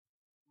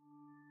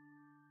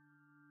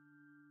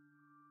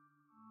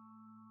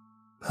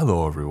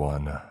Hello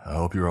everyone, I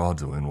hope you're all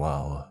doing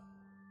well.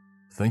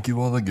 Thank you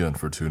all again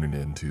for tuning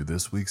in to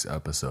this week's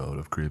episode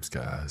of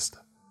Creepscast.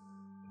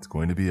 It's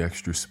going to be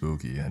extra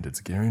spooky and it's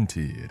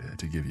guaranteed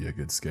to give you a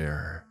good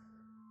scare.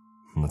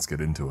 Let's get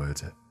into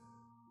it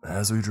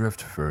as we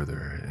drift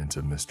further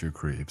into Mr.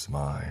 Creep's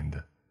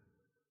mind.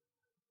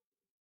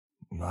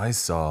 I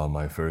saw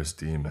my first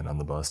demon on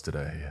the bus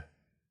today.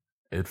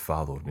 It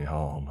followed me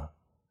home.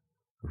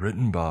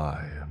 Written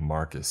by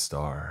Marcus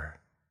Starr.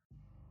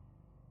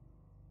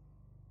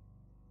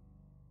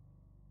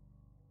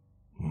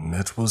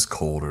 It was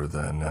colder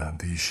than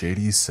the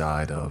shady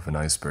side of an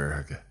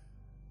iceberg.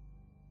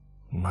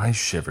 I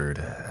shivered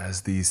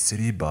as the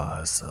city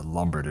bus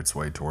lumbered its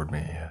way toward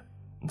me,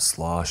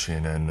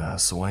 sloshing and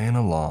swaying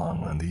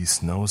along the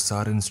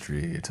snow-sodden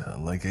street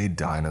like a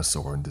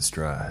dinosaur in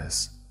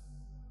distress.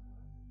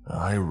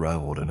 I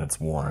reveled in its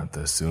warmth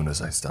as soon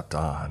as I stepped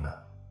on.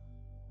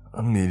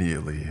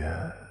 Immediately,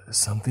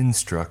 something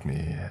struck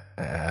me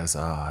as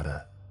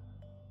odd.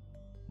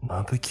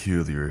 A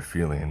peculiar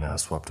feeling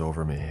swept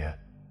over me,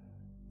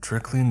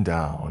 trickling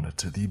down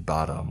to the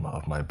bottom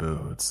of my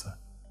boots.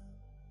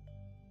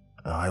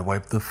 I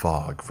wiped the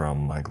fog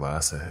from my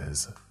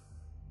glasses,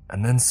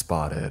 and then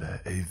spotted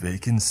a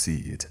vacant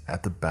seat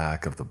at the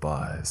back of the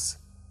bus.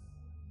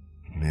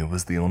 It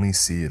was the only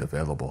seat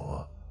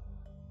available.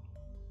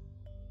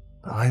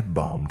 I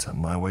bumped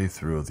my way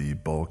through the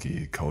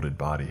bulky coated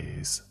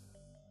bodies,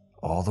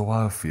 all the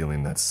while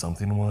feeling that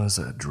something was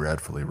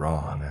dreadfully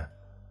wrong.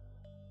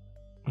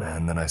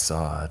 And then I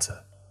saw it.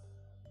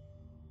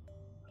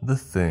 The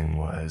thing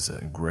was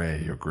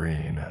gray or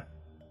green,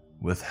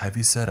 with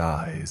heavy-set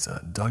eyes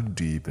dug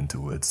deep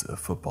into its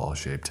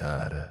football-shaped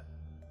head.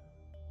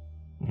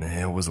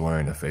 It was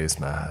wearing a face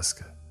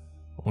mask.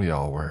 We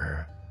all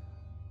were.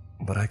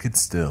 But I could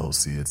still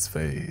see its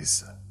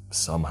face,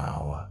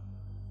 somehow.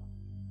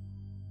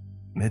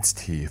 Its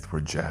teeth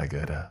were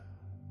jagged,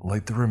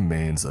 like the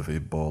remains of a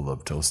bowl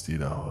of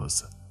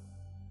Tostitos.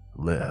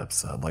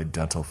 Lips like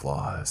dental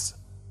floss,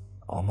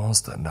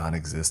 almost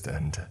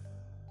non-existent.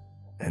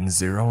 And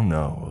zero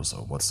nose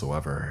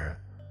whatsoever.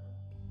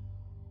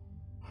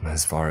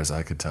 As far as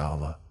I could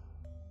tell,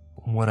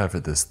 whatever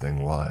this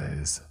thing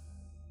was,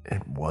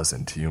 it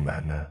wasn't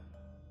human.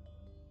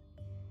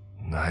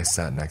 I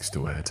sat next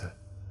to it.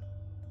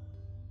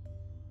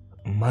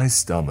 My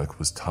stomach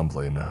was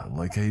tumbling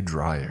like a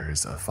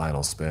dryer's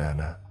final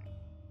spin.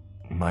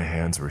 My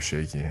hands were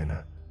shaking,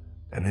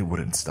 and they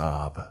wouldn't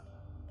stop.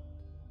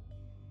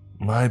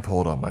 I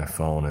pulled out my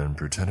phone and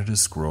pretended to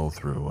scroll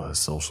through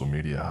social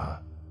media.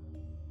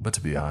 But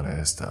to be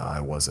honest,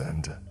 I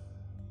wasn't.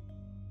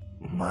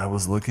 I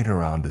was looking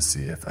around to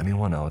see if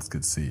anyone else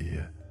could see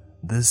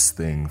this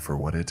thing for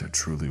what it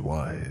truly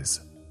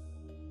was.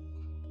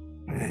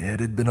 It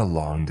had been a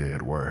long day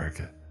at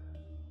work.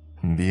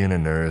 Being a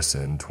nurse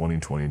in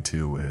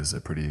 2022 is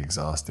pretty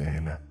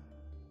exhausting.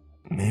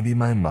 Maybe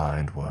my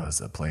mind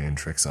was playing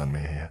tricks on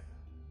me.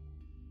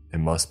 It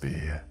must be,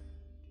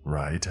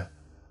 right?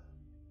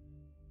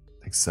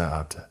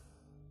 Except,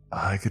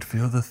 I could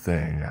feel the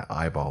thing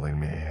eyeballing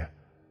me.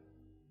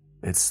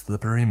 Its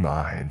slippery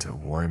mind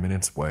worming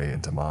its way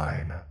into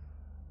mine,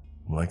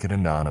 like an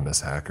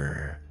anonymous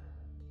hacker.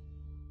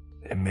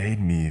 It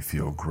made me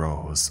feel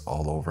gross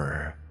all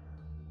over.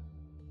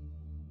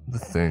 The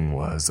thing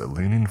was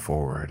leaning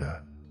forward,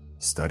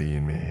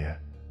 studying me.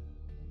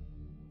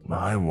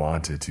 I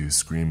wanted to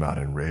scream out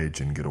in rage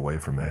and get away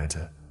from it,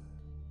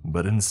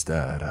 but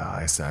instead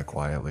I sat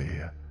quietly,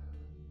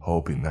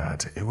 hoping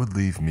that it would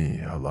leave me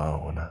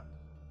alone,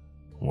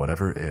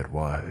 whatever it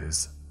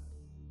was.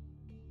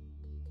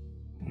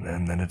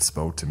 And then it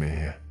spoke to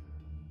me.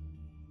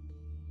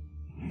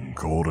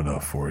 "Cold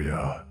enough for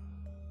ya?"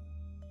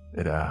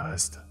 it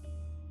asked.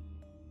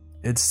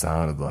 It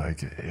sounded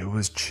like it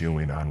was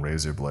chewing on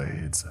razor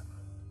blades.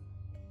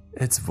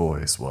 Its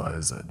voice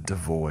was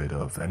devoid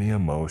of any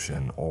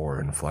emotion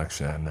or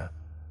inflection.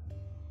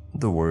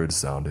 The words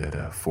sounded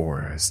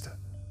forced,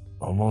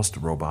 almost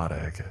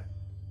robotic.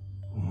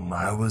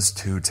 I was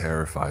too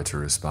terrified to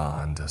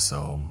respond,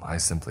 so I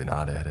simply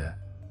nodded.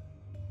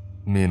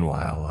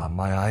 Meanwhile,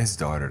 my eyes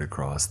darted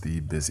across the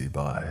busy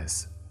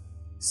bus,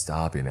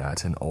 stopping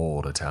at an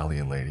old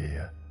Italian lady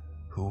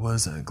who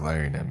was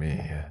glaring at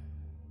me.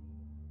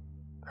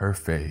 Her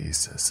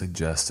face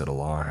suggested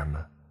alarm.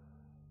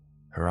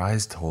 Her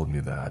eyes told me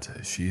that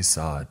she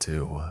saw it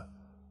too.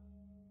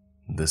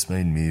 This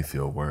made me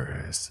feel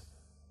worse,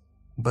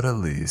 but at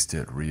least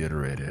it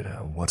reiterated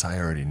what I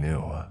already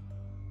knew.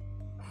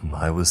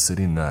 I was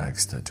sitting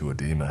next to a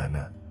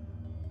demon.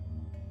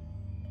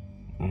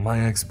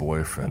 My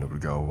ex-boyfriend would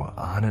go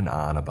on and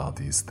on about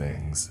these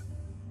things.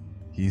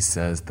 He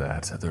says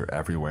that they're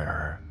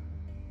everywhere.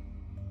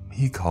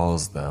 He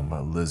calls them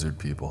lizard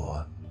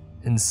people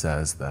and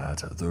says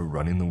that they're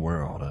running the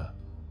world.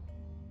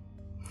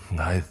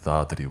 I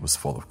thought that he was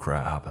full of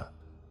crap.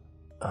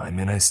 I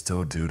mean, I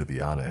still do, to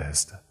be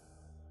honest.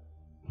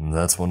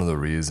 That's one of the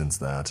reasons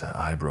that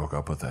I broke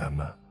up with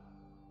him.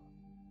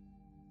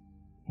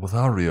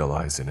 Without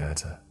realizing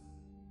it,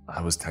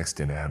 I was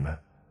texting him.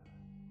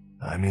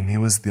 I mean, he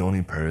was the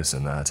only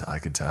person that I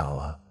could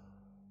tell.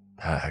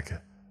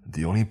 Heck,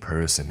 the only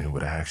person who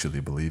would actually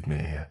believe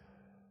me.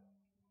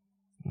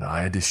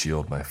 I had to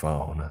shield my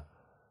phone.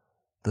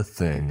 The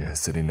thing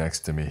sitting next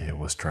to me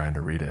was trying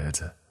to read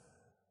it.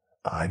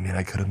 I mean,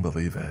 I couldn't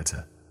believe it.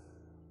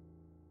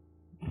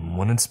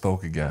 When it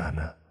spoke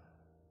again,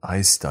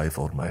 I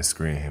stifled my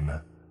scream.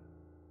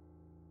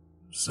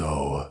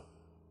 "So,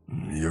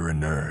 you're a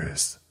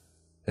nurse?"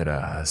 it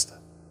asked,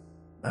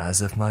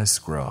 as if my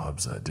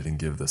scrubs didn't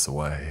give this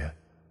away.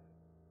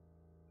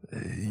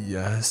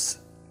 "Yes,"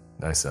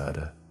 I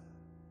said,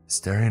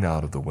 staring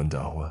out of the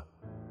window,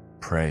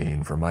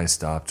 praying for my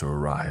stop to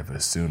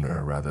arrive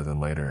sooner rather than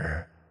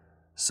later,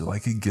 so I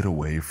could get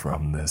away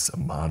from this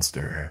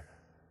monster.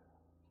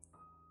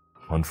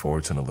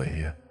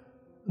 Unfortunately,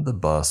 the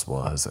bus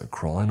was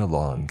crawling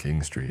along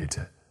King Street,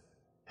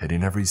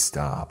 hitting every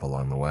stop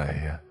along the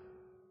way.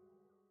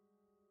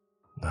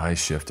 I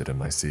shifted in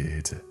my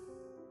seat.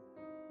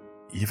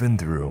 Even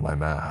through my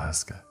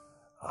mask,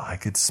 I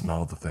could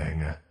smell the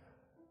thing.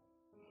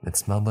 It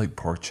smelled like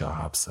pork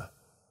chops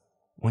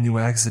when you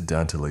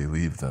accidentally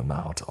leave them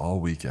out all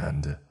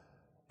weekend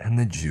and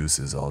the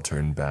juices all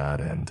turn bad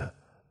and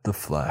the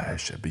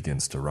flesh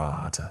begins to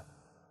rot.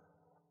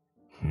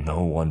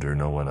 No wonder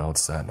no one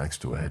else sat next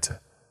to it.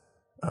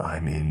 I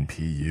mean,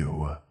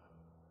 PU.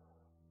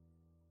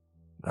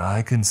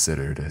 I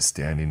considered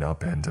standing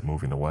up and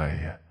moving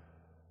away,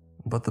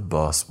 but the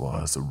bus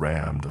was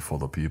rammed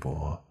full of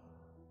people,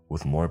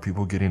 with more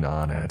people getting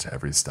on at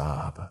every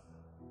stop.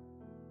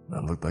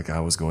 It looked like I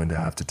was going to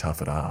have to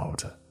tough it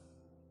out.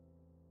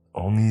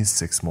 Only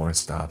 6 more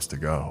stops to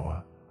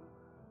go.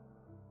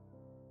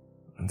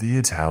 The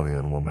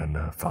Italian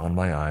woman found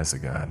my eyes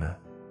again.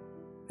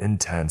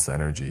 Intense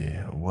energy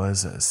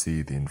was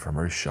seething from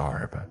her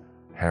sharp,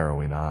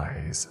 harrowing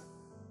eyes.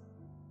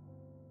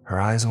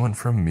 Her eyes went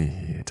from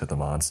me to the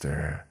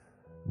monster,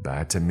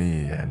 back to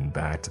me and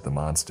back to the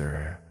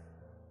monster.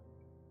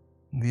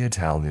 The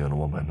Italian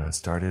woman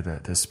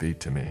started to speak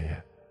to me.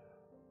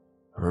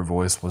 Her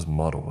voice was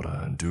muddled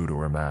due to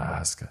her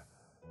mask,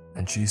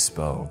 and she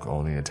spoke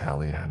only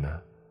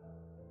Italian,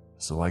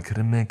 so I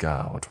couldn't make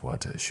out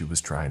what she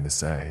was trying to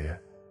say,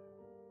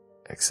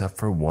 except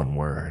for one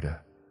word.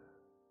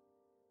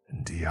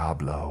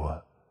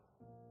 Diablo.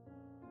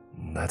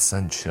 That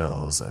sent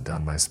chills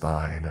down my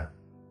spine.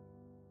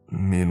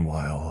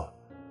 Meanwhile,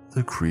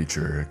 the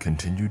creature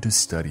continued to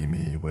study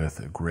me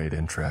with great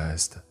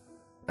interest,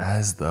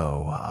 as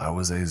though I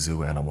was a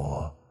zoo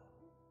animal,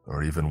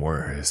 or even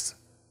worse,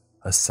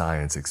 a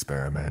science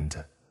experiment.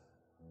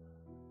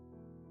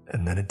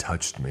 And then it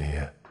touched me.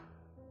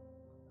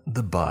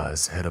 The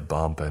bus hit a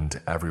bump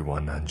and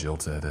everyone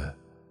jilted.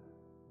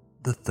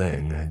 The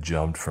thing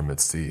jumped from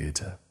its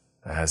seat,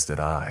 as did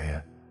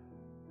I,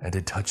 and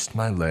it touched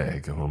my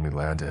leg when we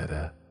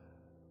landed.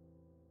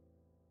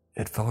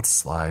 It felt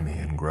slimy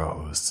and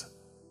gross,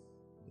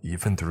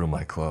 even through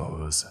my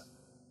clothes,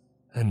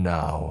 and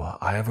now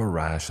I have a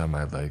rash on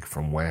my leg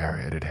from where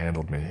it had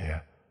handled me.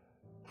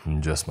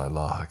 Just my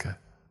luck.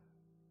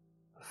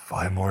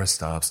 5 more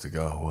stops to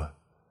go.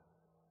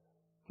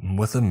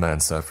 With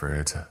immense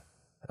effort,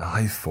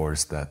 I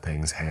forced that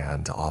thing's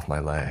hand off my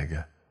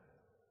leg.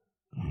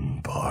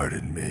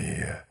 "Pardon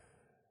me,"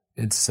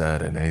 it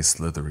said in a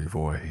slithery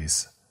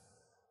voice.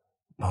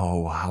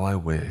 Oh, how I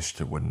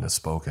wished it wouldn't have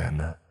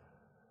spoken.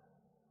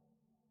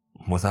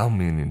 Without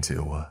meaning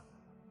to,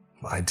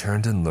 I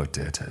turned and looked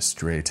it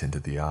straight into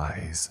the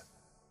eyes.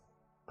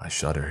 I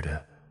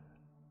shuddered.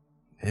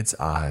 Its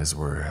eyes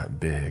were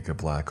big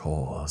black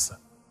holes,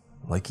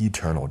 like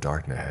eternal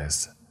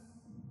darkness.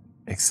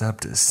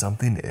 Except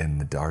something in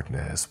the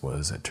darkness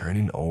was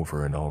turning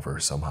over and over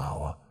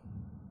somehow,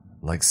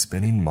 like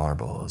spinning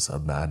marbles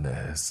of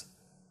madness.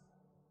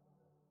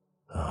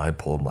 I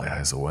pulled my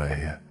eyes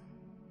away.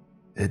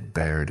 It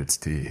bared its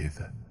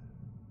teeth.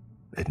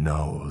 It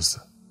knows.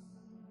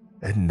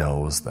 It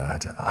knows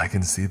that I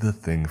can see the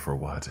thing for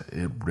what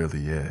it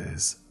really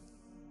is.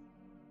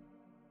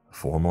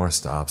 4 more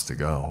stops to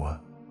go.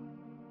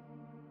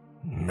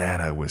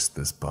 Man, I wish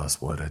this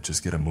bus would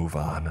just get a move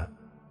on.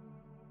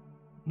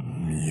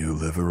 "You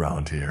live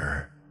around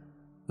here?"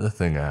 the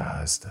thing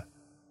asked.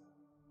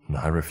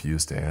 I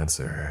refused to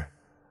answer.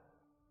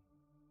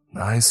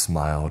 I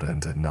smiled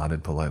and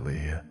nodded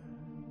politely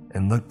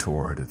and looked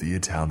toward the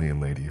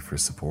Italian lady for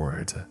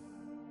support.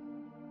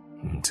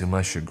 To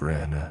my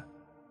chagrin,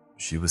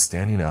 she was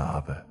standing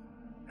up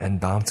and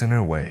bouncing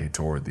her way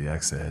toward the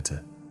exit.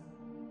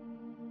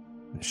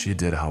 She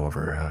did,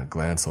 however,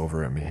 glance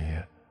over at me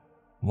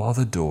while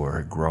the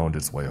door groaned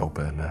its way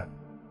open.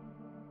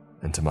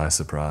 And to my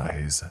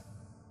surprise,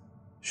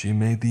 she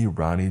made the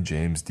Ronnie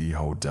James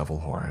Dio devil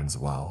horns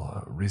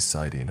while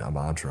reciting a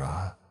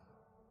mantra.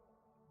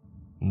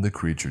 The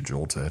creature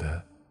jolted,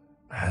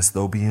 as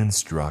though being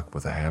struck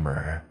with a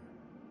hammer.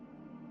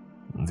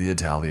 The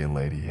Italian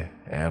lady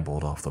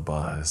ambled off the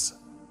bus,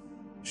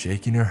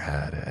 shaking her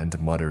head and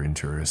muttering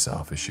to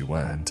herself as she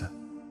went.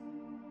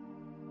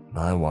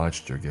 I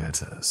watched her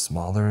get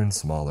smaller and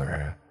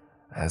smaller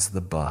as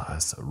the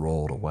bus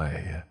rolled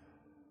away.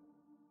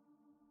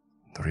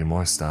 3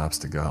 more stops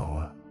to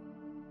go.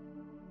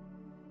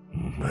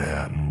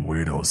 Man,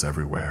 weirdos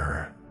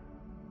everywhere,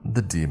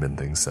 the demon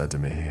thing said to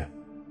me,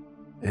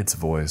 its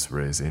voice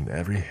raising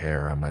every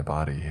hair on my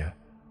body.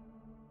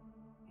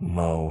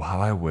 Mo,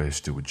 how I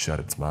wished it would shut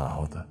its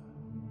mouth.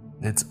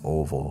 Its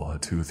oval,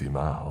 toothy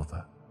mouth.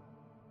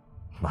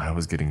 I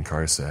was getting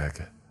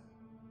carsick.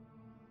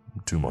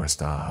 2 more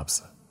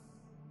stops.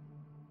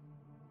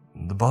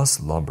 The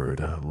bus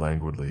lumbered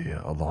languidly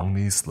along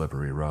the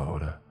slippery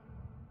road.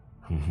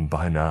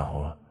 By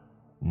now,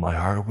 my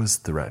heart was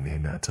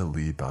threatening to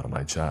leap out of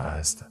my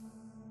chest.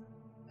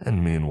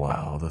 And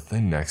meanwhile, the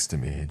thing next to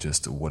me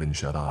just wouldn't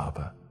shut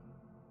up.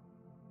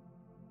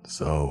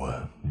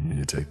 So,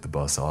 you take the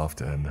bus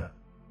often?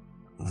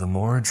 The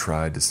more I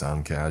tried to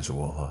sound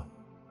casual,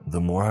 the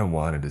more I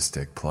wanted to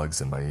stick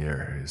plugs in my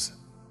ears.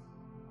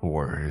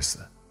 Worse,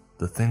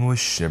 the thing was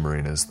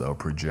shimmering as though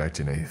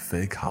projecting a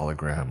fake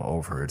hologram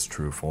over its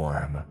true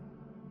form.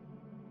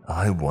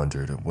 I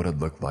wondered what it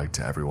looked like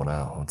to everyone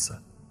else.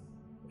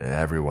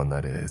 Everyone,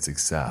 that is,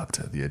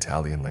 except the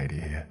Italian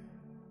lady.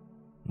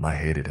 I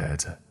hated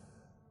it.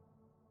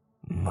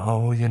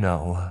 Oh, you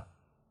know,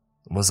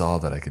 was all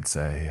that I could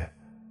say.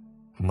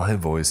 My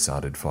voice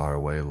sounded far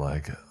away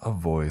like a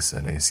voice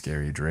in a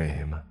scary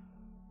dream.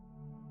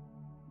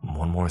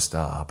 1 more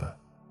stop.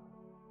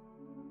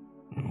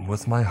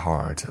 With my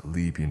heart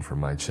leaping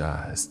from my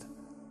chest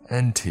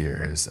and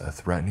tears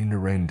threatening to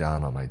rain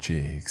down on my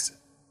cheeks,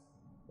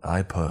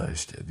 I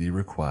pushed the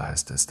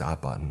request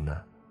stop button.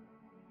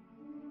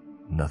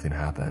 Nothing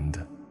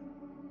happened.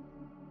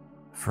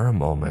 For a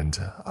moment,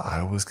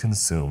 I was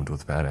consumed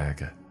with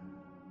panic.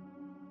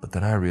 But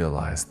then I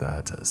realized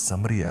that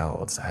somebody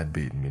else had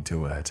beaten me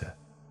to it.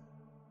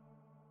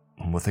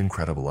 With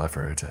incredible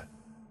effort,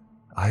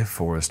 I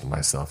forced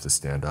myself to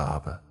stand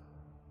up,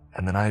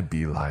 and then I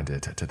beelined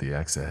it to the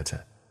exit,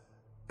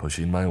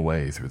 pushing my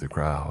way through the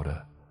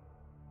crowd.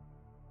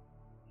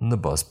 The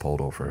bus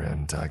pulled over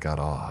and I got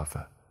off.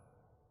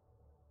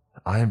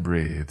 I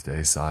breathed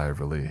a sigh of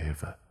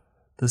relief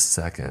the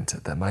second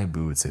that my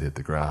boots hit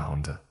the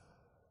ground.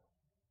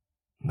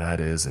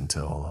 That is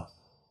until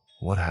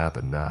what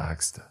happened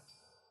next.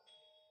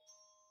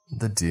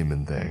 The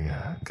demon thing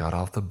got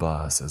off the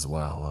bus as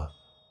well.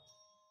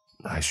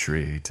 I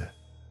shrieked.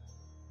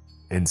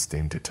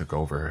 Instinct took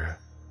over.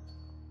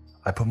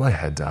 I put my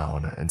head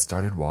down and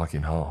started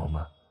walking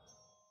home,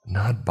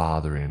 not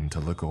bothering to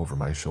look over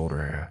my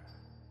shoulder,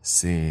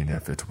 seeing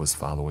if it was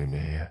following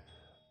me.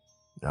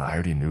 I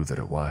already knew that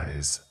it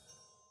was.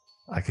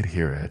 I could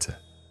hear it,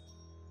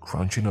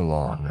 crunching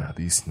along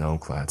the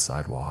snow-clad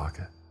sidewalk.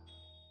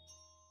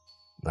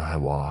 I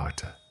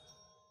walked.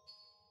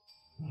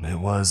 It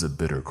was a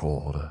bitter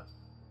cold.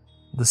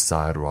 The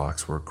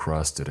sidewalks were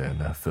crusted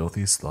in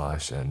filthy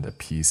slush and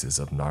pieces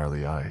of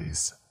gnarly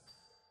ice.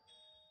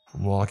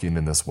 Walking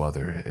in this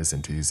weather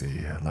isn't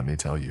easy, let me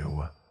tell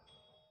you,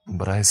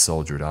 but I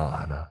soldiered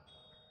on.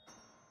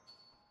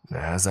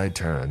 As I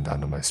turned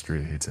onto my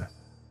street,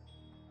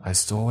 I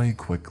stole a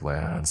quick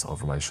glance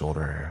over my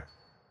shoulder.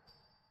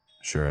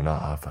 Sure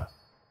enough,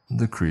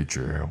 the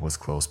creature was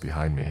close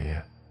behind me.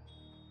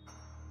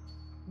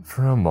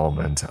 For a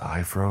moment,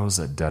 I froze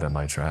dead in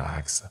my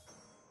tracks,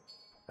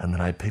 and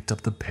then I picked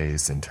up the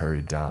pace and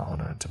hurried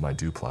down to my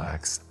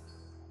duplex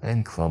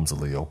and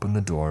clumsily opened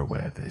the door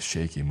with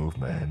shaky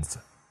movements.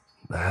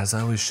 As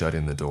I was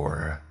shutting the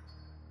door,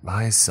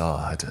 I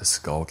saw it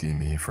skulking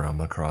me from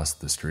across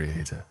the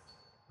street,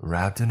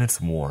 wrapped in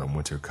its warm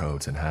winter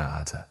coat and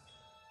hat.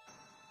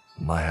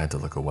 I had to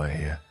look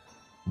away.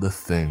 The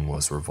thing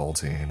was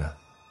revolting.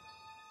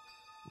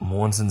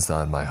 Once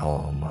inside my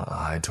home,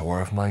 I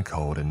tore off my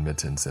coat and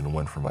mittens and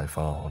went for my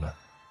phone.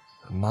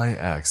 My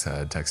ex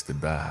had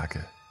texted back.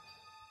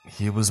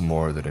 He was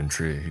more than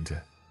intrigued.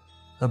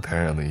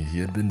 Apparently, he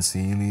had been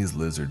seeing these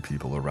lizard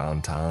people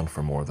around town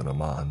for more than a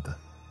month.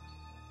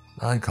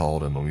 I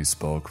called him and we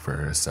spoke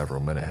for several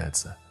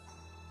minutes.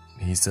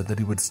 He said that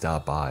he would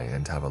stop by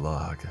and have a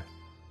look.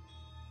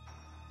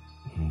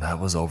 That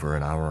was over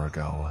an hour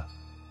ago.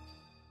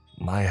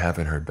 I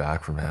haven't heard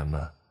back from him,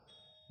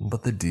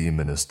 but the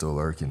demon is still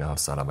lurking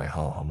outside of my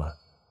home.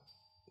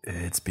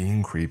 It's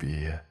being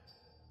creepy.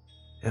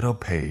 It'll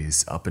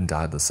pace up and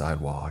down the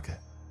sidewalk,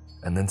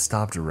 and then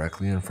stop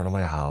directly in front of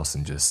my house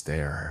and just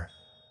stare.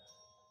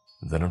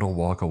 Then it'll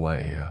walk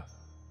away,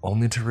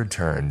 only to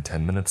return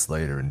 10 minutes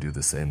later and do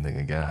the same thing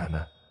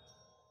again.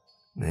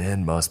 It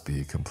must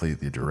be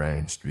completely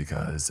deranged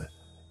because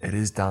it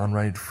is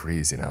downright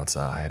freezing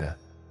outside.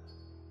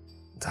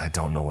 I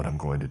don't know what I'm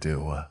going to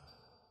do.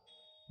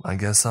 I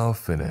guess I'll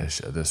finish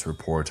this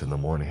report in the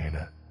morning.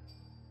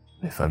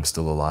 If I'm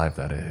still alive,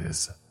 that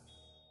is.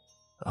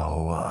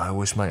 Oh, I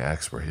wish my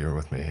ex were here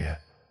with me.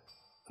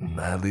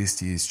 At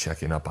least he's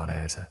checking up on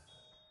it.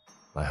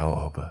 I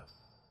hope.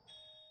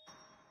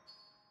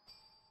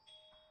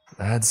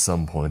 At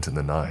some point in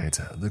the night,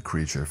 the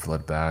creature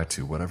fled back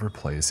to whatever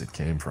place it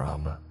came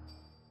from,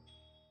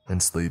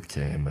 and sleep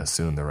came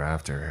soon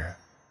thereafter.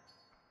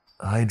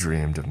 I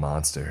dreamed of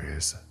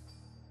monsters.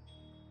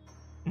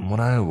 When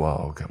I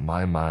awoke,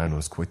 my mind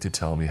was quick to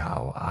tell me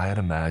how I had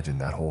imagined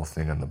that whole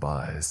thing on the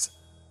bus.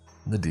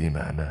 The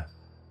demon.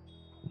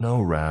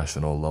 No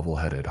rational,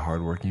 level-headed,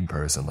 hardworking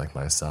person like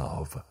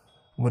myself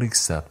would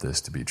accept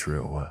this to be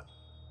true.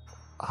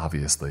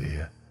 Obviously,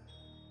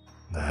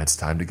 it's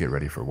time to get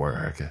ready for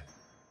work.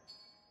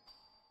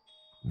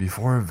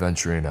 Before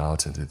venturing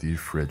out into the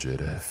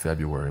frigid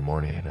February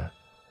morning,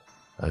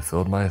 I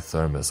filled my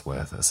thermos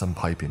with some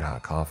piping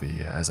hot coffee,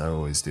 as I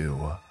always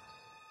do.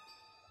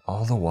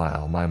 All the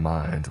while, my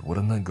mind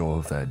wouldn't let go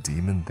of that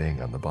demon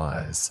thing on the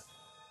bus,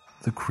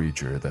 the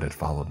creature that had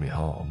followed me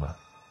home.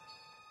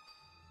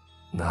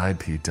 I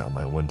peeked out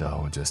my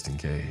window just in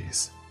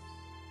case.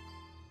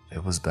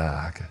 It was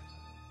back.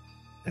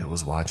 It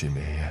was watching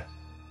me.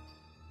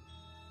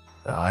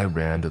 I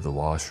ran to the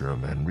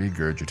washroom and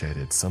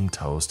regurgitated some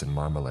toast and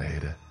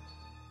marmalade.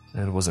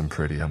 It wasn't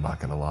pretty, I'm not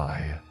gonna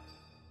lie.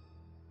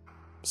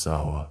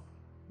 So,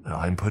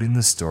 I'm putting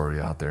this story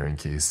out there in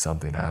case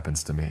something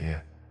happens to me.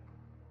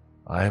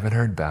 I haven't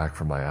heard back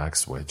from my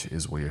ex, which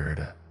is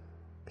weird.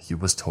 He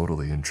was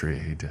totally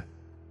intrigued.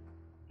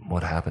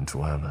 What happened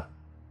to him?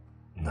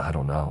 I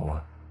don't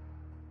know.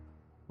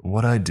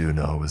 What I do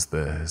know is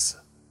this.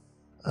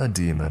 A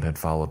demon had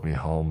followed me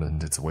home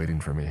and it's waiting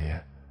for me.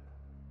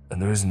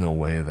 And there's no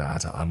way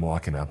that I'm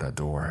walking out that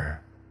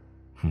door.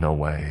 No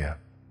way.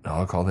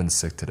 I'll call in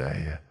sick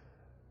today.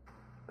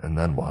 And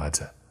then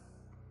what?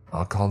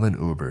 I'll call in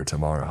Uber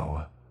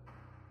tomorrow.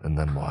 And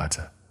then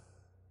what?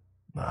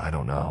 I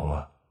don't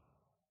know.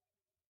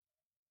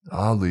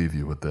 I'll leave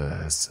you with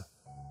this.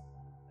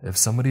 If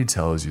somebody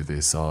tells you they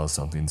saw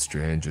something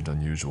strange and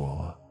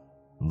unusual,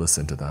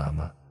 listen to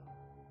them.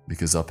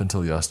 Because up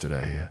until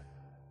yesterday,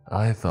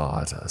 I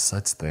thought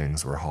such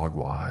things were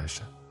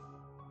hogwash.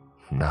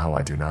 Now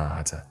I do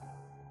not.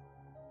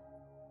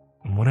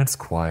 When it's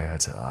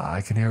quiet,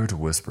 I can hear it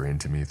whispering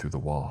to me through the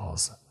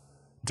walls,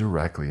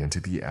 directly into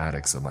the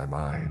attics of my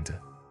mind.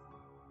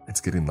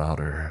 It's getting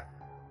louder.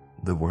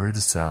 The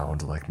words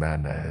sound like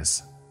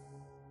madness.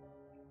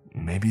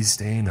 Maybe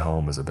staying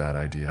home is a bad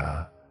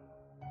idea.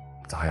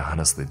 I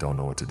honestly don't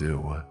know what to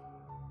do.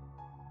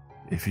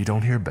 If you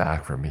don't hear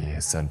back from me,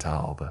 send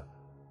help.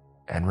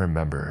 And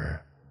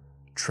remember,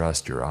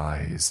 trust your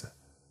eyes.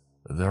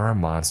 There are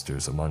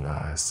monsters among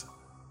us.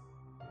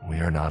 We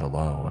are not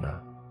alone.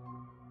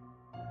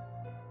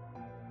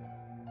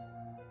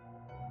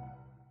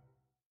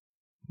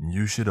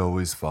 You should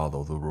always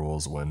follow the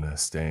rules when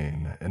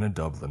staying in a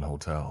Dublin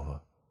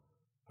hotel.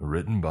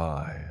 Written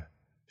by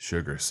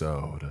Sugar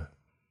Sode.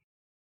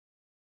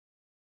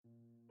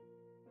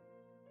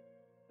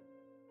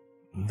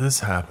 This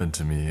happened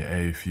to me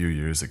a few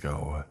years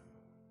ago,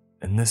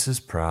 and this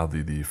is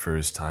probably the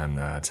first time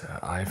that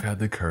I've had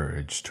the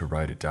courage to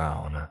write it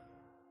down.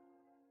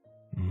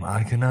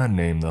 I cannot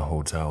name the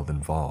hotel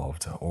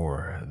involved,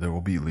 or there will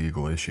be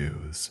legal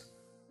issues.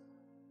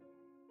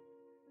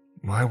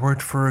 I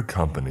worked for a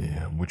company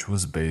which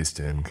was based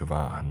in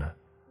Cavan,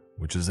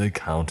 which is a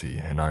county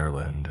in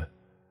Ireland.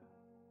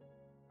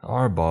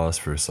 Our boss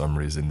for some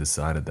reason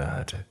decided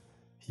that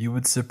he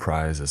would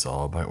surprise us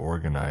all by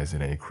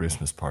organizing a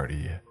Christmas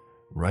party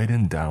right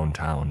in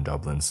downtown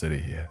Dublin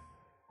City.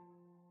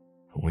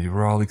 We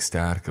were all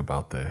ecstatic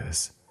about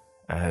this,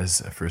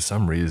 as for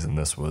some reason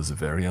this was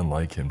very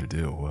unlike him to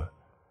do.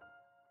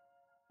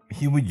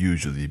 He would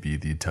usually be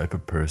the type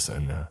of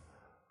person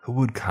who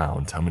would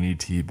count how many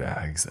tea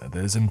bags that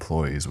his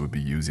employees would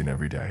be using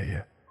every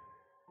day.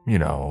 You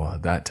know,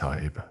 that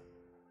type.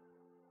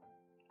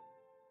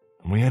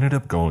 We ended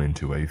up going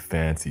to a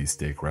fancy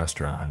steak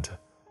restaurant,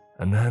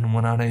 and then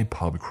went on a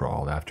pub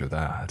crawl after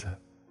that.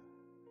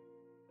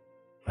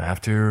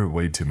 After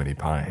way too many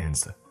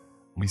pints,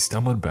 we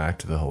stumbled back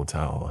to the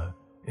hotel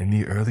in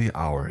the early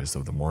hours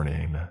of the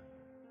morning.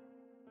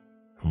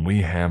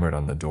 We hammered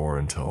on the door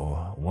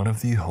until one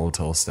of the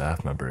hotel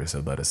staff members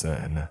had let us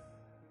in.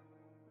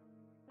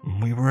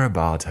 We were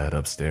about to head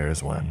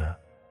upstairs when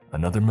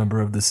another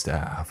member of the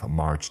staff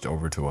marched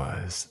over to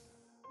us.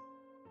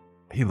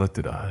 He looked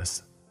at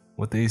us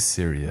with a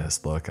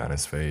serious look on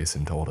his face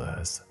and told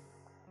us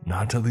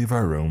not to leave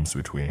our rooms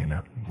between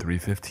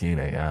 3:15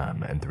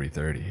 a.m. and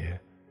 3:30.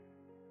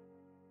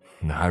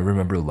 I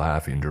remember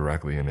laughing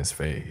directly in his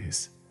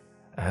face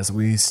as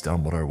we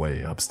stumbled our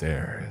way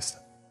upstairs.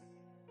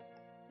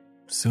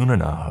 Soon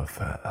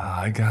enough,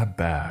 I got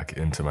back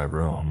into my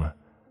room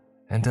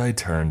and I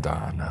turned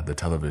on the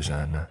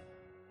television.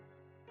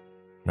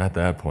 At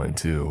that point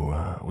too,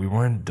 we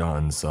weren't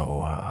done,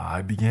 so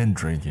I began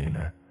drinking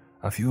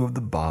a few of the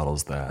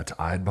bottles that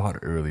I'd bought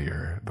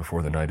earlier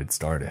before the night had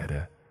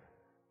started.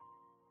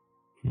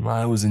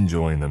 I was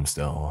enjoying them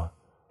still,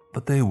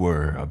 but they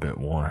were a bit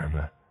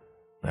warm,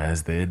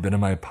 as they had been in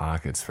my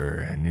pockets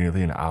for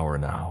nearly an hour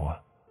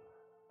now.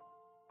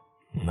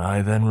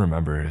 I then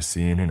remember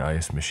seeing an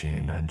ice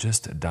machine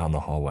just down the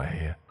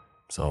hallway,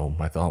 so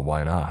I thought,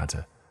 why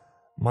not?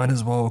 Might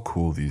as well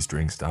cool these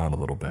drinks down a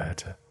little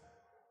bit.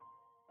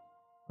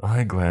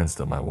 I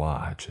glanced at my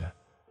watch,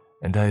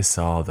 and I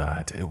saw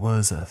that it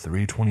was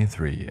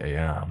 3:23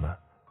 a.m.,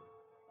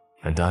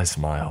 and I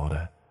smiled,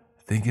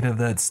 thinking of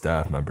that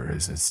staff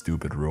member's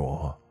stupid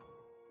rule.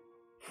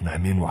 I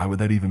mean, why would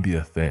that even be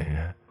a thing?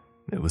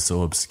 It was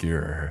so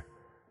obscure.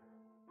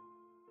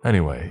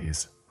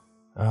 Anyways,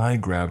 I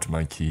grabbed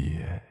my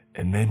key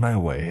and made my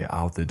way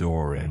out the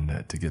door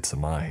and to get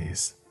some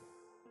ice.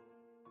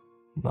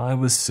 I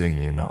was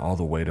singing all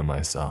the way to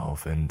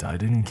myself, and I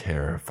didn't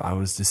care if I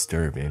was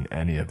disturbing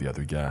any of the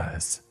other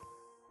guests.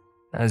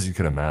 As you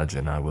could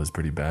imagine, I was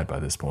pretty bad by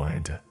this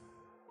point.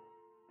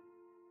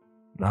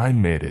 I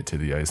made it to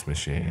the ice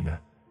machine,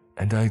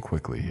 and I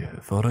quickly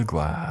filled a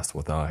glass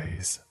with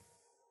ice.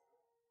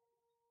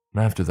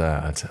 After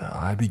that,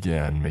 I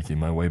began making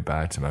my way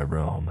back to my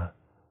room.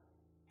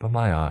 But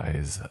my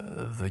eyes,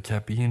 they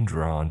kept being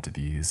drawn to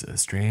these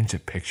strange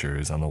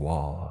pictures on the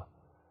wall.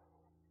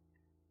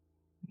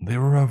 They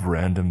were of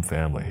random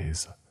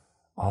families,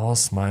 all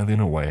smiling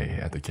away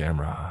at the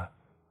camera.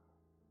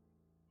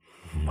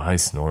 I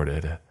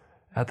snorted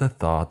at the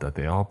thought that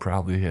they all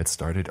probably had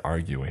started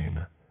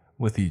arguing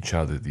with each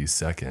other the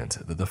second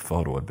that the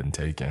photo had been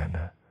taken.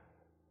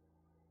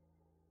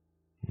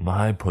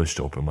 I pushed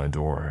open my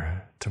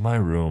door to my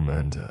room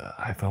and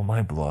I felt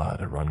my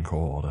blood run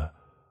cold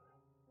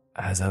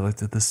as I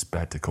looked at the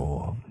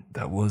spectacle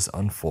that was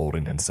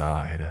unfolding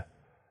inside.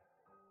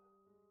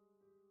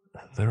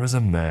 There was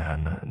a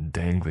man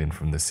dangling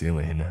from the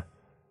ceiling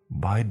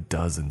by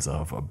dozens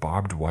of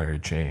barbed wire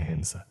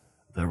chains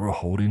that were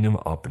holding him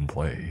up in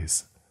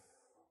place.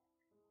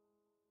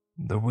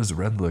 There was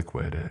red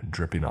liquid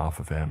dripping off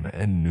of him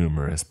in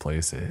numerous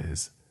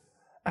places,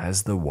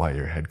 as the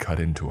wire had cut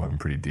into him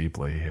pretty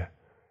deeply.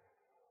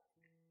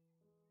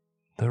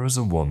 There was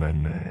a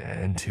woman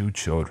and 2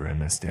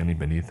 children standing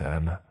beneath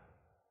him,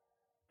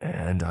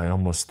 and I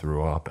almost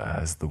threw up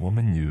as the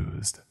woman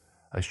used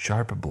a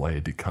sharp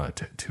blade to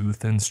cut 2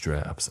 thin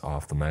strips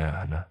off the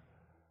man.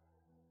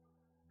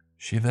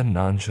 She then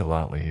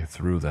nonchalantly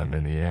threw them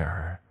in the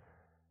air,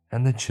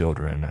 and the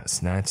children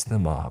snatched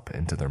them up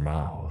into their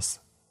mouths.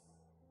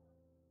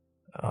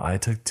 I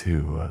took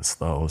 2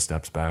 slow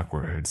steps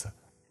backwards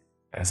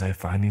as I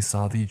finally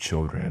saw the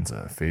children's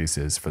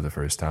faces for the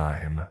first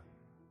time.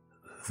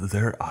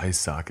 Their eye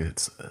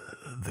sockets,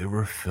 they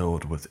were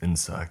filled with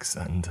insects,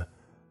 and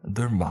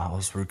their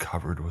mouths were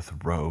covered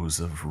with rows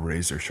of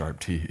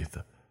razor-sharp teeth.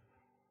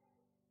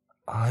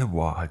 I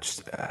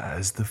watched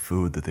as the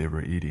food that they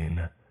were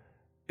eating,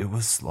 it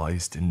was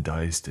sliced and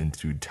diced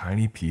into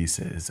tiny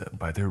pieces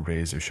by their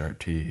razor-sharp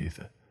teeth.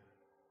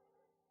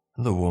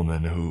 The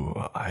woman, who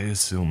I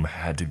assume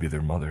had to be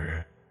their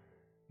mother,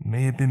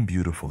 may have been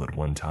beautiful at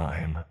one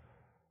time,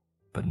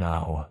 but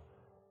now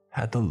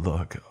had the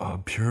look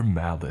of pure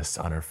malice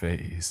on her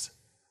face.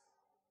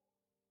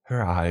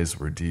 Her eyes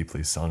were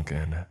deeply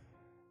sunken,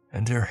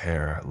 and her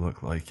hair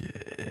looked like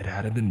it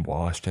hadn't been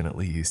washed in at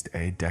least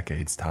a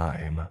decade's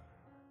time.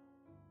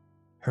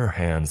 Her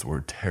hands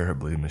were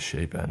terribly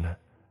misshapen,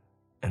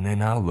 and they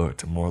now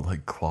looked more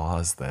like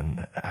claws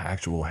than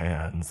actual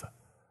hands.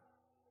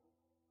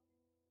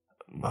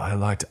 I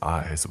locked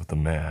eyes with the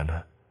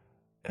man,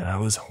 and I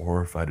was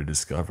horrified to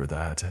discover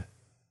that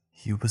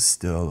he was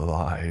still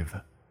alive.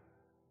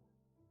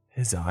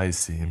 His eyes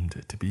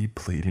seemed to be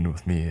pleading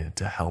with me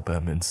to help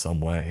him in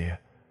some way.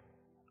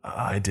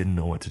 I didn't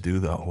know what to do,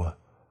 though.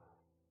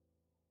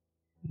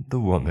 The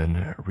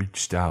woman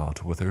reached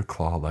out with her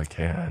claw-like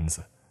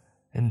hands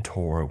and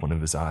tore one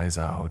of his eyes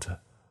out.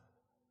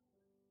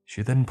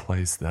 She then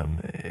placed them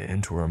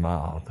into her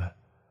mouth,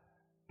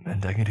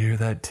 and I could hear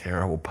that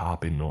terrible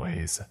popping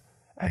noise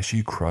as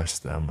she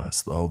crushed them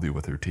slowly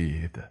with her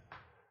teeth.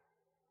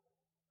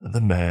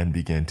 The man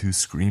began to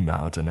scream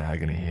out in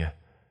agony,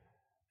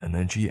 and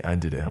then she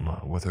ended him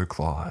with her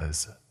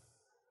claws.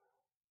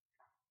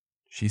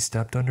 She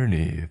stepped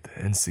underneath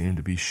and seemed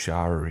to be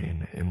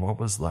showering in what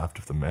was left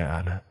of the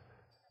man,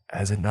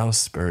 as it now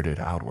spurted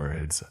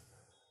outwards.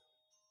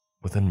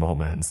 Within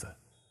moments,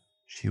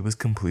 she was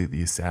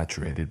completely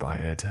saturated by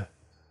it.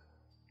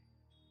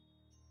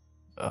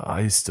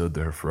 I stood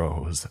there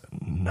froze,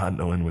 not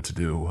knowing what to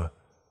do,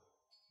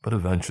 but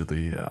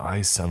eventually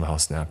I somehow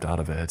snapped out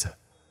of it.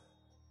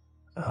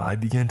 I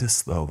began to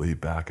slowly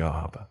back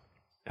up,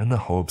 in the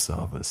hopes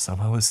of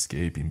somehow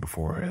escaping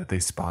before they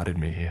spotted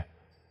me.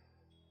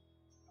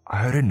 I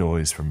heard a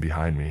noise from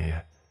behind me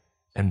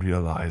and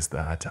realized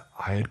that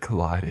I had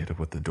collided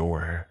with the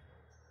door.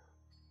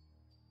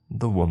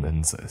 The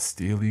woman's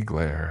steely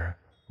glare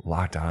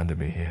locked onto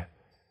me,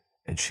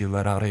 and she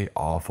let out an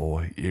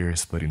awful,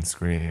 ear-splitting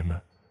scream.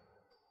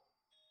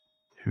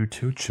 Her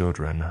 2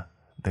 children,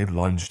 they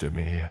lunged at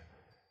me,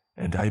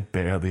 and I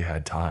barely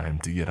had time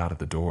to get out of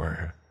the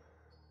door.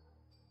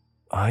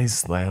 I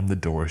slammed the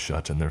door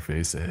shut in their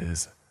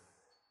faces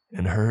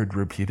and heard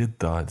repeated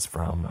thuds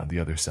from the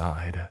other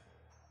side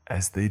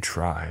as they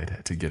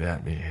tried to get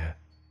at me.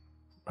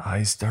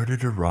 I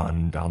started to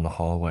run down the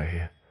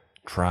hallway,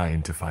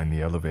 trying to find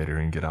the elevator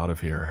and get out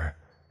of here,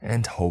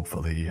 and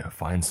hopefully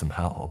find some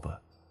help.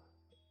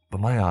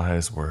 But my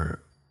eyes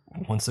were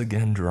once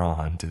again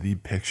drawn to the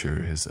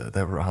pictures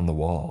that were on the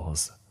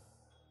walls.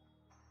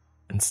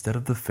 Instead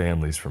of the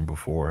families from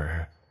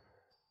before,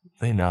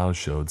 They now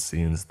showed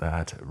scenes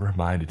that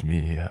reminded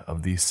me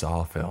of these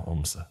Saw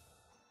films.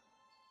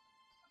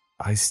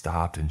 I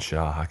stopped in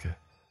shock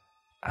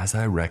as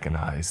I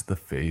recognized the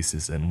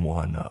faces in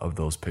one of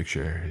those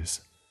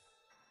pictures.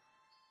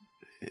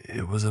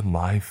 It was of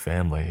my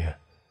family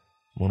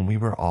when we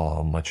were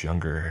all much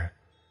younger.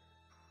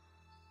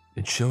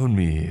 It showed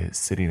me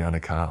sitting on a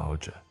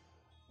couch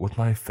with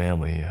my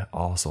family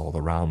also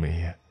around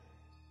me,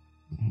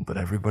 but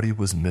everybody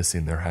was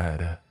missing their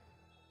head.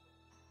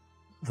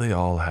 They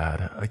all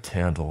had a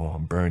candle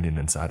burning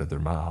inside of their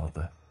mouth,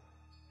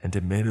 and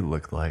it made it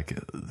look like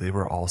they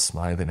were all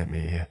smiling at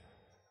me,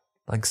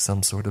 like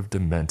some sort of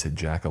demented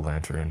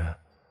jack-o'-lantern.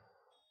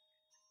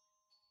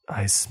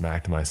 I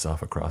smacked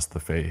myself across the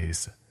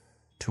face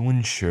to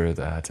ensure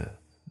that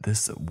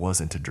this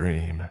wasn't a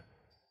dream,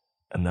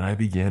 and then I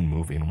began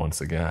moving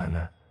once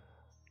again.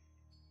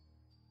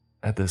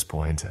 At this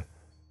point,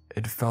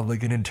 it felt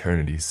like an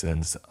eternity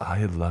since I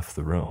had left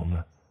the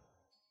room,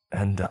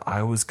 and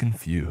I was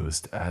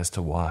confused as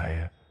to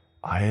why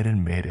I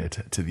hadn't made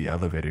it to the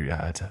elevator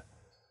yet.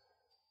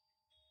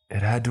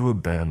 It had to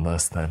have been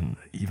less than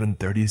even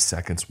 30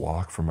 seconds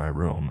walk from my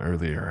room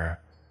earlier,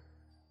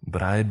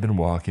 but I had been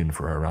walking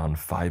for around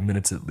 5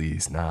 minutes at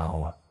least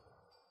now.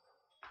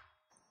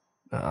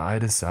 I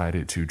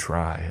decided to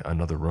try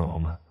another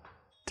room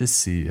to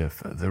see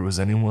if there was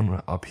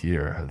anyone up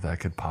here that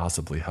could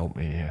possibly help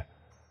me.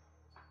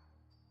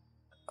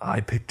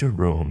 I picked a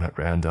room at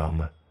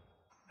random,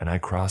 and I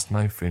crossed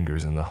my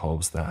fingers in the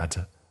hopes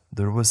that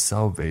there was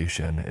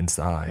salvation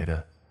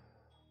inside.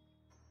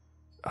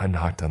 I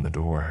knocked on the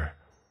door.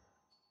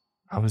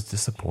 I was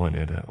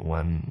disappointed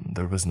when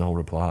there was no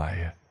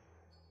reply.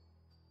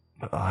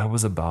 I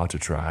was about to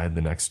try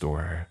the next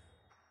door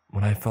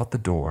when I felt the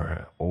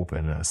door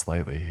open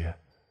slightly.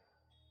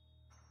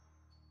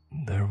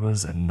 There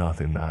was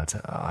nothing that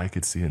I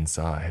could see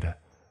inside,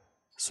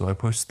 so I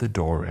pushed the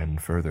door in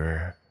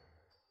further.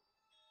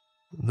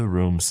 The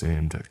room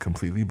seemed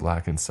completely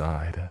black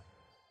inside,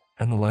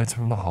 and the lights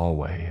from the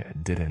hallway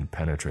didn't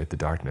penetrate the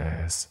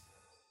darkness.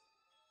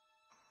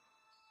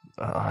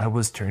 I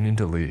was turning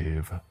to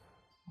leave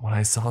when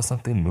I saw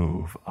something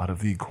move out of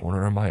the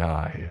corner of my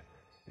eye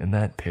in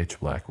that pitch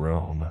black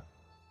room.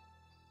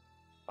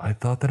 I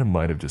thought that it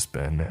might have just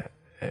been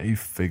a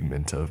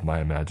figment of my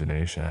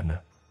imagination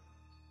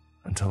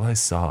until I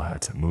saw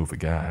it move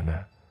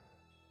again.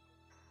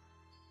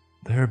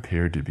 There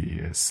appeared to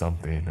be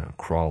something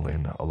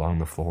crawling along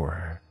the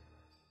floor.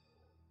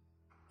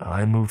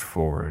 I moved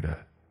forward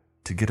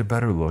to get a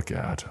better look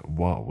at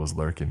what was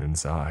lurking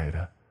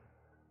inside.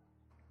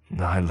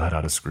 I let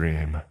out a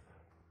scream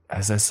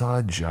as I saw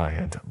a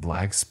giant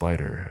black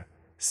spider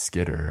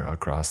skitter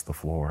across the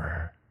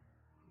floor.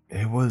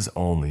 It was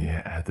only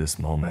at this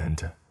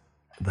moment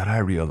that I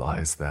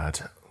realized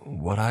that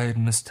what I had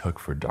mistook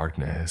for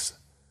darkness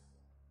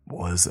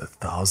was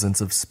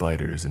thousands of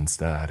spiders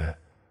instead.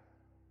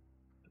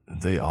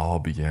 They all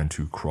began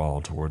to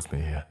crawl towards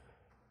me,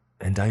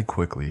 and I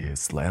quickly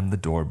slammed the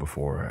door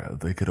before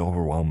they could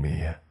overwhelm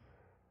me.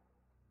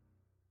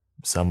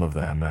 Some of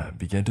them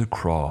began to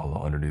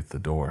crawl underneath the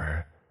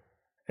door,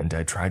 and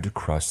I tried to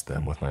crush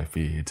them with my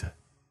feet.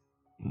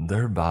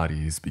 Their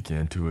bodies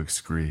began to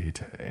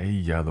excrete a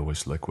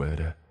yellowish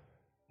liquid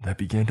that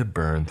began to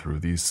burn through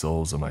the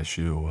soles of my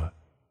shoe,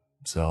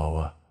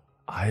 so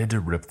I had to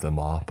rip them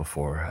off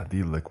before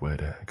the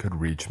liquid could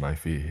reach my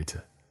feet.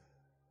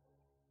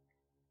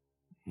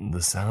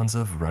 The sounds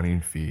of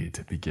running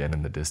feet began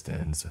in the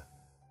distance,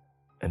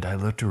 and I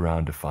looked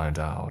around to find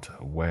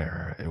out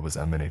where it was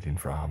emanating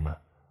from.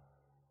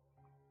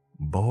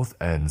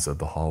 Both ends of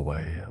the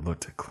hallway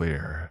looked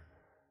clear,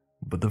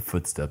 but the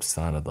footsteps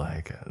sounded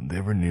like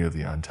they were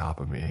nearly on top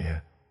of me.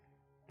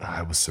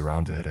 I was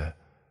surrounded.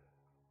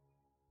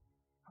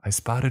 I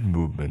spotted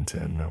movement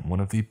in one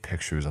of the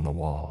pictures on the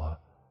wall,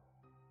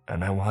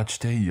 and I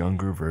watched a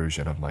younger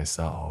version of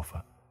myself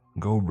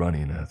go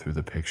running through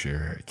the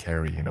picture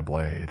carrying a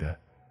blade.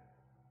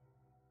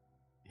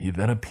 He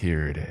then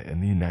appeared in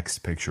the next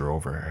picture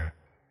over,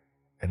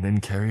 and then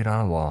carried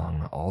on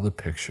along all the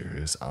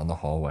pictures on the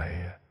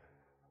hallway.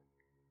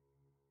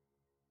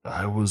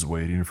 I was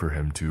waiting for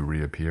him to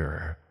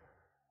reappear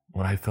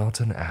when I felt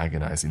an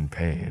agonizing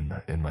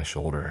pain in my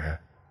shoulder.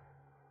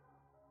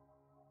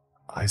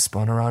 I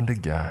spun around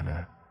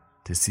again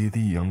to see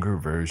the younger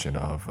version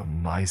of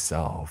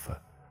myself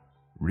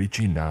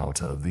reaching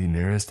out of the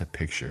nearest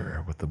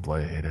picture with the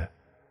blade.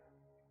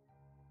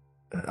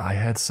 I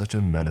had such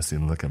a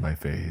menacing look on my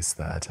face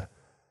that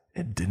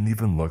it didn't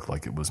even look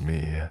like it was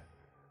me.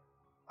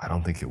 I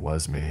don't think it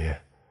was me.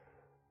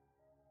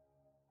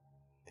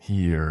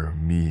 He or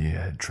me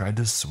tried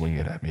to swing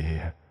it at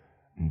me,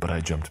 but I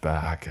jumped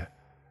back.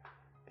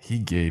 He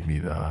gave me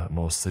the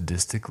most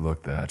sadistic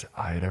look that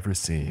I had ever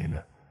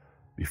seen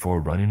before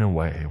running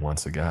away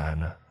once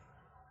again.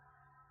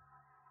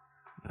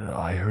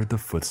 I heard the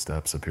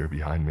footsteps appear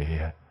behind me,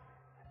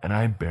 and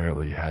I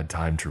barely had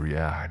time to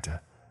react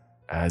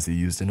as he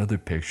used another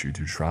picture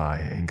to try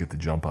and get the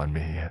jump on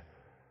me.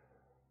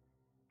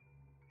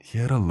 He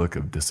had a look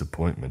of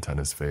disappointment on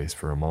his face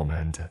for a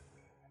moment,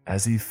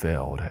 as he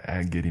failed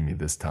at getting me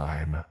this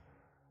time.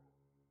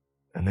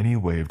 And then he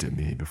waved at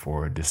me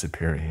before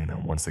disappearing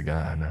once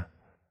again.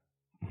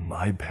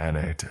 I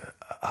panicked.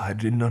 I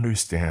didn't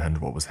understand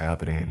what was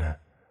happening.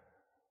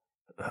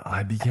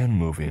 I began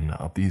moving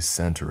up the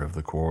center of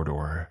the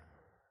corridor,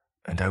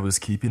 and I was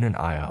keeping an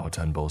eye out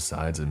on both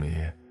sides of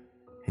me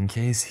in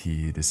case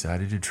he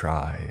decided to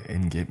try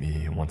and get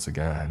me once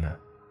again.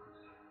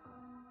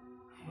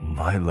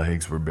 My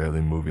legs were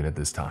barely moving at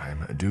this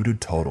time due to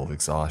total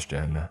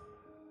exhaustion.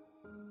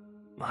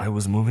 I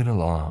was moving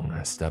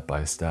along step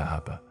by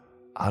step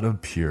out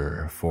of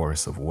pure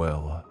force of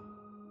will.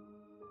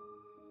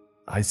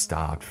 I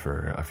stopped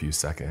for a few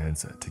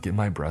seconds to get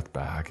my breath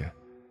back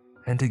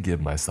and to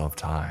give myself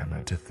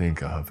time to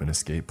think of an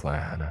escape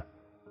plan.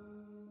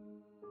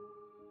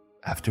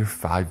 After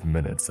 5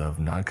 minutes of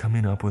not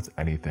coming up with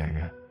anything,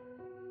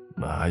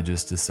 I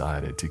just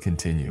decided to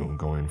continue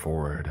going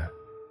forward.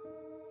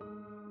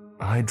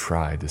 I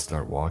tried to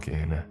start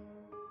walking,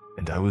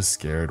 and I was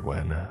scared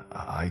when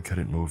I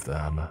couldn't move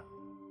them.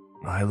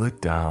 I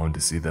looked down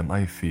to see that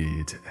my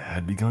feet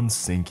had begun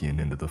sinking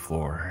into the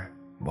floor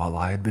while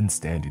I had been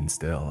standing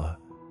still.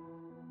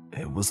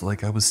 It was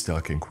like I was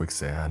stuck in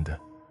quicksand.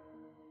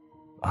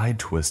 I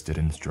twisted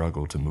and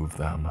struggled to move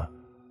them,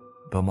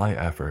 but my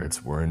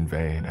efforts were in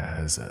vain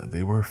as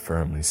they were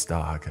firmly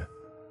stuck.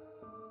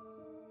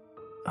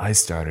 I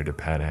started to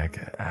panic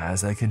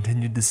as I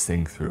continued to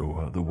sink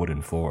through the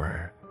wooden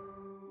floor.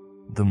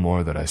 The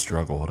more that I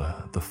struggled,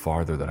 the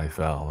farther that I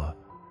fell.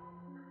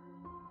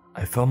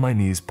 I felt my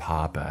knees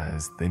pop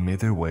as they made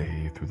their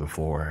way through the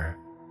floor.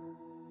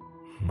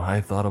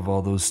 I thought of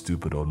all those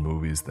stupid old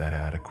movies that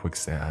had a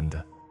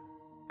quicksand,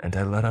 and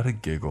I let out a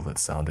giggle that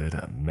sounded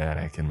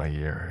manic in my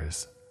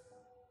ears.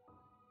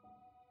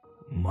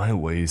 My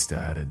waist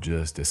had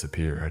just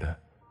disappeared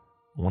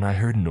when I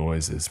heard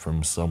noises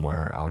from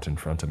somewhere out in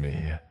front of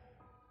me.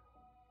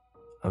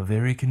 A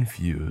very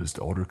confused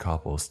older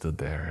couple stood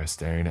there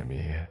staring at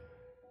me,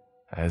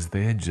 as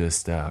they had just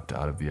stepped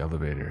out of the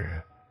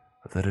elevator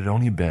that had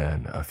only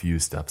been a few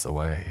steps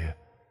away.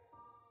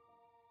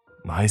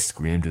 I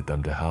screamed at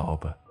them to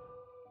help,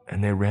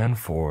 and they ran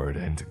forward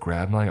and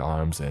grabbed my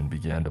arms and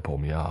began to pull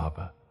me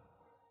up.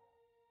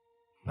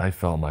 I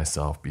felt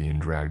myself being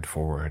dragged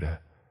forward,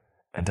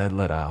 and I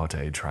let out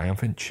a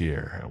triumphant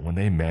cheer when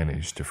they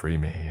managed to free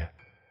me.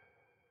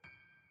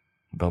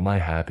 But my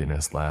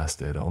happiness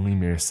lasted only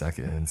mere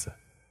seconds,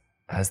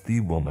 as the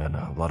woman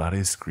let out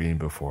a scream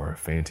before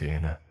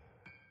fainting.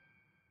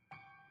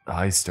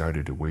 I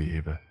started to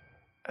weep,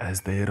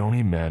 as they had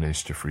only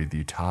managed to free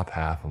the top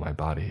half of my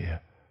body,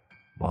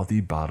 while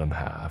the bottom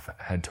half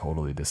had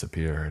totally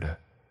disappeared.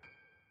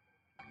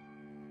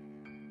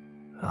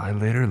 I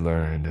later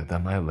learned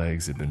that my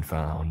legs had been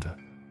found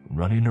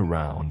running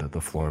around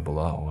the floor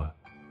below.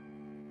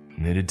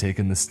 It had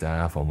taken the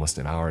staff almost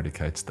an hour to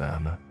catch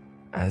them,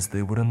 as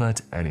they wouldn't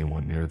let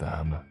anyone near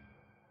them.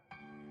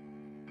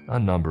 A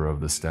number of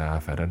the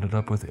staff had ended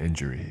up with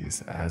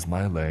injuries as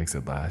my legs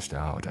had lashed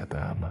out at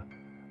them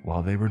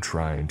while they were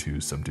trying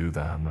to subdue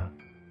them.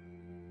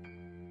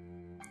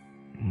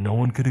 No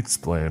one could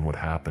explain what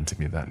happened to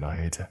me that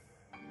night,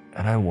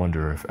 and I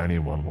wonder if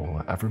anyone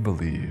will ever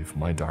believe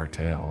my dark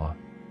tale.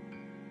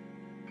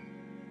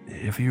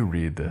 If you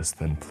read this,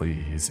 then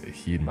please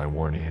heed my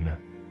warning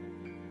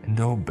and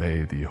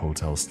obey the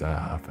hotel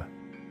staff,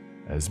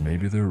 as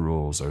maybe their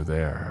rules are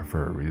there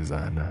for a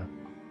reason.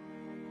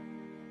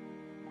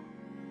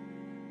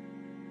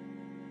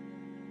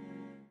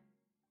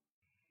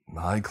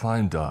 I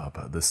climbed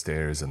up the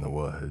stairs in the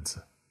woods.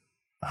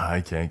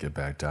 I can't get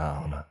back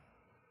down.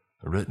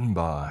 Written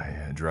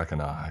by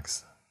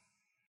Drekanox.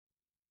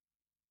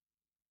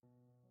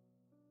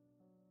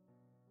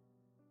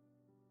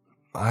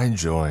 I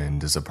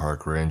joined as a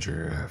park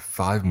ranger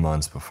 5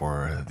 months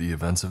before the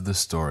events of this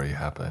story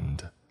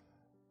happened.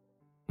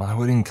 I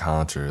would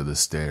encounter the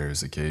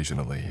stairs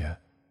occasionally,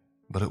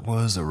 but it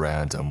was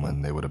random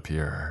when they would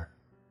appear.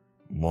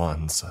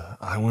 Once,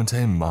 I went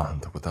a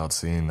month without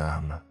seeing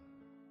them,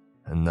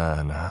 and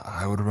then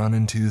I would run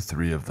into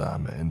 3 of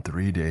them in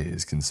 3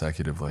 days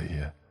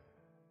consecutively.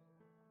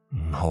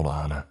 Hold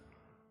on,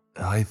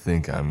 I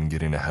think I'm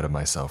getting ahead of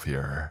myself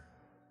here.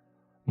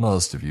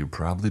 Most of you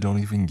probably don't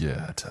even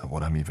get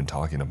what I'm even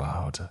talking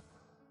about.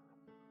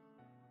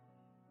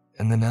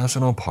 In the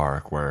national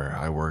park where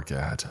I work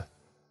at,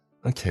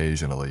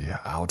 occasionally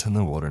out in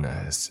the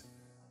wilderness,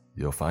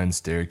 you'll find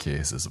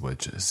staircases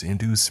which seem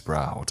to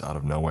sprout out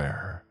of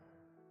nowhere.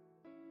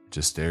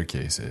 Just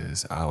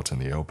staircases out in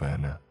the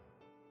open.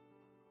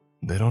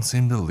 They don't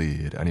seem to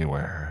lead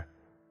anywhere,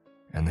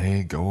 and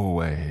they go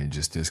away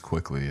just as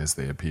quickly as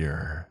they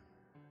appear.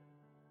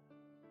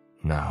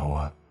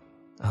 Now,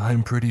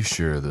 I'm pretty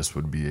sure this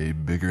would be a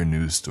bigger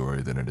news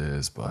story than it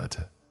is,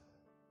 but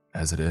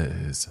as it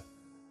is,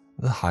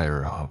 the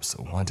higher-ups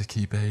want to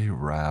keep a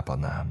wrap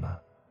on them.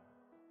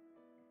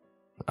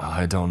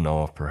 I don't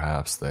know if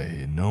perhaps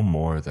they know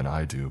more than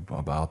I do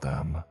about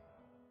them,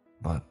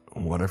 but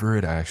whatever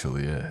it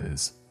actually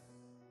is,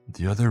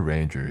 The other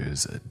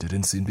rangers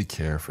didn't seem to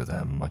care for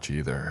them much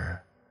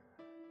either.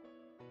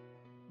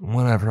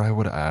 Whenever I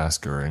would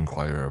ask or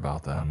inquire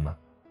about them,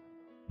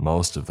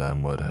 most of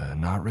them would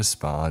not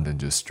respond and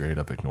just straight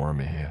up ignore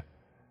me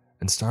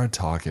and start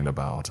talking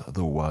about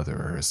the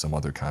weather or some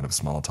other kind of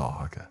small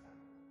talk.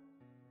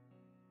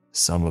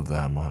 Some of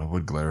them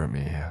would glare at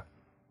me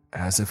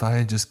as if I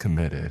had just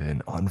committed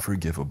an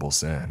unforgivable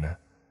sin,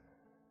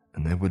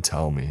 and they would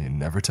tell me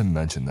never to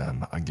mention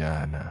them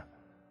again.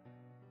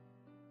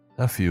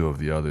 A few of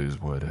the others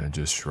would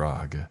just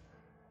shrug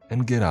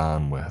and get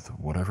on with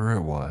whatever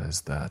it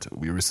was that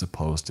we were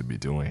supposed to be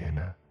doing.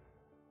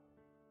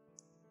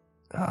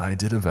 I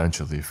did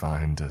eventually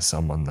find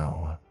someone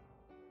though.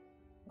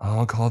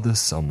 I'll call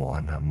this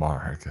someone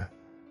Mark.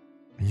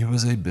 He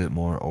was a bit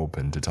more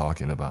open to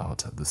talking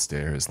about the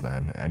stairs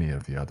than any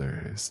of the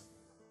others.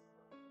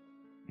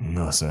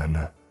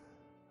 Listen,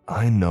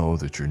 I know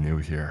that you're new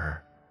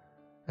here,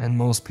 and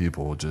most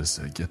people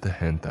just get the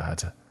hint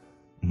that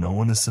no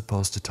one is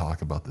supposed to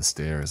talk about the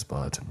stairs,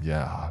 but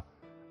yeah,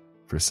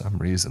 for some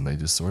reason they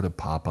just sort of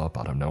pop up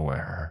out of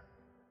nowhere.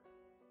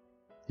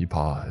 He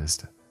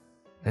paused,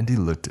 and he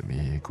looked at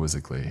me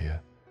quizzically.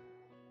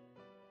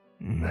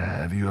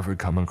 Have you ever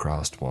come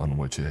across one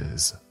which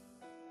is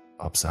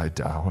upside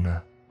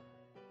down?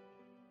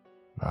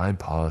 I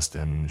paused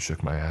and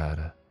shook my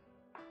head.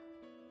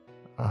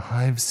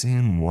 I've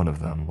seen one of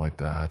them like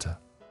that,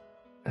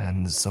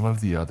 and some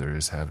of the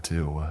others have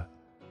too.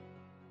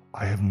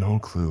 I have no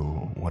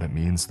clue what it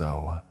means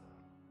though.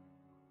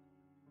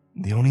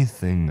 The only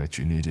thing that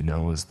you need to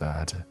know is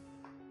that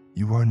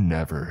you are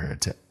never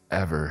to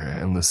ever,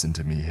 and listen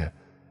to me,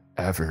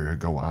 ever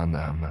go on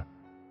them.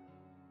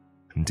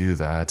 Do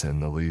that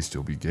and the least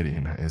you'll be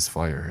getting is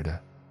fired.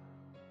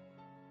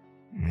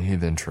 He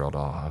then trailed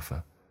off,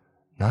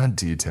 not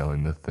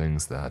detailing the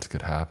things that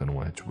could happen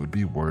which would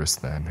be worse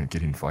than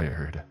getting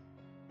fired.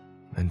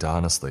 And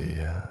honestly,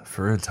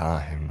 for a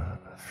time,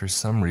 for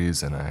some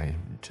reason I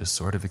just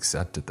sort of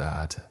accepted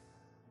that.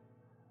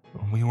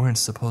 We weren't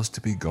supposed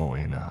to be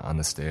going on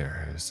the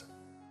stairs.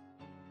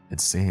 It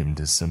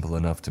seemed simple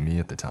enough to me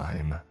at the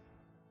time.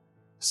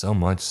 So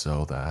much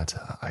so that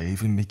I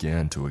even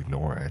began to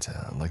ignore it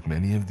like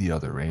many of the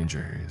other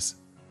rangers.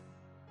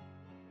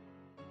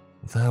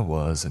 That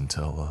was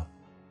until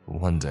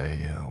one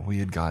day we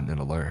had gotten an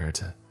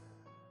alert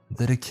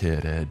that a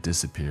kid had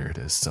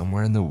disappeared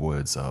somewhere in the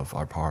woods of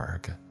our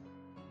park.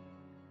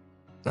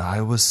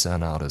 I was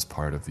sent out as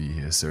part of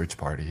the search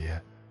party,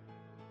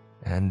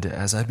 and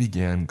as I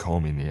began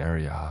combing the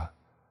area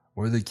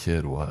where the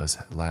kid was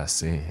last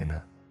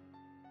seen,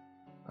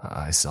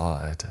 I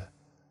saw it.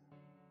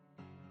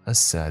 A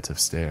set of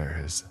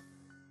stairs,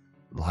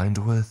 lined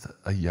with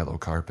a yellow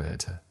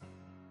carpet.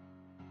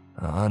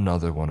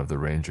 Another one of the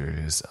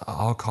rangers,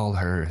 I'll call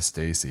her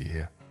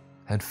Stacy,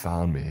 had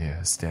found me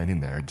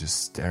standing there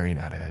just staring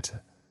at it.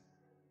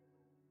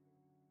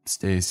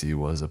 Stacy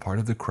was a part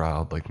of the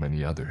crowd like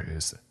many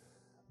others,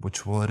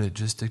 which would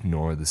just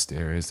ignore the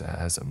stairs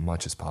as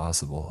much as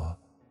possible.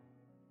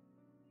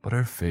 But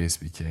her face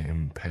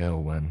became pale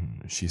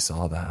when she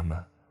saw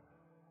them.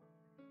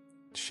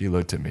 She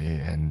looked at me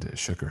and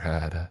shook her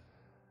head.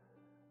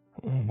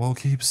 We'll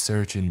keep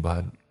searching,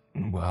 but,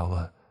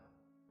 well,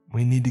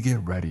 we need to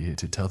get ready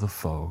to tell the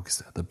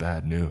folks the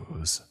bad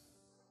news.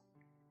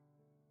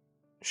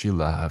 She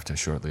laughed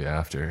shortly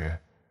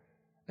after,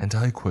 and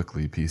I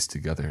quickly pieced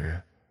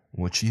together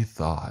what she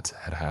thought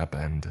had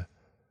happened.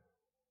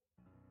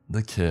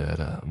 The kid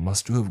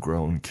must have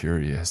grown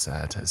curious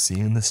at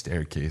seeing the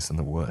staircase in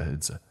the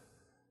woods,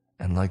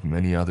 and like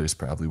many others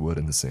probably would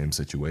in the same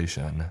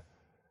situation,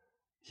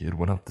 he had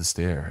went up the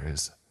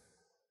stairs.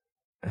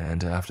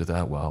 And after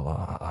that,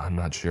 well, I'm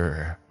not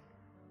sure.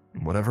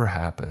 Whatever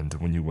happened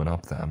when you went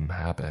up them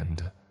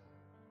happened.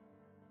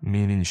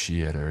 Meaning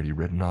she had already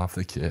written off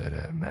the kid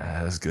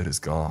as good as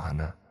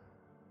gone.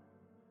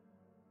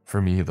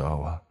 For me,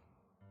 though,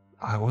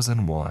 I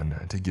wasn't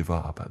one to give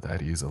up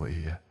that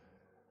easily.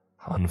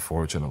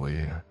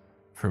 Unfortunately,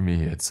 for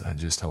me it's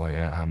just how I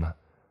am.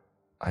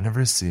 I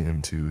never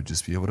seem to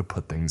just be able to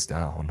put things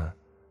down.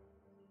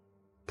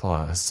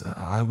 Plus,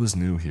 I was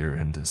new here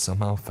and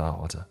somehow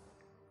felt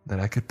that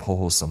I could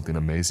pull something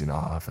amazing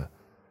off,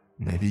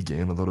 maybe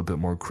gain a little bit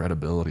more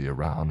credibility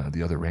around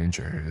the other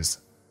rangers.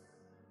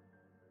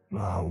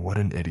 What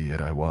an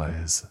idiot I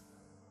was.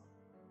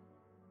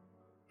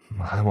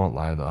 I won't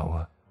lie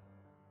though,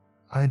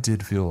 I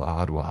did feel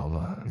odd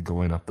while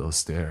going up those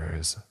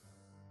stairs.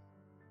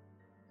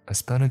 I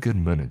spent a good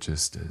minute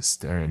just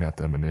staring at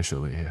them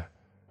initially,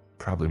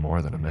 probably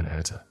more than a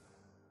minute,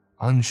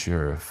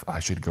 unsure if I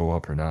should go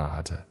up or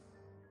not.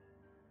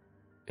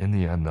 In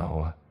the end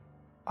though,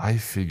 I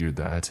figured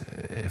that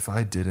if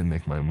I didn't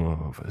make my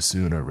move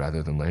sooner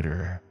rather than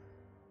later,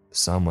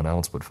 someone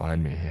else would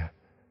find me,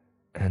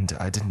 and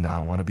I did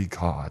not want to be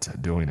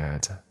caught doing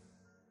it.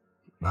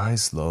 I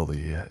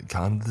slowly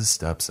counted the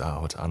steps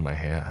out on my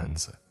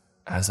hands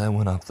as I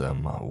went up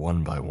them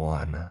one by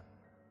one.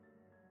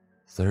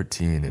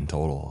 13 in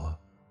total.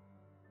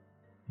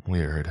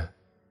 Weird.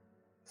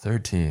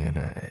 13,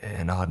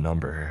 an odd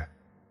number.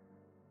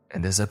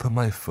 And as I put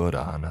my foot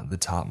on the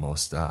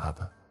topmost step,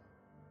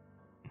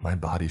 my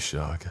body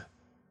shook.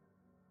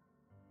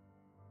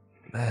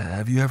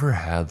 Have you ever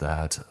had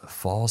that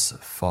false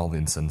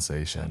falling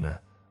sensation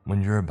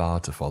when you're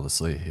about to fall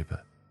asleep?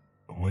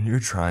 When you're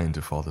trying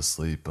to fall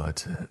asleep,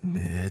 but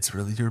it's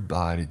really your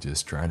body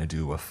just trying to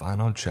do a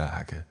final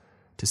check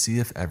to see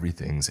if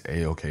everything's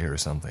A-okay or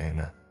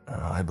something,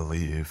 I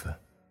believe.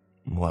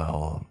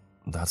 Well,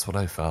 that's what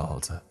I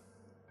felt.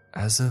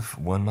 As if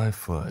when my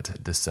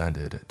foot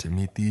descended to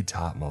meet the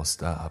topmost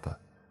step,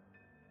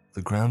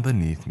 the ground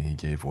beneath me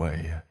gave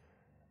way,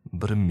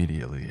 but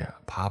immediately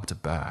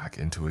popped back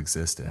into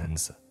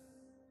existence.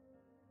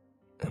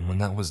 And when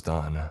that was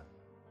done,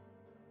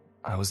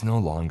 I was no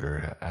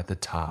longer at the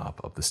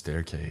top of the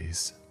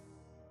staircase.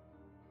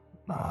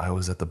 I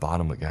was at the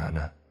bottom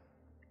again,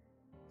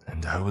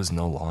 and I was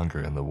no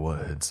longer in the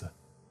woods.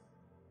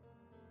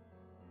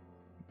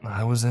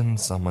 I was in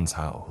someone's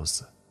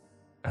house,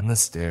 and the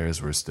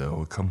stairs were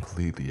still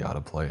completely out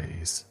of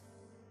place.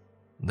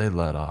 They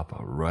led up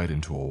right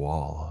into a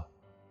wall.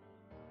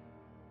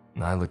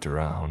 I looked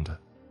around.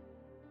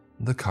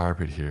 The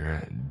carpet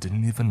here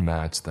didn't even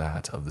match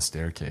that of the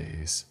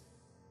staircase.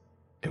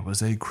 It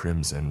was a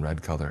crimson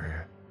red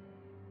color.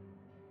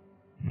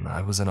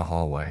 I was in a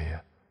hallway,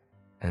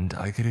 and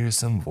I could hear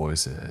some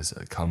voices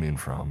coming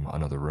from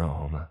another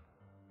room.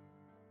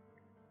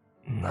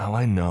 Now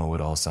I know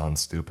it all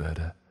sounds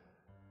stupid,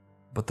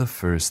 but the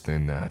first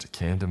thing that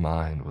came to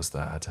mind was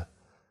that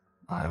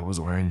I was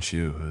wearing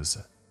shoes.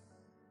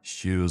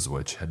 Shoes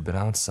which had been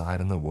outside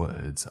in the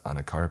woods on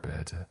a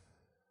carpet.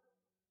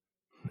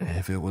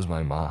 If it was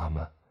my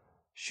mom,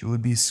 she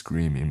would be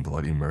screaming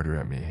bloody murder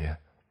at me.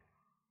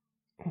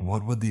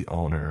 What would the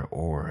owner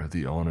or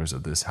the owners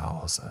of this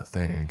house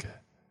think?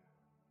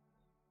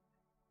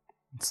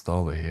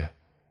 Slowly,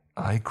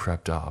 I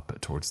crept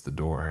up towards the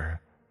door,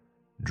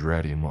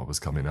 dreading what was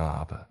coming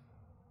up.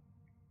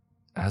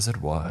 As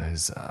it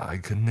was, I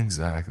couldn't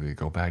exactly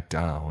go back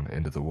down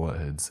into the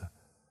woods,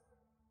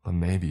 but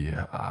maybe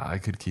I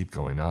could keep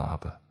going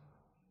up.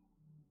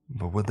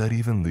 But would that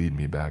even lead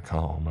me back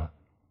home,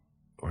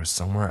 or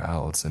somewhere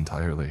else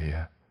entirely?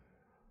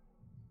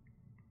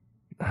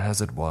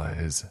 As it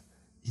was,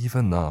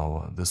 even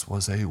though this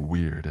was a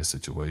weird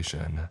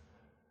situation,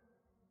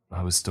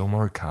 I was still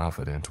more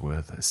confident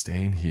with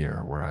staying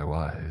here where I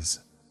was,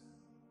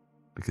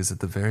 because at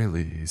the very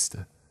least,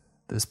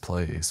 this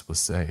place was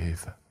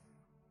safe,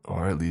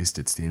 or at least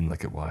it seemed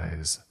like it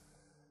was.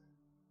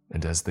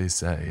 And as they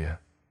say,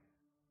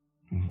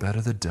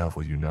 better the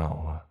devil you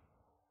know.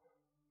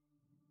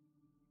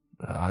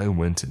 I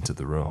went into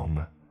the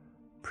room,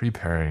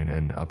 preparing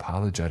an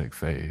apologetic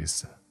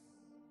face.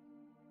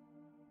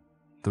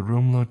 The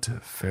room looked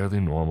fairly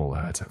normal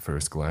at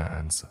first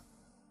glance.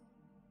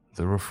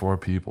 There were 4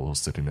 people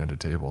sitting at a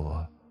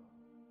table,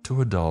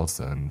 2 adults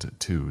and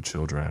 2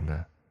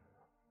 children.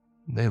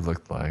 They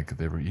looked like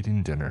they were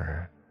eating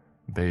dinner,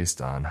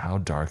 based on how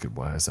dark it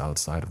was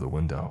outside of the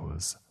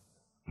windows.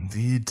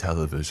 The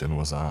television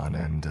was on,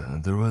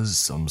 and there was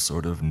some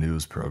sort of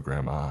news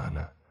program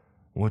on,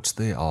 which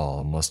they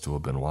all must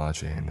have been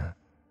watching,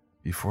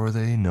 before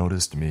they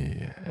noticed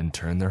me and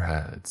turned their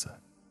heads.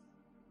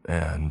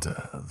 And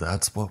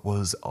that's what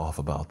was off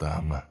about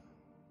them.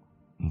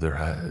 Their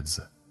heads.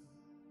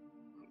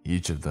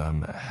 Each of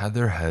them had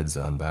their heads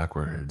on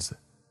backwards.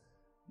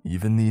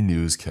 Even the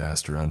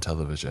newscaster on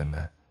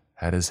television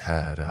had his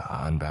head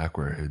on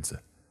backwards,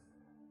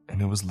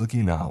 and it was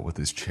looking out with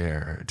his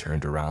chair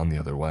turned around the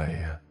other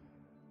way.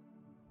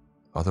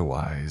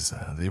 Otherwise,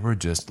 they were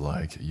just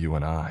like you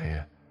and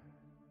I,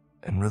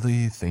 and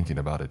really thinking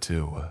about it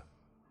too.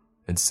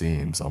 It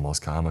seems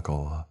almost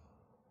comical,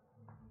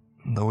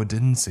 though it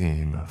didn't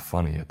seem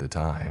funny at the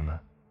time.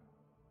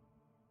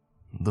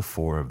 The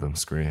 4 of them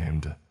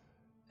screamed,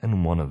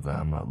 and one of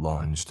them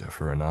lunged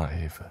for a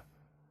knife.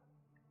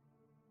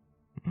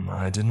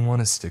 I didn't want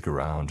to stick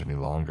around any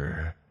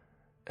longer,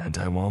 and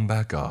I wound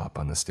back up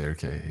on the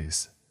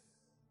staircase.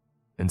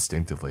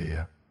 Instinctively,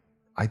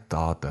 I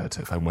thought that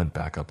if I went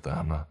back up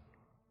them,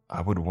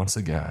 I would once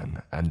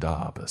again end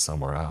up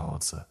somewhere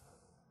else.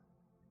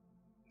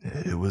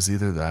 It was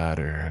either that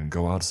or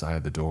go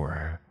outside the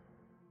door,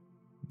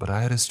 but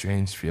I had a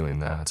strange feeling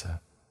that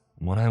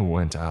when I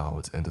went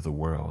out into the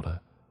world,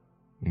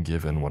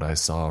 given what I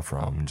saw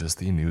from just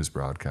the news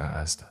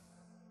broadcast,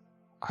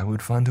 I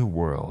would find a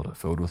world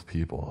filled with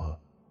people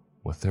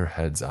with their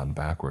heads on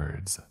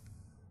backwards.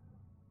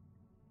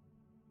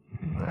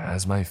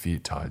 As my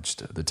feet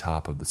touched the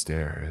top of the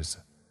stairs,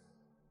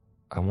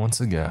 I once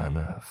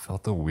again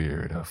felt the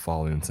weird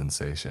falling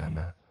sensation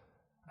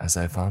as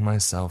I found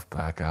myself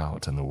back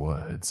out in the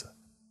woods.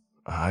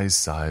 I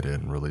sighed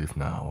in relief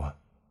now.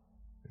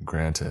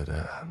 Granted,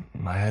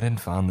 I hadn't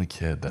found the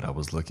kid that I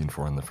was looking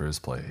for in the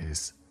first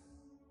place,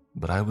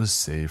 but I was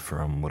safe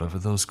from whatever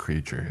those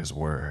creatures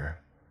were.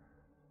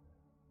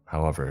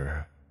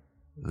 However,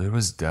 there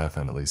was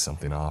definitely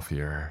something off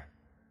here.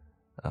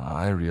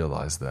 I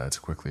realized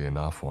that quickly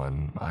enough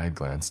when I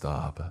glanced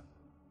up.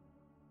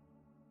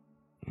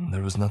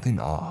 There was nothing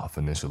off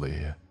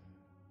initially,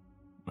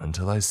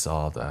 until I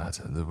saw that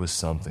there was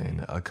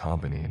something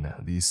accompanying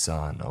the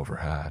sun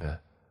overhead.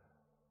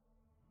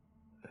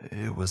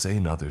 It was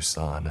another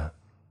sun,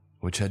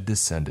 which had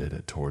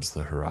descended towards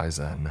the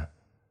horizon.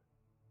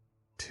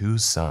 2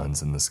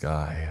 suns in the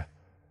sky.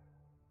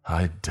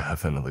 I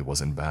definitely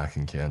wasn't back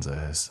in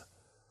Kansas.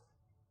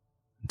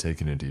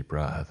 Taking a deep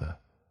breath,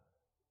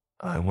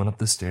 I went up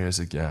the stairs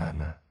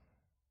again,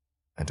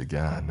 and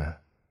again,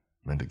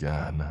 and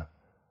again.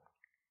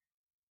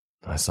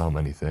 I saw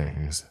many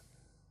things,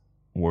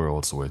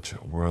 worlds which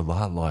were a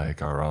lot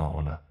like our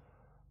own,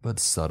 but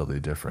subtly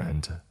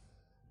different.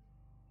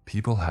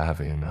 People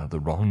having the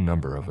wrong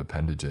number of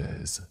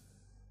appendages,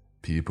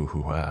 people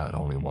who had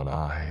only 1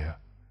 eye,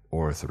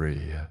 or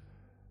 3.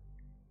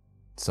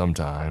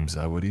 Sometimes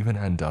I would even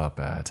end up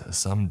at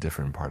some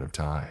different part of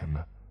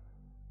time.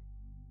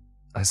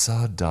 I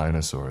saw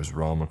dinosaurs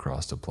roam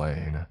across the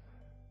plain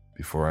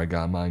before I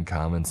got my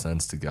common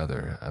sense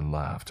together and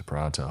left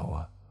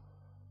pronto.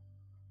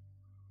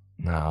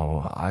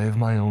 Now, I have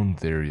my own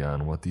theory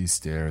on what these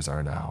stairs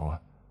are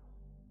now.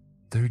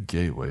 They're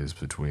gateways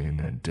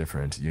between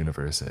different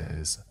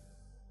universes.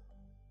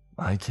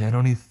 I can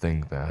only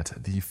think that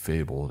the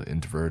fabled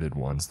inverted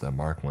ones that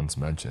Mark once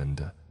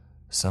mentioned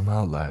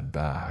somehow led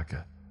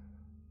back,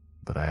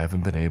 but I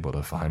haven't been able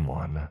to find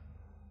one.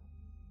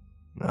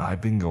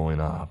 I've been going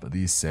up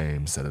these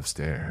same set of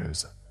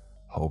stairs,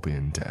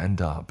 hoping to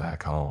end up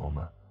back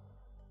home.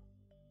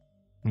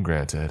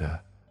 Granted,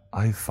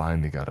 I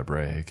finally got a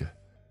break.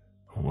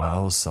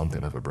 Well,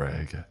 something of a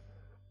break.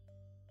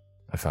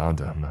 I found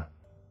him,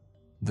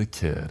 the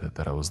kid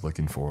that I was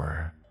looking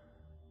for.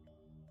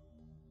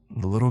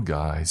 The little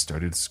guy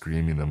started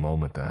screaming the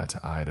moment that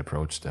I'd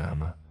approached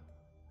him.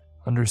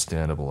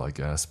 Understandable, I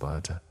guess,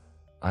 but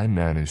I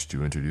managed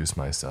to introduce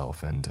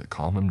myself and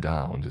calm him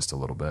down just a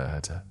little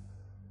bit.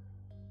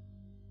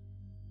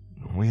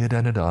 We had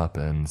ended up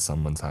in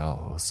someone's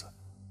house,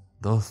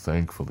 though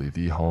thankfully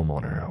the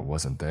homeowner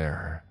wasn't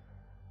there.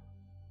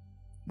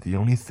 The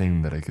only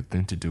thing that I could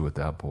think to do at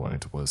that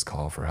point was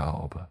call for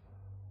help,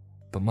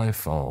 but my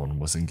phone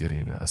wasn't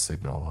getting a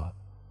signal.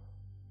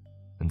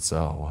 And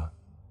so,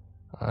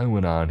 I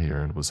went on here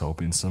and was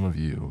hoping some of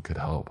you could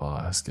help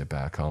us get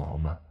back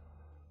home.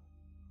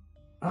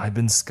 I've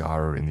been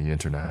scouring the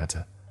internet,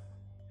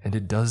 and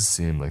it does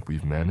seem like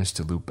we've managed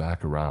to loop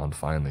back around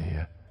finally,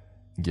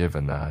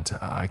 given that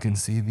I can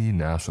see the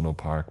national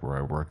park where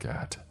I work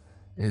at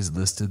is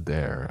listed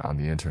there on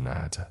the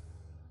internet.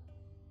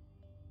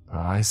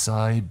 I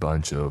saw a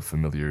bunch of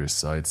familiar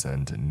sites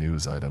and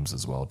news items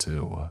as well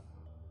too.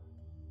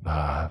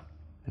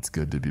 It's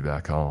good to be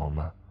back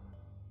home.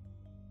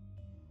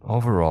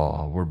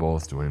 Overall, we're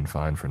both doing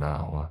fine for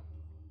now,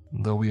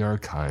 though we are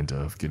kind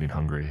of getting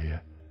hungry.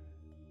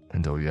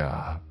 And oh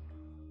yeah,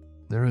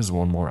 there is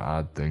one more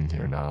odd thing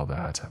here now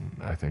that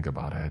I think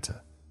about it.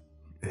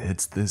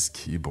 It's this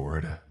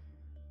keyboard.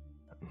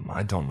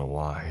 I don't know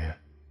why,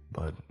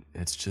 but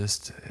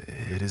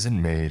it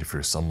isn't made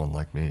for someone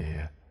like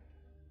me.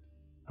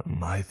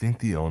 I think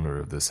the owner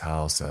of this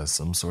house has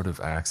some sort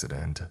of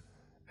accident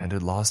and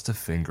had lost a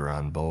finger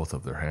on both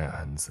of their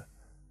hands.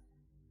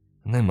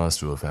 And they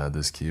must have had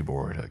this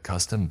keyboard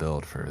custom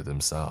built for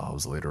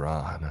themselves later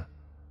on.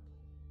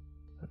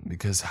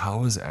 Because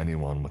how is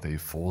anyone with a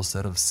full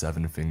set of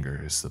 7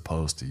 fingers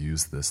supposed to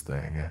use this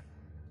thing?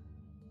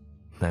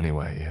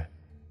 Anyway,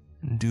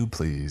 do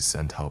please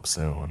send help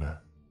soon.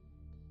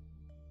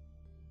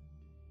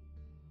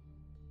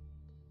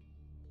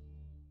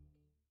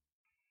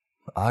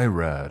 I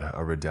read a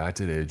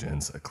redacted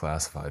agent's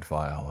classified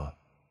file.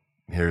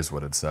 Here's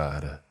what it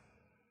said.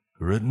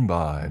 Written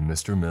by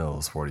Mr.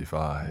 Mills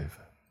 45.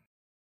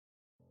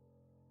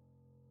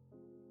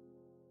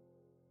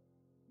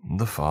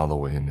 The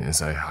following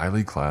is a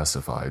highly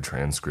classified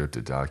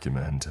transcripted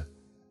document.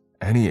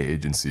 Any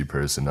agency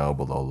personnel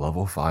below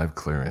level 5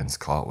 clearance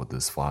caught with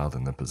this file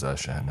in their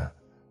possession,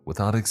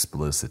 without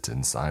explicit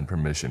and signed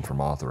permission from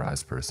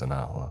authorized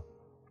personnel,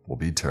 will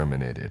be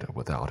terminated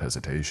without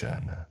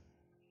hesitation.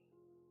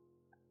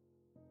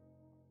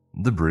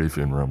 The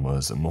briefing room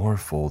was more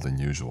full than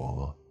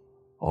usual.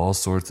 All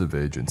sorts of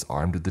agents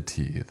armed to the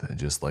teeth,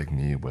 just like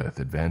me, with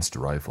advanced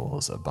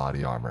rifles,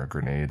 body armor,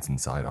 grenades, and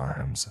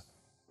sidearms.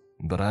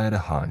 But I had a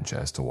hunch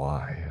as to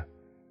why.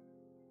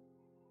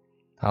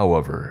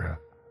 However,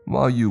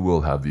 while you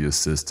will have the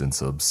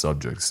assistance of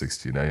Subject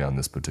 16A on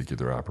this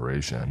particular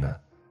operation,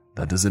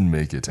 that doesn't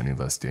make it any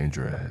less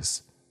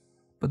dangerous.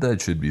 But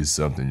that should be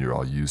something you're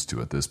all used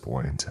to at this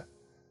point.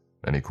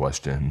 Any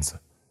questions?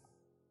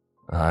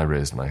 I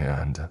raised my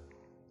hand,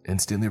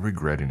 instantly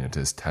regretting it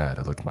as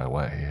Ted looked my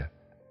way.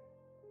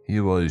 He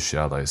was,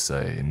 shall I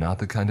say, not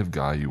the kind of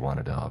guy you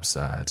wanted to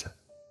upset.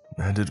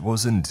 And it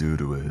wasn't due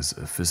to his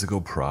physical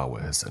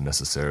prowess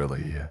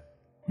necessarily,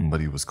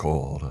 but he was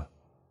cold,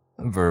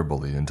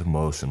 verbally and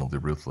emotionally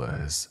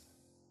ruthless,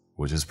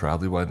 which is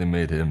probably why they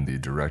made him the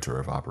director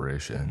of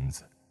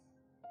operations.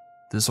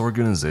 This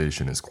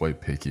organization is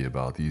quite picky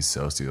about these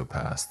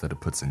sociopaths that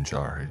it puts in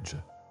charge.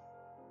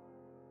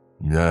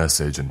 Yes,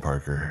 Agent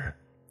Parker.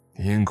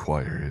 he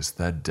inquires,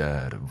 that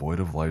dead,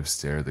 void-of-life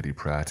stare that he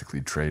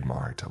practically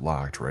trademarked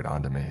locked right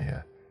onto me.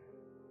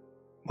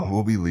 "Who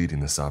will be leading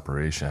this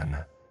operation?"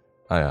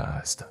 I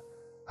asked,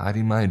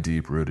 hiding my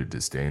deep-rooted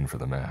disdain for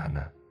the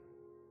man.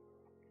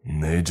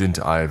 "Agent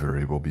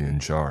Ivory will be in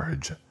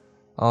charge,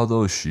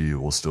 although she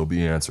will still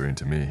be answering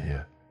to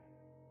me.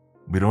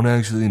 We don't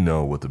actually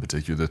know what the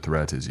particular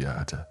threat is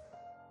yet,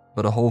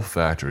 but a whole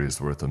factory's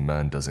worth of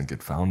men doesn't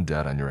get found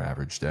dead on your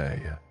average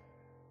day.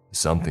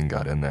 Something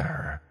got in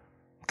there.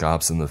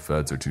 Cops and the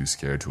feds are too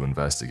scared to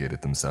investigate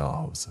it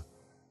themselves,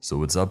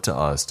 so it's up to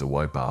us to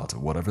wipe out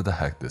whatever the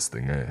heck this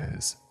thing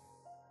is,"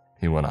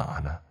 he went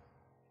on,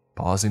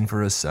 pausing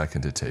for a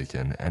second to take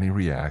in any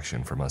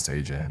reaction from us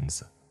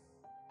agents.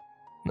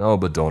 "Oh,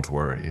 but don't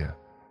worry.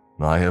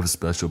 I have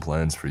special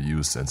plans for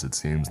you since it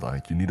seems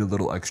like you need a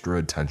little extra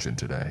attention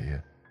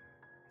today,"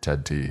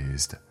 Ted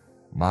teased,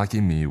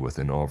 mocking me with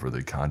an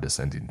overly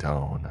condescending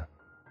tone.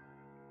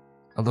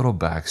 A little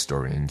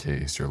backstory in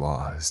case you're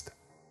lost.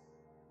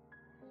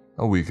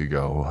 A week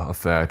ago, a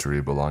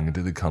factory belonging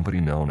to the company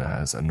known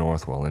as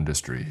Northwell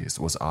Industries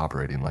was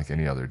operating like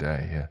any other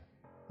day.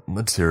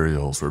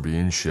 Materials were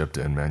being shipped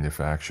and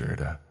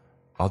manufactured.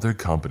 Other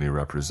company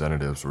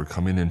representatives were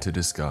coming in to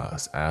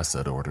discuss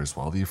asset orders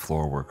while the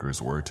floor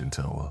workers worked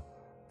until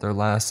their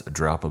last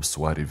drop of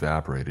sweat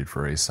evaporated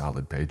for a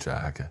solid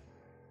paycheck.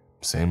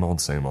 Same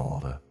old, same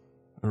old.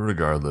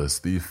 Regardless,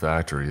 the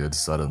factory had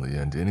suddenly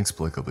and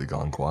inexplicably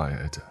gone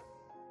quiet.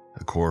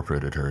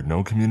 Corporate had heard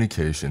no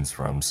communications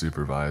from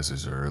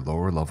supervisors or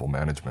lower-level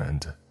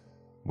management,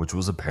 which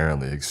was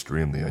apparently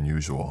extremely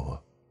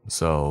unusual.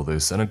 So they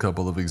sent a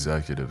couple of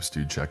executives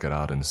to check it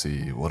out and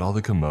see what all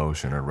the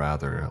commotion, or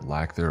rather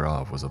lack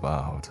thereof, was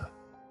about.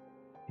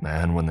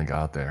 Man, when they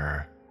got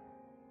there,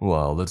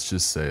 well, let's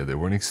just say they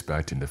weren't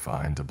expecting to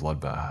find a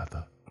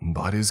bloodbath.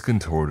 Bodies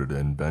contorted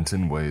and bent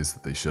in ways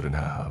that they shouldn't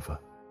have.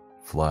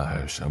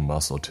 Flesh,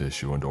 muscle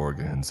tissue, and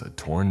organs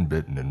torn,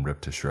 bitten, and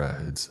ripped to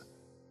shreds.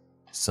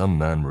 Some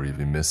men were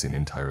even missing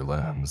entire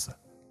limbs.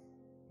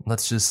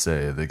 Let's just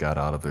say they got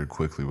out of there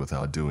quickly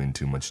without doing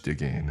too much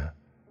digging,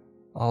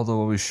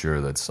 although I was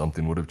sure that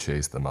something would have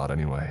chased them out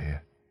anyway.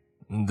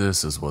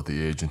 This is what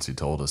the agency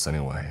told us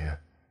anyway.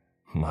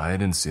 I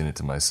hadn't seen it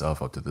to myself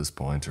up to this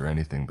point or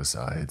anything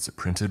besides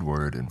printed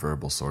word and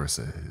verbal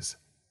sources.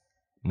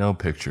 No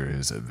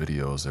pictures,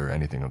 videos, or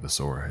anything of the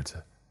sort.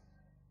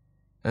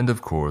 And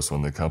of course,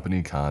 when the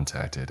company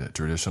contacted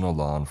traditional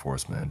law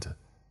enforcement,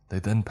 they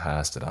then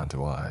passed it on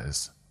to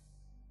us.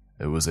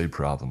 It was a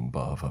problem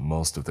above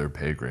most of their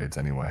pay grades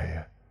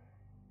anyway.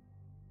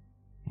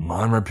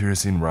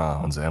 Armor-piercing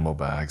rounds, ammo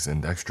bags,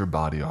 and extra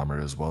body armor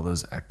as well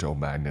as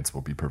ecto-magnets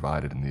will be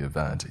provided in the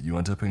event you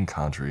end up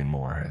encountering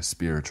more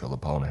spiritual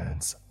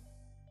opponents,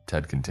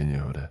 Ted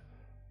continued,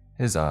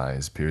 his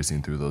eyes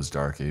piercing through those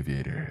dark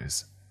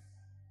aviators.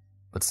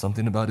 But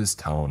something about his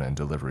tone and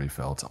delivery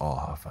felt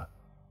off.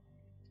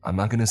 I'm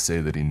not going to say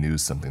that he knew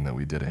something that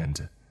we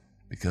didn't,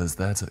 because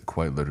that's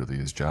quite literally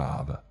his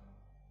job.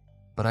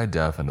 But I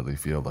definitely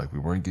feel like we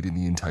weren't getting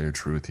the entire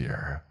truth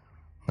here.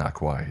 Not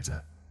quite.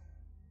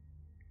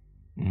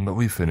 But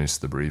we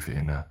finished the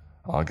briefing,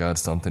 all got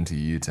something to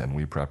eat, and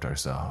we prepped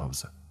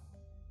ourselves.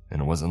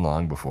 And it wasn't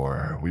long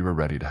before we were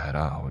ready to head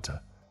out.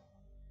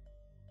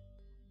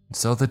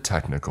 So the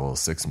technical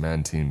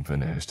 6-man team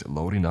finished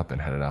loading up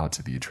and headed out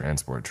to the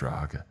transport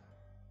truck.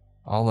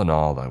 All in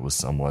all, I was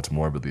somewhat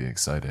morbidly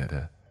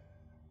excited.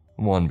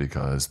 One,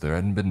 because there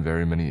hadn't been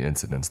very many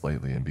incidents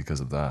lately, and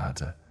because of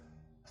that,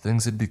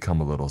 things had become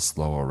a little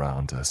slow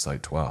around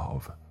Site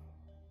 12.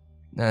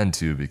 And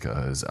two,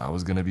 because I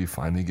was going to be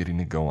finally getting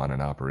to go on an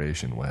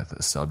operation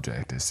with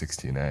Subject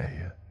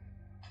 16A.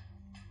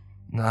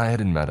 I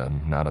hadn't met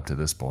him, not up to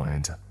this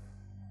point.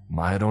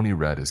 I had only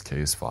read his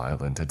case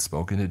file and had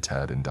spoken to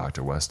Ted and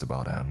Dr. West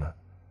about him.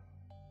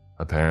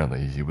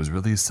 Apparently, he was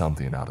really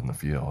something out in the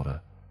field,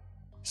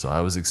 so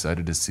I was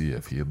excited to see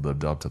if he had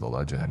lived up to the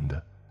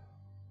legend.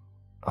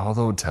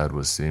 Although Ted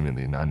was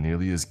seemingly not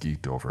nearly as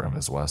geeked over him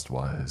as West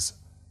was.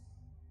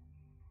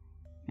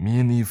 Me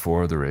and the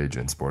 4 other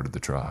agents boarded the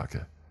truck,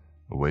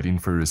 waiting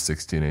for his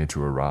 16A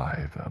to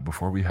arrive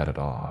before we headed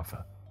off.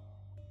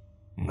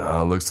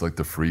 Looks like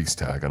the freak's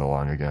tagging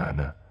along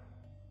again,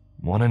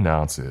 one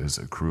announces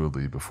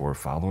crudely before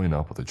following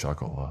up with a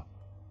chuckle.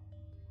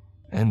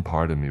 And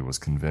part of me was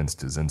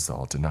convinced his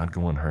insult did not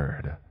go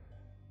unheard,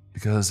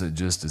 because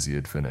just as he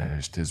had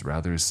finished his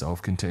rather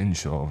self-contained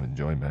show of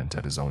enjoyment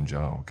at his own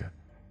joke,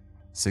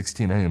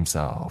 16A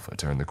himself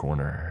turned the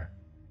corner.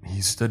 He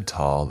stood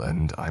tall,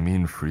 and I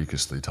mean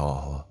freakishly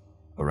tall,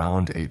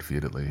 around 8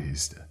 feet at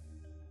least.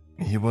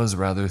 He was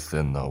rather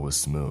thin though, with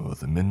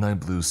smooth, midnight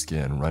blue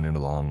skin running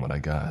along what I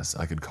guess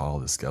I could call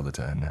the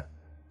skeleton.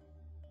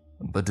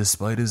 But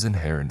despite his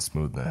inherent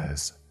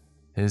smoothness,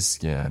 his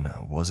skin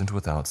wasn't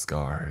without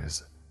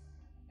scars.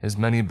 His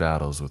many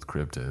battles with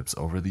cryptids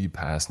over the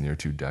past near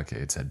 2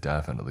 decades had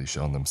definitely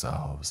shown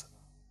themselves.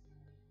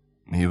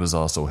 He was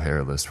also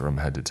hairless from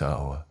head to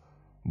toe,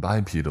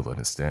 bipedal in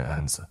his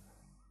stance.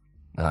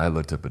 I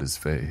looked up at his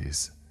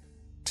face.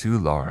 Two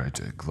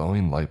large,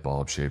 glowing light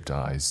bulb-shaped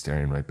eyes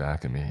staring right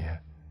back at me.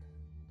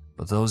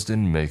 But those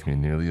didn't make me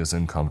nearly as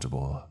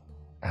uncomfortable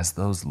as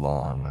those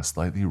long,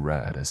 slightly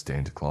red,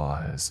 stained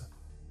claws.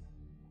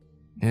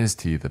 His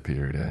teeth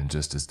appeared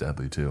just as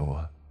deadly too.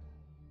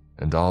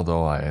 And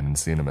although I hadn't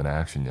seen him in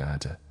action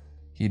yet,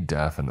 he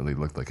definitely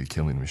looked like a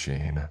killing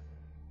machine.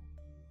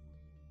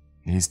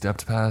 He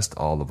stepped past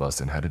all of us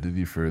and headed to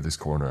the furthest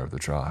corner of the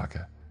truck.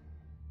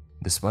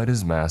 Despite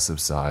his massive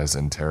size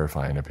and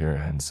terrifying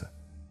appearance,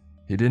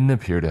 he didn't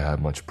appear to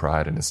have much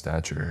pride in his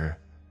stature,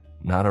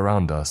 not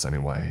around us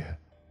anyway.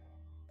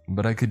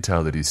 But I could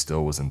tell that he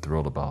still wasn't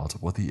thrilled about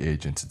what the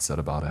agent had said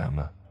about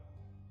him.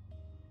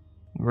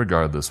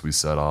 Regardless, we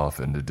set off,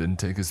 and it didn't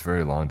take us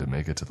very long to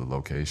make it to the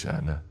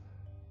location.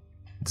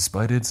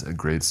 Despite its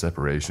great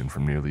separation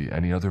from nearly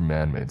any other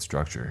man-made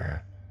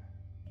structure,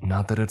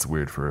 not that it's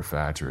weird for a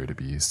factory to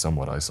be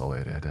somewhat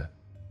isolated.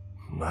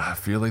 I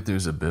feel like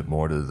there's a bit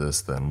more to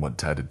this than what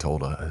Ted had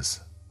told us,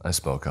 I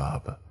spoke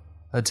up,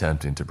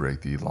 attempting to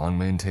break the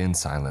long-maintained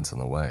silence in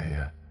the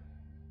way.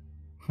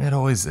 It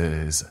always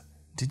is.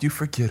 Did you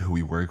forget who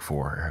we work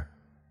for?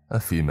 A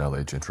female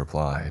agent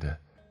replied.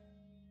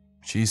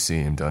 She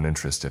seemed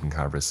uninterested in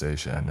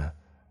conversation.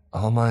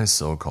 All my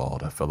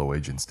so-called fellow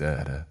agents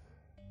did.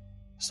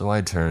 So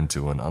I turned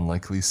to an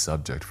unlikely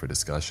subject for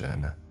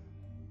discussion.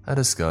 A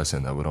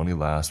discussion that would only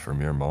last for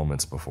mere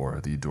moments before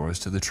the doors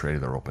to the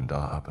trailer opened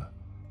up.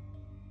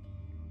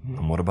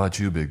 What about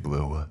you, Big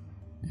Blue?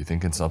 You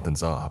thinking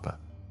something's up?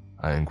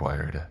 I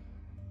inquired,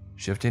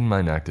 shifting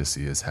my neck to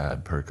see his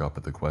head perk up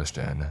at the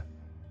question.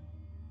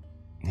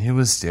 He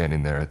was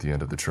standing there at the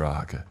end of the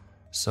truck,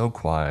 so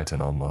quiet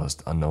and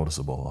almost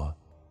unnoticeable,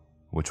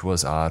 which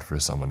was odd for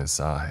someone his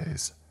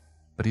size,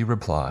 but he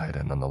replied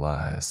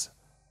nonetheless.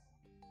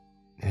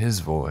 His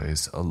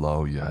voice, a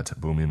low yet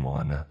booming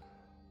one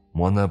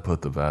that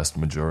put the vast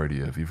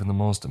majority of even the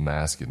most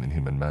masculine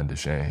human men to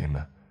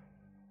shame.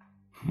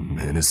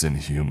 Innocent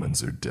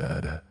humans are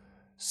dead.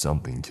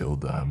 Something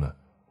killed them.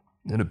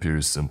 It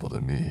appears simple to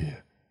me.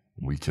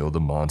 We killed the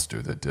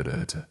monster that did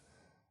it,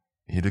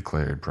 he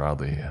declared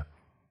proudly,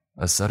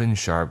 a sudden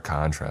sharp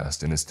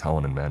contrast in his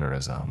tone and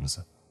mannerisms,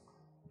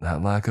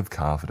 that lack of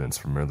confidence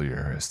from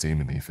earlier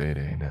seemingly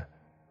fading.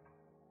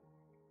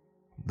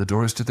 The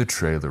doors to the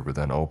trailer were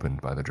then opened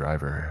by the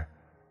driver.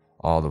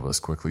 All of us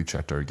quickly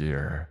checked our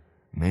gear,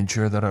 made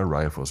sure that our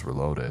rifles were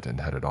loaded, and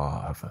headed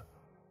off.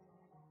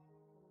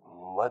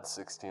 Let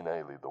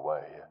 16A lead the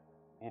way.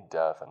 He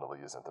definitely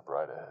isn't the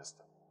brightest,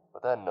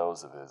 but that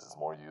nose of his is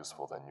more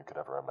useful than you could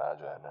ever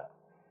imagine.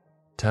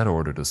 Ted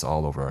ordered us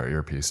all over our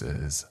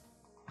earpieces.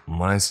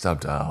 When I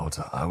stepped out,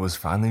 I was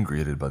finally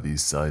greeted by the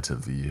sight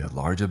of the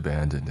large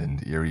abandoned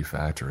and eerie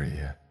factory.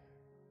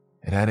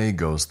 It had a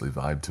ghostly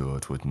vibe to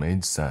it, which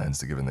made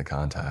sense given the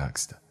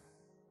context.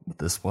 But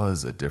this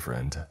was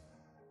different.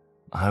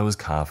 I was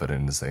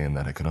confident in saying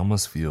that I could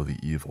almost feel the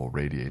evil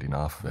radiating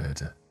off of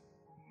it.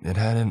 It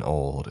had an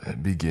old,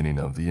 beginning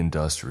of the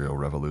Industrial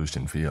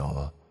Revolution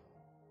feel.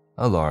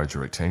 A large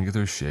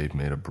rectangular shape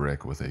made of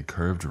brick with a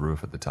curved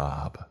roof at the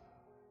top,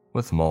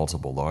 with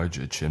multiple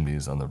large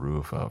chimneys on the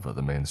roof of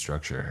the main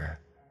structure.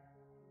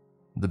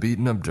 The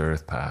beaten-up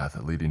dirt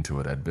path leading to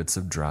it had bits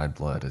of dried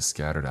blood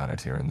scattered on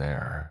it here and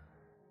there.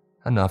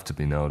 Enough to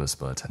be noticed,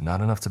 but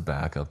not enough to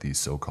back up the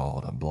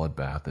so-called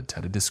bloodbath that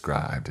Ted had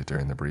described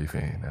during the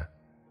briefing.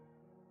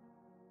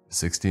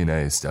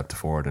 16A stepped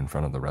forward in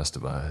front of the rest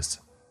of us,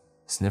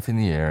 sniffing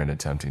the air and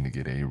attempting to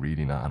get a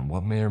reading on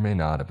what may or may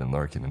not have been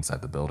lurking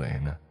inside the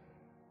building,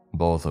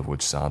 both of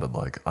which sounded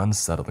like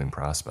unsettling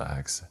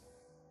prospects.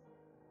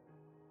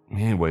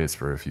 He waits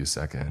for a few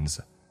seconds,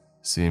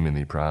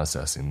 seemingly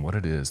processing what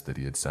it is that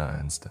he had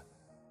sensed,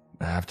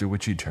 after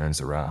which he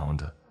turns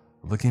around,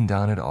 looking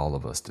down at all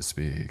of us to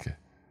speak.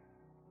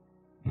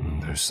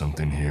 There's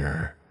something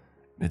here.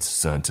 Its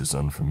scent is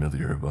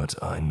unfamiliar, but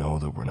I know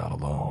that we're not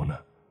alone.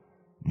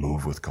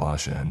 Move with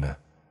caution.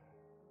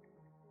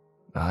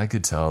 I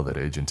could tell that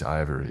Agent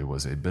Ivory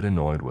was a bit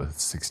annoyed with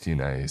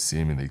 16A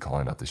seemingly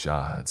calling out the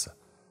shots,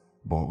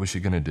 but what was she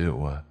gonna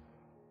do?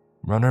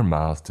 Run her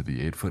mouth to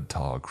the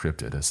 8-foot-tall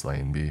cryptid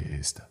slaying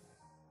beast?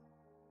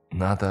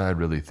 Not that I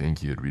really think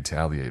he'd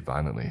retaliate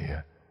violently,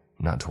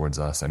 not towards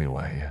us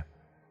anyway.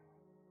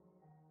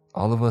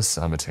 All of us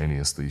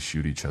simultaneously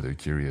shoot each other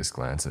curious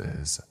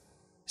glances,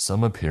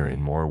 some appearing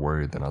more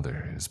worried than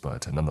others,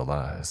 but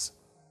nonetheless,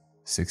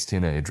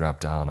 16A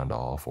dropped down onto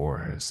all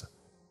fours,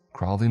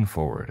 crawling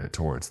forward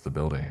towards the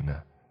building.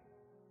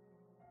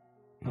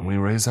 We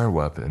raise our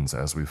weapons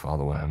as we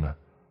follow him,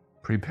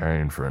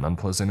 preparing for an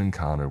unpleasant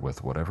encounter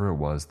with whatever it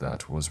was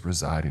that was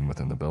residing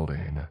within the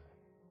building.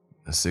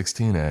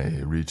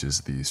 16A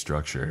reaches the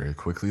structure,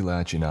 quickly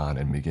latching on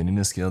and beginning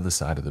to scale the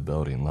side of the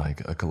building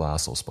like a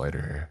colossal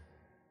spider.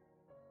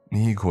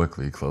 He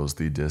quickly closed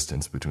the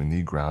distance between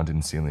the ground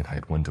and ceiling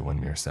height window in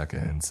mere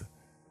seconds,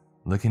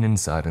 looking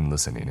inside and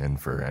listening in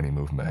for any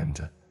movement.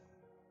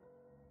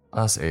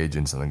 Us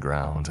agents on the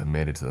ground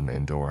made it to the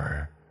main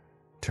door,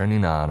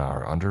 turning on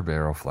our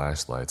underbarrel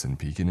flashlights and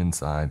peeking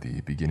inside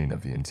the beginning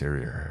of the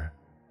interior.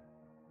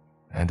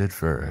 and at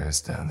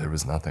first there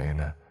was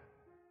nothing,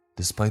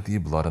 despite the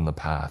blood on the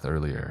path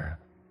earlier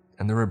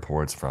and the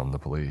reports from the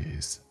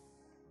police.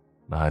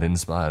 I didn't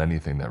spot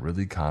anything that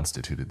really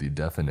constituted the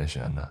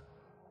definition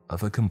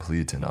of a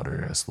complete and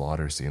utter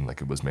slaughter scene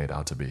like it was made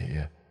out to be.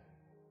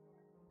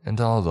 And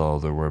although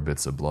there were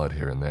bits of blood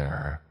here and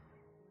there,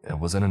 it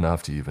wasn't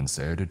enough to even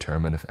say or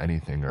determine if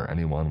anything or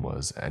anyone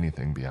was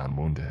anything beyond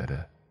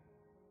wounded.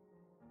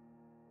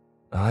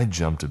 I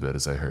jumped a bit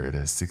as I heard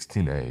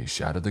 16A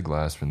shatter the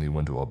glass from the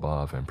window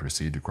above and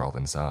proceed to crawl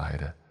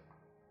inside,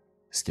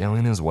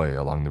 scaling his way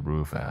along the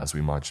roof as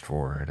we marched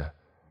forward.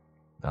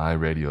 I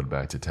radioed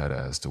back to Ted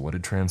as to what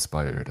had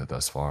transpired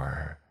thus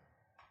far.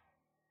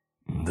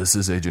 "This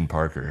is Agent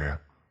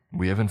Parker.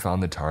 We haven't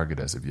found the target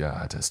as of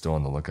yet, still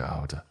on the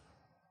lookout.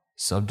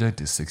 Subject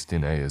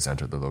 16A has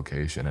entered the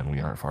location and we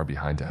aren't far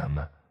behind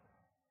him."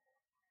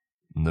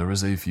 There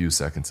was a few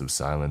seconds of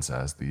silence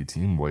as the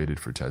team waited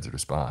for Ted's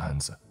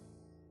response.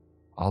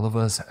 All of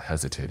us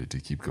hesitated to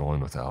keep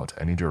going without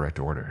any direct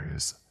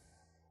orders.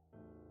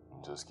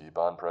 "Just keep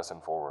on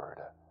pressing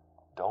forward.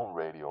 Don't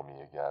radio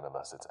me again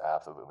unless it's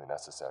absolutely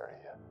necessary.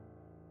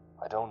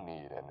 I don't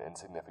need an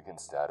insignificant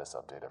status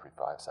update every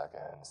 5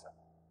 seconds."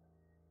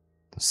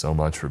 So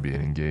much for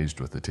being engaged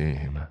with the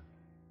team.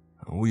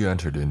 We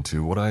entered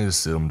into what I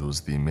assumed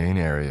was the main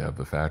area of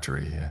the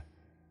factory.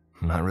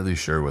 Not really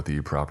sure what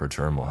the proper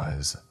term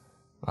was.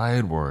 I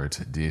had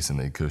worked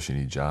decently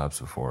cushiony jobs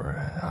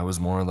before. I was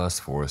more or less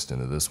forced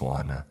into this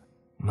one.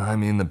 I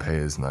mean, the pay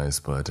is nice,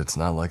 but it's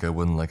not like I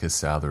wouldn't like a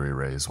salary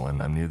raise when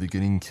I'm nearly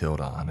getting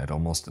killed on at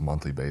almost a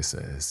monthly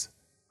basis.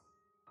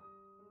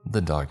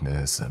 The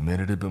darkness made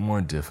it a bit more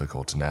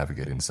difficult to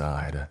navigate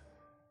inside,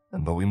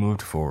 but we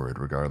moved forward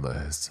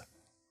regardless.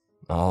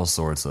 All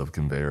sorts of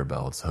conveyor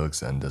belts,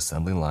 hooks, and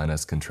assembly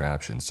line-esque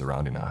contraptions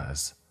surrounding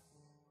us.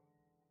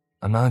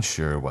 I'm not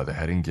sure why they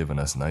hadn't given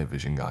us night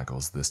vision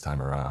goggles this time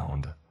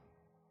around.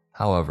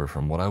 However,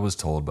 from what I was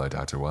told by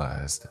Dr.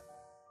 West,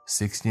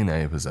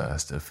 16A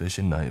possessed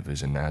efficient night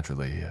vision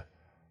naturally,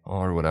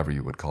 or whatever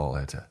you would call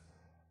it.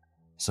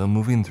 So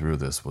moving through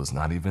this was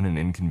not even an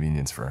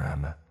inconvenience for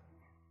him.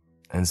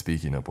 And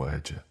speaking of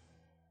which,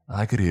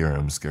 I could hear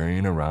him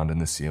scurrying around in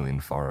the ceiling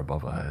far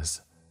above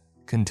us,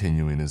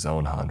 continuing his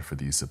own hunt for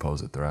the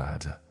supposed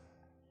threat.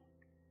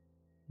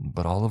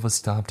 But all of us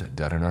stopped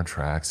dead in our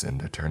tracks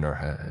and turned our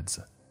heads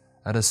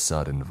at a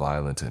sudden,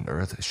 violent, and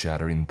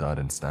earth-shattering thud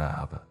and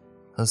snap.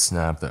 A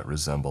snap that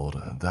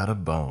resembled that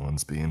of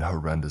bones being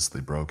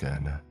horrendously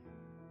broken.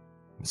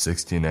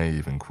 16A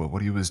even quit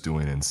what he was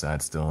doing and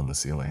sat still on the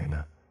ceiling,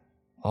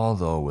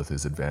 although with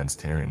his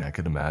advanced hearing I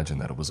could imagine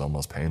that it was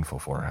almost painful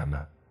for him.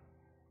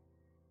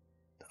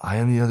 I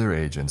and the other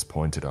agents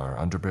pointed our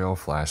underbarrel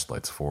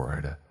flashlights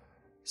forward,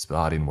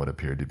 spotting what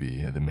appeared to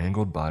be the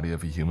mangled body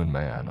of a human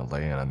man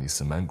laying on the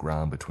cement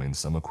ground between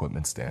some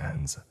equipment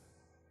stands.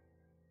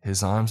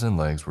 His arms and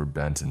legs were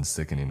bent in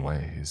sickening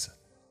ways.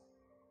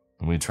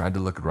 We tried to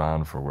look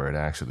around for where it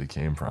actually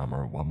came from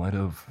or what might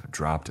have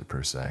dropped it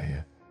per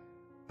se,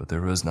 but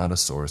there was not a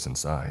source in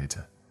sight.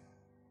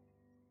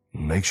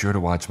 "Make sure to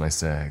watch my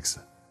 6,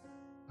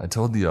 I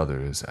told the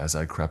others as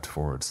I crept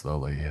forward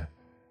slowly,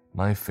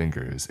 my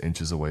fingers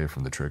inches away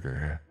from the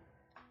trigger.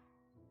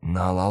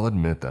 Now, I'll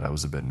admit that I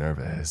was a bit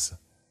nervous,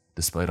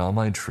 despite all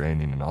my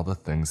training and all the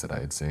things that I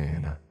had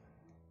seen.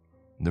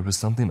 There was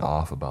something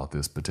off about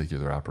this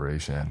particular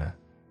operation,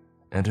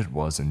 and it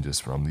wasn't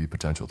just from the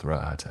potential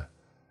threat.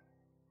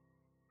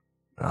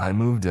 I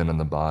moved in on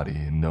the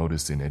body,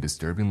 noticing a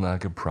disturbing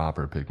lack of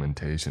proper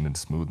pigmentation and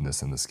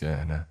smoothness in the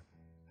skin.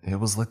 It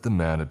was like the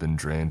man had been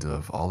drained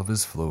of all of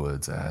his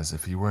fluids as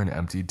if he were an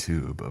empty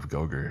tube of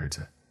Go-Gurt.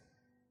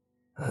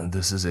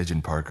 "This is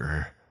Agent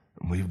Parker.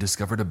 We've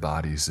discovered a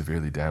body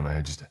severely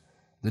damaged.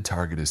 The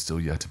target is still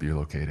yet to be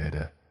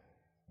located."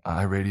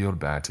 I radioed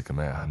back to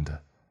command.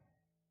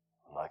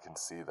 "I can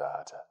see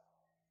that,"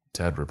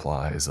 Ted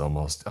replies,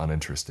 almost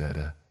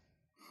uninterested.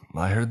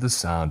 I heard the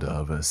sound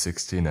of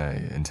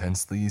 16A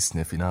intensely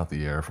sniffing out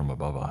the air from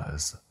above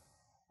us,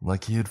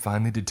 like he had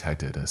finally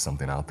detected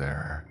something out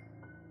there.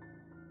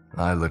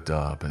 I looked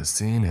up,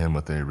 seeing him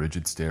with a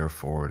rigid stare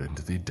forward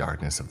into the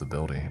darkness of the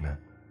building.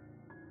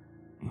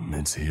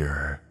 "It's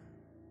here,"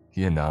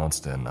 he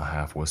announced in a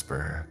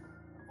half-whisper,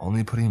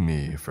 only putting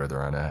me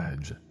further on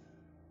edge.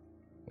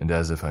 And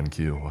as if on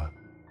cue,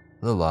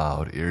 the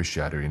loud,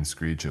 ear-shattering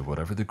screech of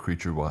whatever the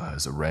creature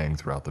was rang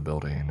throughout the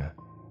building.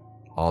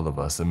 All of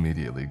us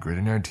immediately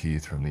gritting our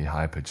teeth from the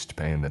high-pitched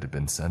pain that had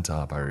been sent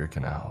up our ear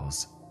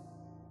canals.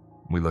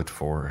 We looked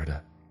forward.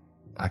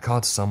 I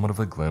caught somewhat of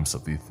a glimpse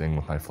of the thing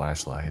with my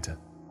flashlight.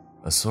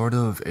 A sort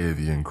of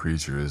avian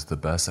creature is the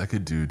best I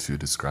could do to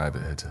describe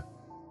it.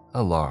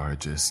 A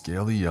large,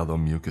 scaly yellow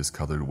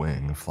mucus-colored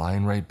wing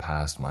flying right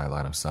past my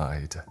line of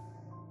sight.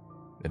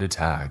 It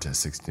attacked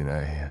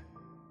 16A,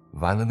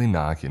 violently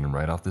knocking him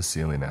right off the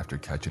ceiling after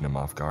catching him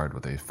off guard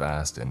with a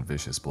fast and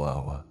vicious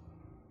blow.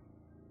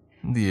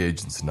 The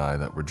agents and I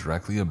that were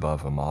directly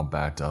above him all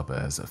backed up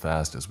as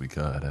fast as we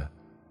could,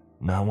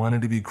 not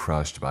wanting to be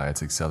crushed by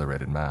its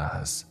accelerated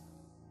mass.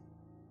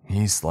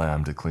 He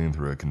slammed clean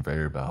through a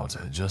conveyor belt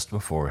just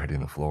before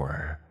hitting the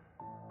floor,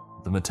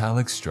 the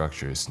metallic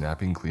structure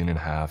snapping clean in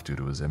half due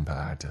to his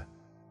impact.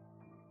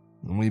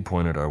 We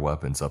pointed our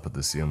weapons up at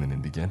the ceiling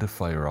and began to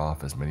fire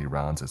off as many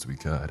rounds as we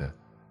could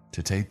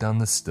to take down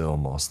the still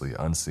mostly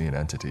unseen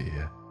entity.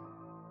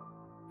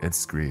 It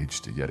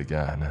screeched yet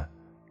again,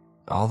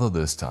 although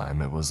this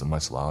time it was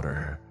much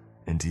louder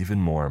and even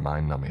more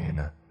mind-numbing.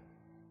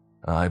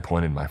 I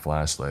pointed my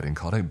flashlight and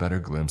caught a better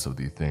glimpse of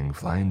the thing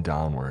flying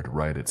downward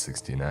right at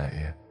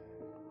 16A.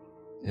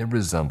 It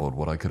resembled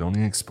what I could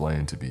only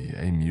explain to be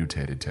a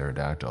mutated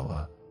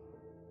pterodactyl.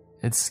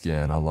 Its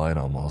skin a light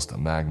almost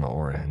magma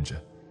orange,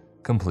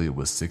 complete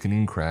with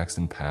sickening cracks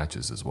and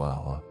patches as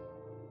well.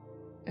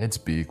 Its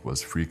beak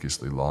was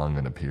freakishly long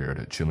and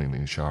appeared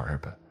chillingly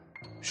sharp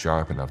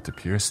enough to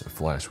pierce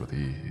flesh with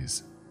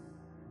ease.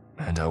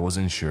 And I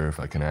wasn't sure if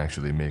I can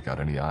actually make out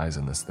any eyes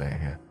in this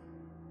thing,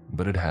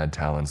 but it had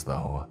talons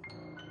though,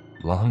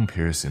 long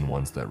piercing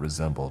ones that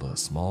resembled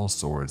small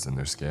swords in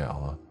their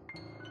scale.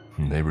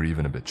 They were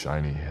even a bit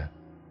shiny.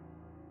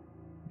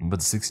 But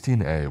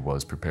 16A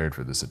was prepared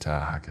for this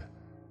attack.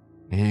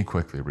 He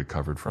quickly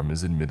recovered from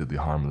his admittedly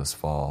harmless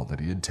fall that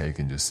he had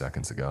taken just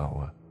seconds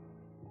ago,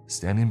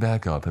 standing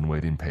back up and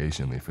waiting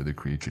patiently for the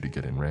creature to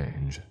get in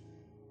range.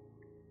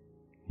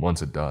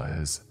 Once it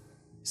does,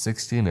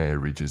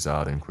 16A reaches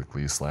out and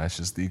quickly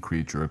slashes the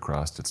creature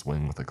across its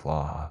wing with a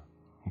claw,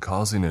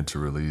 causing it to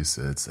release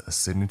its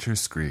signature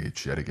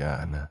screech yet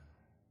again.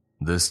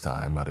 This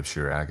time out of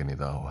sheer agony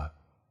though.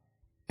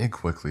 It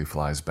quickly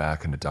flies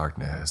back into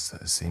darkness,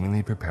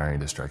 seemingly preparing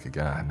to strike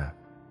again.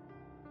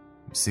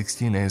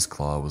 16A's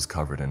claw was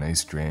covered in a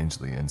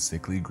strangely and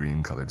sickly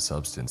green-colored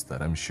substance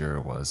that I'm sure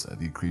was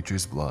the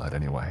creature's blood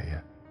anyway.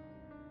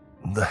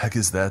 The heck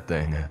is that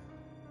thing?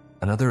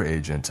 Another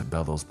agent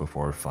bellows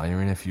before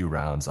firing a few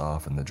rounds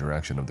off in the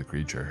direction of the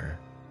creature.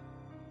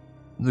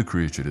 The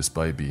creature,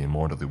 despite being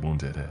mortally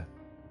wounded,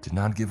 did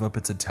not give up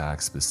its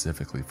attack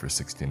specifically for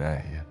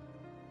 16A.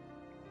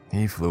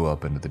 He flew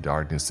up into the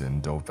darkness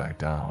and dove back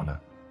down,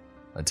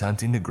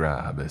 attempting to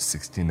grab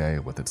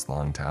 16A with its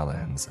long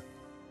talons.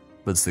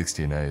 But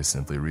 16A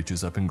simply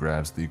reaches up and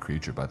grabs the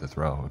creature by the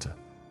throat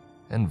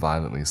and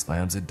violently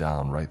slams it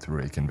down right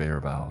through a conveyor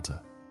belt.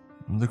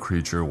 The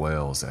creature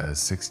wails as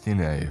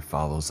 16A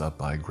follows up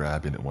by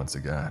grabbing it once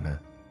again,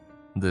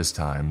 this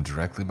time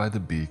directly by the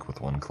beak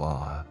with one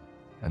claw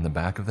and the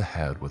back of the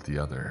head with the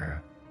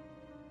other.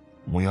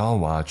 We all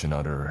watch in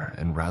utter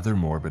and rather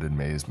morbid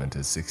amazement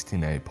as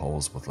 16A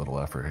pulls with little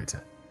effort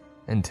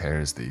and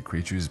tears the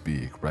creature's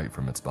beak right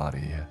from its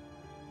body,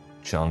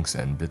 chunks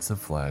and bits of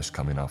flesh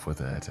coming off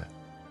with it.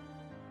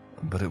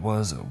 But it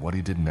was what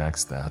he did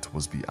next that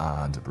was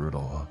beyond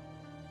brutal.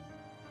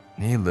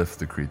 He lifts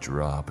the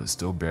creature up,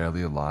 still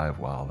barely alive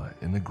while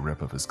in the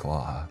grip of his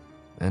claw,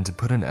 and to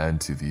put an end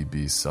to the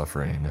beast's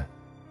suffering,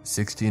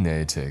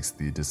 16A takes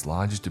the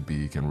dislodged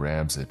beak and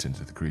rams it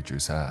into the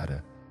creature's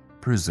head,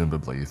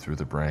 presumably through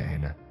the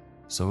brain,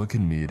 so it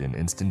can meet an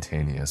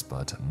instantaneous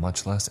but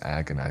much less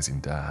agonizing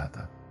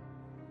death.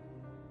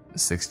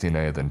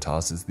 16A then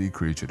tosses the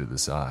creature to the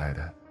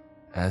side,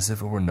 as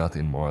if it were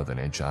nothing more than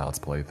a child's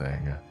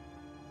plaything.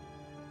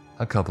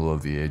 A couple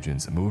of the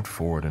agents moved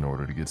forward in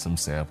order to get some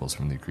samples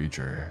from the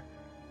creature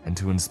and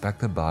to inspect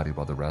the body,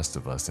 while the rest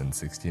of us in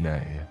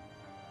 16A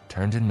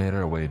turned and made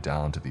our way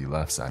down to the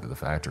left side of the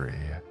factory.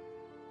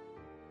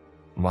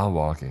 While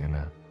walking,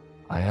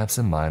 I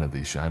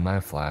absent-mindedly shined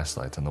my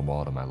flashlight on the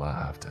wall to my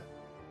left,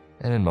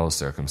 and in most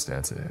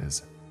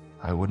circumstances,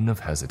 I wouldn't have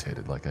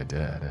hesitated like I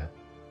did.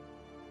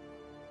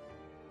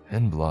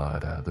 In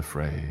blood, the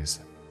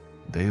phrase,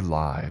 "They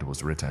lied,"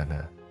 was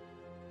written,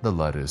 the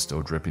letters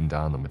still dripping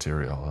down the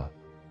material.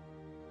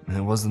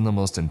 It wasn't the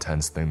most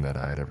intense thing that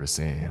I had ever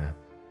seen,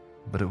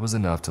 but it was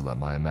enough to let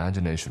my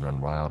imagination run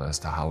wild as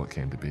to how it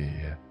came to be.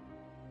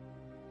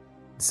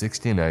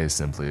 16A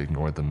simply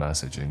ignored the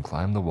message and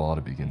climbed the wall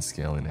to begin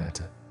scaling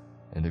it,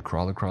 and to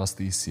crawl across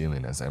the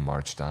ceiling as I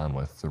marched on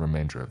with the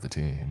remainder of the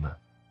team.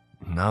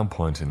 Now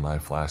pointing my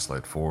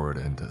flashlight forward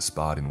and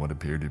spotting what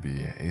appeared to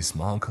be a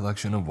small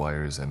collection of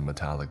wires and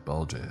metallic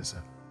bulges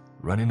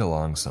running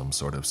along some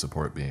sort of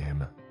support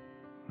beam.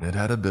 It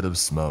had a bit of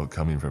smoke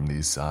coming from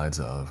these sides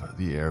of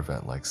the air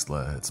vent-like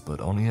slits,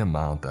 but only an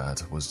amount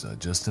that was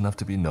just enough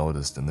to be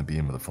noticed in the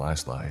beam of the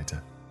flashlight.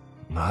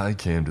 I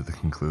came to the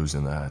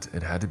conclusion that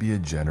it had to be a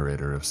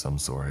generator of some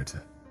sort.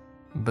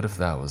 But if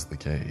that was the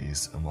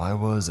case, why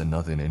was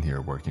nothing in here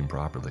working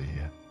properly?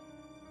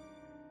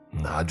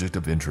 "Object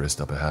of interest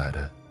up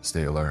ahead.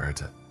 Stay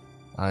alert,"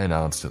 I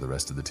announced to the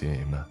rest of the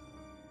team.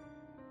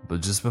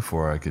 But just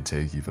before I could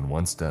take even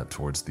one step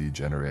towards the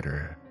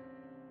generator,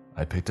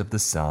 I picked up the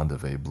sound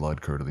of a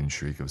blood-curdling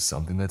shriek of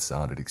something that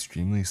sounded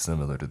extremely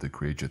similar to the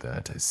creature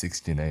that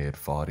 16A had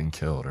fought and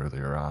killed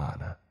earlier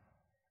on.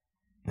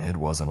 It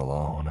wasn't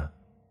alone,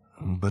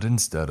 but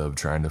instead of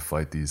trying to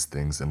fight these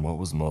things in what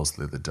was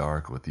mostly the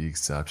dark with the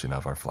exception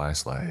of our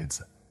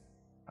flashlights,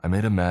 I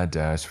made a mad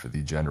dash for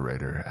the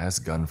generator as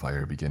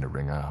gunfire began to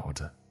ring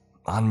out.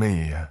 "On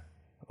me!"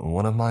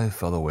 One of my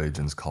fellow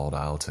agents called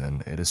out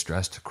in a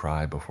distressed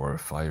cry before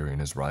firing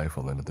his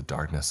rifle into the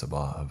darkness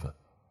above.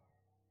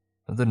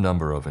 The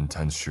number of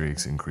intense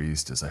shrieks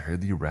increased as I heard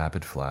the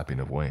rapid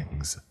flapping of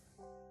wings.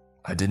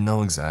 I didn't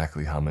know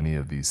exactly how many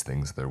of these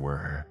things there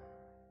were,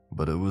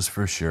 but it was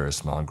for sure a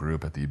small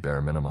group at the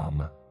bare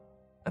minimum,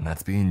 and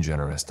that's being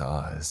generous to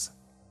us.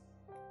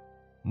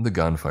 The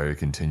gunfire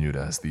continued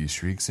as the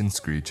shrieks and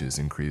screeches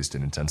increased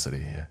in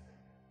intensity.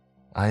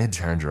 I had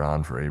turned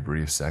around for a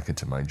brief second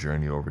to my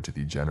journey over to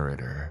the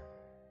generator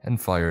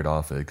and fired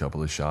off a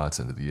couple of shots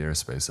into the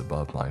airspace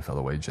above my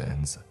fellow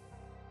agents,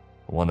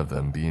 one of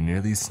them being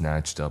nearly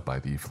snatched up by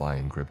the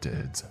flying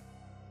cryptids.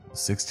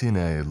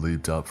 16A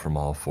leaped up from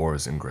all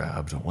fours and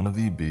grabbed one of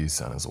the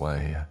beasts on his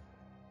way,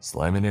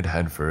 slamming it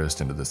headfirst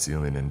into the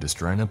ceiling and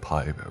destroying a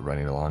pipe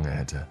running along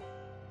it.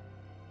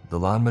 The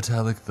loud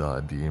metallic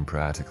thud being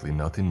practically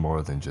nothing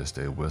more than just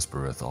a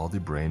whisper with all the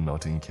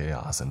brain-melting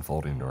chaos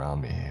unfolding around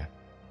me.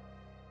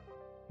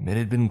 It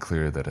had been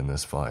clear that in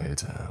this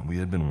fight, we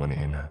had been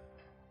winning,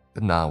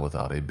 but not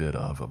without a bit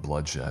of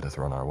bloodshed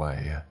thrown our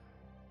way.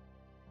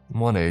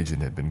 One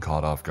agent had been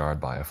caught off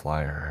guard by a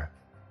flyer.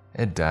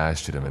 It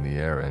dashed at him in the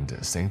air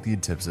and sank the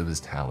tips of his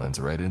talons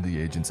right into the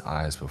agent's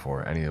eyes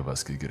before any of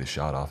us could get a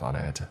shot off on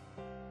it.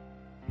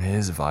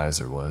 His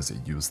visor was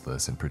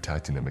useless in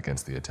protecting him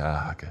against the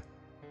attack.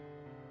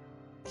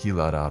 He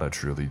let out a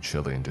truly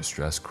chilling,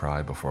 distressed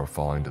cry before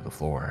falling to the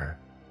floor,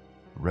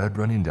 red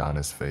running down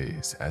his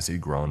face as he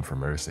groaned for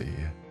mercy.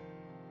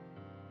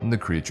 The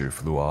creature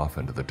flew off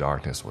into the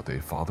darkness with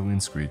a following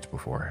screech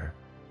before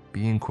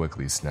being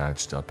quickly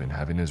snatched up and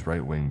having his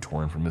right wing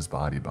torn from his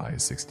body by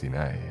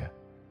 16A.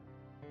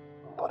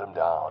 "Put him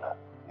down.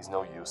 He's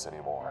no use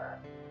anymore,"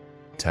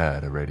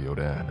 Ted radioed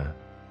in.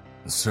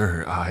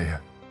 "Sir,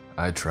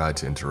 I tried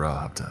to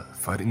interrupt,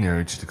 fighting the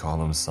urge to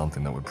call him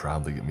something that would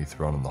probably get me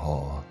thrown in the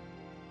hole."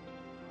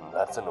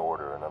 "That's an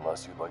order, and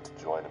unless you'd like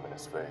to join him in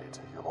his fate,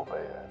 you'll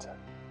obey it."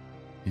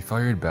 He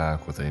fired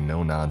back with a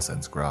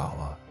no-nonsense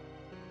growl.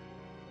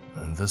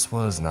 This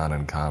was not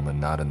uncommon,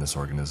 not in this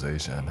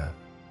organization.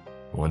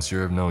 Once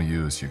you're of no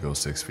use, you go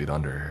 6 feet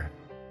under.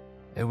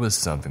 It was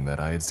something that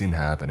I had seen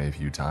happen a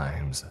few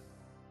times.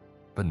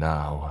 But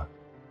now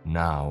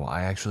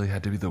I actually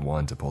had to be the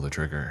one to pull the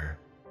trigger.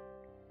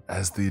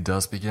 As the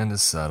dust began to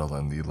settle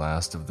and the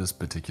last of this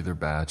particular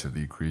batch of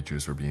the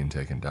creatures were being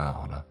taken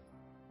down,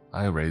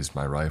 I raised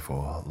my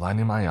rifle,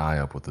 lining my eye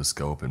up with the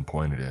scope and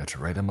pointed it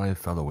right at my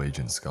fellow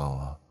agent's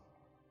skull.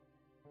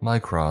 My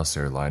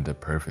crosshair lined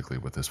up perfectly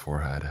with his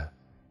forehead.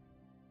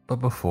 But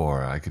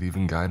before I could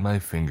even guide my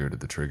finger to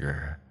the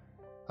trigger,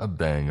 a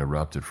bang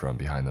erupted from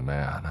behind the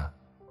man.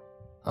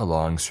 A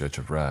long stretch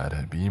of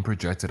red being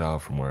projected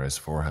out from where his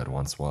forehead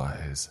once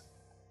was.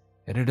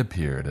 It had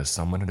appeared as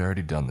someone had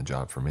already done the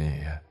job for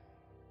me.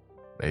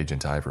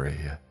 Agent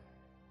Ivory.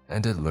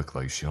 And it looked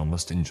like she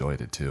almost enjoyed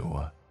it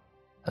too.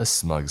 A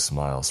smug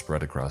smile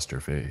spread across her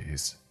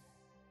face.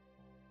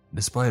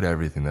 Despite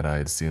everything that I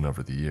had seen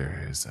over the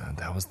years,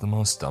 that was the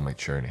most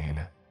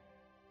stomach-churning.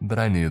 But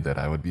I knew that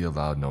I would be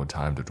allowed no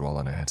time to dwell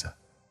on it,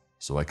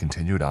 so I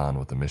continued on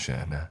with the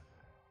mission.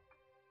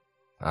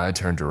 I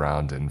turned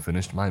around and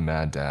finished my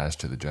mad dash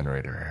to the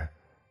generator,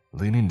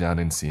 leaning down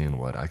and seeing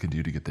what I could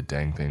do to get the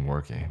dang thing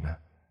working.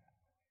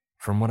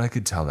 From what I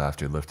could tell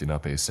after lifting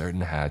up a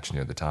certain hatch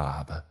near the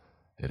top,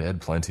 it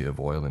had plenty of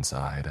oil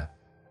inside.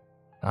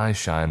 I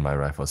shined my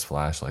rifle's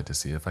flashlight to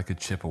see if I could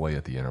chip away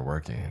at the inner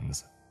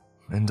workings.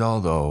 And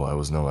although I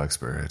was no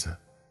expert,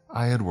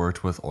 I had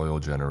worked with oil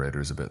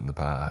generators a bit in the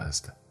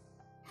past.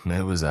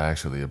 It was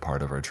actually a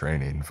part of our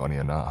training, funny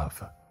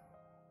enough.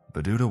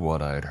 But due to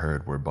what I had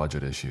heard were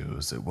budget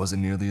issues, it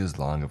wasn't nearly as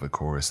long of a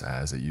course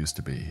as it used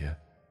to be.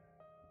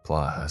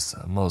 Plus,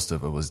 most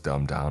of it was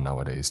dumbed down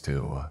nowadays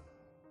too.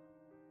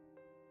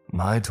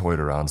 I toyed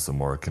around some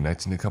more,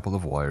 connecting a couple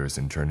of wires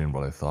and turning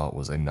what I thought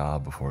was a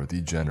knob before the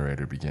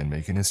generator began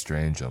making a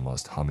strange,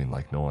 almost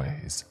humming-like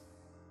noise.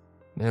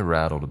 It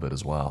rattled a bit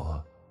as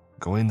well,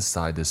 going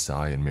side to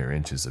side in mere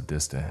inches of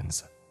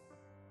distance.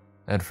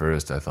 At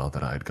first, I thought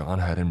that I had gone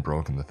ahead and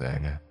broken the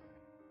thing.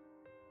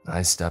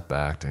 I stepped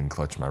back and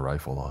clutched my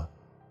rifle,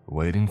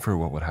 waiting for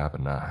what would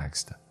happen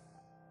next.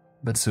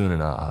 But soon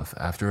enough,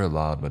 after a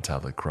loud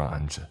metallic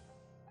crunch,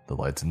 the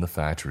lights in the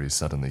factory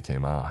suddenly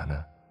came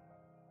on.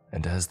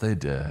 And as they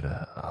did,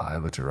 I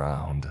looked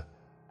around,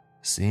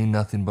 seeing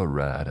nothing but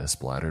red,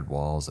 splattered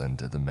walls, and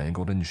the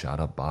mangled and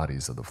shot-up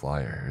bodies of the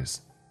flyers.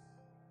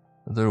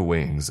 Their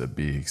wings,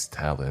 beaks,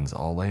 talons,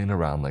 all laying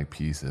around like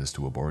pieces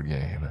to a board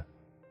game.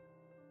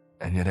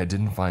 And yet I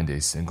didn't find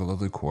a single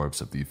other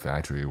corpse of the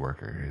factory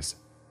workers,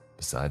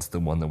 besides the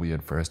one that we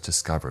had first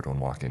discovered when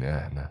walking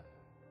in.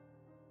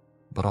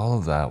 But all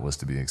of that was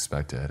to be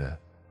expected.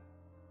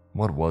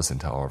 What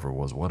wasn't, however,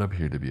 was what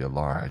appeared to be a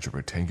large,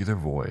 rectangular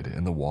void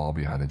in the wall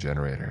behind the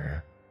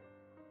generator.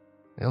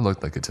 It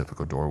looked like a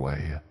typical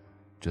doorway,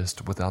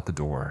 just without the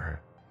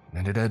door,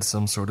 and it had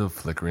some sort of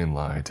flickering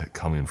light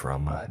coming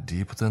from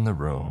deep within the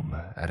room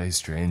at a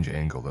strange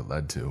angle it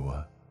led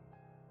to.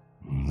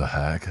 "The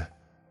heck?"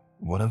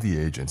 One of the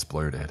agents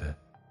blurted.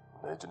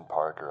 "It Agent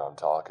Parker I'm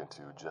talking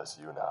to, just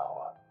you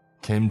now,"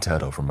 came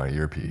Ted from my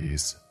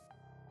earpiece.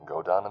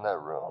 "Go down in that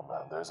room.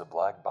 There's a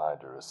black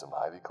binder with some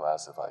highly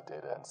classified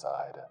data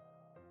inside.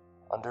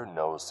 Under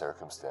no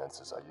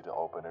circumstances are you to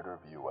open it or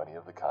view any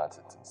of the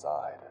contents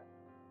inside.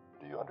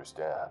 Do you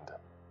understand?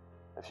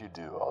 If you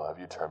do, I'll have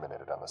you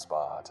terminated on the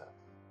spot."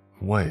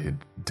 "Wait,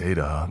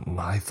 Data?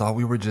 I thought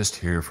we were just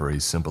here for a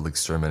simple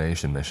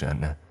extermination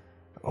mission.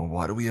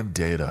 Why do we have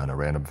data in a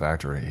random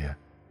factory?"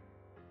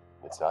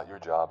 "It's not your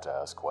job to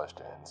ask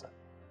questions.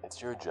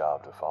 It's your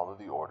job to follow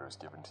the orders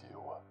given to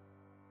you.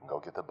 Go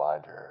get the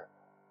binder,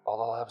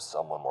 or I'll have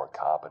someone more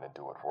competent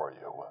do it for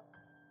you.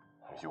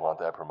 If you want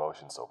that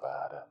promotion so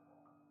bad,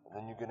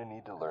 then you're gonna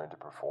need to learn to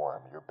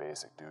perform your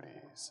basic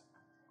duties,"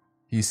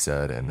 he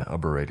said in a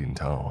berating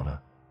tone.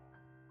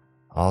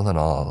 All in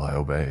all, I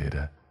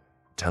obeyed,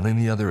 telling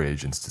the other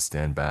agents to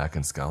stand back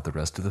and scout the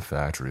rest of the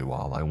factory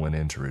while I went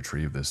in to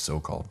retrieve this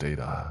so-called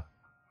data.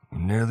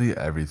 Nearly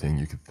everything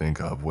you could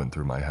think of went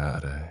through my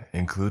head,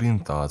 including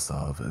thoughts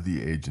of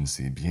the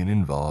agency being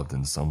involved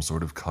in some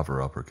sort of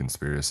cover-up or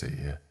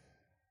conspiracy.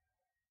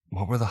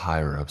 What were the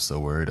higher-ups so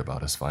worried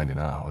about us finding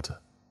out?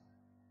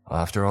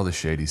 After all the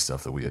shady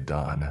stuff that we had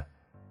done,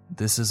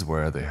 this is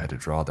where they had to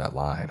draw that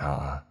line,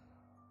 huh?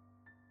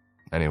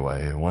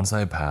 Anyway, once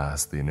I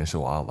passed the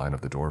initial outline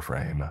of the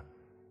doorframe,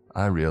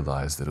 I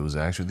realized that it was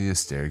actually a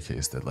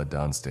staircase that led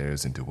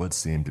downstairs into what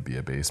seemed to be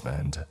a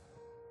basement.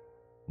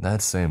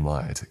 That same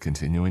light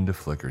continuing to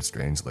flicker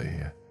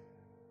strangely.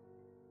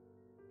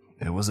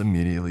 It was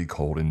immediately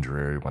cold and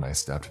dreary when I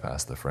stepped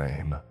past the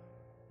frame,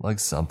 like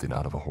something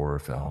out of a horror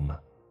film.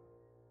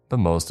 But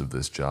most of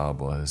this job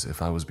was,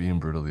 if I was being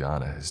brutally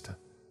honest,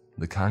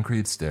 the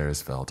concrete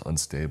stairs felt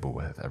unstable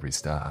with every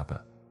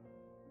step.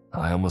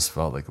 I almost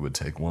felt like it would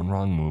take one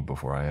wrong move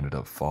before I ended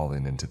up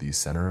falling into the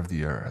center of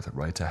the earth,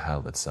 right to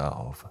hell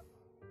itself.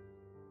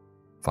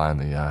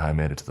 Finally, I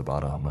made it to the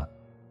bottom,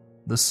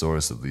 the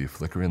source of the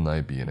flickering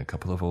light being a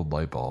couple of old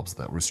light bulbs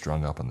that were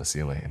strung up on the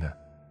ceiling,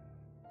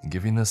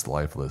 giving this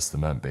lifeless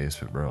cement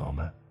basement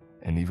room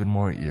an even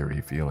more eerie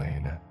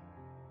feeling.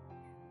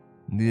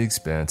 The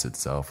expanse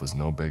itself was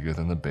no bigger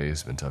than the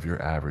basement of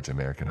your average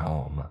American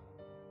home,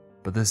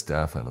 but this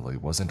definitely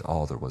wasn't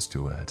all there was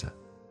to it.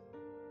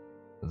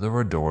 There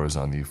were doors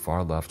on the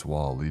far left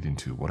wall leading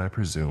to what I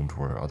presumed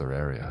were other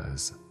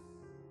areas.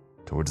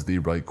 Towards the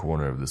right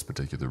corner of this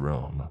particular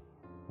room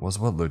was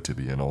what looked to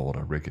be an old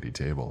rickety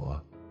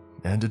table,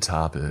 and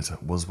atop it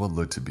was what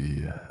looked to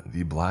be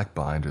the black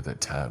binder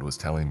that Ted was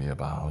telling me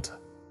about.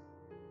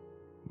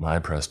 I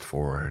pressed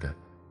forward,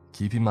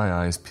 keeping my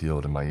eyes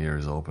peeled and my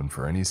ears open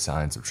for any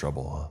signs of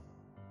trouble,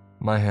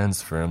 my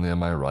hands firmly on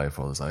my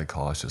rifle as I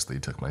cautiously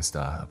took my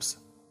steps.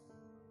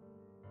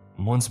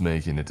 Once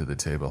making it to the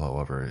table,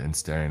 however, and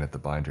staring at the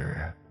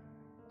binder,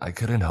 I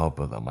couldn't help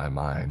but let my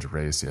mind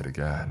race yet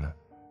again.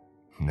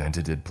 And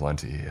it did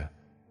plenty,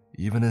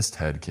 even as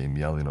Ted came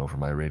yelling over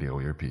my radio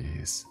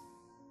earpiece.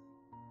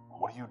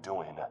 "What are you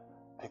doing?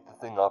 Pick the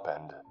thing up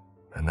and..."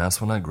 And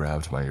that's when I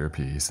grabbed my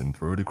earpiece and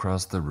threw it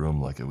across the room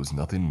like it was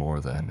nothing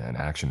more than an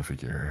action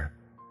figure.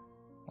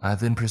 I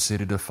then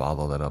proceeded to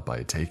follow that up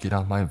by taking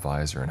off my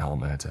visor and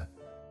helmet,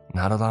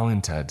 not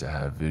allowing Ted to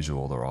have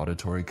visual or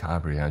auditory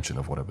comprehension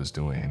of what I was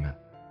doing.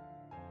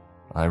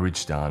 I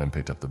reached down and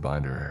picked up the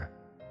binder,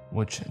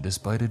 which,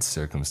 despite its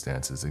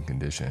circumstances and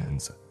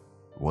conditions,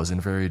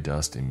 wasn't very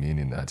dusty,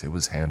 meaning that it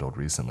was handled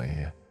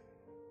recently.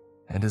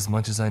 And as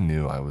much as I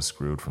knew I was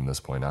screwed from this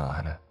point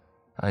on,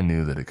 I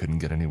knew that it couldn't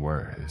get any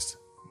worse.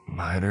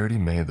 I had already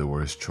made the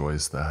worst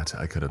choice that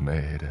I could have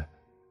made.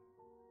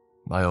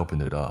 I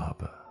opened it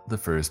up, the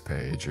first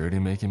page already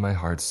making my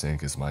heart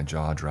sink as my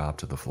jaw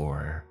dropped to the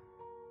floor.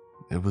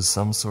 It was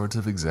some sort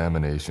of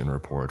examination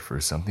report for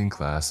something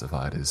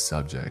classified as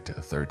Subject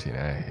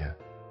 13A,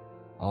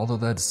 although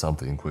that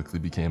something quickly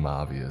became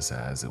obvious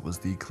as it was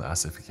the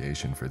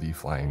classification for the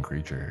flying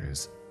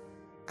creatures,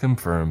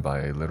 confirmed by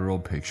a literal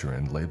picture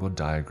and labeled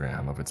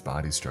diagram of its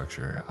body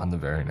structure on the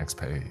very next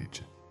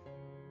page.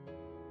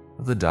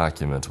 The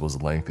document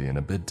was lengthy and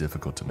a bit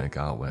difficult to make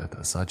out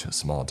with such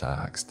small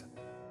text,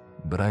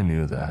 but I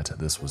knew that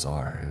this was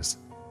ours.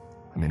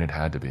 I mean, it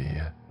had to be.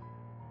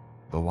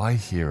 But why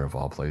here of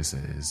all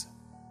places?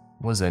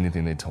 Was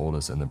anything they told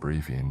us in the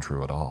briefing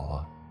true at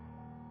all?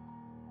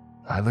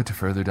 I looked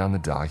further down the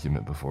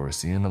document before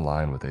seeing a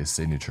line with a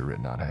signature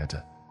written on it.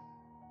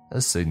 A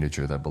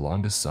signature that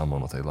belonged to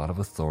someone with a lot of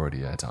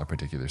authority at our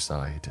particular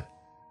site.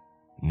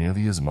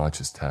 Nearly as much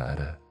as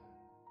Ted.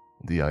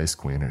 The Ice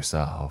Queen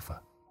herself,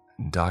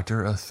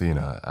 Dr.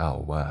 Athena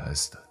L.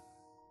 West.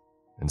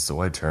 And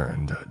so I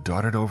turned,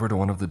 darted over to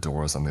one of the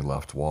doors on the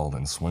left wall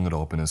and swung it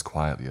open as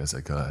quietly as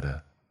I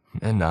could.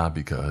 And not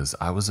because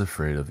I was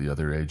afraid of the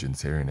other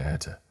agents hearing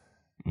it.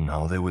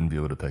 No, they wouldn't be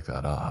able to pick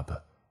that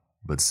up.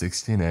 But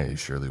 16A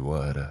surely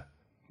would.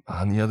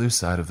 On the other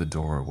side of the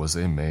door was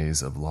a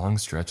maze of long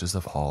stretches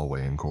of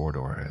hallway and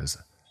corridors,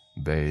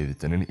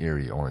 bathed in an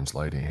eerie orange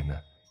lighting,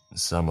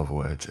 some of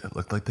which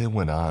looked like they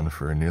went on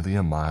for nearly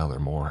a mile or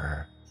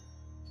more.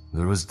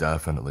 There was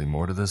definitely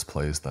more to this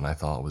place than I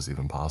thought was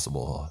even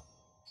possible.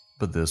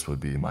 but this would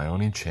be my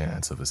only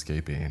chance of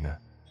escaping.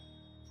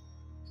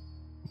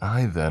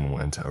 I then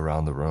went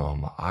around the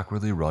room,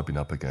 awkwardly rubbing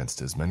up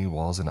against as many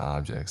walls and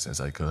objects as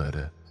I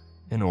could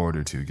in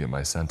order to get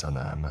my scent on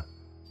them,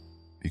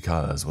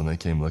 because when they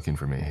came looking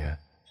for me,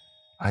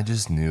 I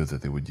just knew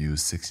that they would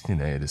use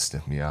 16A to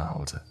sniff me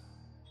out,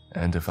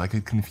 and if I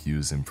could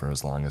confuse them for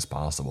as long as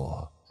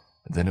possible,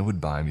 then it would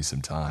buy me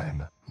some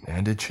time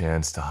and a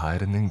chance to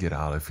hide and then get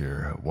out of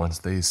here once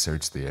they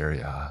searched the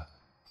area.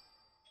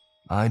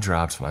 I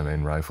dropped my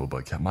main rifle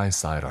but kept my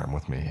sidearm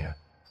with me,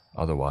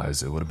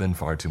 otherwise it would have been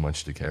far too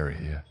much to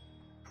carry.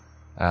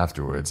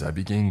 Afterwards, I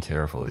began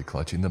carefully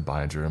clutching the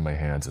binder in my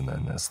hands and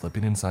then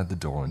slipping inside the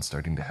door and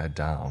starting to head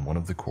down one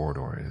of the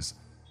corridors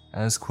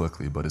as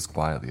quickly but as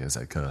quietly as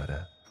I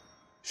could,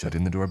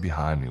 shutting the door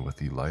behind me with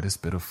the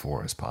lightest bit of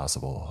force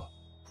possible.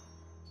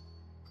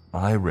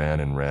 I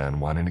ran and ran,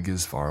 wanting to get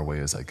as far away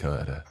as I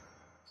could.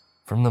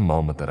 From the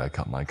moment that I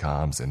cut my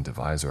comms and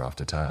divisor off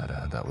to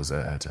Ted, that was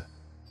it.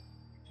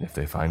 If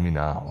they find me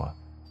now,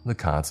 the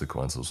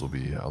consequences will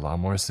be a lot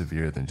more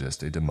severe than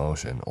just a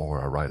demotion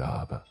or a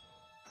write-up.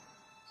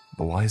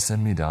 But why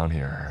send me down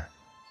here?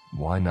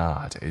 Why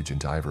not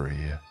Agent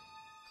Ivory?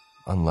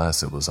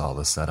 Unless it was all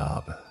a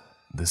setup.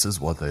 This is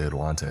what they had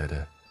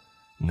wanted.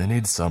 They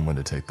need someone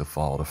to take the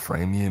fall to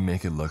frame me and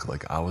make it look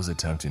like I was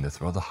attempting to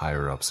throw the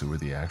higher-ups who were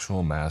the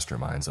actual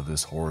masterminds of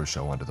this horror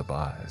show under the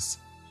bus.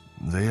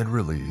 They had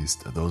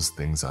released those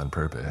things on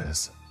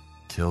purpose,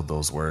 killed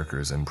those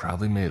workers, and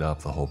probably made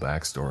up the whole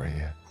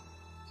backstory.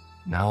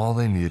 Now all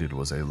they needed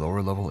was a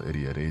lower-level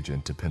idiot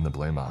agent to pin the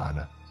blame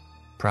on.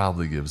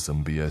 Probably give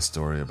some BS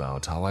story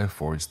about how I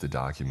forged the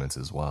documents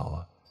as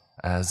well,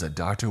 as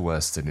Dr.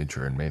 West's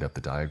signature and made up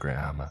the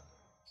diagram.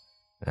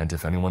 And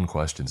if anyone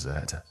questions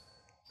it,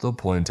 they'll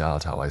point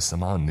out how I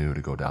somehow knew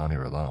to go down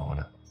here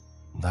alone.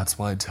 That's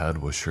why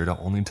Ted was sure to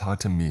only talk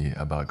to me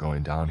about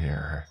going down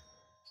here.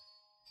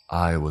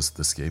 I was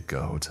the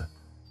scapegoat.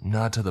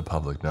 Not to the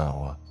public,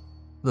 no.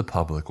 The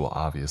public will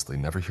obviously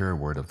never hear a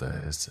word of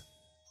this.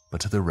 But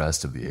to the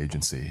rest of the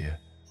agency,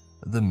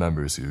 the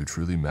members who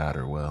truly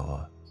matter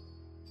will.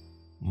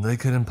 They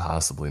couldn't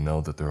possibly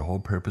know that their whole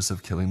purpose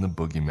of killing the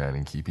boogeyman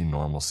and keeping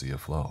normalcy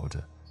afloat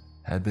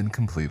had been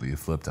completely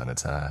flipped on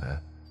its head.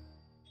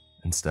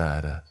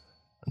 Instead,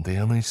 they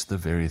unleashed the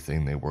very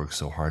thing they worked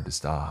so hard to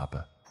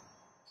stop.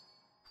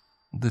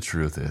 The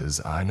truth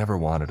is, I never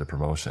wanted a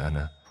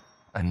promotion.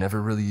 I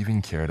never really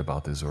even cared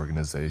about this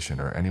organization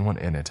or anyone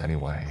in it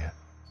anyway.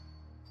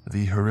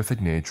 The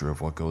horrific nature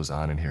of what goes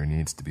on in here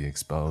needs to be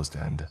exposed,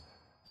 and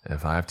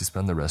if I have to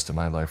spend the rest of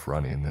my life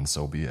running, then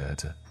so be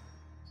it.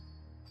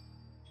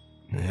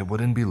 It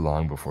wouldn't be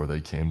long before they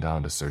came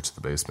down to search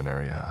the basement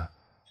area,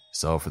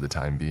 so for the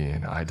time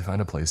being, I had to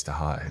find a place to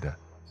hide,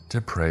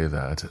 to pray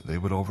that they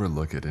would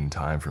overlook it in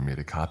time for me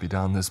to copy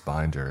down this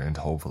binder and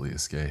hopefully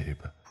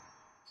escape.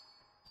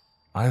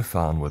 I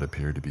found what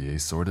appeared to be a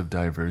sort of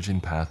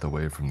diverging path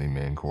away from the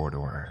main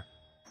corridor,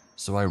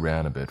 so I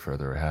ran a bit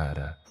further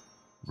ahead,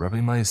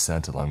 rubbing my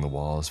scent along the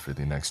walls for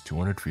the next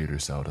 200 feet or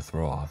so to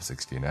throw off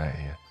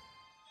 16A,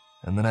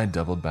 and then I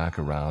doubled back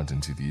around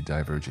into the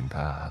diverging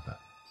path.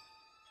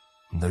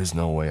 There's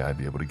no way I'd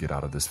be able to get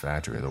out of this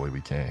factory the way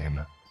we came.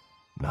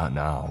 Not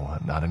now,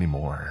 not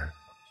anymore.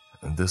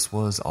 This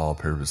was all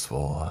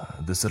purposeful.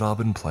 This had all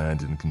been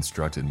planned and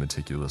constructed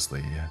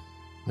meticulously.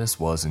 This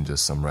wasn't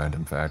just some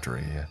random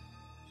factory.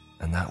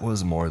 And that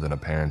was more than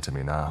apparent to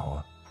me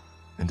now.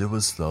 And it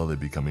was slowly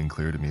becoming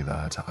clear to me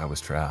that I was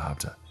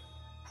trapped.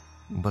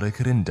 But I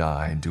couldn't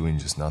die doing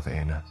just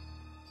nothing.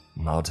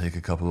 I'll take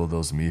a couple of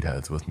those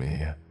meatheads with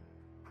me.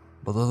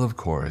 But they'll of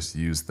course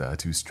use that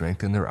to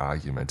strengthen their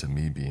argument of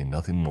me being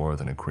nothing more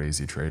than a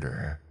crazy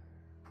traitor.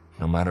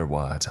 No matter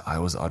what, I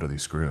was utterly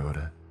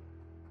screwed.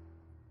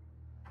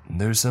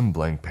 There's some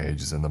blank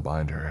pages in the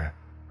binder.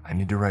 I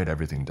need to write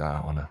everything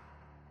down.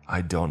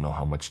 I don't know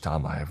how much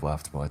time I have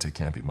left, but it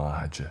can't be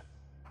much.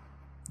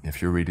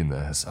 If you're reading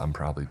this, I'm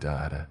probably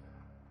dead.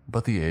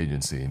 But the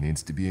agency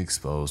needs to be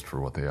exposed for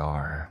what they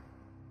are.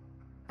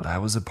 But I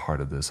was a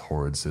part of this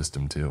horrid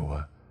system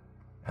too,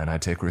 and I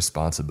take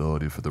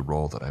responsibility for the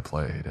role that I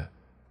played.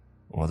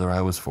 Whether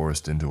I was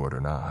forced into it or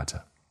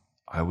not,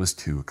 I was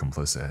too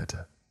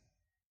complicit.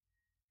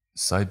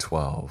 Site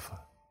 12,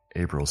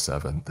 April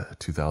 7th,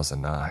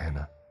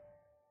 2009.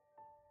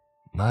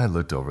 I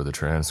looked over the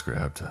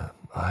transcript.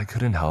 I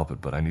couldn't help it,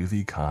 but I knew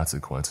the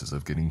consequences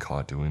of getting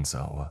caught doing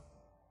so.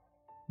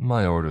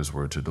 My orders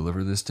were to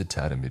deliver this to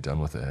Ted and be done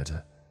with it.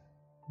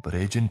 But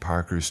Agent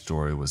Parker's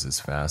story was as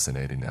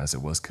fascinating as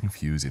it was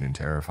confusing and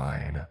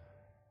terrifying.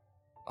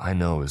 I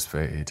know his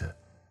fate.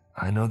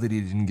 I know that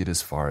he didn't get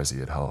as far as he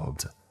had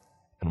hoped.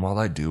 And while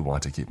I do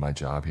want to keep my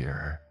job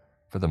here,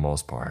 for the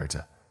most part,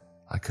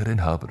 I couldn't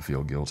help but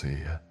feel guilty.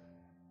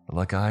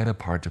 Like I had a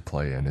part to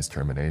play in his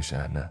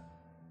termination.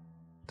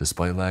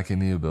 Despite lacking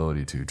the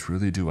ability to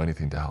truly do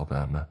anything to help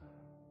him,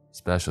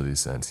 especially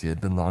since he had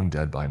been long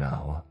dead by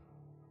now.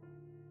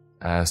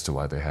 As to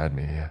why they had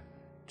me,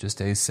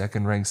 just a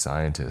second-rank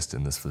scientist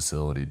in this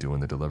facility doing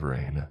the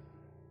delivering.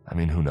 I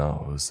mean, who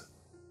knows?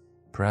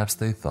 Perhaps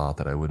they thought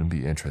that I wouldn't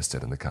be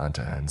interested in the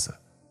contents.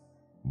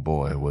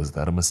 Boy, was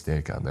that a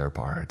mistake on their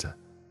part.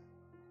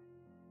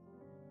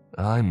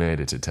 I made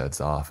it to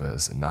Ted's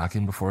office,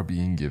 knocking before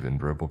being given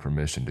verbal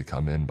permission to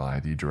come in by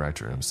the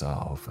director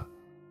himself.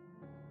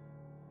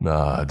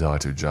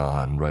 Dr.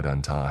 John, right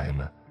on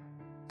time,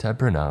 Ted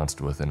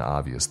pronounced with an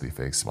obviously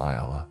fake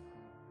smile,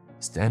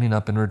 standing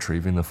up and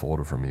retrieving the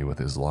folder from me with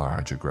his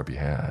large, grubby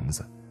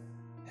hands,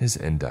 his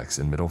index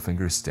and middle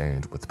fingers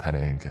stained with pen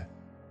ink.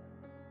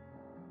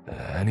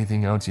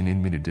 Anything else you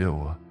need me to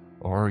do,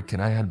 or can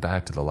I head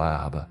back to the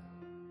lab?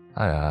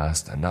 I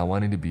asked, not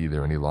wanting to be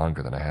there any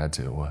longer than I had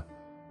to.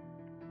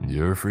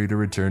 You're free to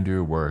return to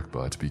your work,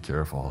 but be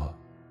careful.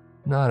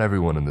 Not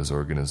everyone in this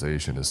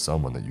organization is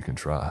someone that you can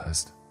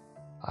trust.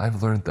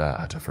 I've learned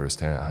that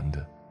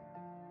firsthand.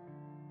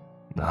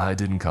 I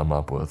didn't come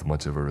up with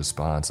much of a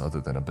response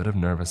other than a bit of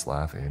nervous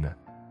laughing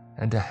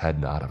and a head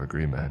nod of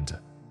agreement,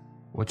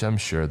 which I'm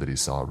sure that he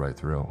saw right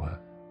through.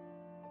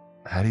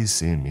 Had he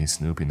seen me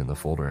snooping in the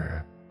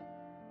folder?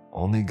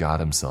 Only God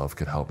himself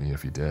could help me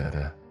if he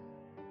did.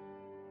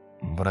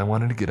 But I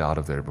wanted to get out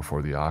of there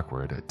before the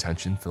awkward,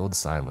 tension-filled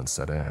silence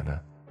set in.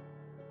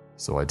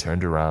 So I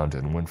turned around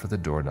and went for the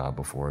doorknob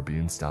before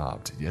being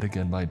stopped yet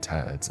again by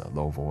Ted's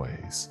low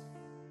voice.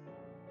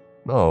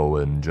 Oh,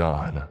 and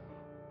John,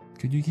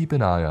 could you keep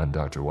an eye on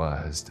Dr.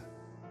 West?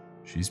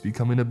 She's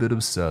becoming a bit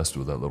obsessed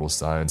with that little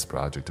science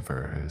project of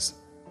hers.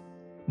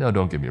 Now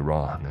don't get me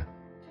wrong,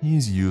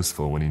 he's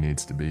useful when he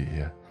needs to be,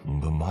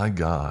 but my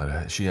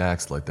God, she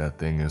acts like that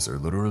thing is her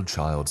literal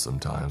child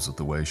sometimes with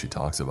the way she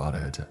talks about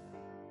it.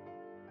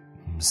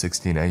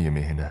 16A, you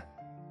mean?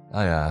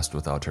 I asked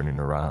without turning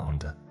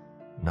around,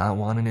 not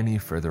wanting any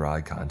further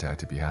eye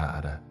contact to be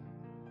had.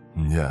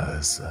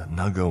 Yes,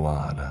 now go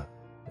on.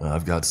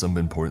 I've got some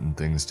important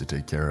things to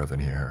take care of in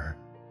here.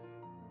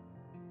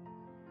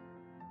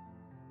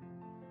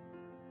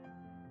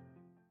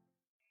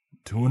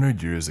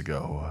 "200 years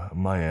ago,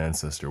 my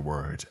ancestor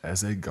worked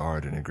as a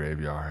guard in a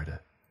graveyard.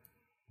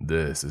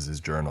 This is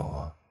his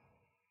journal,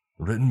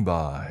 written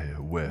by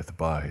with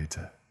bite.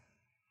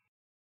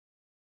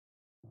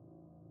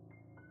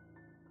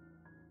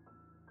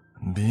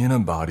 Being a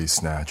body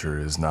snatcher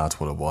is not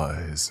what it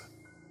was.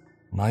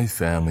 My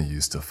family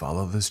used to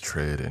follow this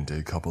trade until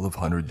a couple of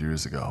 100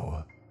 years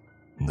ago.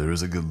 There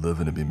was a good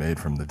living to be made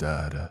from the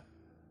dead.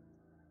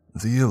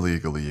 The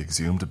illegally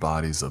exhumed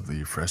bodies of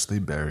the freshly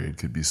buried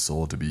could be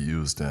sold to be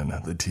used in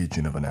the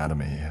teaching of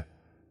anatomy.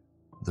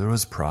 There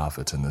was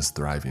profit in this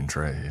thriving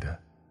trade.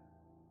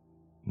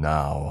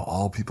 Now,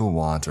 all people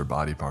want are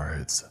body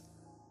parts,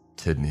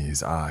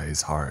 kidneys,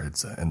 eyes,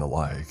 hearts, and the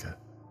like,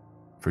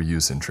 for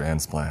use in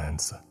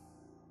transplants.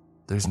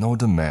 There's no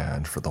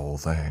demand for the whole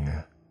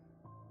thing.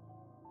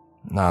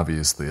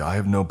 Obviously, I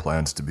have no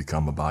plans to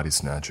become a body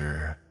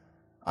snatcher.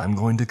 I'm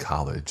going to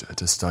college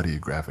to study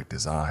graphic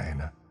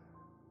design.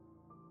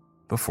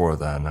 Before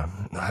then,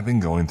 I've been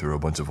going through a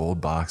bunch of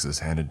old boxes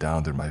handed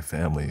down through my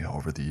family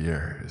over the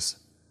years.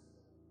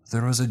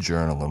 There was a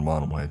journal in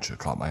one which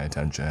caught my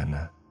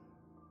attention.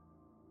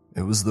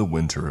 It was the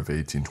winter of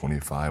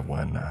 1825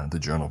 when the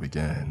journal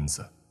begins.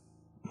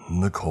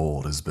 The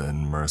cold has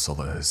been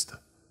merciless.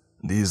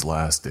 These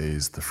last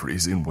days, the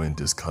freezing wind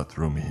has cut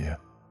through me,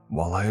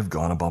 while I have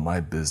gone about my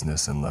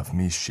business and left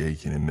me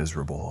shaking and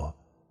miserable.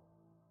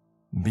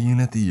 Being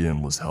at the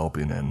inn was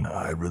helping, and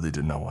I really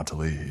did not want to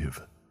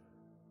leave.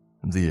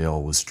 The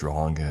ale was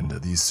strong, and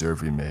the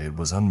serving maid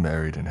was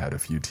unmarried and had a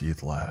few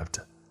teeth left.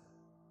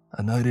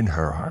 A night in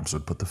her arms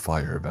would put the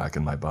fire back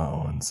in my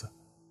bones.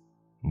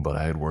 But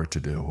I had work to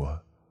do.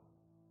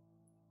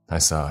 I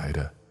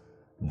sighed,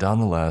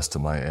 downed the last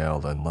of my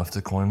ale, and left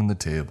a coin on the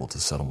table to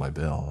settle my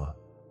bill.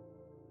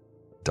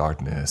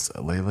 Darkness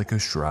lay like a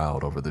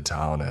shroud over the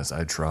town as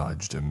I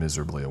trudged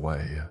miserably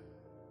away.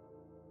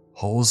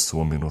 Holes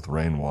swimming with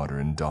rainwater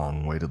and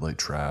dung waited like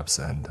traps,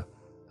 and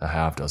a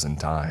half-dozen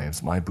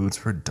times my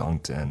boots were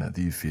dunked in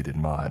the fetid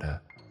mud.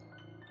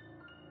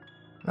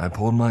 I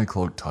pulled my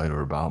cloak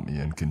tighter about me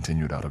and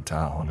continued out of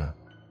town.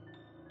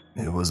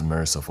 It was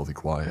mercifully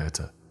quiet.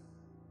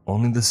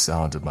 Only the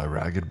sound of my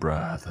ragged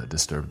breath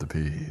disturbed the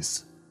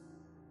peace.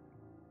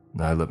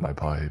 I lit my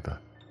pipe.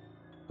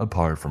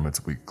 Apart from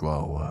its weak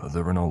glow,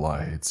 there were no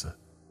lights,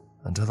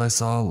 until I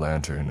saw a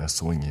lantern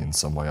swinging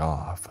some way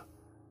off,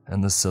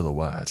 and the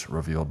silhouette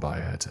revealed by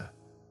it.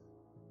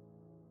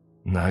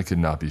 I could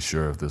not be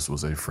sure if this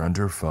was a friend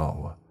or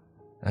foe,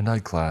 and I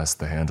clasped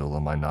the handle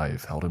of my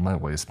knife held in my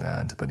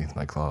waistband beneath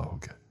my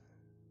cloak.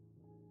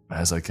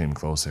 As I came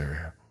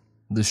closer,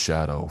 the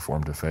shadow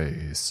formed a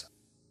face.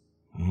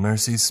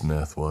 Mercy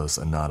Smith was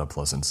not a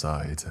pleasant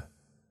sight.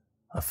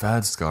 A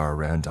fat scar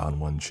ran down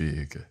one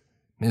cheek.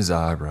 His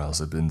eyebrows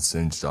had been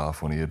singed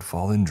off when he had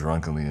fallen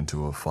drunkenly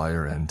into a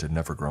fire and had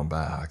never grown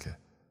back.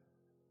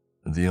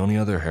 The only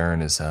other hair in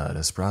his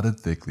head sprouted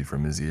thickly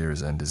from his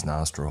ears and his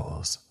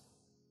nostrils.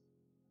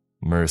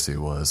 Mercy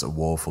was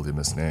woefully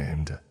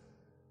misnamed.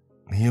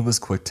 He was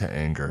quick to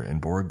anger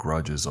and bore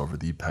grudges over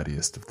the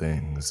pettiest of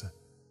things.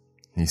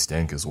 He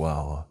stank as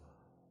well,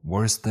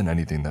 worse than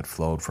anything that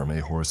flowed from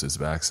a horse's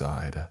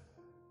backside.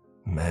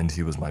 and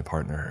he was my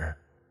partner.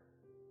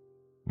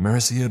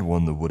 Mercy had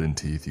won the wooden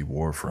teeth he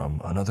wore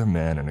from another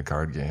man in a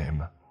card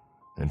game,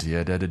 and he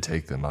had to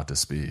take them out to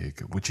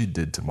speak, which he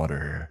did to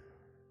mutter,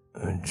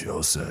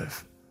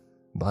 "Joseph,"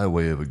 by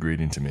way of a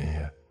greeting to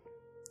me.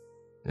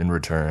 In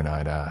return,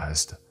 I'd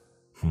asked,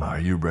 "Are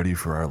you ready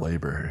for our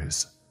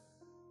labors?"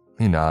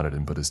 He nodded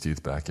and put his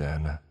teeth back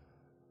in.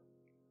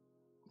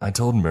 I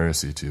told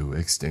Mercy to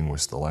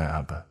extinguish the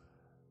lamp.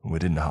 We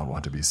did not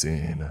want to be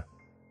seen.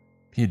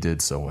 He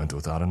did so, and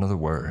without another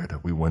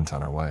word, we went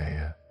on our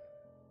way.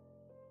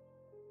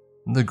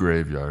 The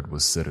graveyard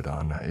was sited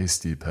on a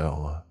steep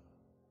hill.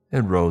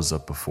 It rose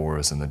up before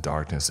us in the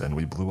darkness, and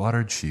we blew out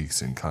our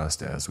cheeks and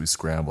cussed as we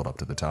scrambled up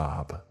to the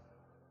top.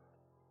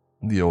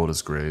 The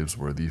oldest graves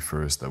were the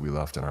first that we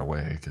left in our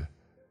wake.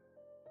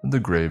 The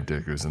grave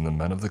diggers and the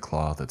men of the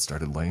cloth had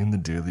started laying the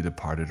dearly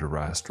departed to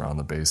rest around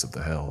the base of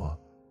the hill.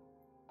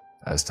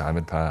 As time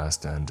had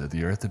passed and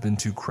the earth had been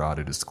too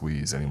crowded to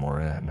squeeze any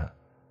more in,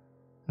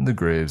 the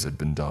graves had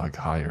been dug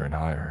higher and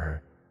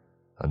higher,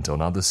 until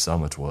now the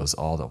summit was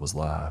all that was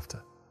left.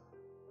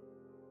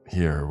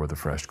 Here were the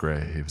fresh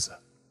graves,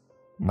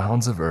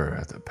 mounds of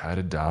earth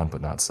patted down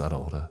but not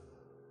settled,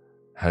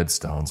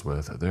 headstones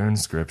with their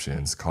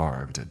inscriptions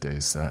carved at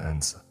day's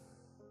sentence.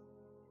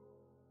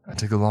 I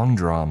took a long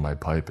draw on my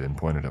pipe and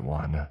pointed at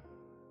one.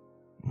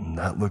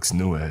 "That looks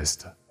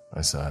newest,"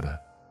 I said.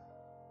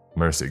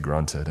 Mercy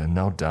grunted and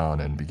knelt down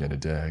and began to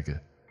dig.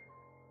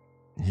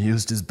 He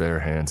used his bare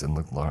hands and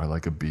looked more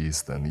like a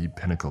beast than the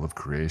pinnacle of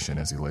creation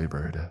as he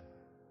labored.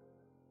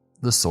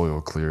 The soil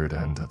cleared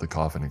and the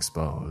coffin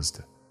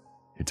exposed.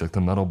 He took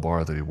the metal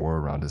bar that he wore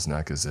around his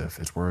neck as if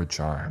it were a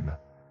charm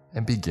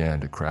and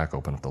began to crack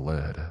open the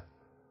lid.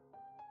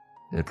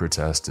 It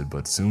protested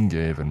but soon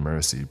gave, and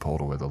Mercy pulled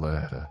away the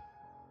lid.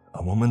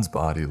 A woman's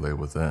body lay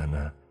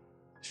within.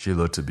 She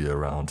looked to be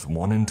around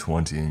 1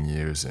 in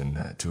years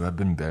and to have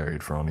been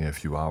buried for only a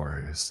few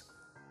hours.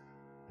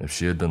 If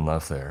she had been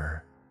left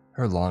there,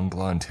 her long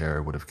blonde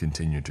hair would have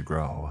continued to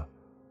grow,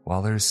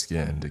 while her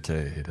skin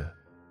decayed.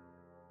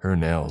 Her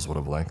nails would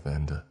have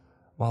lengthened,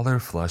 while their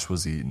flesh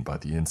was eaten by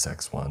the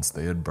insects once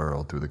they had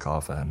burrowed through the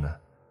coffin.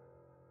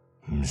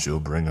 "She'll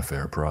bring a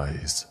fair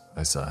price,"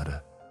 I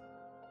said.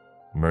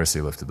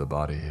 Mercy lifted the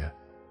body.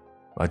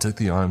 I took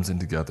the arms, and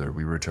together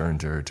we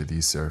returned her to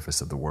the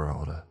surface of the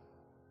world.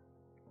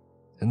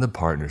 In the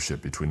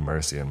partnership between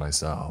Mercy and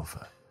myself,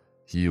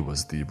 he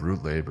was the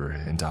brute labor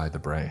and I the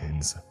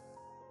brains.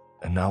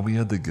 And now we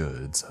had the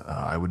goods.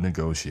 I would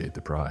negotiate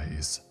the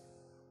price.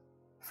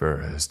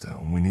 First,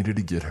 we needed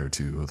to get her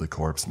to the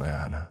corpse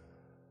man.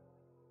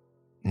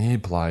 He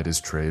plied his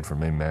trade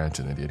from a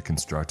mansion that he had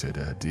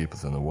constructed deep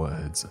within the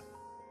woods.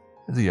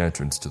 The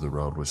entrance to the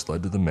road which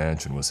led to the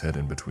mansion was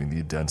hidden between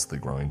the densely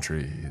growing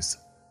trees.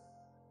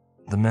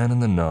 The man in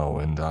the know,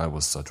 and I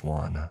was such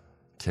one,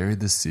 carried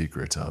the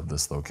secret of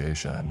this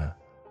location.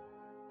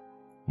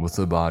 With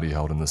the body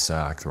held in the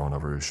sack thrown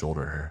over his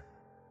shoulder,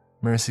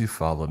 Mercy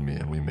followed me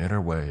and we made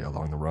our way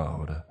along the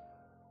road.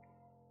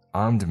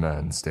 Armed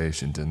men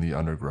stationed in the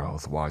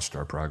undergrowth watched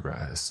our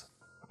progress.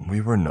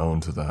 We were known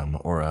to them,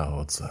 or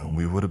else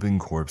we would have been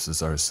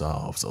corpses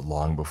ourselves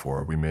long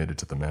before we made it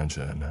to the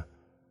mansion.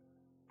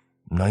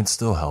 Night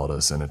still held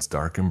us in its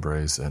dark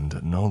embrace,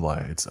 and no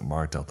lights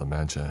marked out the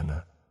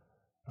mansion.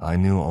 I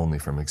knew only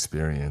from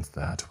experience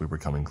that we were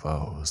coming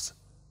close,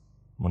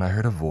 when I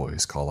heard a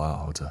voice call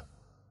out,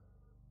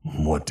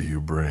 "What do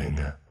you bring?"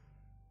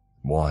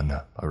 "One,"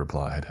 I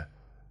replied,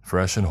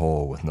 fresh and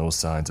whole with no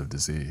signs of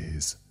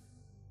disease.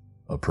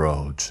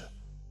 "Approach,"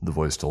 the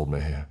voice told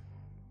me.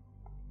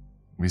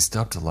 We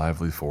stepped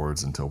lively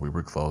forwards until we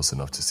were close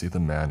enough to see the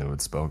man who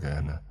had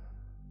spoken.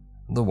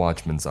 The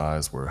watchman's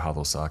eyes were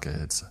hollow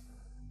sockets.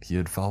 He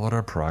had followed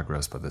our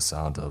progress by the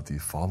sound of the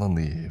fallen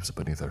leaves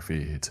beneath our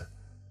feet.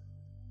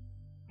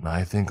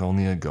 I think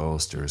only a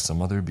ghost or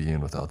some other being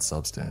without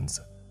substance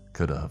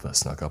could have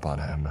snuck up on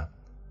him.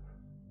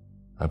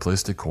 I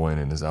placed a coin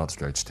in his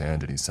outstretched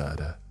hand and he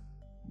said,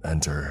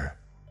 "Enter."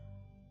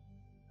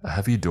 A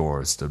heavy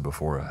door stood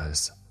before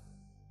us.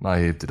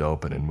 I heaved it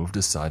open and moved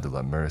aside to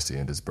let Mercy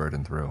and his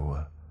burden through.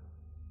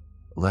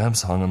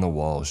 Lamps hung on the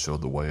walls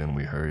showed the way, and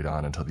we hurried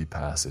on until the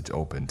passage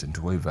opened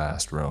into a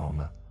vast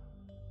room.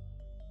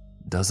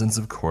 Dozens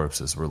of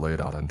corpses were laid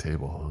out on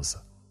tables.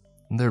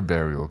 Their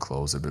burial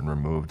clothes had been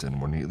removed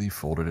and were neatly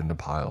folded into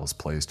piles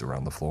placed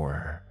around the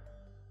floor.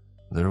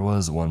 There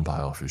was one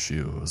pile for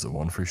shoes,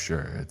 one for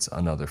shirts,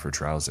 another for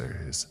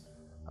trousers,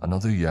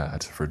 another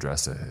yet for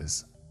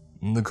dresses.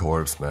 The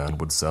corpse man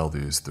would sell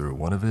these through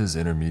one of his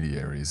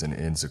intermediaries in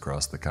inns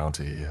across the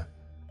county.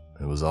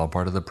 It was all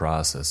part of the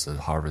process of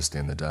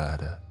harvesting the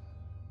dead.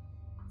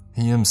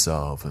 He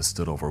himself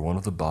stood over one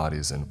of the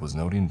bodies and was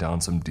noting down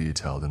some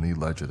detail in the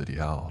ledger that he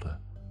held.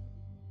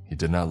 He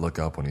did not look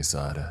up when he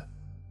said,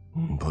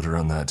 "Put her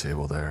on that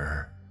table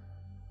there."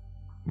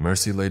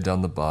 Mercy laid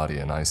down the body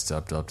and I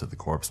stepped up to the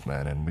corpse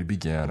man and we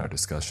began our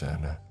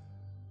discussion.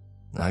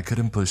 I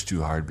couldn't push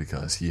too hard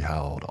because he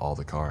held all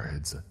the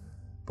cards,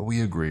 but we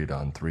agreed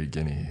on 3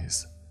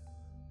 guineas.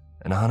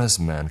 An honest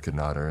man could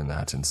not earn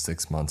that in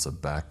 6 months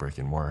of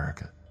backbreaking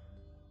work.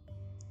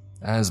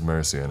 As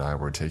Mercy and I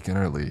were taking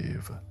our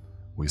leave,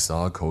 we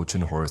saw a coach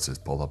and horses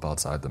pull up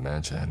outside the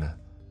mansion,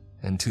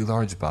 and 2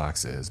 large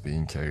boxes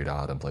being carried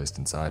out and placed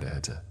inside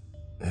it.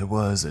 It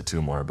was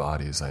 2 more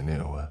bodies I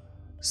knew,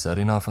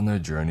 setting off on their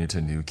journey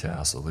to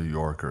Newcastle or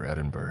York or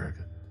Edinburgh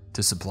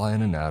to supply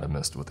an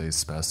anatomist with a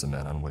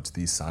specimen on which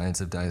the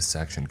science of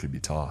dissection could be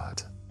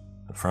taught.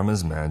 From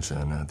his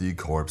mansion, the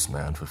corpse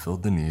man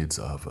fulfilled the needs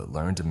of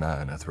learned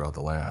men throughout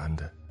the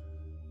land.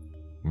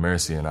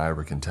 Mercy and I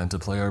were content to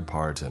play our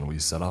part, and we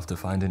set off to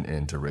find an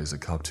inn to raise a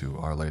cup to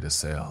our latest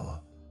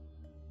sale.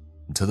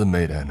 To the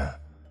maiden,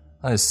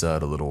 I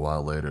said a little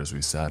while later as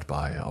we sat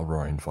by a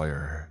roaring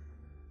fire.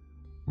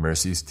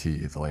 Mercy's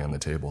teeth lay on the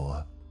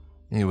table.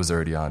 He was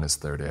already on his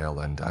 3rd ale,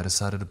 and I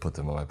decided to put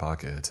them in my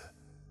pocket.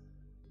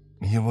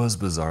 He was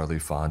bizarrely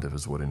fond of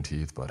his wooden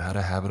teeth, but had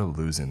a habit of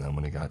losing them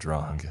when he got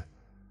drunk.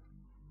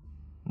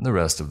 The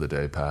rest of the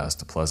day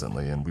passed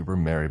pleasantly, and we were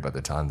married by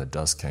the time that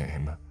dusk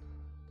came.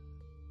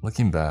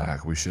 Looking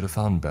back, we should have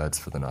found beds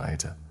for the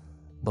night,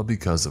 but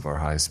because of our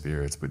high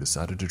spirits, we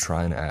decided to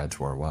try and add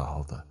to our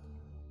wealth.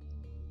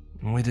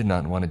 We did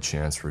not want a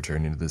chance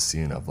returning to the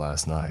scene of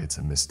last night's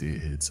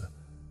misdeeds.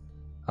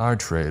 Our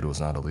trade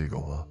was not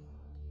illegal.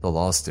 The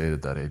law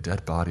stated that a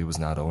dead body was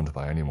not owned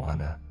by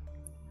anyone.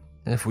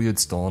 If we had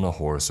stolen a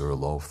horse or a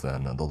loaf,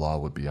 then the law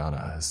would be on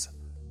us,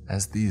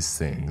 as these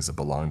things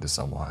belonged to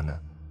someone.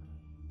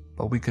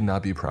 But we could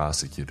not be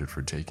prosecuted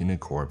for taking a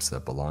corpse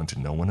that belonged to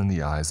no one in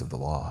the eyes of the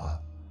law.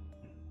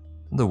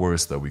 The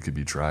worst that we could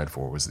be tried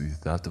for was the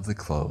theft of the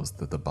clothes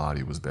that the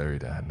body was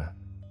buried in.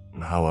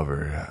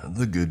 However,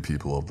 the good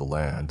people of the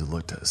land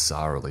looked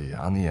sourly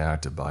on the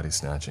act of body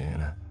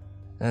snatching,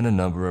 and a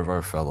number of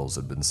our fellows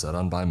had been set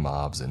on by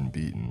mobs and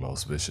beaten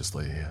most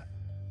viciously.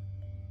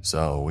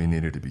 So we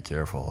needed to be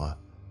careful,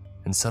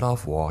 and set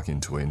off walking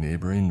to a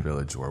neighboring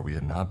village where we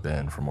had not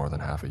been for more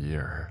than half a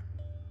year.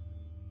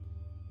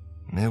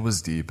 It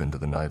was deep into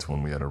the night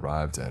when we had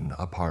arrived, and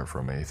apart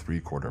from a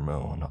 3/4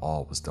 moon,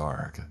 all was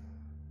dark.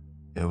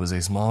 It was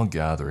a small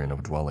gathering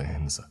of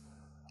dwellings.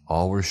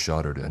 All were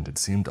shuttered, and it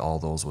seemed all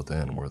those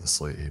within were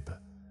asleep.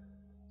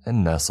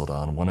 And nestled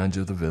on one edge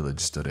of the village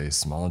stood a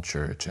small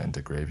church and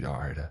a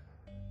graveyard.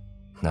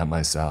 At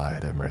my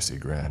side, Mercy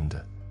grinned.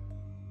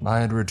 I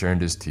had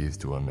returned his teeth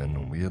to him,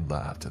 and we had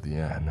laughed at the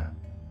inn.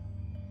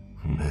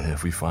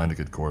 "If we find a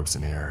good corpse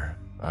in here,"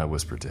 I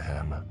whispered to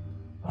him,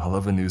 "I'll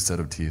have a new set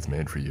of teeth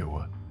made for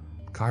you,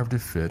 carved to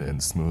fit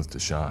and smooth to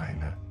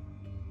shine."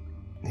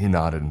 He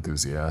nodded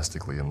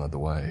enthusiastically and led the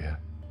way.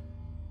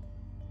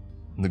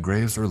 The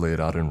graves were laid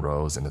out in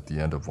rows, and at the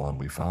end of one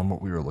we found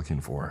what we were looking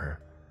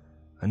for.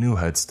 A new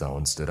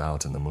headstone stood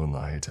out in the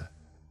moonlight.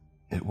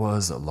 It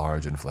was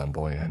large and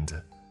flamboyant.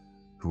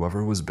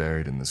 Whoever was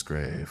buried in this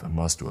grave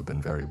must have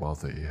been very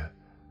wealthy.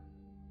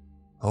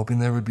 Hoping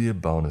there would be a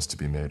bonus to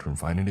be made from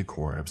finding a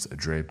corpse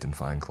draped in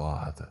fine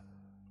cloth,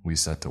 we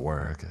set to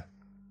work.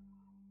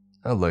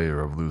 A layer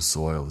of loose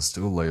soil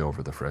still lay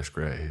over the fresh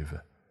grave.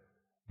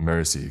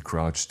 Mercy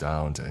crouched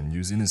down and,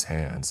 using his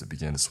hands,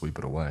 began to sweep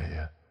it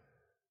away.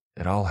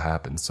 It all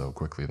happened so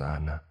quickly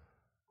then.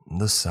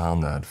 The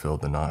sound that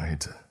filled the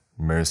night,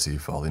 Mercy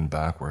falling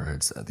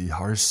backwards, the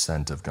harsh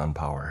scent of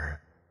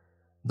gunpowder,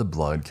 the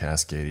blood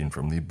cascading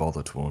from the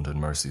bullet wound in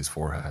Mercy's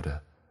forehead.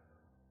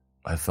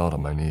 I fell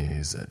on my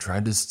knees,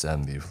 tried to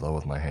stem the flow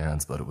with my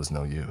hands, but it was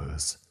no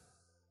use.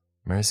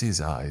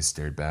 Mercy's eyes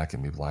stared back at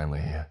me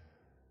blindly.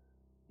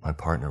 My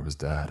partner was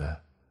dead.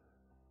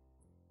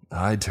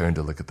 I turned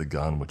to look at the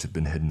gun which had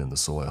been hidden in the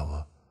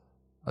soil.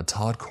 A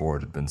taut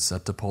cord had been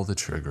set to pull the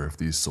trigger if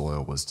the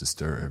soil was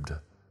disturbed.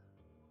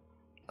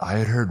 I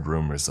had heard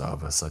rumors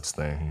of such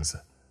things,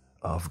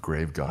 of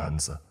grave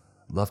guns,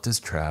 left as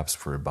traps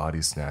for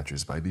body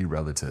snatchers by the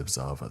relatives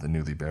of the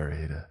newly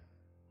buried.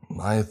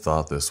 I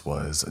thought this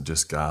was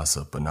just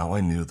gossip, but now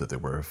I knew that they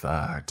were a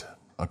fact,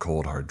 a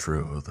cold hard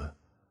truth.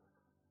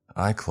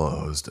 I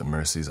closed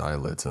Mercy's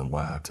eyelids and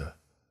wept.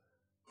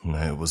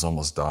 It was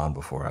almost dawn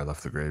before I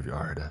left the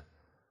graveyard.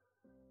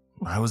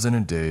 I was in a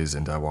daze,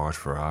 and I walked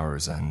for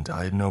hours, and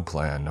I had no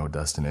plan, no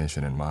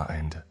destination in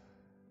mind.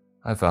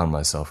 I found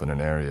myself in an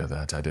area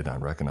that I did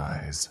not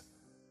recognize.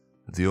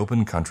 The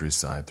open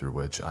countryside through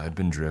which I had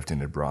been drifting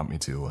had brought me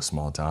to a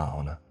small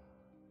town.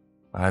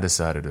 I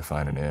decided to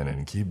find an inn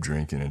and keep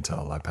drinking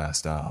until I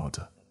passed out.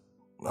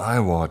 I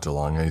walked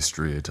along a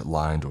street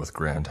lined with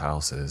grand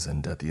houses,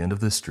 and at the end of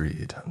the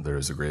street there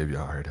is a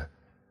graveyard.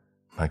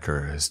 I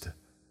cursed.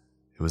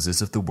 It was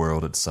as if the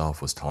world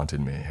itself was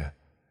taunting me.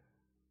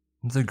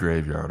 The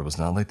graveyard was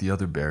not like the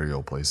other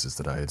burial places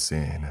that I had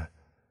seen.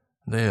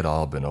 They had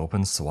all been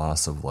open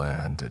swaths of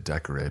land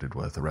decorated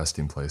with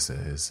resting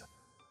places.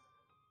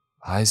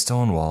 High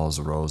stone walls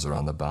rose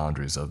around the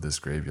boundaries of this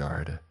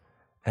graveyard,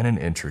 and an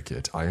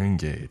intricate iron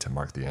gate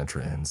marked the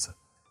entrance.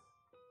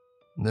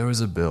 There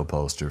was a bill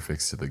poster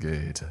fixed to the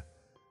gate.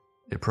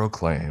 It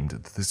proclaimed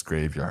that this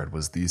graveyard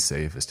was the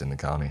safest in the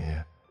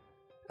county,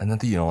 and that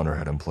the owner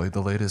had employed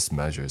the latest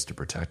measures to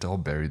protect all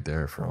buried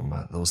there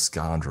from those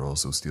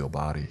scoundrels who steal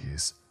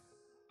bodies.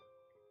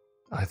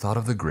 I thought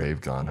of the grave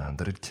gun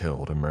that had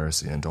killed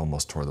Mercy and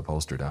almost tore the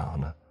poster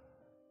down,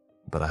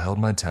 but I held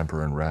my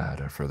temper and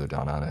read further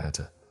down on it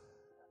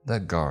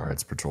that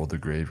guards patrolled the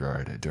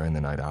graveyard during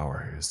the night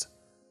hours.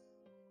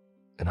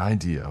 An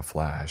idea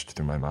flashed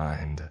through my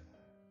mind.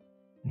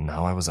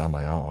 Now I was on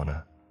my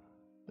own.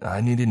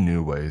 I needed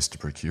new ways to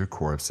procure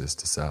corpses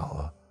to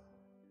sell,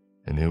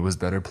 and who was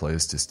better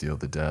placed to steal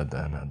the dead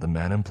than the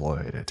man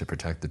employed to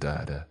protect the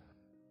dead?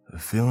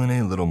 Feeling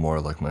a little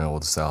more like my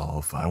old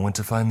self, I went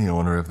to find the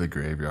owner of the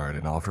graveyard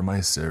and offer my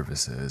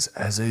services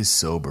as a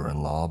sober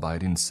and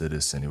law-abiding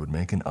citizen who would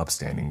make an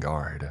upstanding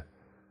guard.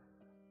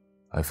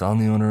 I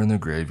found the owner in the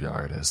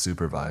graveyard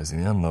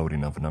supervising the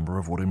unloading of a number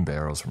of wooden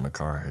barrels from a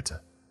cart.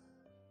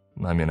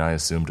 I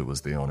assumed it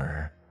was the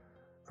owner,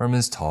 from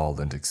his tall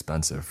and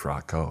expensive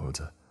frock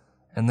coat,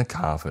 and the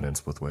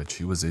confidence with which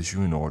he was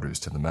issuing orders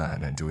to the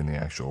men and doing the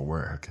actual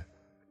work.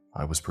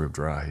 I was proved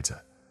right.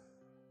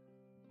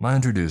 I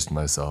introduced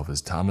myself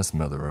as Thomas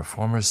Miller, a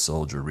former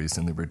soldier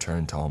recently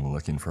returned home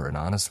looking for an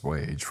honest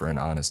wage for an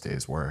honest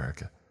day's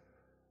work.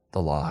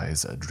 The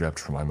lies dripped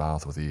from my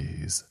mouth with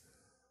ease.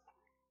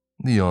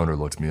 The owner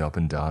looked me up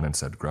and down and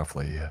said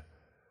gruffly,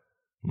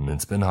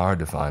 "It's been hard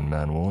to find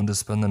men willing to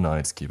spend the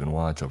nights keeping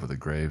watch over the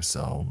graves,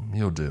 so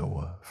you'll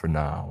do, for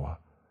now."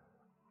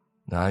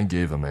 I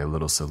gave him a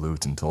little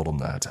salute and told him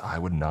that I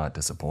would not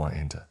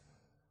disappoint.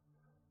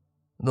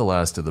 The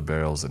last of the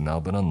barrels had now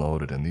been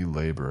unloaded and the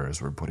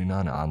laborers were putting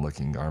on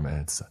odd-looking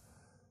garments.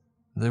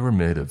 They were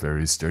made of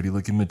very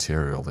sturdy-looking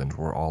material and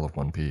were all of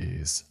one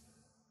piece.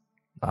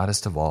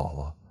 Oddest of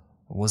all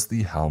was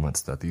the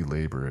helmets that the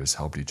laborers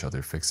helped each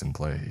other fix in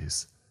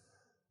place.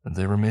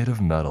 They were made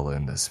of metal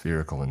and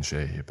spherical in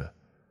shape.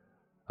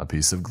 A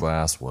piece of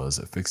glass was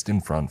fixed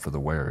in front for the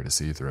wearer to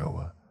see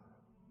through.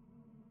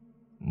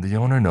 The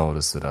owner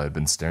noticed that I had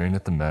been staring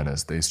at the men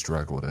as they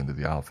struggled into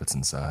the outfits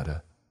and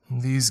said,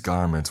 "These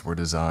garments were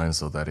designed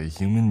so that a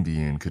human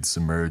being could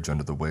submerge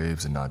under the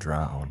waves and not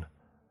drown.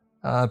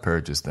 I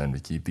purchased them to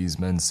keep these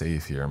men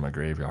safe here in my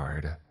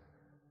graveyard."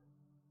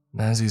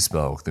 As he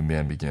spoke, the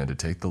man began to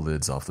take the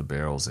lids off the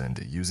barrels and,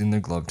 using their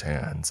gloved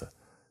hands,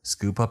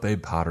 scoop up a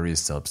powdery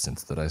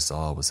substance that I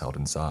saw was held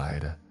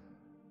inside.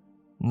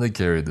 They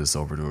carried this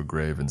over to a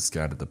grave and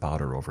scattered the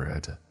powder over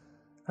it,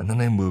 and then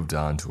they moved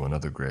on to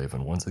another grave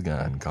and once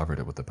again covered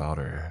it with the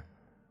powder.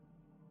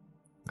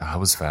 I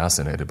was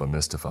fascinated but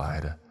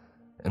mystified,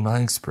 and my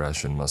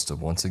expression must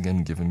have once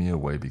again given me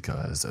away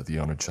because the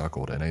owner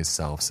chuckled in a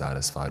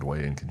self-satisfied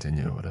way and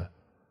continued,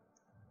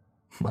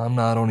 "I'm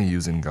not only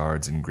using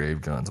guards and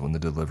grave guns when the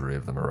delivery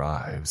of them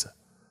arrives,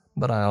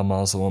 but I am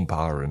also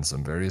empowering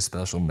some very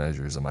special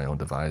measures of my own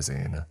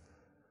devising.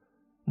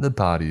 The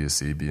powder you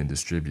see being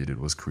distributed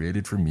was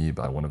created for me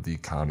by one of the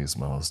county's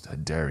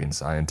most daring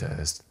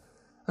scientists,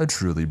 a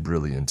truly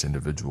brilliant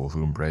individual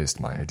who embraced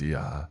my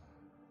idea.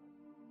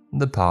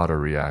 The powder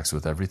reacts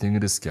with everything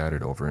it is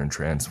scattered over and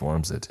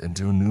transforms it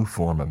into a new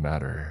form of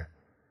matter.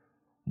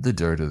 The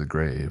dirt of the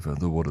grave,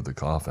 the wood of the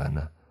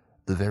coffin,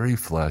 the very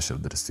flesh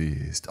of the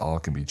deceased, all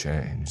can be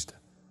changed.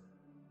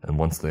 And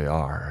once they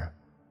are,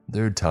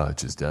 their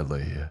touch is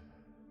deadly.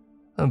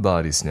 A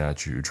body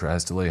snatcher who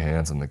tries to lay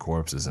hands on the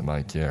corpses in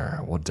my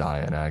care will die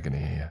in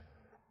agony."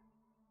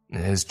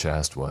 His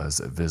chest was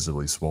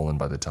visibly swollen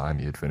by the time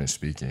he had finished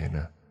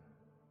speaking.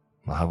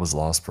 I was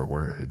lost for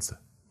words,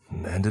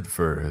 and at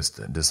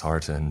first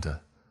disheartened,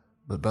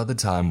 but by the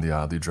time the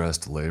oddly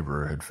dressed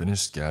laborer had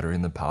finished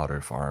scattering the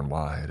powder far and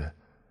wide,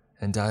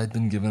 and I had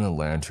been given a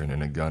lantern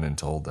and a gun and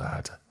told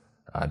that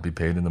I'd be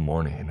paid in the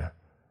morning,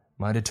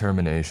 my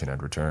determination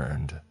had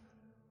returned.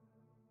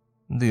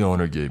 The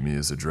owner gave me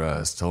his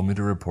address, told me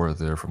to report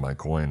there for my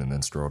coin, and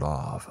then strode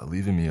off,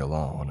 leaving me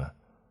alone.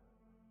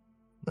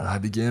 I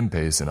began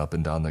pacing up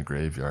and down the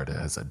graveyard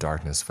as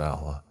darkness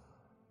fell,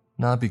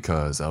 not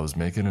because I was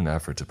making an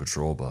effort to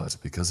patrol, but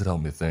because it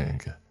helped me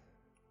think.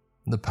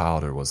 The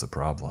powder was a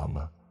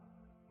problem.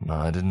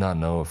 I did not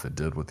know if it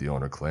did what the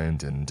owner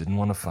claimed and didn't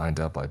want to find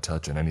out by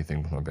touching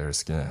anything with my bare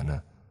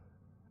skin.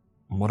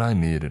 What I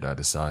needed, I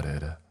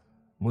decided,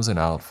 was an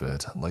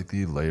outfit like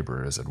the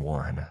laborers had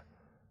worn,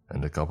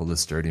 and a couple of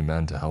sturdy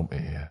men to help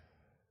me.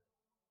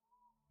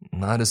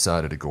 I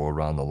decided to go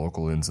around the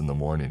local inns in the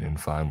morning and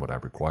find what I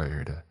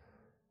required.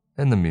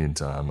 In the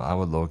meantime, I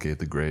would locate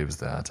the graves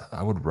that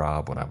I would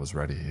rob when I was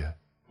ready.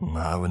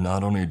 I would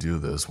not only do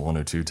this 1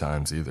 or 2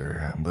 times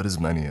either, but as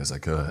many as I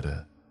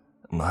could.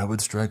 I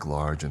would strike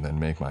large and then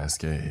make my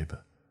escape.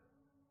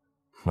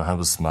 I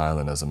was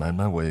smiling as I made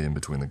my way in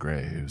between the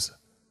graves.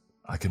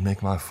 I could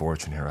make my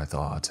fortune here, I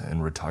thought,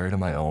 and retire to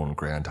my own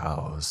grand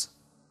house.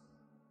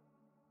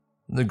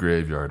 The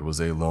graveyard was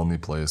a lonely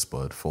place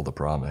but full of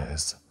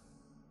promise.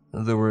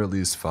 There were at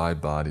least 5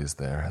 bodies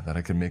there that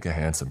I could make a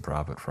handsome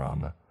profit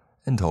from,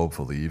 and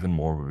hopefully even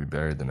more would be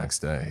buried the next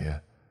day.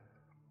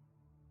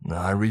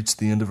 I reached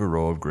the end of a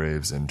row of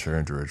graves and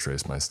turned to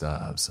retrace my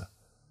steps,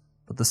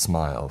 but the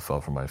smile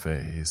fell from my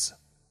face.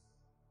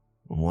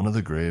 One of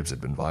the graves had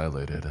been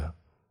violated.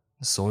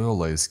 Soil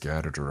lay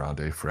scattered around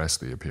a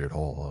freshly appeared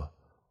hole.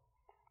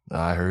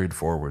 I hurried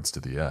forwards to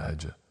the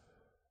edge.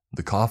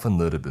 The coffin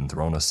lid had been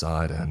thrown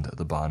aside and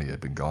the body had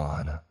been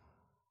gone.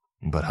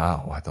 But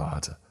how, I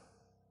thought?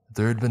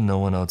 There had been no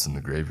one else in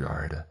the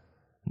graveyard.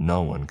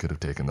 No one could have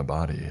taken the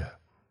body.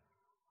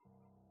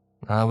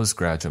 I was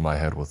scratching my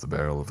head with the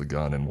barrel of the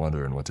gun and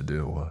wondering what to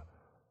do,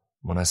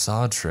 when I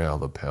saw a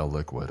trail of pale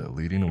liquid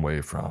leading away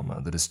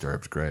from the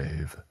disturbed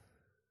grave.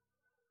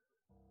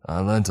 I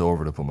leant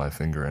over to put my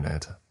finger in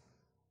it.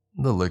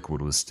 The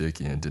liquid was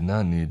sticky and did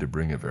not need to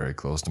bring it very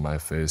close to my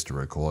face to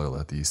recoil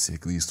at the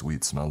sickly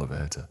sweet smell of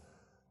it.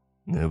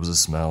 It was a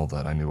smell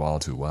that I knew all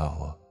too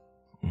well.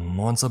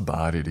 Once a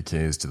body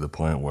decays to the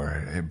point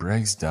where it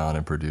breaks down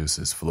and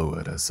produces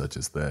fluid such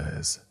as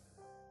this,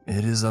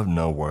 it is of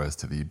no worth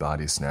to the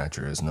body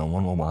snatcher, as no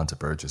one will want to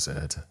purchase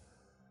it.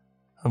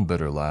 A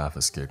bitter laugh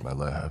escaped my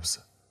lips.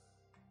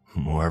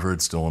 Whoever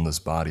had stolen this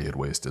body had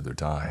wasted their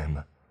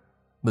time.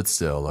 But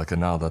still, I could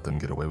not let them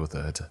get away with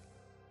it.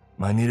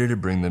 I needed to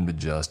bring them to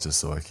justice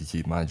so I could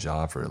keep my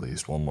job for at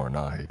least one more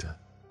night.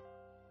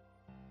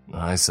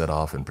 I set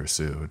off in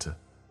pursuit,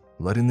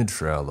 letting the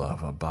trail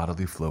of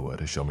bodily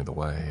fluid show me the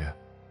way.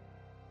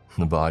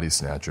 The body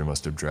snatcher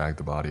must have dragged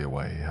the body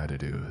away, I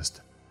deduced,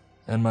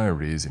 and my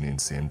reasoning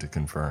seemed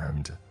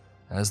confirmed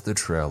as the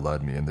trail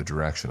led me in the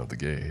direction of the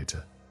gate.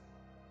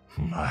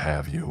 "I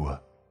have you,"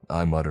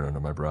 I muttered under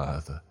my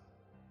breath.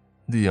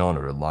 The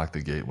owner had locked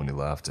the gate when he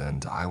left,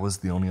 and I was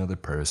the only other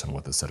person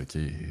with a set of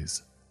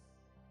keys.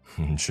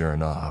 Sure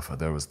enough,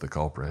 there was the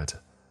culprit,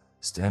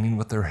 standing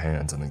with their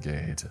hands on the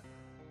gate,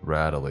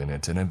 rattling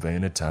it in a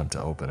vain attempt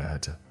to open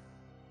it.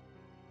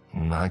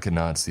 I could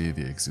not see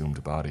the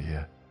exhumed body.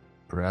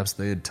 Perhaps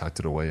they had tucked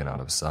it away and out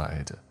of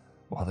sight,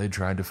 while they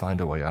tried to find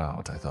a way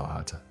out, I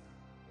thought.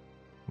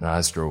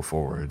 I strode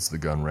forwards, the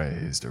gun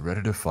raised,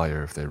 ready to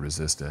fire if they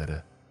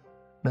resisted.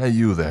 "Hey,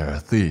 you there,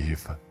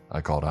 thief,"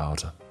 I called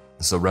out.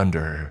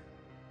 "Surrender."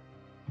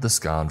 The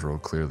scoundrel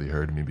clearly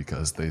heard me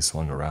because they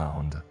swung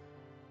around.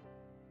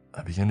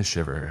 I began to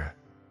shiver,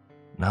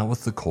 not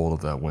with the cold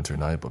of that winter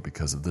night, but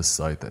because of this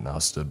sight that now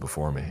stood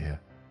before me.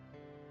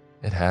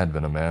 It had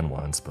been a man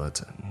once,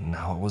 but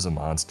now it was a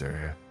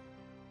monster.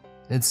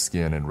 Its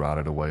skin had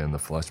rotted away and the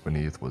flesh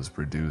beneath was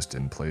reduced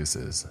in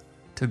places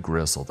to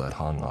gristle that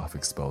hung off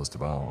exposed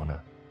bone.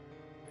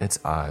 Its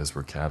eyes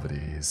were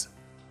cavities.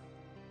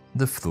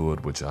 The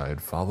fluid which I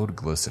had followed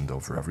glistened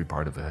over every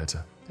part of it,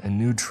 and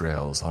new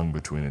trails hung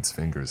between its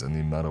fingers and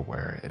the metal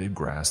where it had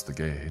grasped the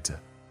gate.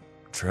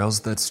 Trails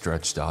that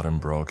stretched out and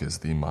broke as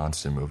the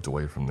monster moved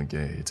away from the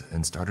gate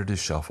and started to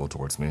shuffle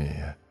towards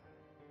me.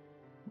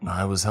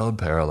 I was held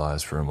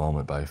paralyzed for a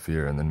moment by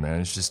fear and then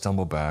managed to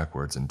stumble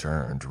backwards and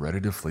turned, ready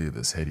to flee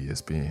this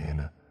hideous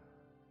being.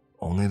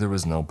 Only there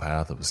was no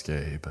path of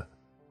escape.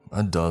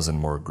 A dozen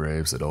more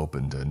graves had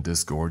opened and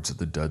disgorged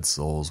the dead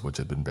souls which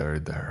had been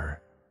buried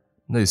there.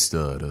 They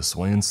stood,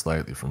 swaying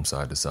slightly from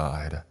side to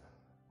side.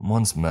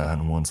 Once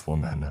men, once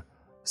women,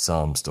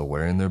 some still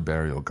wearing their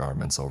burial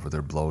garments over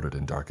their bloated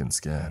and darkened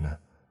skin,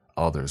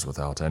 others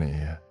without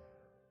any.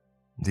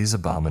 These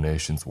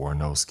abominations wore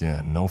no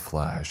skin, no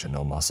flesh, and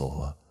no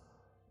muscle.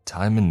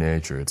 Time and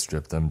nature had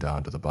stripped them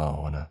down to the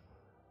bone.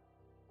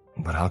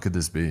 But how could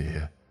this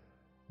be?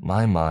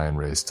 My mind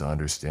raced to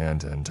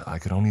understand, and I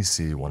could only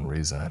see one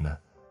reason.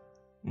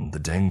 The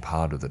dang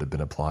powder that had been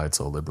applied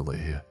so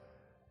liberally.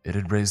 It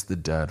had raised the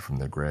dead from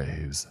their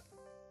graves,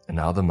 and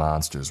now the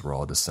monsters were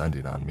all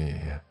descending on me.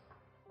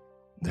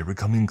 They were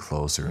coming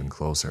closer and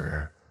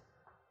closer.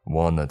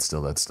 One that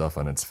still had stuff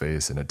on its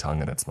face and a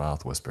tongue in its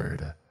mouth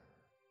whispered,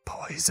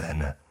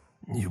 "Poison,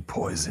 you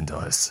poisoned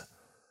us.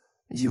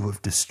 You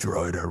have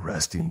destroyed our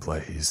resting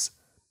place."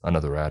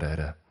 Another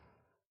added,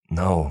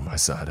 "No," I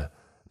said.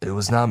 "It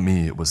was not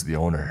me, it was the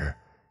owner.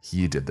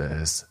 He did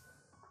this."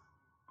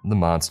 The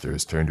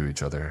monsters turned to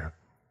each other,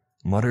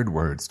 muttered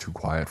words too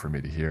quiet for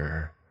me to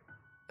hear,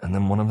 and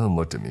then one of them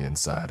looked at me and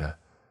said,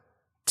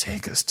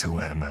 "Take us to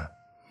him."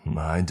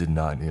 I did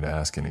not need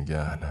asking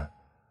again.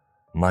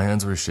 My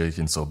hands were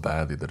shaking so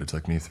badly that it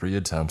took me 3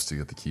 attempts to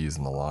get the keys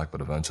in the lock,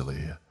 but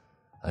eventually,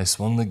 I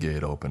swung the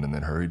gate open and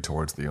then hurried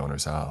towards the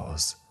owner's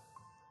house.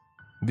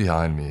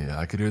 Behind me,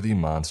 I could hear the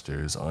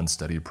monsters'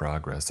 unsteady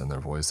progress in their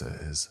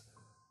voices.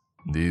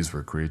 These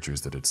were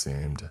creatures that it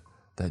seemed,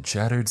 that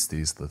chattered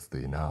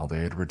ceaselessly now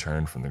they had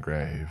returned from the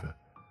grave.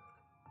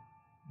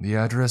 The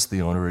address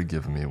the owner had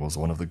given me was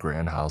one of the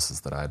grand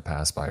houses that I had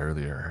passed by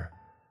earlier.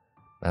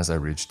 As I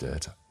reached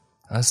it,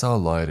 I saw a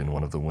light in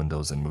one of the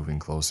windows, and moving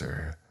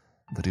closer,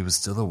 that he was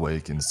still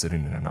awake and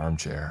sitting in an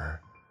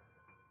armchair.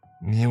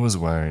 He was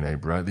wearing a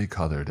brightly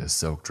colored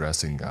silk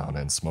dressing gown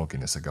and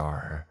smoking a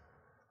cigar.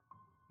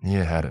 He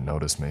hadn't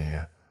noticed me,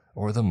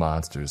 or the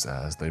monsters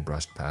as they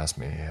brushed past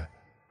me.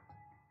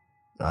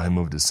 I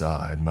moved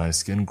aside, my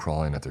skin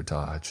crawling at their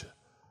touch.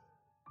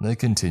 They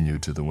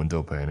continued to the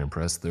window pane and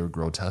pressed their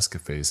grotesque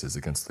faces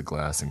against the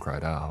glass and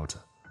cried out,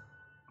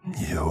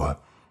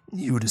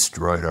 You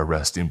destroyed our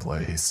resting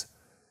place.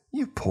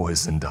 You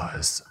poisoned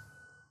us."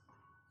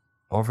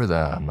 Over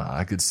them,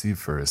 I could see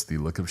first the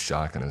look of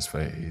shock on his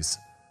face,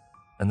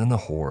 and then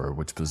the horror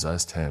which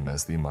possessed him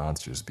as the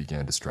monsters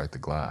began to strike the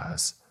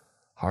glass,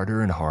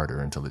 harder and harder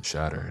until it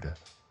shattered.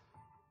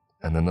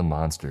 and then the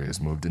monsters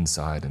moved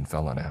inside and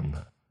fell on him.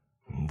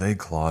 They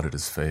clawed at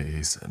his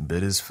face,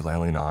 bit his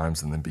flailing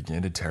arms, and then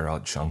began to tear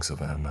out chunks of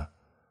him.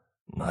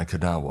 I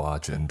could not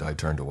watch, and I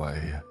turned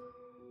away.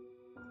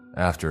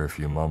 After a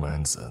few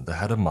moments, the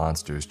head of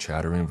monsters,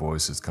 chattering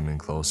voices coming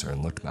closer,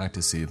 and looked back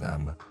to see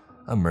them,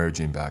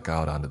 emerging back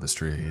out onto the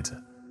street.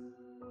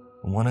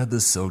 One had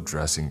the silk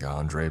dressing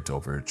gown draped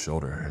over its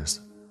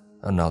shoulders.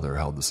 Another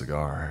held the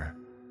cigar.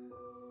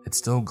 It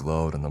still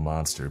glowed, and the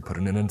monster put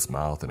it in its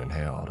mouth and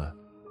inhaled.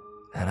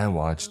 And I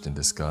watched in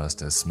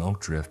disgust as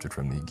smoke drifted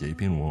from the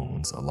gaping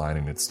wounds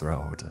lining its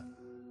throat.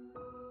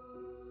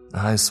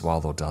 I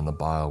swallowed down the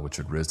bile which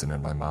had risen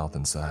in my mouth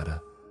and said,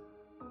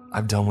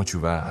 "I've done what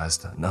you've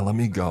asked. Now let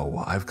me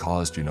go. I've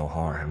caused you no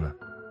harm."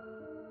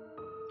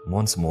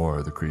 Once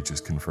more the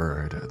creatures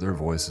conferred, their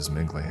voices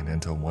mingling,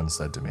 until one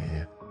said to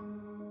me,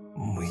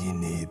 "We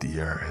need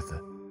the earth.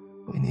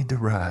 We need to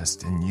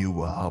rest, and you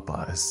will help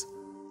us."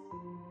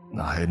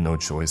 I had no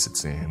choice, it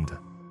seemed.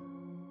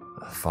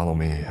 "Follow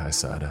me," I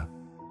said,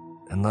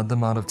 and led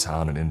them out of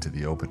town and into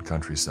the open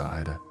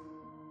countryside.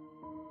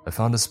 I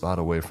found a spot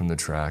away from the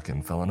track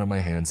and fell onto my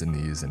hands and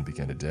knees and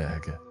began to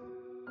dig,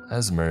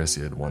 as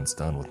Mercy had once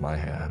done with my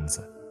hands.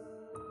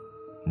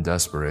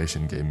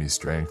 Desperation gave me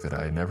strength that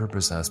I had never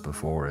possessed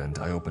before, and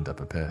I opened up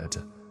a pit,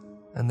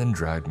 and then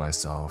dragged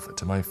myself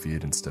to my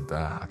feet and stood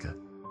back.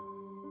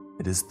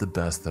 "It is the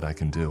best that I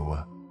can do,"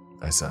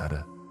 I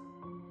said.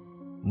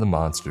 The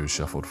monsters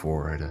shuffled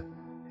forward,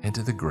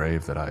 into the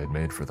grave that I had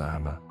made for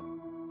them.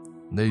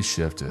 They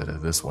shifted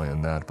this way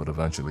and that, but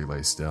eventually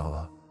lay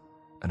still,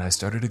 and I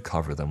started to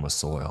cover them with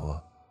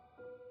soil.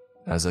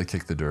 As I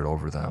kicked the dirt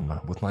over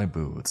them with my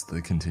boots,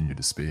 they continued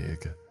to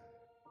speak.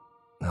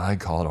 I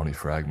called only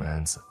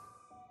fragments.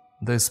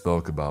 They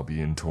spoke about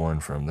being torn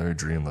from their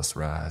dreamless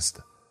rest.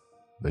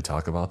 They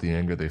talk about the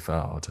anger they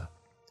felt,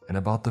 and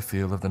about the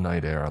feel of the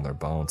night air on their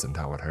bones and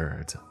how it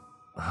hurt.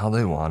 How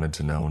they wanted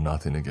to know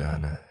nothing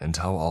again, and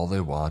how all they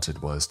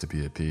wanted was to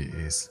be at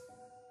peace.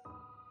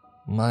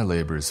 My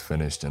labors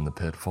finished and the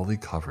pit fully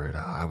covered,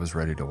 I was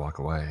ready to walk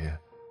away.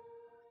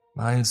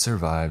 I had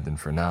survived, and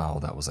for now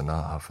that was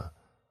enough.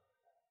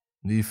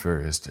 The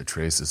first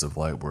traces of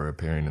light were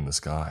appearing in the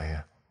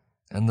sky,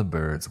 and the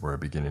birds were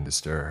beginning to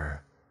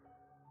stir.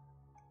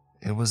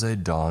 It was a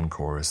dawn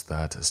chorus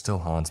that still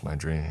haunts my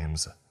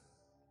dreams,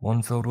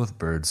 one filled with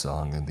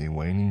birdsong and the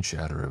waning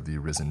chatter of the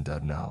risen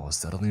dead now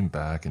settling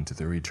back into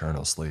their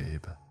eternal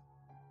sleep.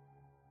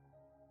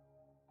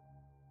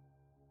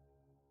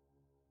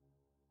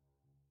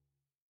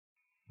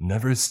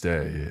 Never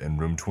Stay in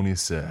Room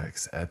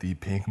 26 at the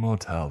Pink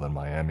Motel in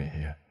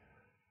Miami.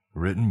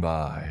 Written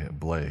by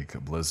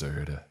Blake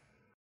Blizzard.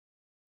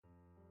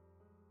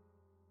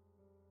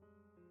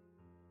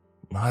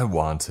 I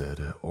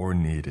wanted, or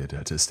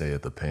needed, to stay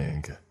at the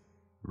Pink.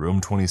 Room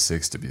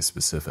 26 to be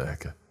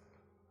specific.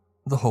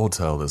 The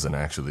hotel isn't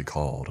actually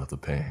called the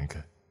Pink.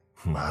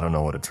 I don't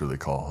know what it's really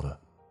called.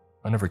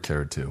 I never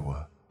cared to.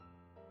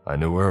 I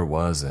knew where it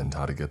was and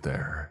how to get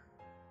there.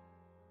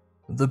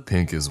 The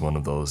Pink is one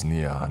of those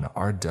neon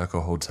Art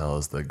Deco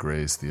hotels that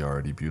grace the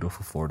already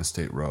beautiful Florida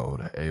State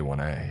Road,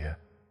 A1A.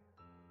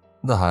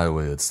 The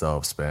highway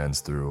itself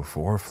spans through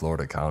 4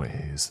 Florida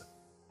counties.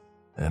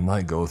 It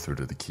might go through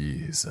to the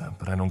Keys,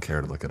 but I don't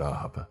care to look it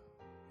up.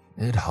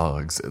 It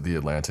hugs the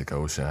Atlantic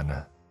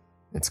Ocean.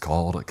 It's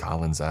called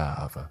Collins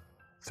Ave,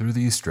 through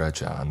the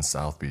stretch on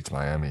South Beach,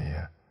 Miami,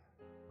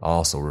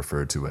 also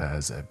referred to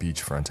as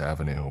Beachfront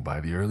Avenue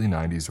by the early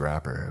 90s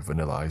rapper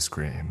Vanilla Ice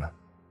Cream.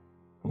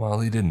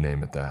 While he didn't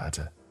name it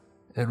that,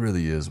 it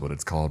really is what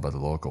it's called by the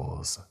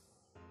locals.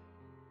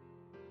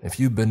 If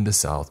you've been to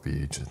South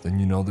Beach, then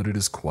you know that it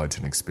is quite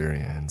an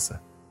experience.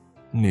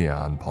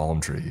 Neon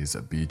palm trees,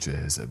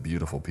 beaches,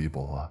 beautiful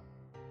people.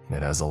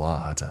 It has a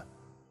lot.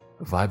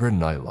 Vibrant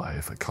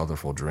nightlife,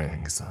 colorful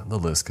drinks, the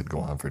list could go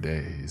on for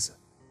days.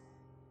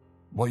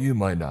 What you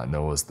might not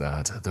know is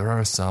that there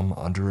are some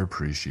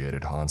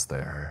underappreciated haunts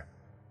there.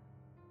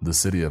 The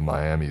city of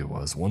Miami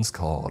was once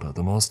called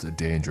the most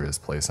dangerous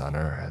place on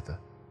earth,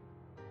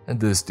 and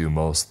this due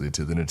mostly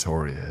to the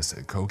notorious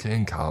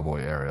cocaine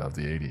cowboy era of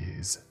the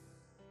 80s.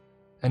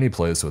 Any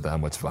place with that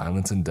much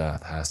violence and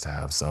death has to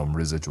have some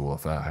residual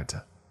effect.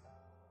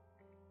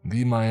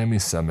 The Miami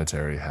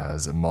Cemetery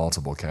has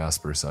multiple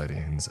Casper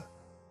sightings.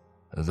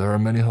 There are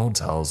many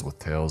hotels with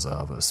tales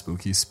of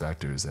spooky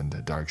specters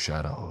and dark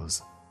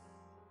shadows.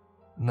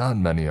 Not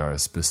many are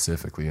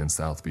specifically in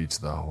South Beach,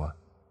 though.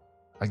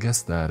 I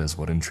guess that is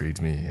what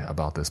intrigued me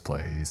about this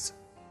place.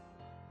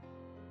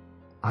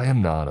 I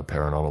am not a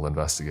paranormal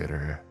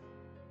investigator.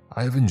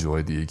 I have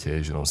enjoyed the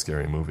occasional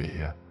scary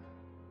movie.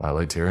 I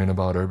like hearing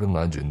about urban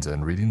legends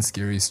and reading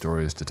scary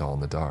stories to tell in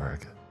the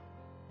dark.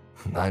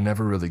 I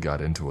never really got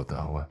into it,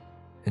 though,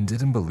 and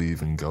didn't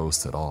believe in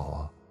ghosts at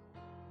all.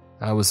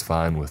 I was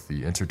fine with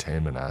the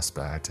entertainment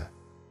aspect.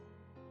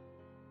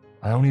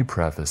 I only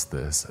preface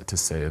this to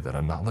say that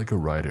I'm not like a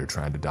writer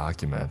trying to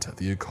document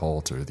the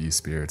occult or the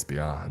spirits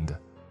beyond.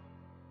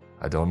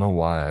 I don't know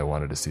why I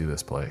wanted to see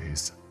this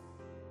place.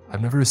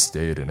 I've never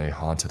stayed in a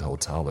haunted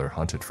hotel or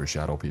hunted for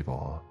shadow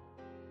people.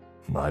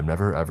 I've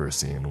never ever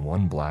seen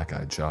one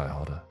black-eyed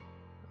child.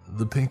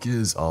 The Pink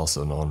is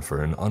also known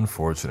for an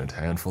unfortunate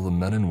handful of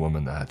men and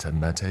women that have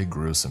met a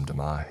gruesome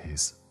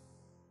demise.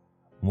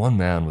 One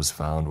man was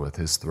found with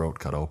his throat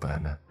cut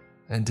open,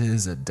 and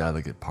his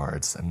delicate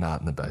parts not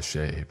in the best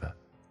shape.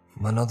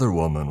 Another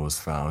woman was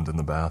found in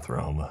the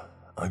bathroom.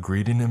 A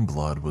greeting in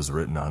blood was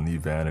written on the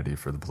vanity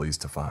for the police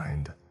to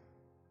find.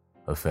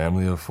 A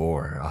family of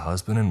 4, a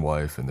husband and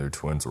wife and their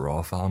twins, were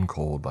all found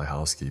cold by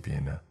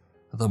housekeeping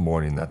the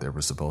morning that they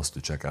were supposed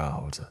to check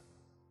out.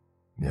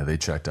 Yeah, they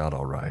checked out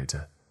all right.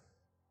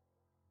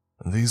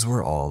 These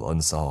were all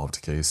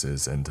unsolved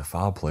cases, and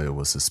foul play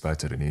was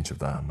suspected in each of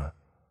them.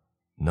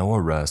 No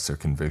arrests or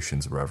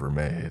convictions were ever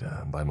made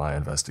by my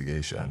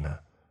investigation.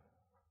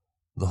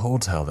 The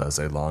hotel has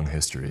a long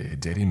history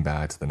dating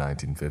back to the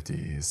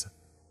 1950s,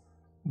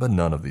 but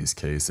none of these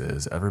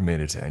cases ever made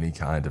it to any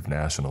kind of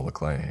national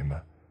acclaim.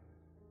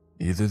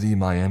 Either the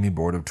Miami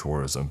Board of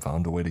Tourism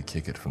found a way to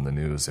kick it from the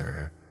news,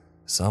 or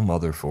some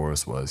other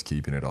force was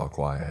keeping it all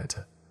quiet.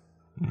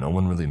 No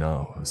one really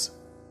knows.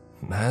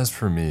 As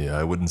for me,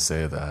 I wouldn't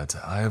say that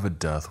I have a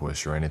death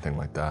wish or anything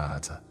like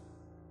that.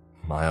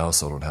 I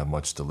also don't have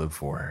much to live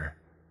for.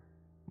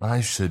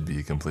 I should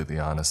be completely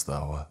honest,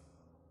 though.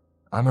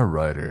 I'm a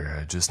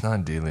writer, just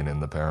not dealing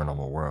in the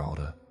paranormal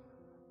world.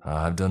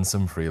 I've done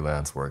some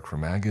freelance work for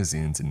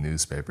magazines and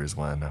newspapers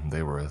when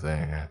they were a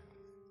thing.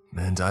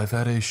 And I've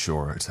had a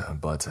short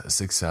but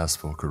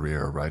successful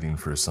career writing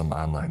for some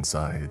online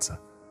sites,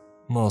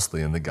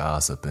 mostly in the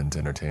gossip and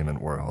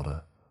entertainment world.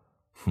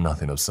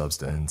 Nothing of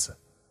substance,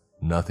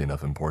 nothing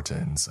of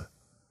importance.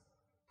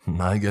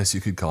 I guess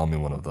you could call me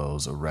one of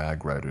those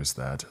rag writers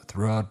that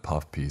throw out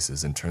puff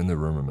pieces and turn the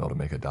rumor mill to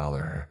make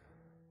 $1.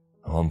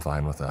 Oh, I'm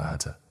fine with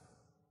that.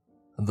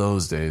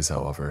 Those days,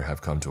 however,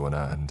 have come to an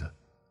end.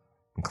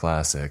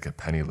 Classic,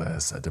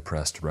 penniless,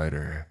 depressed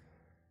writer.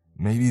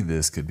 Maybe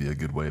this could be a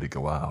good way to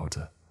go out.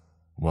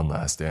 One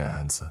last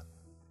dance.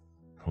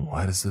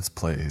 Why does this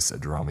place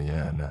draw me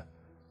in?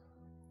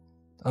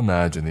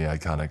 Imagine the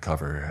iconic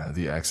cover,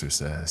 The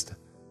Exorcist,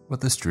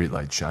 with the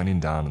streetlight shining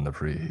down on the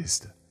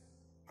priest.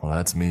 Well,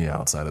 that's me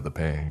outside of the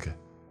Pink.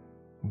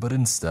 But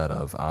instead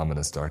of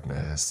ominous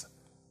darkness,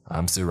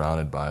 I'm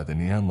surrounded by the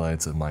neon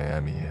lights of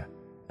Miami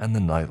and the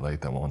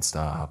nightlight that won't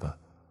stop.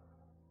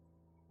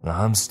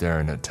 I'm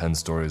staring at 10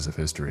 stories of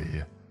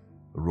history.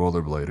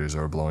 Rollerbladers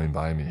are blowing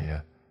by me.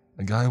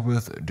 A guy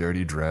with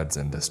dirty dreads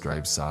and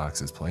striped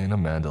socks is playing a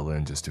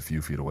mandolin just a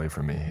few feet away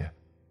from me,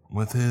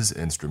 with his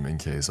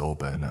instrument case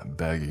open,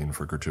 begging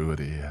for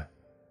gratuity.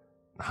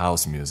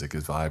 House music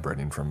is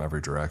vibrating from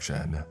every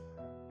direction.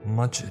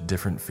 Much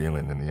different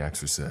feeling than The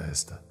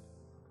Exorcist.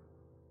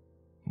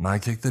 I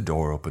kick the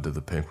door open to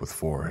the Pink with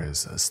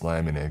force,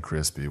 slamming a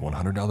crispy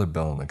 $100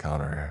 bill on the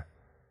counter.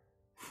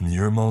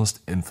 "Your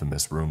most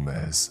infamous room,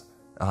 miss,"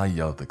 I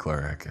yell at the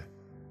clerk.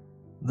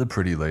 The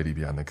pretty lady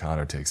behind the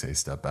counter takes a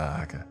step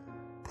back,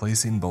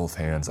 placing both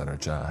hands on her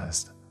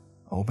chest,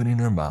 opening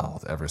her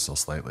mouth ever so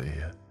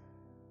slightly.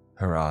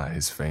 Her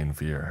eyes feign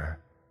fear,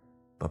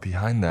 but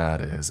behind that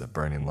is a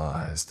burning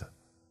lust.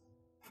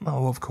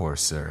 "Oh, of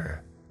course,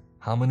 sir.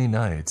 How many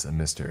nights,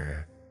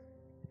 Mr.?"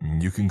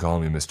 "You can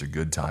call me Mr.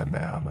 Goodtime,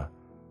 ma'am,"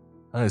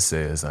 I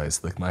say as I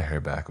slick my hair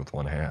back with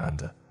one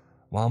hand,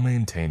 while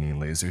maintaining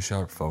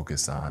laser-sharp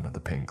focus on the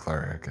Pink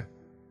clerk.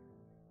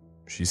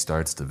 She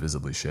starts to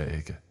visibly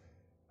shake,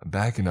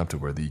 backing up to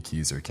where the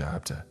keys are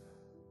kept.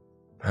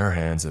 Her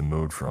hands have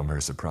moved from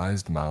her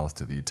surprised mouth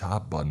to the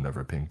top button of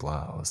her pink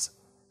blouse,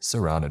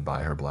 surrounded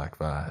by her black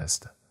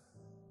vest.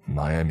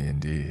 Miami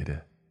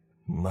indeed.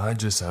 "I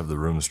just have the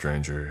room,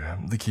 stranger.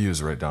 The key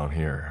is right down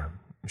here."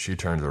 She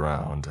turns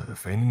around,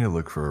 feigning to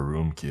look for a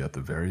room key at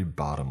the very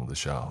bottom of the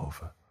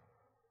shelf.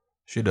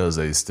 She does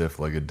a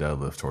stiff-legged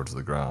deadlift towards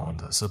the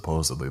ground,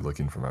 supposedly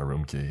looking for my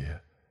room key.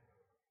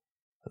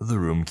 The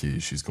room key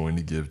she's going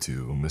to give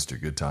to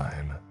Mr.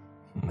 Goodtime.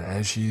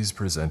 As she's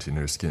presenting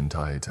her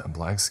skin-tight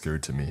black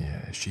skirt to me,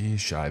 she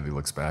shyly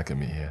looks back at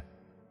me,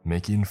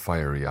 making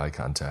fiery eye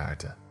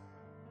contact.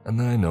 And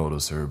then I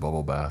notice her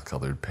bubble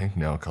bath-colored pink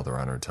nail color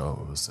on her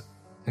toes,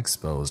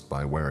 exposed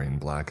by wearing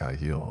black high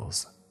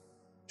heels.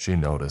 She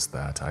noticed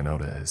that I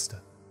noticed.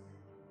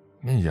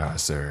 "Yeah,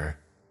 sir."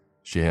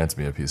 She hands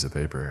me a piece of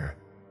paper.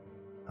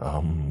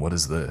 What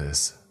is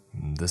this?"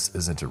 "This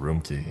isn't a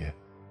room key,"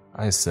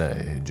 I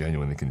say,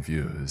 genuinely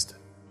confused.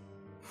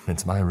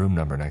 "It's my room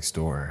number next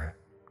door.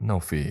 No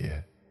fee,"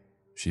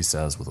 she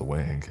says with a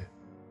wink.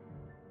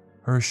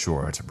 Her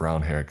short,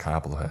 brown hair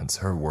complements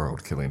her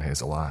world-killing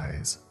hazel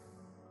eyes.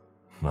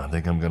 I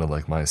think I'm gonna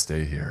like my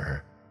stay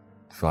here.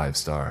 5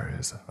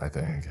 stars, I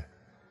think.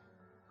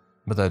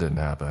 But that didn't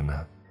happen.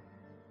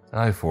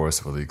 I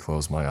forcefully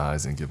close my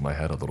eyes and give my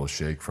head a little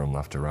shake from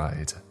left to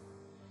right.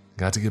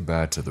 Got to get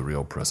back to the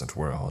real present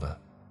world.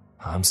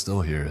 I'm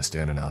still here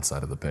standing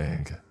outside of the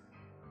Pink.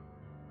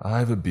 I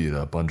have a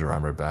beat-up Under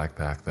Armour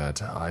backpack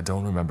that I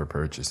don't remember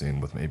purchasing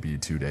with maybe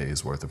 2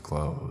 days worth of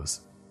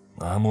clothes.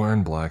 I'm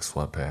wearing black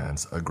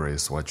sweatpants, a gray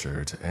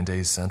sweatshirt, and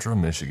a Central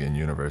Michigan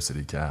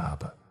University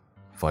cap.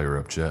 Fire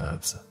up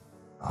chips.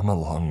 I'm a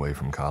long way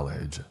from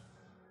college.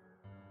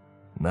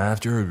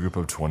 After a group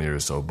of 20 or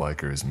so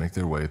bikers make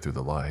their way through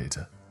the light,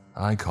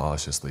 I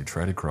cautiously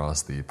tread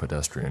across the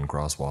pedestrian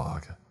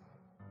crosswalk.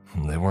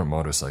 They weren't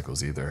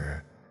motorcycles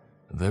either.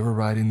 They were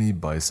riding the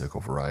bicycle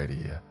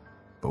variety,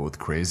 but with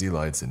crazy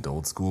lights and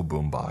old-school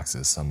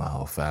boomboxes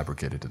somehow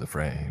fabricated to the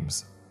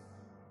frames.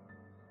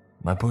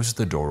 I pushed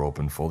the door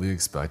open, fully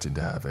expecting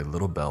to have a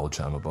little bell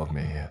chime above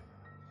me,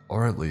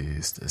 or at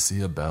least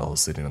see a bell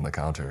sitting on the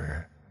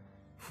counter.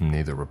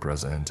 Neither were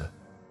present.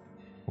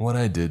 What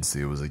I did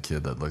see was a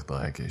kid that looked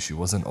like she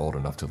wasn't old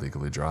enough to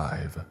legally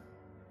drive.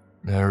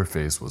 Her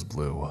face was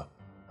blue,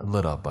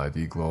 lit up by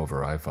the glow of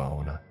her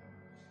iPhone.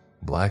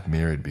 Black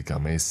Mirror had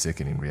become a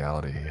sickening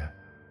reality.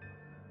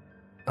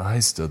 I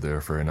stood there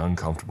for an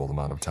uncomfortable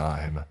amount of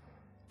time,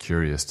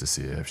 curious to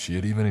see if she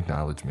had even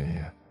acknowledged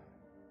me.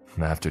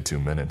 After 2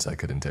 minutes, I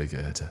couldn't take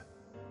it.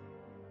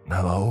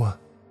 "Hello?"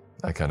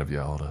 I kind of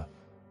yelled,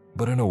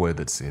 but in a way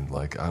that seemed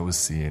like I was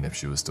seeing if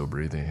she was still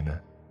breathing.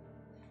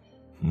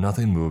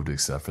 Nothing moved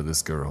except for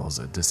this girl's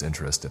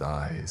disinterested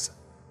eyes,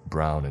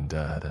 brown and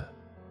dead.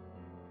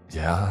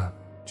 "Yeah?"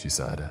 she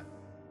said.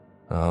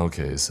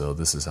 "Okay, so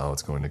this is how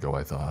it's going to go,"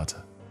 I thought.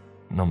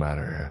 No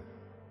matter.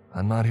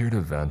 I'm not here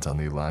to vent on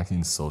the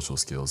lacking social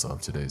skills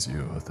of today's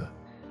youth.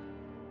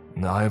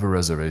 "I have a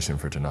reservation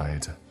for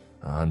tonight.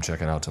 I'm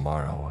checking out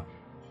tomorrow."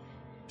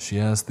 She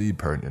asked the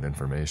pertinent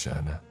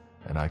information,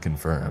 and I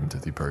confirmed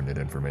the pertinent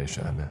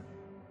information.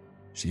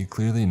 She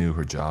clearly knew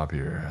her job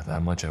here,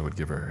 that much I would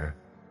give her.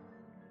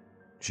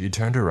 She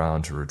turned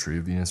around to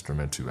retrieve the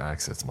instrument to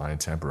access my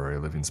temporary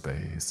living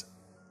space.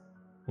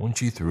 When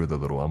she threw the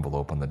little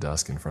envelope on the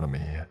desk in front of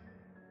me,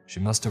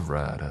 she must have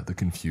read the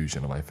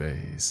confusion on my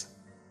face.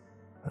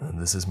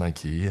 "This is my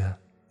key,"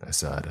 I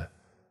said.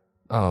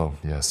 "Oh,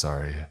 yeah,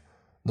 sorry.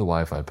 The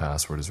Wi-Fi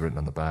password is written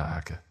on the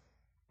back."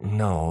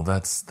 "No,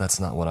 that's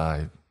not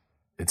what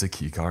It's a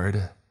key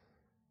card."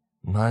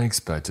 I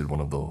expected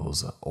one of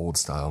those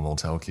old-style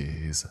motel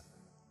keys,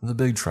 the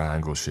big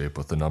triangle shape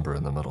with the number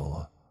in the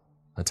middle,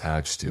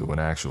 attached to an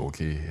actual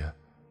key.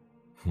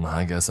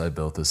 I guess I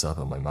built this up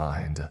in my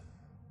mind.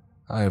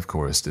 I, of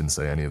course, didn't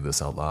say any of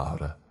this out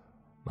loud.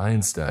 I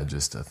instead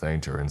just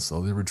thanked her and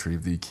slowly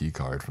retrieved the key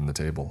card from the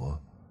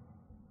table.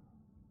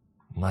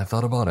 I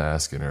thought about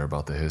asking her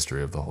about the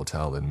history of the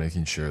hotel and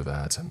making sure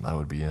that I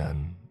would be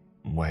in.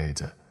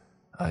 Wait,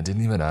 I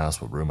didn't even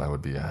ask what room I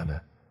would be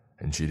in,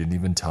 and she didn't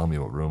even tell me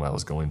what room I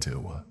was going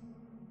to.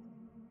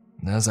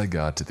 As I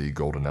got to the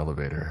golden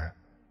elevator,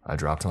 I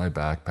dropped my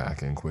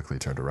backpack and quickly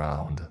turned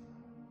around.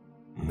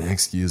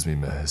 "Excuse me,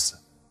 miss.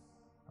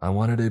 I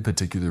wanted a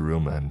particular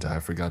room and I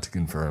forgot to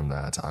confirm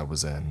that I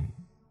was in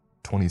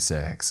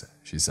 26,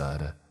 she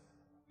said.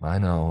 "I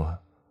know.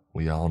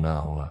 We all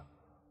know."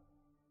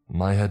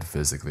 My head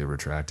physically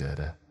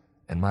retracted,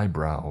 and my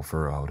brow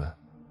furrowed.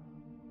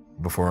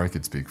 Before I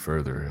could speak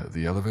further,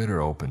 the elevator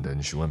opened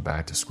and she went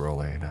back to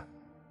scrolling.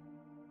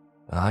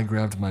 I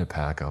grabbed my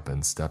pack up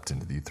and stepped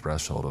into the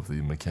threshold of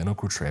the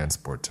mechanical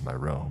transport to my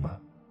room.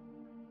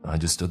 I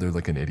just stood there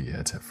like an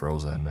idiot,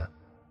 frozen,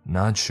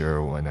 not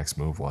sure what my next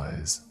move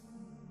was.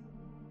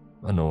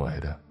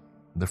 Annoyed,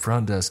 the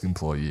front desk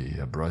employee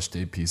brushed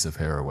a piece of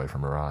hair away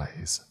from her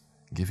eyes,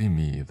 giving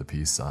me the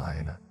peace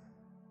sign.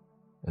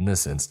 In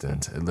this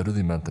instant, it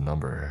literally meant the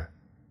number.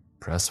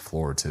 Press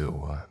floor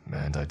 2,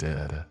 and I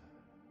did.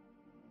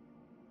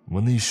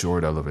 When the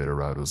short elevator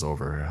ride was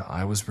over,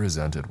 I was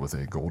presented with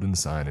a golden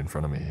sign in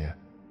front of me.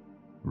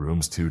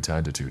 Rooms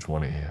 210 to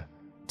 220.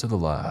 To the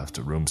left,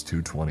 rooms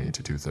 220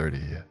 to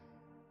 230.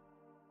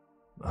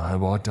 I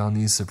walked down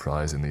the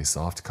surprisingly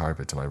soft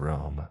carpet to my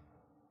room.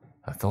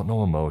 I felt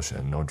no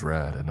emotion, no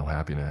dread, no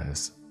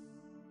happiness.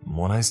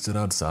 When I stood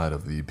outside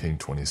of the Pink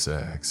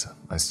 26,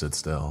 I stood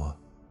still.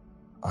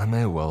 I'm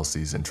a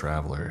well-seasoned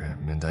traveler,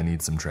 and I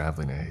need some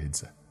traveling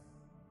aids.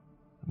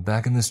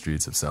 Back in the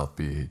streets of South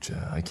Beach,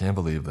 I can't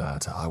believe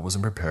that I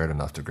wasn't prepared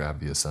enough to grab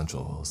the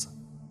essentials.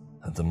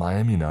 The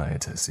Miami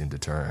night seemed to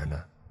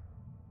turn.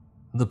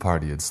 The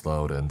party had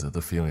slowed and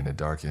the feeling had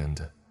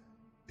darkened.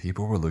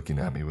 People were looking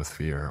at me with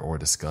fear or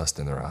disgust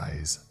in their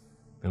eyes.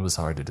 It was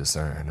hard to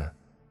discern.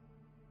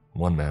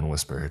 One man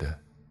whispered,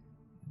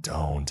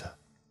 "Don't."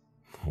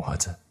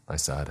 "What?" I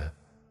said,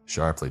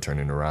 sharply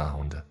turning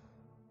around.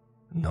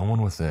 No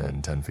one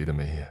within 10 feet of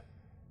me.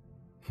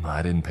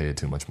 I didn't pay it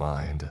too much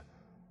mind.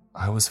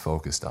 I was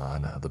focused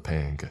on the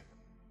Pink.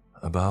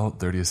 About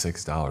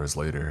 $36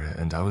 later,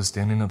 and I was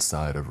standing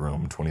outside of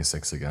room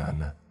 26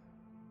 again.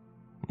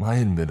 I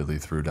admittedly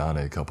threw down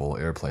a couple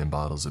airplane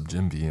bottles of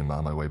Jim Beam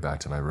on my way back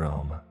to my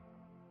room.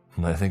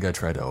 I think I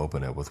tried to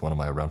open it with one of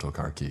my rental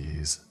car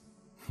keys.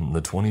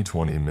 The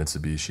 2020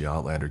 Mitsubishi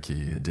Outlander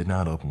key did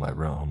not open my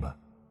room.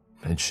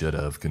 It should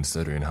have,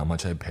 considering how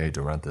much I paid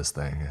to rent this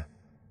thing.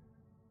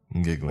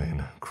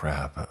 Giggling,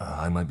 crap,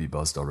 I might be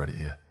buzzed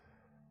already.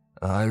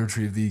 I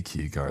retrieved the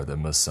key card that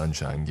Miss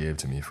Sunshine gave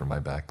to me from my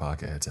back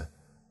pocket.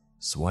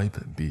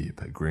 Swipe,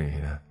 beep,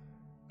 green.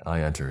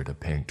 I entered a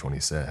Pink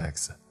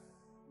 26.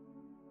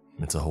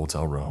 It's a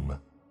hotel room.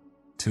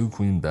 2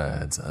 queen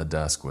beds, a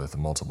desk with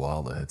multiple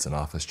outlets, an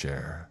office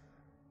chair,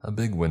 a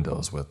big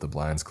windows with the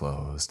blinds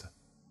closed.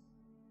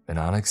 an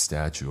onyx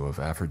statue of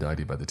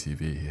Aphrodite by the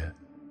TV,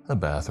 a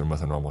bathroom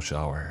with a normal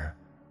shower,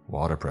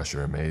 water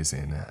pressure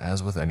amazing,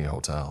 as with any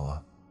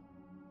hotel.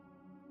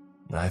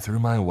 I threw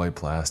my white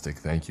plastic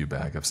thank you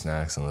bag of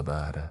snacks on the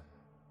bed.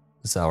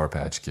 Sour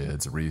Patch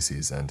Kids,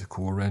 Reese's, and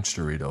Cool Ranch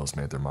Doritos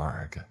made their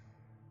mark,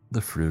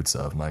 the fruits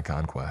of my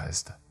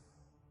conquest.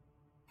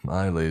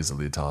 I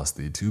lazily tossed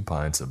the 2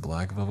 pints of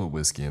black velvet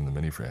whiskey in the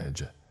mini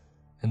fridge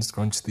and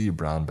scrunched the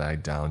brown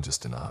bag down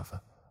just enough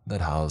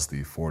that housed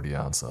the 40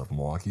 ounce of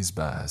Milwaukee's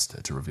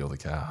Best to reveal the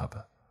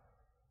cap.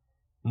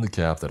 The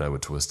cap that I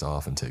would twist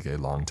off and take a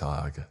long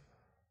tug.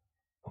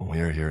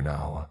 We are here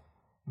now.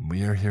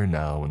 We are here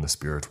now in the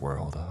spirit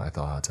world, I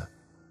thought.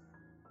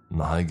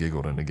 I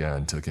giggled and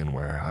again took in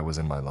where I was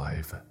in my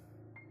life.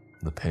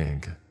 The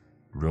pink,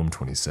 room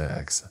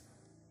 26.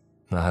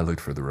 I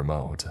looked for the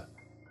remote.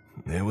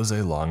 It was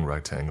a long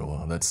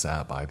rectangle that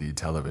sat by the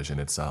television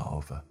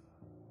itself.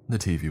 The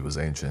TV was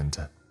ancient.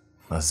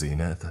 A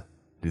Zenith?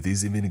 Do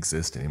these even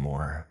exist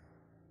anymore?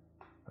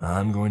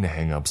 I'm going to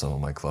hang up some of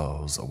my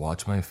clothes,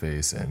 watch my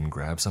face, and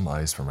grab some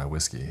ice for my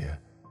whiskey.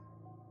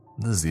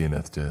 The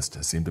Zenith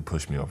just seemed to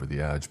push me over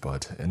the edge,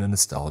 but in a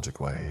nostalgic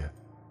way.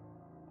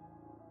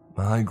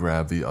 I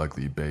grabbed the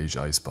ugly beige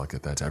ice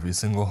bucket that every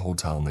single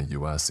hotel in the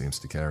US seems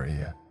to carry.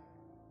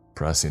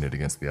 Pressing it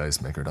against the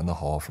ice maker down the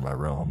hall from my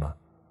room,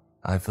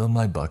 I filled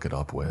my bucket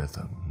up with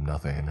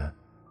nothing.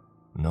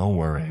 No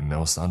whirring,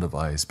 no sound of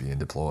ice being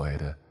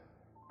deployed.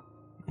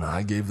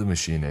 I gave the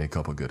machine a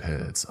couple good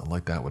hits,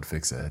 like that would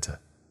fix it.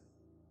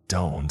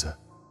 Don't.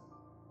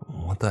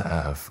 What the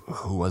F?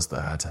 Who was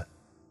that?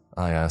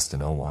 I asked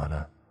no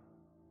one.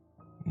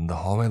 The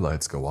hallway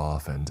lights go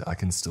off and I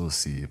can still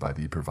see by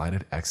the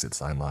provided exit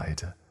sign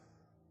light.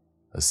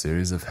 A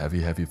series of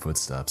heavy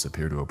footsteps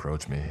appear to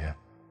approach me.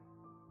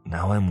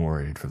 Now I'm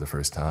worried for the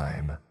first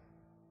time.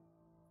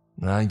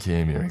 I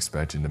came here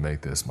expecting to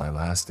make this my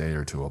last day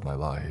or two of my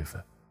life.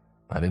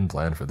 I didn't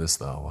plan for this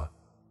though.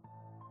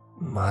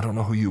 I don't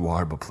know who you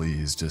are, but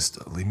please,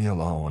 just leave me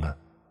alone.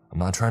 I'm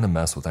not trying to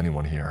mess with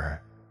anyone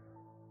here.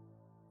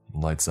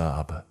 Lights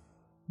up.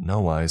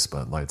 No ice,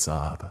 but lights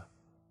up.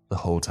 The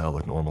hotel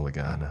looked normal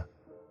again.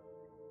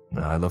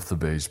 I left the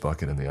beige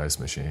bucket in the ice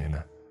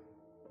machine.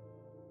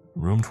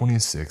 Room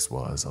 26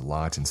 was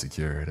locked and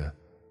secured.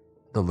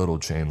 The little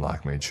chain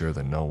lock made sure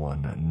that no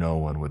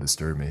one would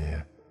disturb me.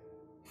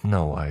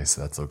 No ice,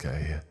 that's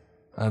okay.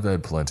 I've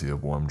had plenty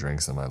of warm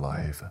drinks in my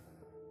life.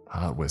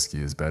 Hot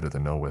whiskey is better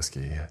than no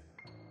whiskey.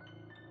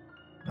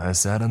 I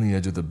sat on the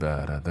edge of the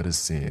bed that has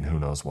seen who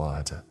knows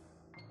what.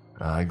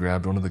 I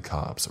grabbed one of the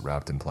cups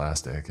wrapped in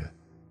plastic.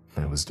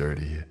 It was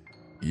dirty,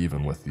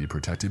 even with the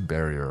protective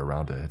barrier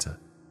around it.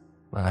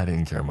 I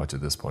didn't care much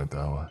at this point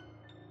though.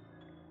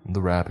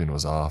 The wrapping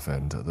was off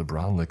and the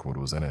brown liquid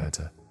was in it,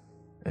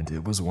 and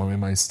it was warming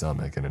my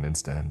stomach in an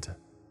instant.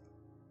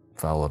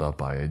 Followed up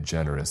by a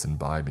generous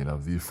imbibing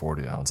of the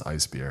 40-ounce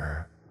ice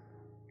beer.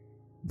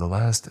 The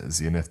last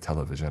Zenith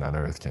television on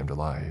Earth came to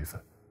life.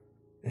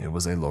 It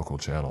was a local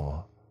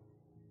channel.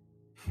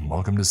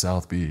 Welcome to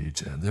South Beach.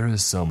 There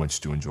is so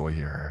much to enjoy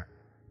here.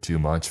 Too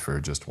much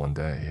for just one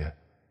day.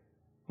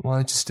 Why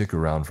don't you stick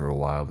around for a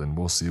while and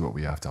we'll see what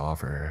we have to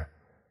offer.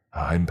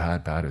 I'm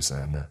Pat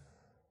Patterson.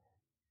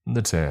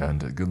 The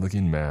tanned,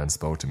 good-looking man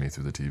spoke to me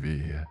through the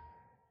TV.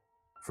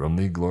 From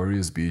the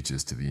glorious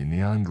beaches to the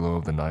neon glow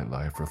of the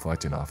nightlife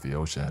reflecting off the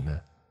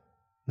ocean,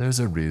 there's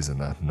a reason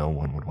that no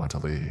one would want to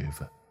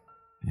leave.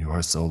 You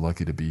are so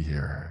lucky to be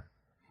here.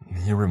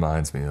 He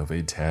reminds me of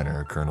a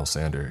tanner Colonel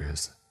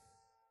Sanders.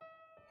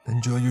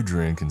 Enjoy your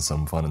drink and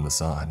some fun in the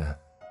sun.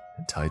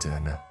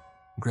 Tighten.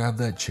 Grab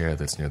that chair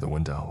that's near the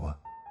window.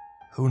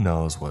 Who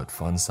knows what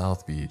fun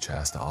South Beach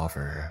has to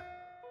offer?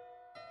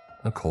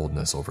 A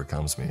coldness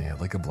overcomes me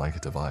like a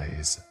blanket of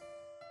ice.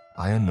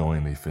 I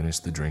unknowingly finish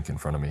the drink in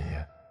front of me,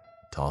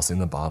 tossing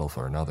the bottle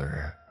for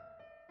another.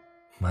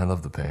 I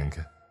love the pink.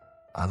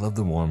 I love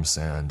the warm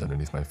sand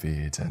underneath my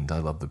feet, and I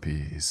love the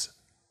peace.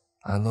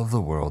 I love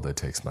the world that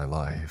takes my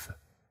life.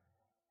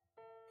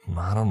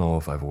 I don't know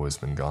if I've always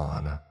been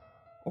gone,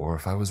 or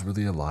if I was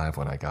really alive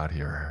when I got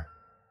here.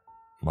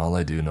 All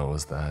I do know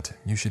is that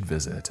you should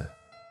visit.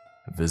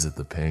 Visit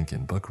the pink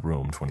and book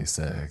room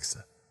 26.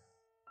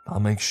 I'll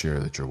make sure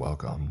that you're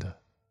welcomed.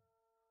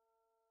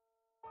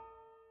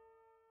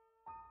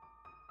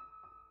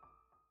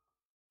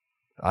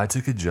 I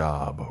took a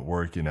job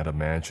working at a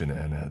mansion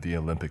in the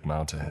Olympic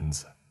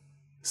Mountains.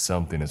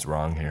 Something is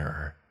wrong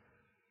here.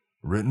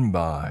 Written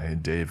by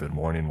David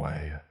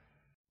Morningway.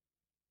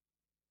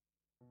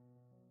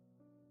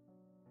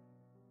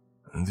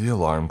 The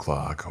alarm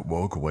clock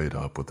woke Wade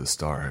up with a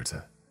start.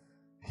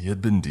 He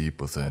had been deep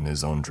within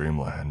his own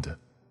dreamland,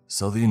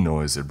 so the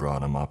noise had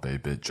brought him up a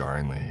bit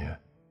jarringly.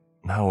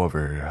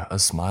 However, a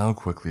smile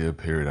quickly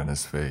appeared on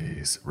his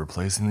face,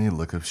 replacing the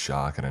look of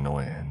shock and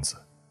annoyance.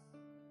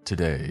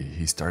 Today,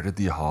 he started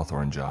the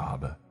Hawthorne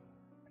job,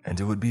 and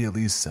it would be at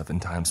least 7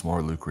 times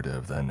more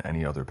lucrative than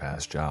any other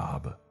past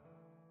job.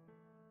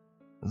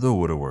 The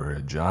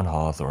widower, John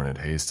Hawthorne, had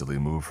hastily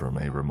moved from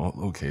a remote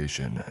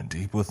location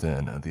deep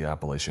within the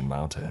Appalachian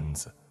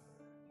Mountains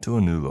to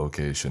a new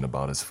location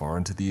about as far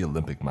into the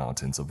Olympic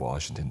Mountains of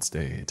Washington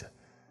state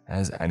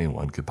as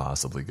anyone could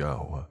possibly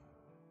go.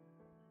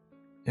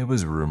 It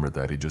was rumored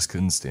that he just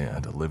couldn't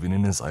stand living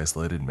in his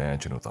isolated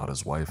mansion without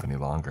his wife any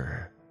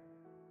longer,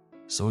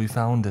 so he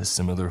found a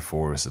similar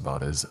force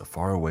about as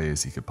far away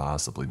as he could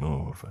possibly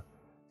move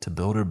to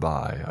build or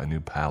buy a new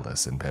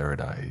palace in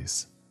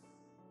paradise.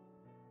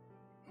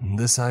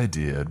 This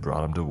idea had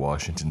brought him to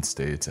Washington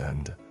state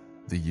and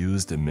the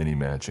used mini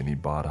mansion he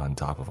bought on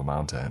top of a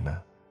mountain,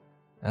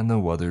 and the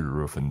weathered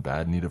roof in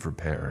bad need of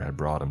repair had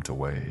brought him to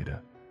Wade,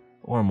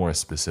 or more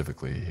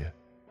specifically,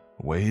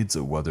 Wade's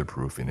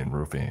Weatherproofing and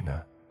Roofing,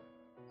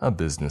 a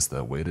business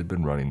that Wade had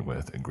been running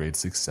with great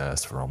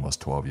success for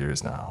almost 12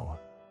 years now.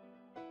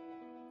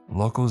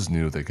 Locals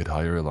knew they could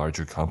hire a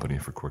larger company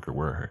for quicker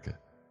work,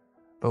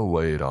 but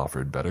Wade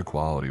offered better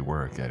quality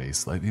work at a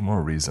slightly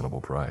more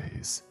reasonable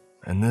price,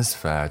 and this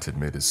fact had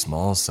made his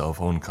small cell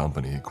phone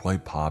company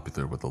quite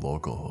popular with the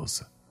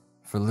locals.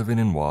 For living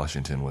in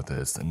Washington with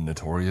its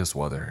notorious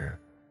weather,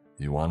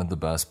 you wanted the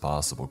best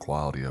possible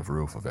quality of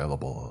roof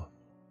available.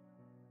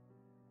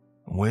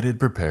 Wade had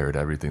prepared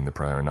everything the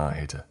prior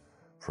night,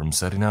 from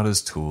setting out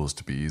his tools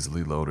to be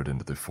easily loaded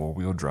into the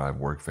four-wheel drive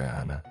work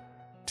van,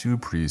 to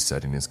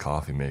pre-setting his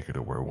coffee maker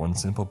to where one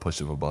simple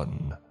push of a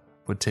button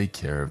would take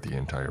care of the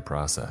entire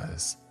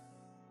process.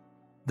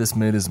 This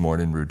made his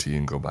morning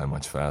routine go by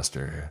much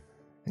faster,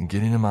 and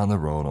getting him on the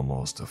road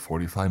almost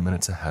 45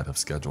 minutes ahead of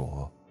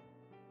schedule.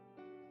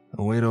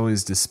 Wade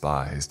always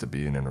despised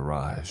being in a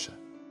rush,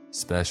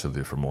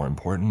 especially for more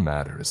important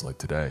matters like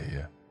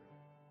today.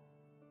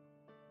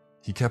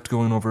 He kept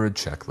going over a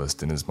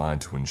checklist in his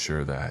mind to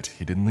ensure that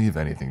he didn't leave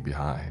anything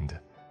behind.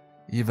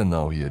 Even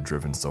though he had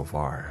driven so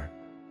far,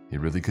 he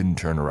really couldn't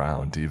turn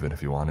around even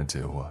if he wanted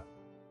to.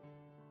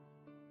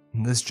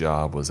 This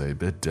job was a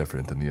bit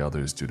different than the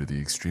others due to the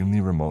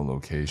extremely remote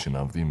location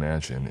of the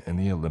mansion in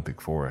the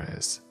Olympic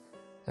Forest.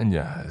 And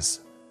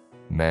yes,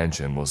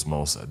 mansion was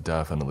most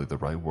definitely the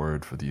right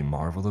word for the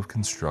marvel of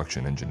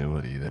construction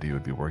ingenuity that he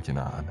would be working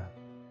on.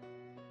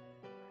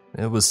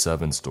 It was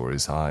 7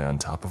 stories high on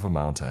top of a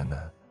mountain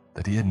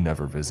that he had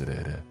never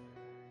visited,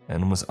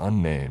 and was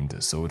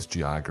unnamed, so its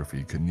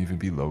geography couldn't even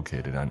be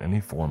located on any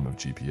form of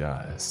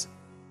GPS.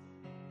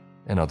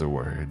 In other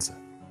words,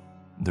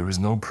 there was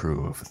no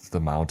proof that the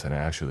mountain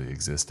actually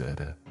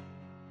existed,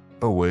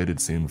 but Wade had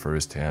seen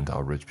firsthand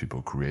how rich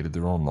people created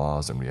their own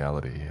laws in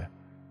reality,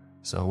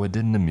 so it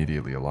didn't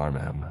immediately alarm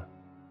him.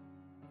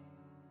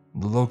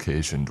 The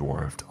location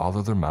dwarfed all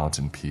other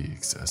mountain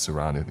peaks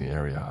surrounding the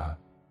area,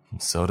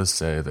 so to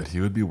say that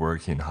he would be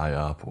working high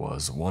up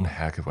was one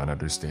heck of an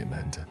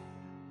understatement.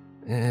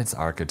 Its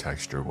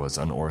architecture was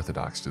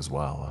unorthodox as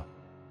well.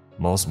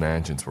 Most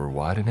mansions were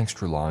wide and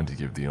extra long to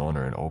give the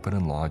owner an open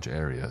and large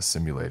area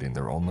simulating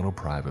their own little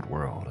private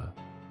world.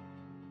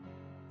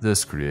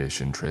 This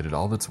creation traded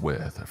all its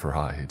width for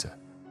height,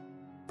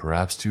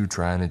 perhaps to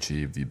try and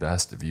achieve the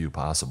best view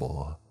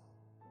possible.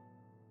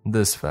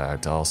 This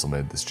fact also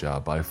made this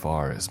job by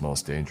far his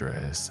most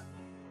dangerous,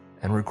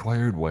 and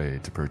required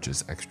Wade to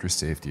purchase extra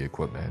safety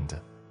equipment,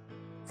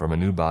 from a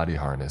new body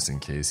harness in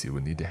case he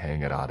would need to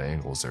hang at odd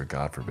angles or,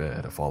 God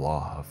forbid, fall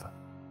off.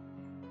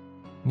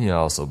 He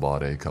also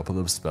bought a couple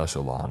of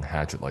special long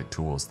hatchet-like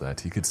tools that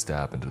he could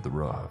stab into the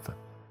roof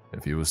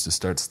if he was to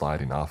start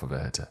sliding off of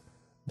it,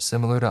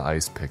 similar to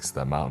ice picks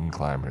that mountain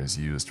climbers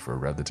used for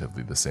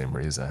relatively the same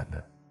reason.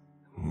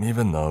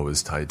 Even though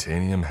his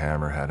titanium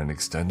hammer had an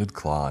extended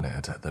claw in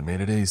it that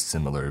made it a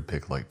similar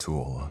pick-like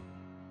tool,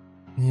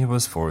 he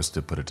was forced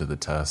to put it to the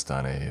test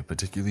on a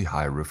particularly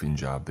high roofing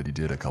job that he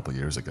did a couple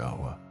years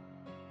ago.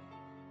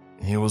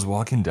 He was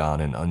walking down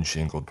an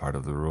unshingled part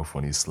of the roof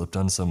when he slipped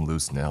on some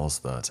loose nails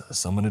that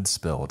someone had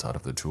spilled out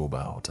of the tool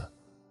belt.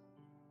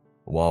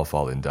 While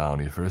falling down,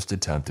 he first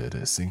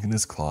attempted sinking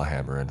his claw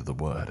hammer into the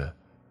wood,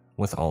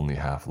 with only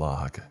half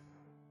luck,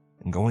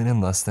 and going in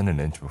less than an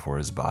inch before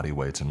his body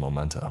weight and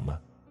momentum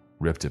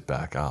ripped it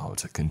back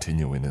out,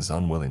 continuing his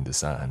unwilling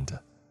descent.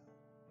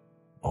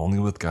 Only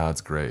with God's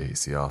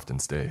grace, he often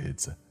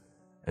states,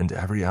 and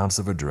every ounce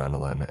of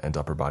adrenaline and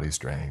upper body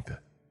strength,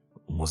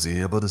 was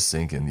he able to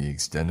sink in the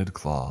extended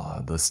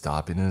claw, thus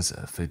stopping his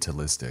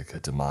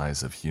fatalistic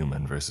demise of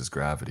human versus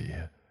gravity,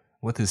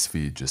 with his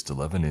feet just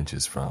 11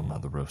 inches from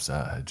the roof's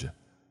edge.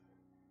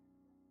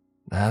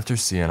 After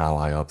seeing how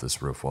high up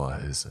this roof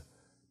was,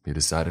 he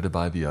decided to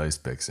buy the ice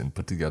picks and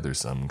put together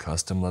some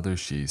custom leather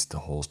sheaths to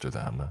holster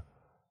them,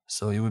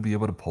 so he would be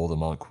able to pull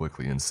them out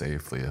quickly and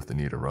safely if the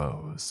need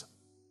arose.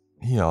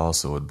 He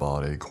also had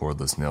bought a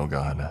cordless nail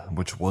gun,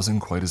 which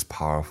wasn't quite as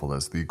powerful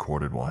as the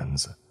corded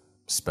ones,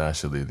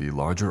 especially the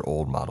larger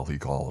old model he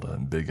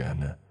called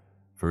Biggin,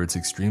 for its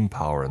extreme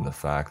power and the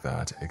fact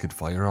that it could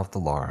fire off the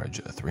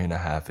large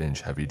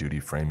 3.5-inch heavy-duty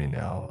framing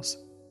nails.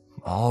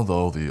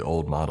 Although the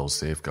old model's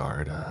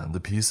safeguard, the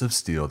piece of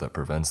steel that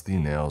prevents the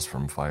nails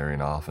from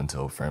firing off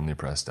until firmly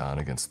pressed down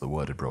against the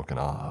wood, had broken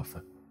off,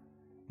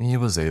 he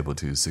was able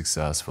to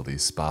successfully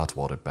spot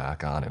weld it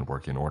back on in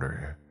working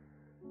order,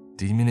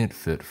 deeming it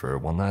fit for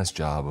one last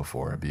job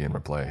before being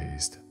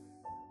replaced.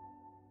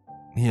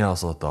 He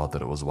also thought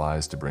that it was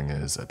wise to bring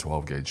his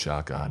 12-gauge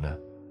shotgun,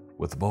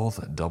 with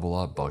both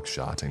double-aught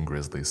buckshot and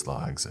grizzly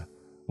slugs,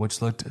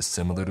 which looked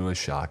similar to a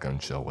shotgun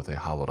shell with a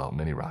hollowed-out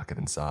mini-rocket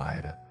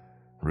inside.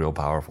 Real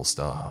powerful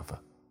stuff.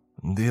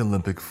 The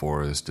Olympic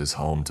Forest is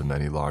home to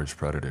many large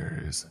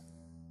predators,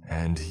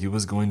 and he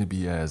was going to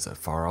be as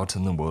far out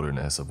in the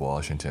wilderness of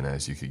Washington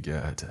as you could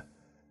get,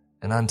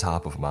 and on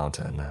top of a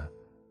mountain,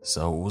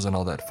 so it wasn't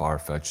all that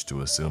far-fetched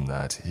to assume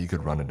that he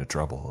could run into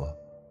trouble.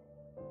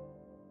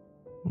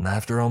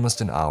 After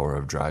almost an hour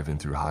of driving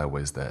through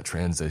highways that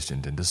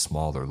transitioned into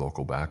smaller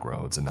local back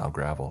roads and now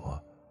gravel,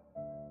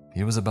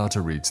 he was about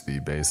to reach the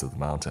base of the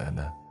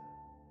mountain.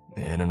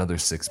 In another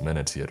 6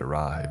 minutes he had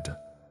arrived,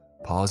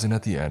 pausing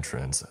at the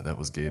entrance that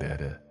was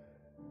gated.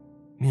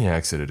 He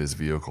exited his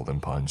vehicle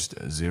and punched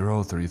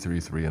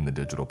 0333 in the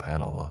digital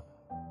panel,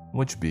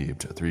 which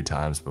beeped 3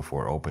 times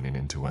before opening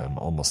into him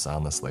almost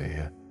soundlessly.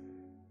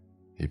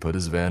 He put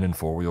his van in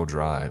 4-wheel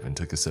drive and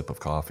took a sip of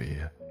coffee,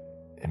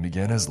 and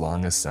began his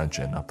long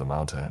ascension up the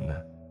mountain.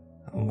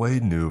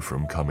 Wade knew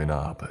from coming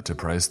up to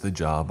price the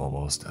job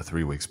almost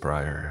 3 weeks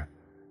prior,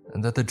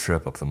 and that the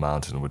trip up the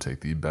mountain would take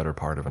the better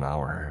part of an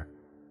hour,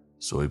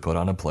 so he put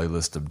on a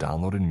playlist of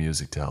downloaded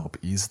music to help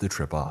ease the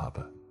trip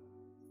up.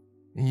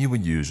 He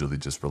would usually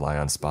just rely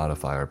on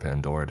Spotify or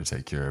Pandora to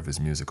take care of his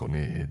musical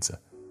needs,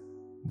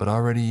 but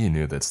already he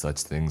knew that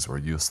such things were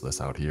useless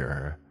out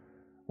here,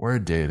 where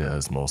data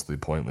is mostly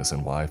pointless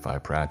and Wi-Fi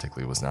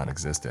practically was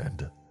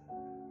non-existent.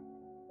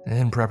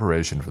 In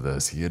preparation for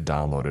this, he had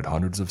downloaded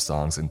hundreds of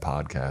songs and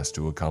podcasts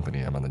to accompany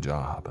him on the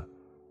job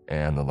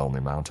and the lonely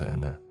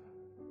mountain.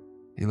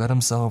 He let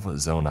himself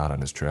zone out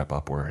on his trip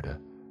upward,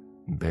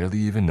 barely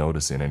even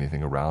noticing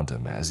anything around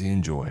him as he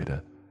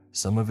enjoyed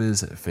some of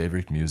his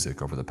favorite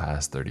music over the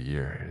past 30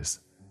 years.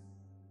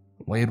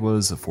 Wade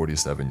was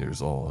 47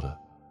 years old,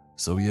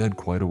 so he had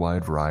quite a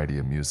wide variety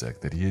of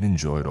music that he had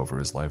enjoyed over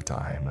his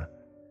lifetime,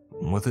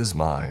 with his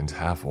mind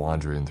half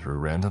wandering through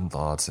random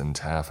thoughts and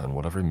half on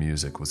whatever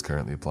music was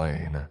currently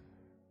playing.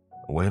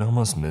 Wade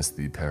almost missed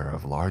the pair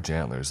of large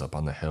antlers up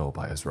on the hill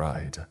by his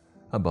right,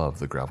 above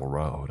the gravel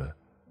road.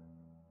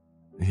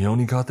 He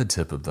only caught the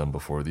tip of them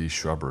before the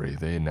shrubbery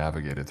they had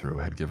navigated through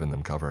had given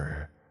them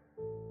cover.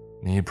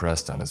 He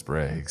pressed on his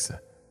brakes,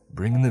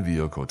 bringing the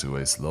vehicle to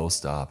a slow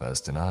stop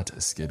as to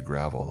not skid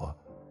gravel,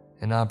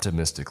 and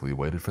optimistically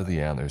waited for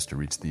the antlers to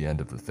reach the end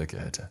of the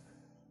thicket,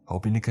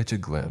 hoping to catch a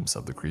glimpse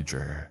of the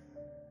creature.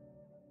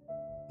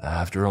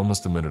 After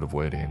almost a minute of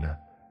waiting,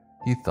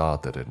 he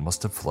thought that it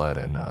must have fled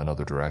in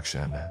another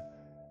direction,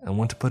 and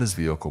went to put his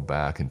vehicle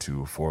back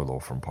into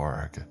Forlofen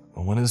Park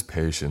when his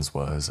patience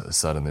was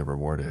suddenly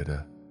rewarded.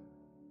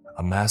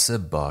 A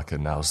massive buck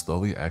had now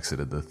slowly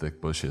exited the thick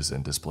bushes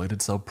and displayed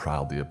itself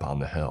proudly upon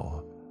the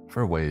hill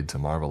for Wade to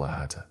marvel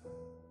at.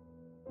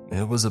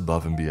 It was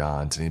above and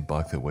beyond any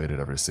buck that Wade had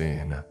ever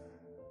seen.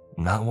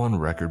 Not one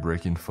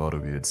record-breaking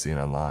photo he had seen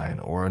online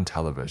or on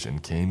television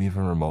came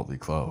even remotely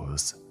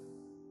close.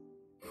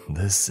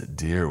 This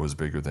deer was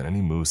bigger than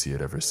any moose he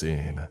had ever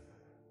seen,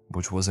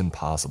 which was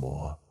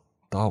impossible,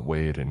 thought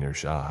Wade in near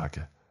shock.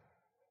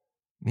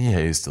 He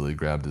hastily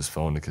grabbed his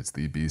phone to catch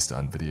the beast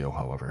on video,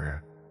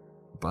 however.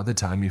 By the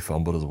time he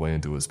fumbled his way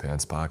into his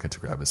pants pocket to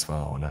grab his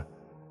phone,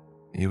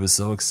 he was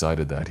so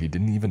excited that he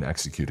didn't even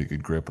execute a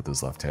good grip with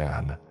his left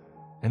hand,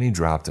 and he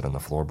dropped it on the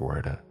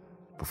floorboard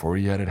before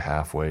he headed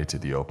halfway to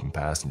the open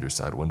passenger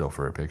side window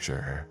for a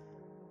picture.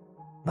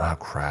 "Ah,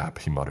 crap,"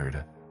 he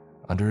muttered,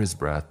 under his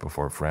breath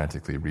before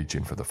frantically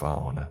reaching for the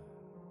phone.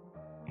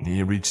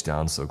 He reached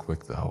down so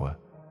quick, though,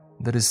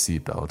 that his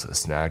seatbelt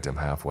snagged him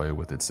halfway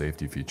with its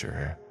safety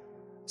feature,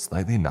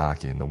 slightly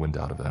knocking the wind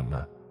out of him.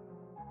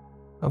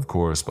 Of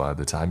course, by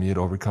the time he had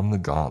overcome the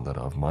gauntlet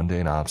of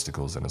mundane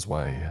obstacles in his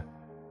way,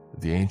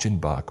 the ancient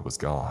buck was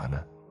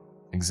gone,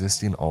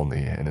 existing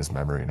only in his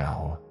memory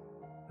now.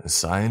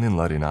 Sighing and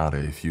letting out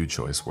a few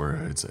choice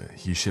words,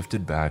 he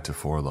shifted back to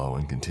Forlow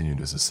and continued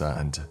his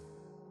ascent.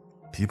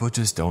 People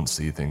just don't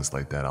see things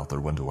like that out their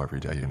window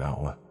every day, you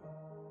know,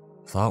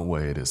 thought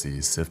Wade as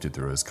he sifted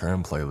through his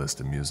current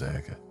playlist of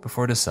music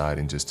before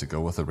deciding just to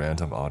go with a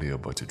random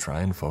audiobook to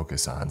try and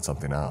focus on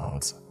something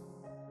else.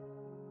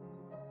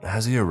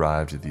 As he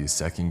arrived at the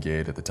second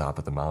gate at the top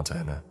of the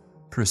mountain,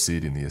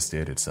 preceding the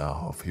estate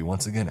itself, he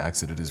once again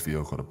exited his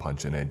vehicle to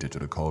punch in a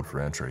digital code for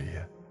entry.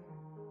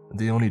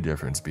 The only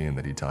difference being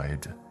that he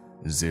typed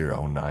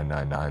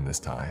 0999 this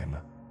time.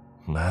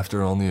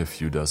 After only a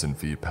few dozen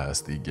feet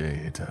past the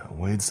gate,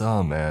 Wade saw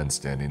a man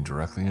standing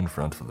directly in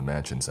front of the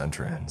mansion's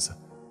entrance,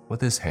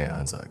 with his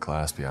hands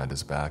clasped behind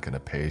his back in a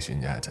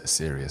patient yet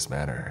serious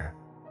manner.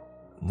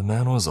 The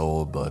man was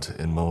old but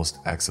in most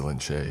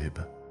excellent shape.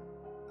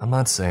 I'm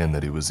not saying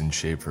that he was in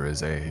shape for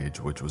his age,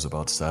 which was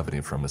about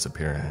 70 from his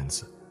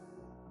appearance.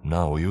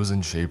 No, he was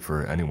in shape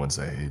for anyone's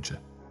age.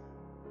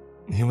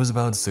 He was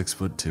about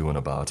 6'2" and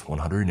about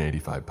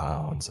 185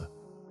 pounds,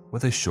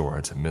 with a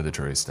short,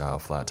 military-style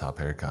flat-top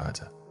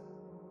haircut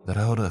that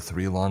held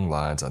 3 long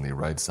lines on the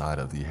right side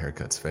of the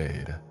haircut's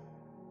fade,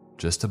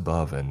 just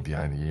above and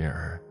behind the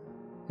ear,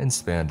 and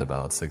spanned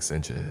about 6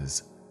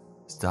 inches,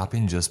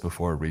 stopping just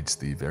before it reached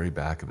the very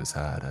back of his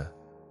head.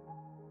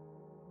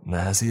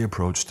 As he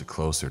approached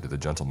closer to the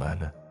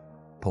gentleman,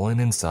 pulling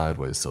in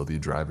sideways so the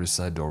driver's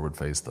side door would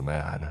face the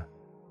man,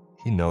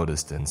 he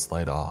noticed in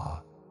slight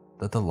awe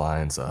that the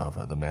lines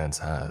of the man's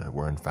head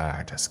were in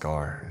fact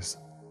scars.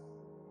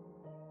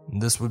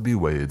 This would be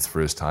Wade's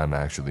first time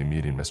actually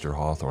meeting Mr.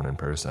 Hawthorne in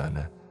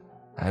person,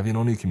 having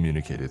only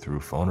communicated through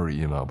phone or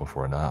email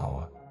before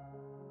now.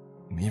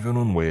 Even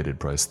when Wade had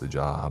priced the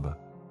job,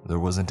 there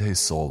wasn't a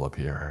soul up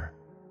here.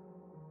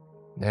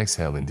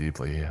 Exhaling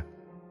deeply,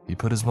 he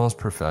put his most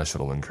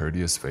professional and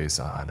courteous face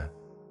on,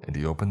 and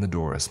he opened the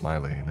door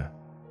smiling.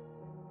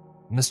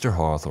 Mr.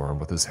 Hawthorne,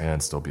 with his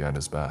hand still behind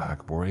his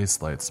back, bore a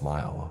slight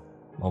smile,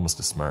 almost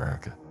a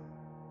smirk,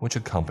 which,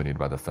 accompanied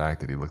by the fact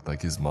that he looked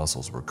like his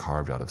muscles were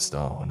carved out of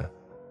stone,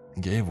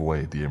 gave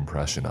Wade the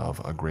impression of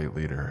a great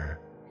leader,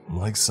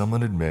 like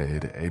someone had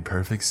made a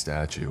perfect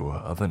statue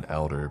of an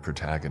elder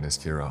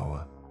protagonist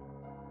hero.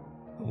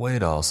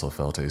 Wade also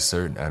felt a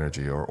certain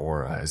energy or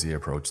aura as he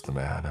approached the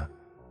man,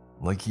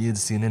 like he had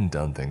seen and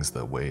done things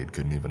that Wade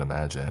couldn't even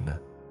imagine,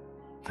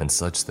 and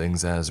such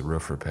things as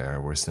roof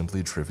repair were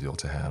simply trivial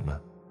to him.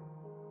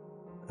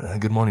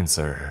 Good morning,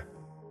 sir,"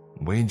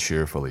 Wade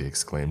cheerfully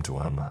exclaimed to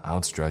him,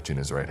 outstretching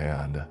his right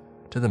hand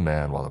to the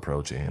man while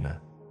approaching.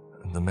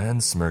 The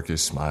man's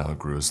smirkish smile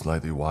grew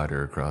slightly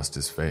wider across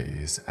his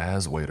face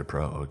as Wade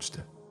approached,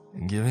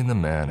 giving the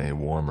man a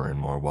warmer and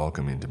more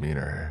welcoming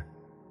demeanor.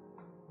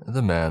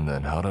 The man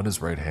then held out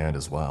his right hand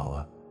as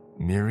well,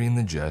 mirroring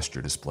the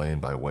gesture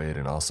displayed by Wade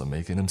and also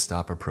making him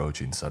stop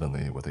approaching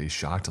suddenly with a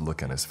shocked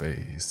look on his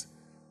face,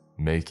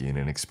 making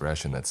an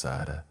expression that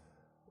said,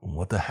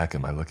 "What the heck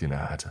am I looking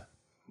at?"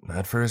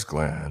 At first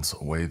glance,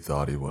 Wade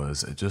thought he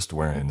was just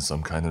wearing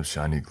some kind of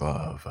shiny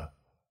glove.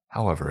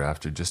 However,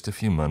 after just a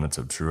few minutes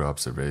of true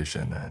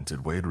observation,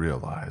 did Wade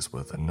realize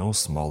with no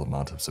small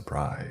amount of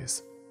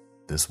surprise,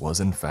 this was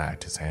in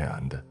fact his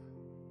hand.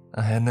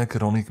 A hand that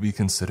could only be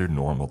considered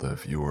normal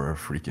if you were a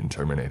freaking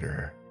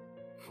Terminator.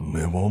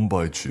 "It won't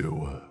bite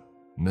you,"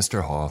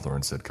 Mr.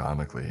 Hawthorne said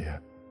comically,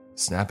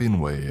 snapping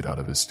Wade out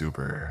of his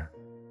stupor.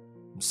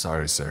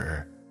 "Sorry,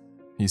 sir,"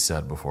 he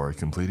said before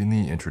completing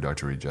the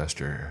introductory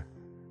gesture,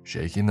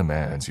 shaking the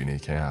man's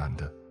unique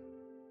hand.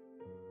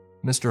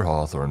 Mr.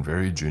 Hawthorne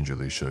very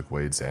gingerly shook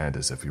Wade's hand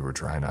as if he were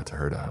trying not to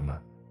hurt him.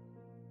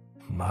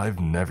 "I've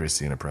never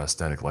seen a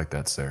prosthetic like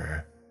that,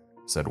 sir,"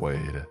 said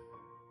Wade.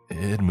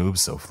 "It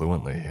moves so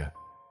fluently.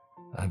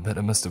 I bet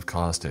it must have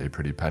cost a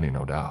pretty penny,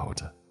 no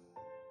doubt."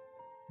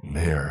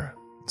 "Here,"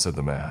 said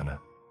the man,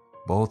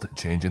 both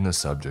changing the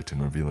subject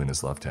and revealing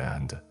his left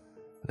hand,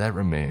 that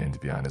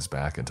remained behind his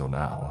back until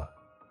now.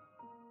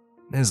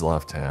 His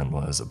left hand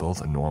was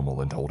both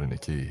normal and holding a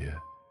key.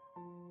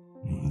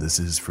 "This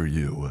is for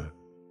you,"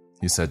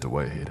 he said to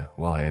Wade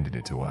while handing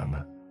it to him.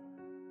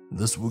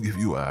 "This will give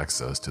you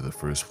access to the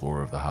first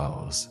floor of the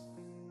house,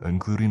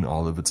 including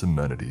all of its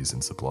amenities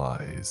and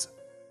supplies.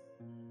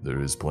 There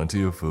is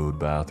plenty of food,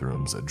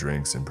 bathrooms,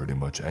 drinks, and pretty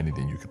much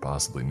anything you could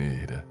possibly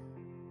need.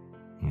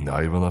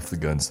 I even left the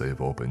gun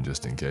safe open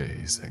just in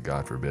case,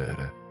 God forbid,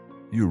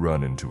 you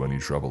run into any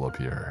trouble up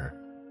here.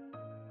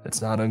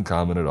 It's not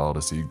uncommon at all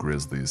to see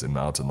grizzlies and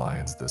mountain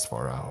lions this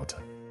far out.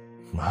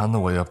 On the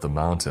way up the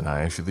mountain,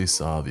 I actually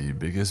saw the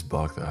biggest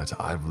buck that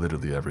I've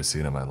literally ever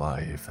seen in my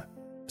life,"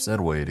 said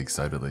Wade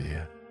excitedly.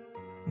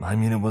 "I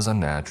mean, it was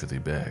unnaturally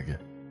big,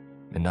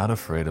 and not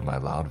afraid of my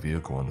loud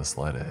vehicle in the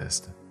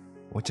slightest,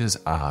 which is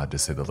odd to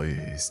say the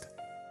least."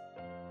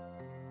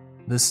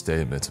 This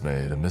statement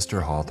made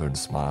Mr.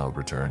 Hawthorne's smile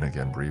return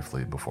again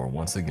briefly before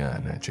once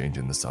again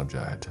changing the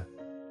subject.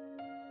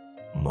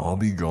 "I'll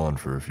be gone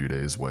for a few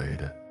days,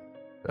 Wade.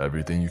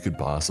 Everything you could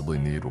possibly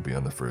need will be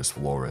on the first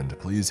floor, and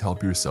please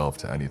help yourself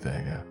to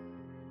anything.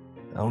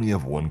 I only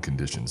have one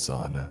condition,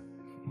 son."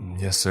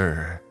 "Yes,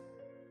 sir."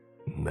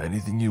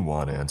 "Anything you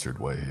want," answered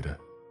Wade.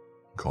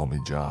 "Call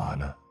me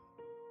John,"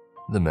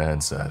 the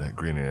man said,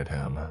 grinning at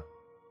him.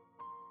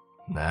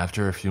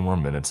 After a few more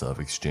minutes of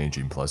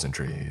exchanging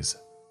pleasantries,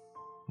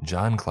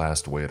 John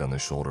clasped Wade on the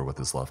shoulder with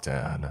his left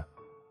hand,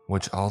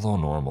 which although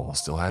normal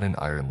still had an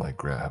iron-like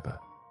grip,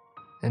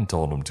 and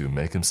told him to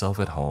make himself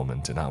at home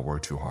and to not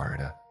work too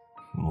hard,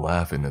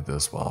 laughing at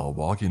this while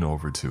walking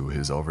over to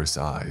his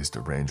oversized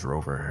Range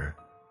Rover.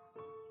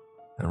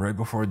 And right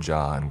before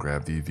John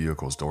grabbed the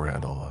vehicle's door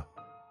handle,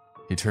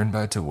 he turned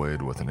back to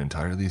Wade with an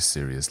entirely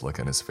serious look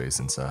on his face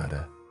and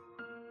said,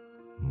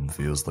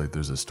 "Feels like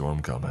there's a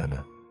storm coming,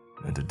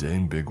 and a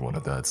dang big one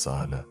at that,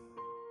 son.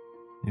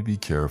 You be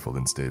careful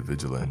and stay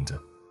vigilant.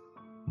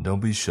 Don't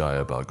be shy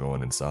about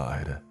going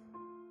inside.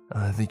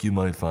 I think you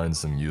might find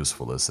some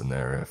usefulness in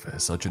there if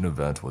such an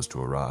event was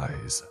to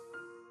arise,"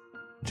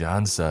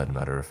 John said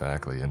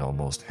matter-of-factly and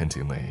almost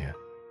hintingly.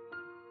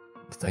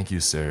 "Thank you,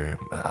 sir.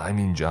 I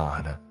mean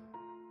John,"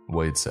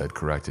 Wade said,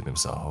 correcting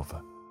himself.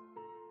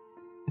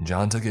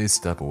 John took a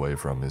step away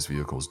from his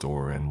vehicle's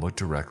door and looked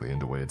directly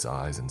into Wade's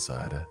eyes and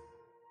said,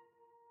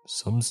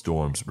 "Some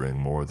storms bring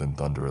more than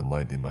thunder and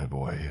lightning, my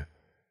boy."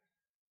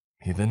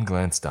 He then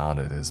glanced down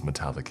at his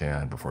metallic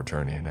hand before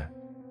turning,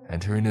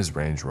 entering his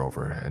Range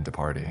Rover and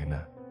departing.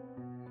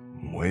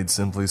 Wade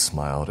simply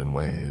smiled and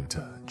waved,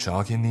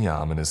 chalking the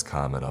ominous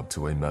comment up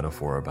to a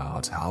metaphor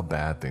about how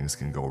bad things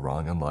can go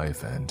wrong in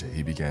life, and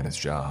he began his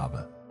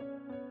job.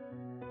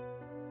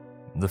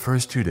 The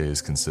first 2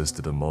 days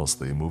consisted of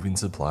mostly moving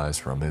supplies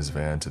from his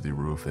van to the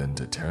roof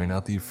and tearing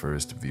out the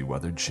first of the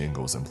weathered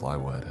shingles and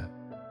plywood.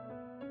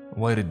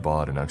 Wade had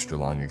bought an extra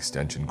long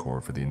extension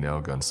cord for the nail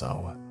gun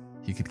so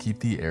he could keep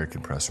the air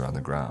compressor on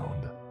the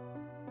ground.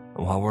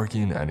 While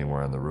working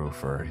anywhere on the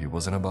roof, he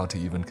wasn't about to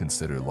even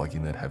consider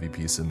lugging that heavy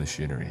piece of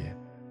machinery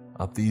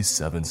up these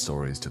 7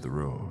 stories to the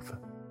roof.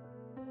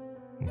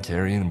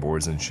 Carrying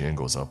boards and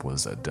shingles up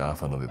was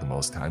definitely the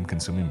most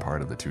time-consuming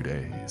part of the 2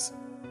 days.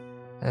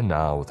 And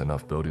now, with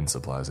enough building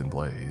supplies in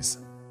place,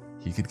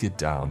 he could get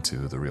down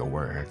to the real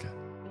work.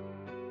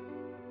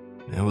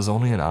 It was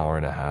only an hour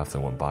and a half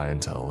that went by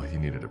until he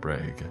needed a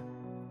break.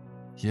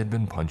 He had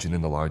been punching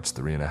in the large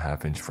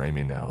 3.5-inch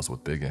framing nails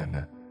with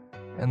Biggin,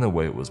 and the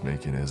weight was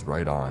making his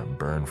right arm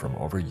burn from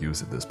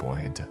overuse at this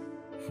point.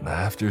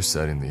 After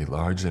setting the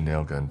large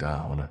nail gun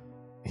down,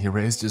 he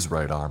raised his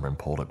right arm and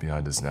pulled it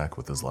behind his neck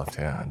with his left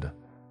hand,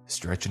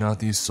 stretching out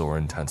the sore,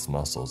 intense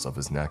muscles of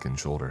his neck and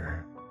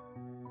shoulder.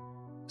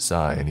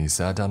 Sighing, he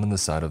sat down on the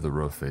side of the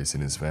roof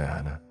facing his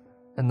van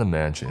and the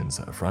mansion's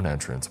front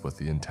entrance with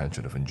the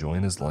intention of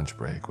enjoying his lunch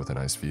break with a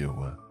nice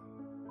view.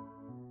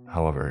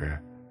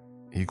 However,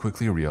 he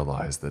quickly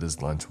realized that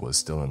his lunch was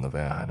still in the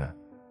van,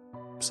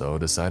 so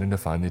deciding to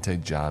finally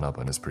take John up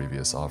on his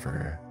previous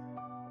offer,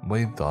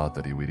 Wade thought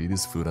that he would eat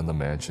his food on the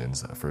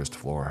mansion's first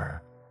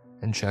floor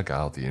and check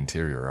out the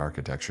interior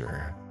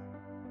architecture.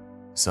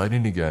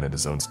 Sighting again at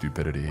his own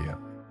stupidity,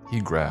 he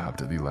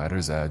grabbed the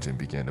ladder's edge and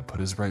began to put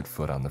his right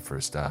foot on the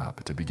first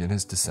step to begin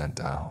his descent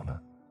down,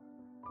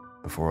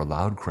 before a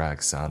loud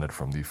crack sounded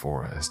from the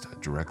forest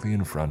directly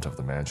in front of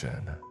the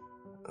mansion.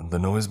 The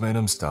noise made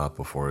him stop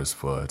before his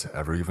foot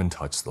ever even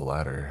touched the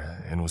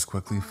ladder, and was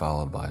quickly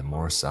followed by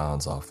more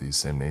sounds of the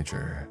same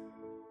nature.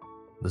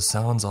 The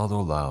sounds,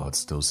 although loud,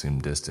 still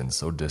seemed distant,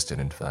 so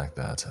distant in fact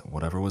that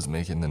whatever was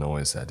making the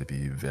noise had to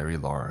be very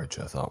large,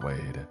 thought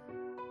Wade.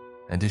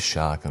 And his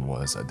shotgun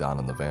was down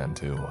in the van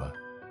too.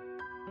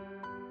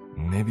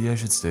 Maybe I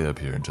should stay up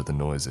here until the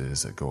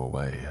noises go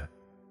away,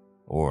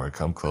 or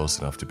come close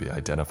enough to be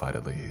identified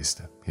at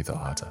least, he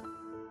thought.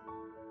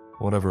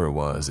 Whatever it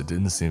was, it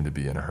didn't seem to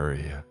be in a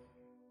hurry,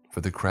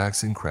 for the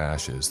cracks and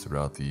crashes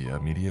throughout the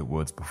immediate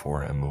woods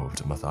before him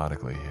moved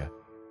methodically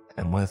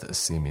and with a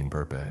seeming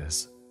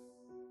purpose.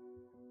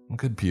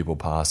 Could people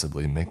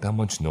possibly make that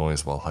much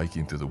noise while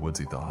hiking through the woods,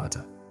 he thought?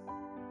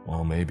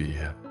 Well, maybe,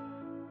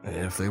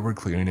 if they were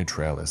clearing a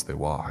trail as they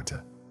walked,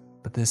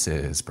 but this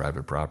is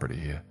private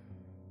property.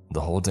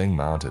 The whole dang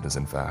mountain is,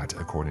 in fact,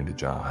 according to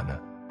John.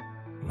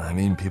 I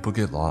mean, people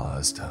get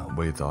lost,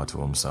 Wade thought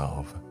to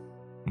himself.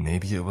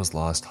 Maybe it was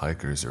lost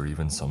hikers or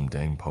even some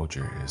dang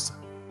poachers,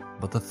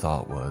 but the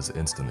thought was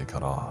instantly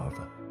cut off,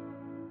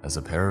 as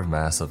a pair of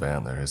massive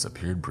antlers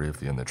appeared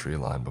briefly in the tree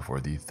line before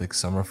the thick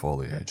summer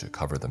foliage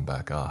covered them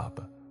back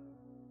up.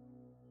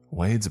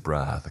 Wade's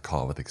breath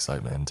caught with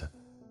excitement,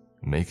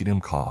 making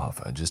him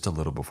cough just a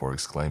little before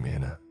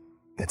exclaiming,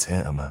 "It's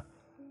him."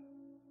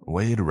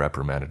 Wade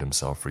reprimanded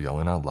himself for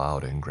yelling out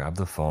loud and grabbed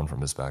the phone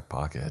from his back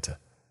pocket.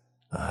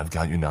 "I've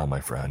got you now, my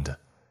friend,"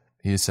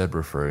 he said,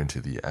 referring to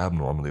the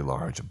abnormally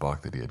large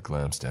buck that he had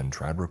glimpsed and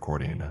tried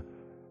recording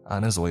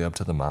on his way up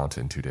to the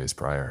mountain 2 days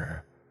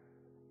prior.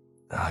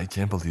 "I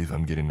can't believe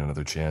I'm getting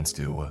another chance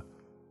to."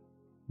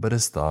 But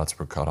his thoughts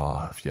were cut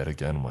off yet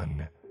again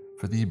when,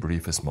 for the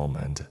briefest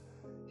moment,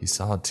 he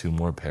saw 2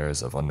 more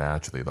pairs of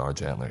unnaturally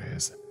large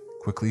antlers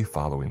quickly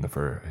following the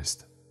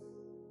first.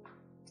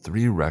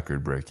 3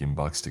 record-breaking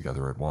bucks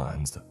together at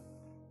once.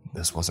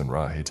 This wasn't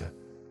right.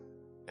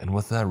 And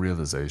with that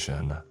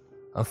realization,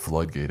 a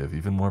floodgate of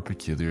even more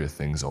peculiar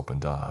things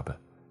opened up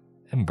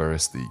and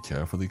burst the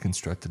carefully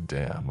constructed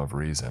dam of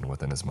reason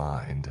within his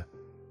mind.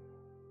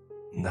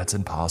 That's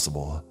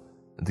impossible.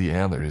 The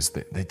antlers,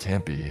 they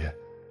can't be.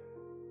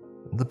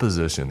 The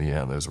position the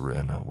antlers were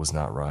in was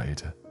not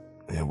right.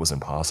 It was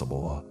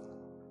impossible.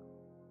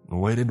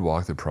 Wade had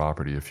walked the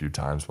property a few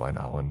times by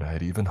now and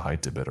had even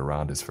hiked a bit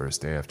around his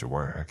first day after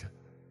work,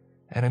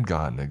 and had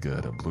gotten a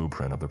good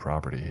blueprint of the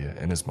property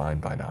in his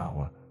mind by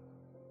now.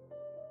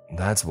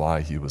 That's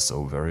why he was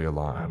so very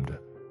alarmed,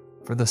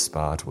 for the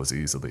spot was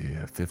easily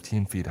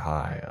 15 feet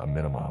high, a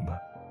minimum,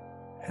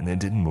 and they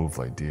didn't move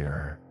like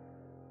deer,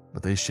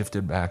 but they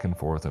shifted back and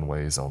forth in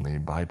ways only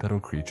bipedal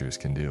creatures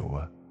can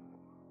do.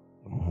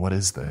 What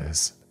is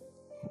this?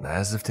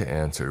 As if to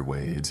answer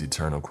Wade's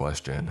eternal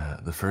question,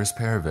 the first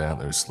pair of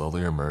antlers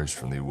slowly emerged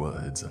from the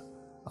woods,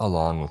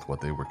 along with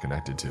what they were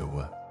connected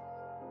to.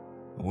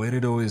 Wade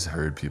had always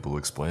heard people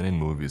explain in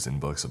movies and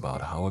books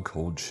about how a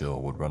cold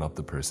chill would run up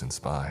the person's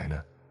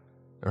spine,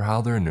 or how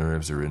their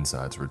nerves or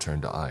insides would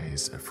turn to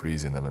ice,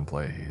 freezing them in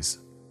place.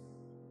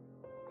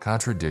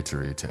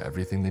 Contradictory to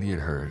everything that he had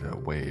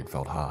heard, Wade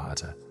felt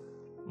hot,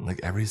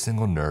 like every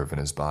single nerve in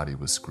his body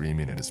was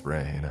screaming at his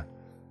brain,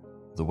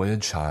 the way a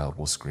child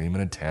will scream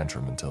in a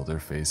tantrum until their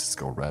faces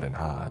go red and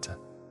hot,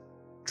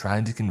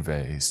 trying to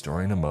convey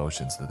storing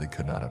emotions that they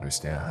could not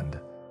understand,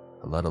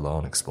 let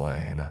alone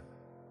explain.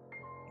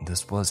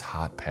 This was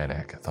hot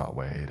panic, thought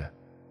Wade.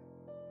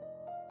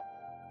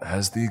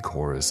 As the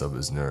chorus of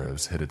his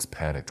nerves hit its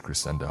panicked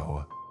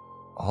crescendo,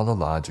 all the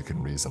logic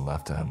and reason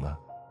left him,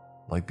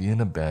 like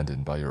being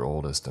abandoned by your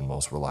oldest and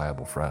most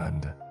reliable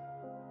friend,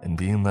 and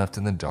being left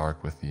in the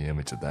dark with the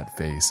image of that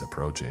face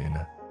approaching,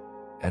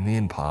 and the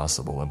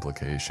impossible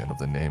implication of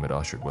the name it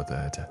ushered with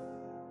it.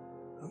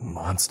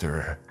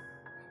 Monster.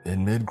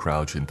 In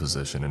mid-crouching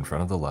position in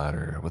front of the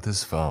ladder with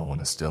his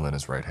phone still in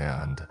his right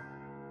hand,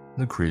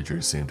 the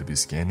creature seemed to be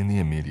scanning the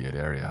immediate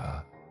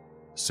area,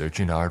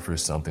 searching hard for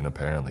something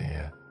apparently,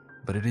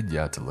 but it had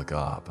yet to look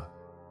up.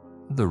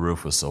 The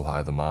roof was so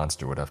high the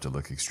monster would have to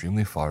look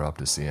extremely far up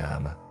to see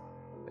him,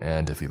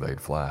 and if he laid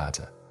flat,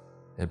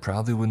 it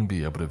probably wouldn't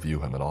be able to view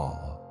him at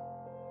all.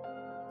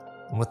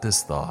 With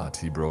this thought,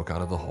 he broke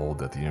out of the hold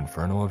that the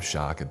inferno of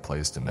shock had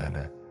placed him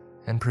in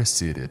and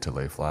proceeded to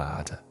lay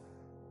flat,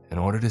 in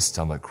order to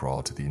stomach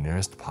crawl to the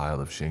nearest pile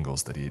of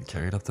shingles that he had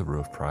carried up the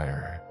roof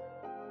prior.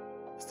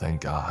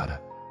 Thank God,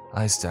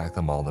 I stacked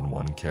them all in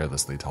one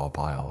carelessly tall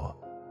pile,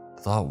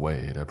 thought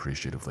Wade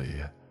appreciatively.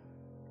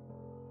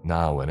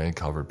 Now in a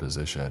covered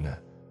position,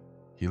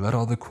 he let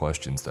all the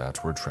questions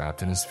that were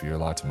trapped in his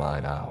fear-locked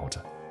mind out,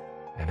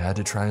 and had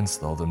to try and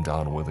slow them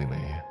down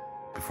willingly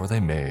before they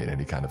made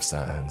any kind of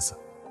sense.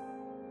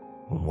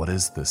 What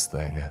is this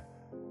thing?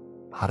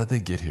 How did they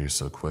get here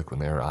so quick when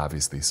they are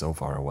obviously so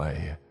far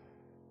away?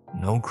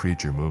 No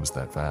creature moves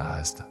that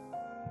fast,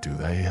 do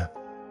they?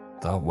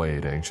 Thought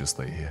Wade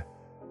anxiously.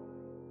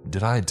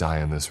 Did I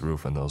die on this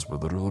roof and those were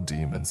literal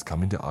demons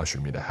coming to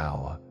usher me to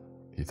hell?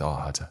 He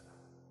thought.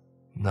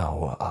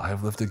 No,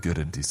 I've lived a good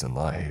and decent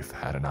life,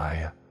 hadn't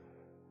I?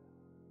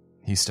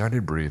 He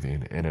started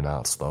breathing in and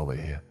out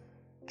slowly,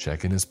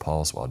 checking his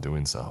pulse while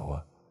doing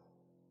so.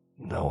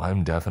 No,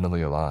 I'm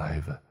definitely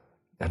alive,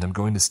 and I'm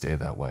going to stay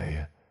that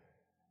way.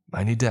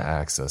 I need to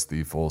access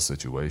the full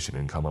situation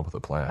and come up with a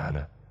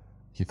plan,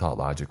 he thought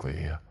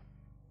logically,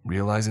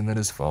 realizing that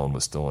his phone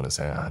was still in his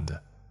hand.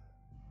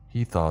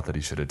 He thought that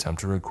he should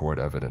attempt to record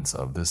evidence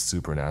of this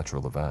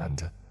supernatural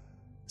event,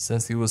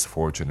 since he was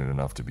fortunate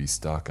enough to be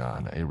stuck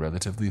on a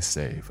relatively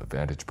safe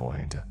vantage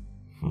point.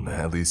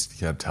 At least he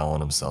kept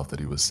telling himself that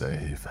he was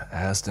safe,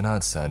 as to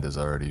not send his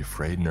already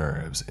frayed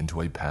nerves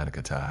into a panic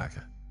attack.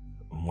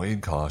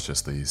 Wade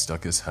cautiously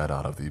stuck his head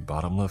out of the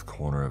bottom left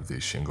corner of the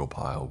shingle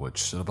pile,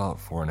 which stood about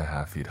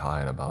 4.5 feet high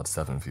and about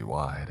 7 feet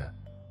wide.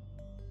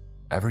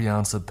 Every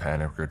ounce of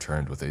panic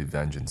returned with a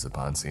vengeance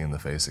upon seeing the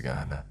face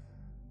again.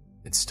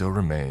 It still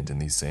remained in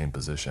the same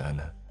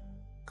position,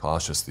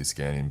 cautiously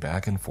scanning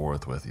back and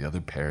forth with the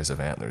other pairs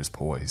of antlers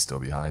poised still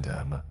behind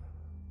him,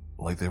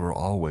 like they were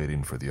all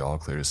waiting for the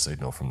all-clear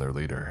signal from their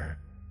leader.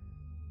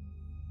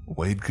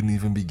 Wade couldn't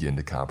even begin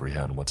to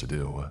comprehend what to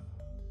do,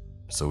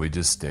 so he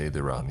just stayed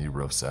there on the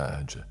roof's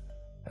edge,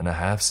 in a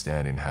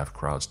half-standing,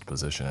 half-crouched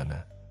position,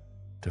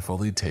 to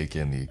fully take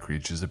in the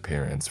creature's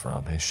appearance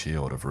from his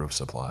shield of roof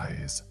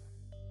supplies.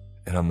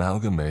 An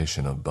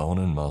amalgamation of bone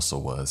and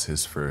muscle was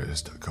his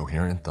first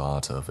coherent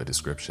thought of a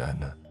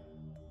description.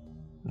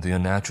 The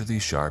unnaturally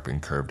sharp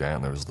and curved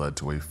antlers led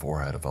to a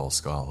forehead of all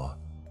skull,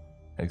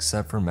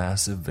 except for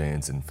massive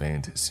veins and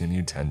faint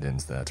sinew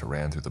tendons that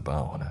ran through the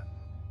bone,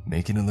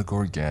 making it look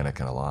organic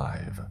and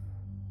alive,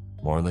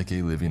 more like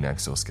a living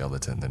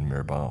exoskeleton than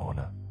mere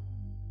bone.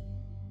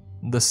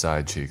 The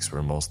side cheeks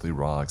were mostly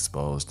raw,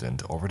 exposed,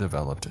 and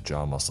overdeveloped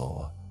jaw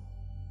muscle,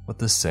 with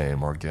the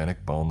same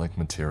organic bone-like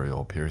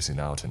material piercing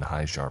out in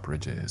high sharp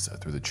ridges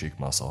through the cheek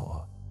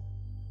muscle.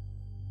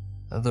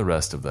 The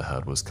rest of the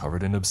head was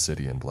covered in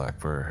obsidian black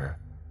fur,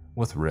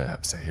 with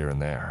rips here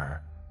and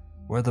there,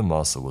 where the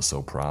muscle was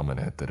so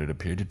prominent that it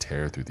appeared to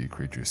tear through the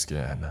creature's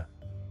skin.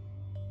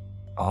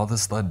 All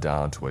this led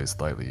down to a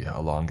slightly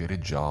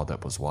elongated jaw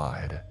that was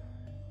wide,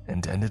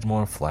 and ended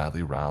more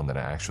flatly round than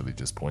actually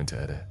just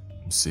pointed,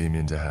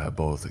 seeming to have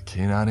both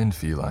canine and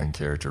feline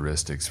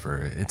characteristics for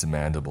its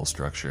mandible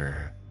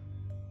structure.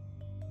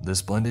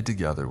 This blended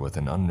together with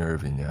an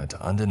unnerving yet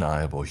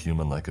undeniable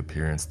human-like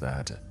appearance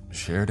that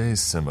shared a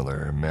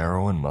similar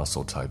marrow and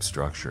muscle type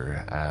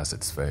structure as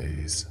its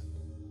face.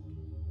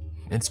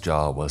 Its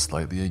jaw was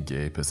slightly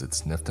agape as it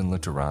sniffed and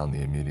looked around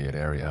the immediate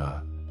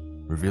area,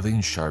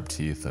 revealing sharp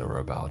teeth that were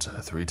about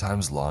 3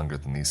 times longer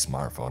than the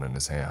smartphone in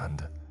his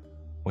hand,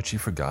 which he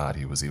forgot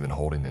he was even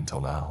holding until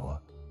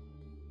now.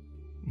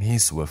 He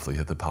swiftly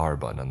hit the power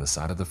button on the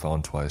side of the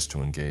phone twice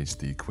to engage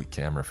the quick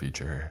camera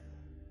feature,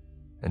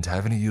 and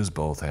having to use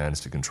both hands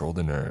to control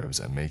the nerves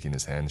and making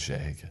his hands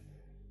shake,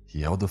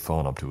 he held the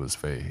phone up to his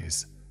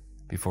face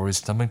before his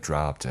stomach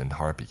dropped and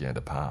heart began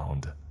to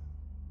pound.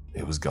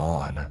 It was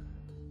gone.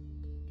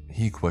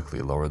 He quickly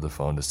lowered the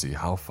phone to see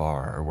how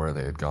far or where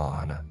they had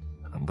gone,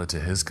 but to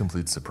his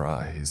complete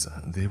surprise,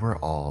 they were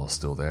all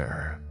still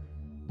there.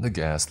 The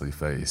ghastly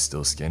face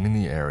still scanning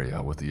the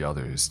area with the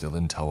others still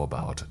in tow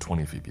about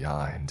 20 feet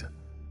behind.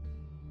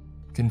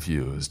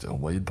 Confused,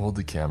 Wade pulled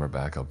the camera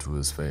back up to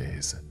his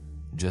face,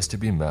 just to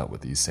be met with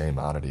the same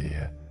oddity,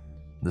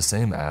 the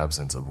same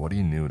absence of what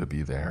he knew to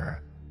be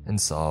there and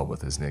saw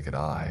with his naked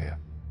eye.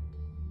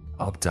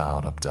 Up,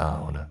 down,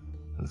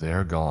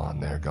 They're gone,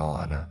 they're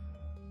gone.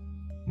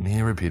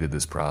 He repeated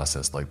this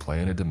process like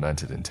playing a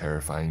demented and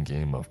terrifying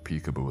game of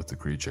peekaboo with the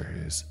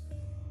creatures.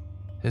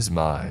 His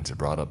mind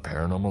brought up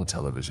paranormal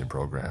television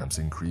programs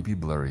and creepy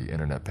blurry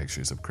internet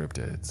pictures of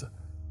cryptids,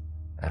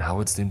 and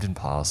how it seemed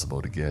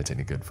impossible to get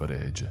any good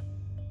footage.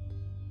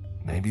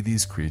 Maybe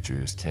these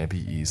creatures can't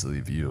be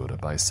easily viewed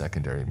by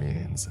secondary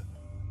means,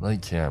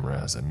 like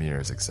cameras and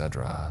mirrors,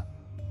 etc.,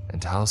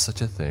 and how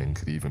such a thing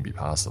could even be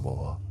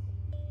possible.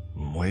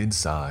 Wade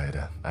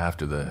sighed.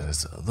 After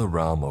this, the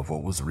realm of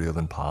what was real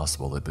and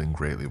possible had been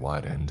greatly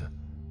widened,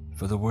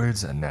 for the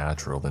words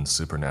natural and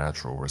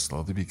supernatural were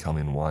slowly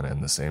becoming one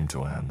and the same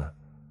to him.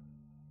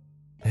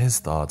 His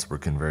thoughts were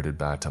converted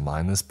back to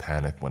mindless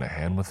panic when a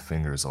hand with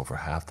fingers over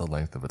half the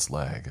length of its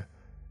leg,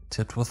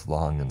 tipped with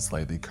long and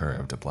slightly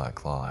curved black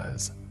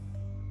claws,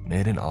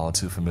 made an all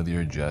too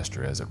familiar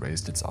gesture as it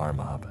raised its arm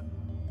up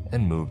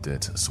and moved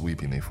it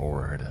sweepingly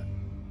forward,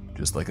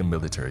 just like a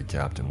military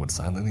captain would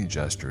silently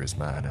gesture his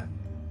men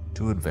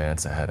to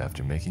advance ahead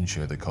after making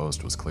sure the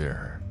coast was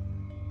clear.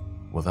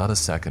 Without a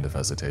second of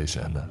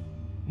hesitation,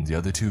 the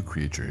other two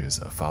creatures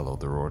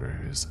followed their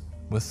orders,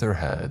 with their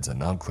heads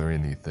now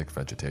clearing the thick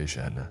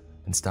vegetation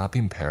and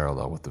stopping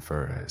parallel with the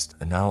first,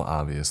 and now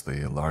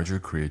obviously a larger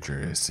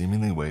creature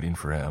seemingly waiting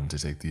for him to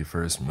take the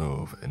first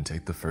move, and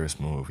take the first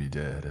move he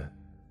did.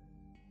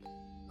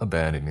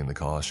 Abandoning the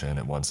caution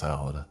it once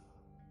held,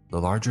 the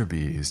larger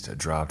beast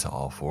dropped to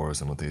all fours,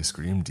 and with a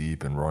scream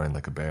deep and roaring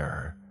like a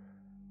bear,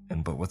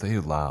 but with a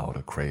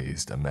loud,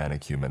 crazed,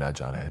 manic human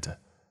edge on it,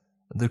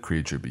 the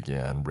creature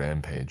began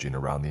rampaging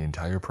around the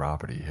entire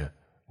property,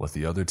 with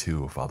the other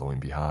two following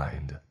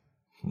behind.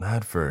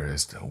 At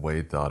first,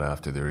 Wade thought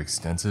after their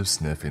extensive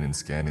sniffing and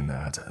scanning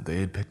that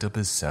they had picked up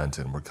his scent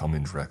and were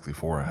coming directly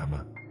for him.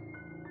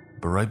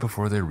 But right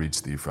before they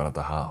reached the front of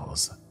the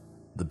house,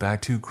 the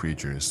back two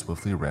creatures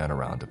swiftly ran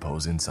around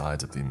opposing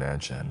sides of the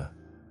mansion,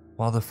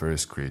 while the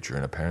first creature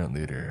and apparent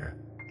leader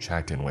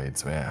checked in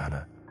Wade's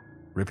van,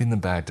 ripping the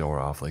back door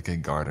off like a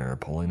gardener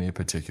pulling a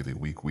particularly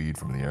weak weed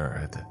from the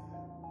earth,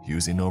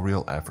 using no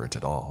real effort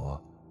at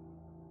all.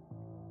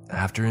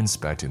 After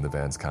inspecting the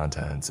van's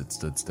contents, it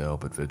stood still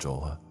but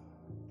vigil,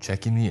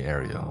 checking the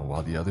area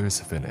while the others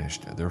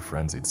finished their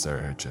frenzied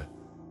search,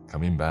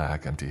 coming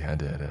back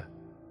empty-handed.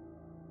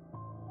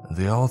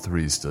 They all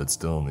three stood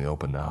still in the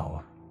open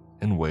now,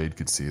 and Wade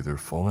could see their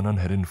full and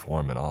unhidden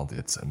form in all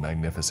its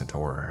magnificent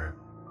horror.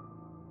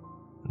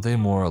 They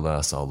more or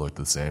less all looked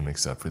the same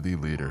except for the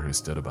leader, who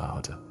stood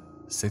about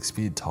 6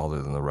 feet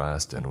taller than the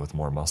rest and with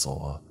more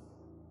muscle.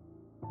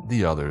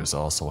 The others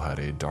also had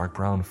a dark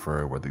brown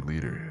fur, where the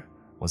leader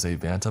was a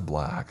Vanta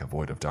black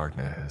void of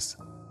darkness.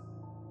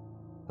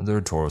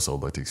 Their torso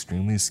looked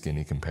extremely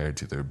skinny compared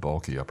to their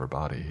bulky upper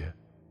body,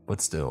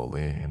 but still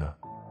lean,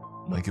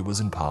 like it was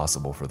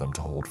impossible for them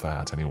to hold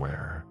fat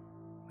anywhere.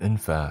 In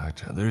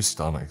fact, their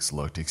stomachs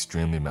looked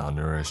extremely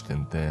malnourished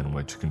and thin,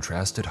 which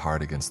contrasted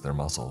hard against their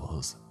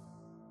muscles.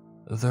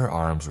 Their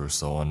arms were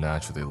so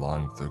unnaturally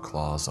long that their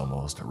claws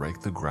almost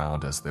raked the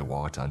ground as they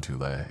walked on 2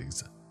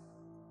 legs.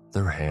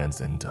 Their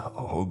hands, and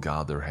oh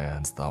god, their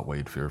hands, thought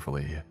Wade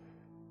fearfully,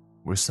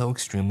 were so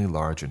extremely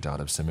large and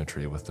out of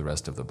symmetry with the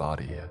rest of the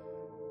body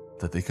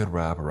that they could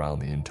wrap around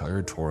the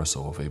entire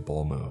torso of a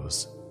bull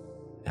moose,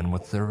 and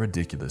with their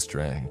ridiculous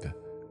strength,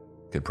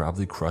 could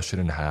probably crush it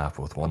in half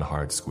with one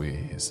hard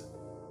squeeze.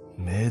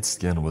 Its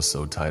skin was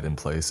so tight in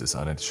places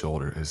on its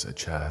shoulders,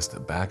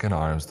 chest, back, and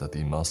arms that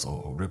the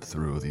muscle ripped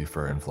through the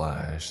fur and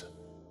flesh.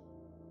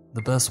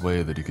 The best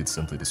way that you could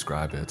simply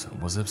describe it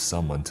was if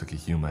someone took a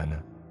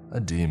human, a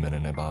demon,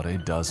 and about a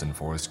dozen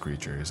forest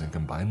creatures and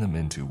combined them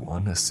into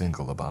one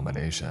single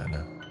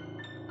abomination.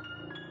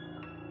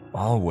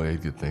 All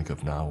Wade could think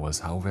of now was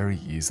how very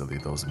easily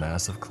those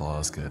massive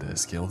claws could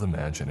scale the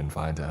mansion and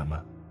find him,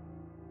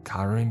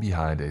 cowering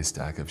behind a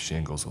stack of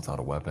shingles without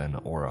a weapon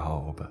or a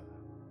hope.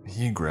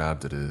 He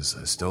grabbed at his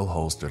still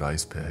holstered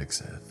ice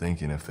picks,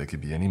 thinking if they could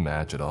be any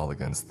match at all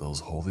against those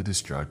wholly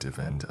destructive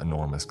and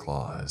enormous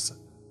claws.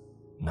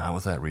 Not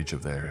with that reach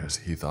of theirs,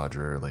 he thought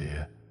drearily.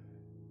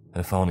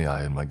 If only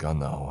I had my gun,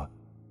 though.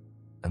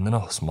 And then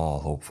a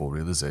small, hopeful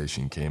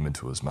realization came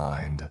into his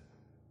mind.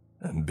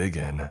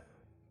 Biggin.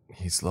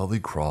 He slowly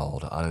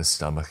crawled on his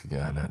stomach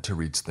again to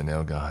reach the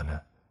nail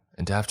gun,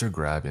 and after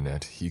grabbing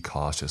it, he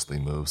cautiously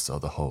moved so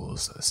the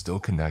hose still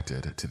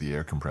connected to the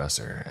air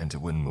compressor and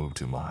it wouldn't move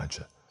too much,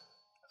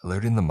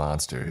 alerting the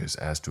monsters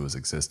as to his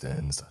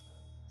existence.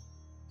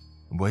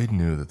 Wade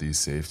knew that the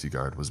safety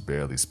guard was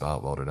barely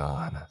spot welded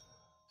on,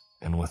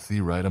 and with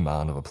the right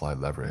amount of applied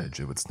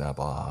leverage, it would snap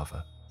off,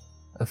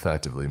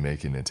 effectively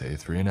making it a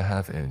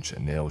 3.5-inch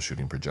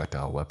nail-shooting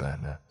projectile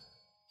weapon.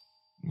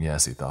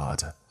 Yes, he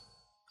thought,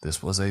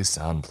 this was a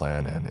sound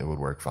plan and it would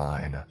work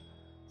fine,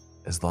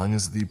 as long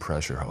as the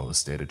pressure hose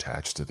stayed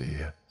attached to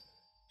the...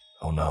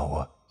 Oh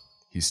no,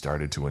 he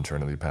started to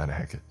internally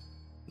panic.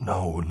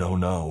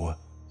 No.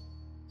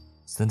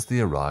 Since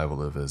the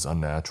arrival of his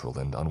unnatural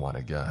and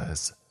unwanted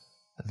guest,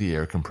 the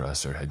air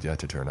compressor had yet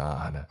to turn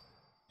on,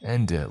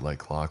 and it, like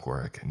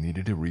clockwork,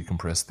 needed to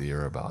recompress the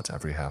air about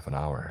every half an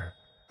hour.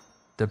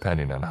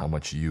 depending on how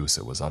much use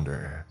it was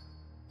under.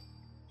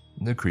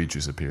 The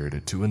creatures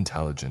appeared too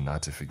intelligent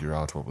not to figure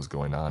out what was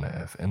going on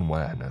if and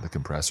when the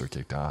compressor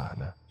kicked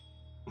on.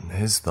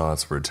 His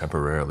thoughts were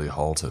temporarily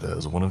halted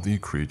as one of the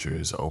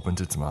creatures opened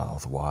its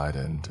mouth wide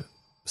and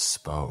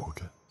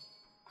spoke.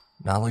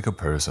 Not like a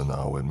person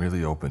though, it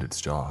merely opened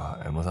its jaw,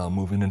 and without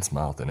moving its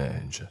mouth an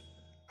inch,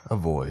 a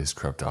voice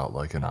crept out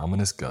like an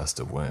ominous gust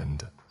of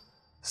wind,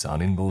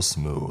 sounding both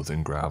smooth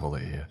and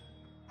gravelly,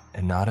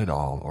 and not at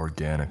all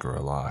organic or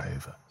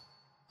alive,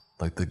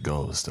 like the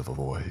ghost of a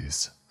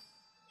voice.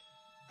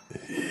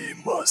 He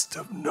must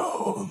have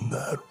known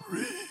that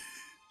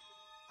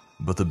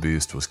But the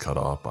beast was cut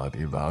off by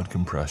the loud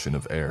compression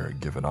of air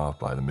given off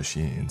by the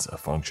machines, a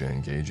function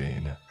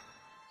engaging.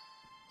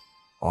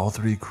 All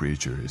three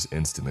creatures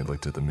instantly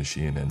looked at the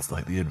machine and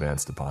slightly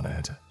advanced upon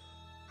it.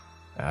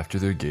 After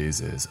their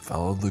gazes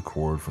followed the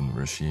cord from the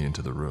machine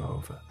to the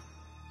roof,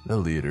 the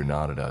leader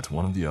nodded at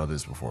one of the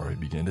others before he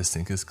began to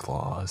sink his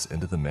claws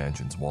into the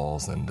mansion's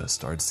walls and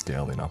start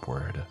scaling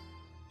upward.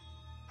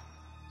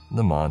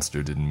 The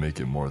monster didn't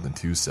make it more than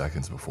 2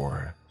 seconds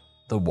before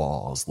the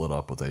walls lit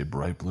up with a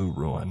bright blue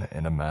ruin,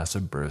 and a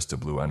massive burst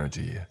of blue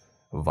energy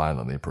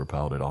violently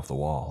propelled it off the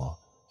wall,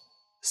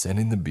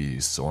 sending the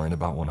beast soaring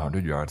about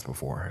 100 yards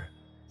before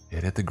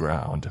it hit the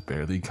ground,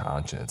 barely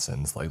conscious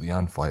and slightly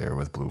on fire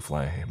with blue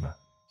flame.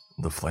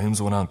 The flames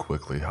went out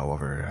quickly,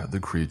 however, the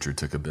creature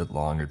took a bit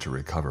longer to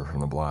recover from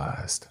the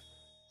blast.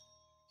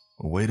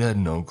 Wade had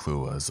no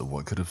clue as to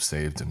what could have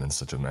saved him in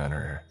such a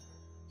manner,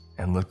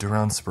 and looked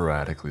around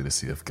sporadically to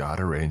see if God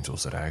or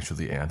angels had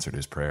actually answered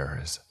his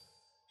prayers.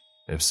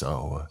 If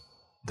so,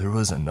 there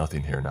was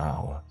nothing here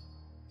now,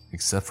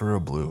 except for a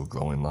blue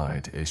glowing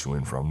light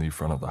issuing from the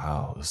front of the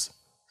house,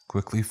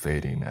 quickly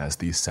fading as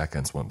the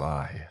seconds went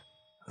by.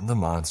 The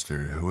monster,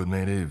 who had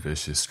made a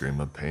vicious scream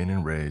of pain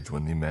and rage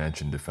when the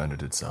mansion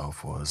defended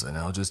itself, was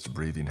now just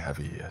breathing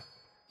heavy,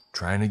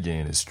 trying to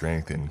gain his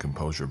strength and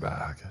composure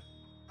back.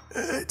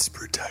 "It's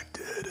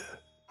protected,"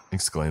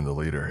 exclaimed the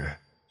leader.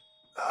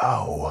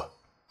 "How?"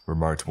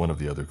 remarked one of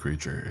the other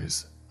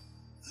creatures.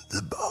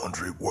 "The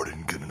boundary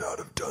warden could not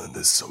have done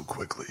this so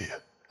quickly,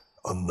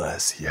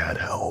 unless he had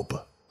help,"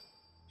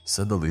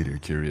 said the leader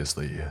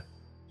curiously.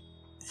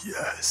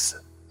 "Yes,"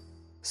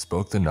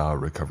 spoke the now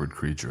recovered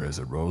creature as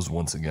it rose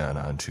once again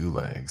on 2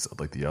 legs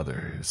like the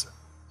others.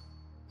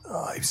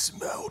 "I've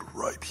smelled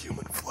ripe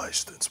human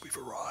flesh since we've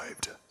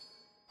arrived."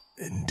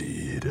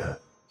 "Indeed,"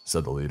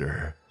 said the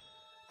leader.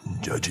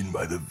 "Judging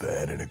by the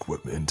van and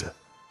equipment,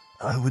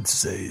 I would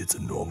say it's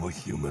a normal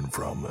human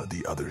from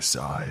the other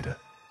side."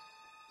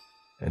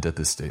 And at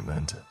this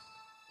statement,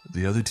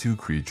 the other 2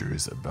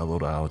 creatures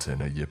bellowed out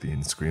in a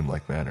yipping,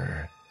 scream-like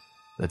manner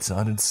that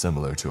sounded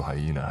similar to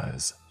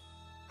hyenas,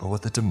 but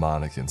with a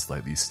demonic and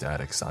slightly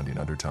static-sounding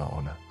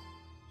undertone.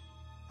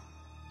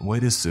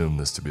 Wade assumed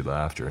this to be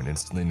laughter and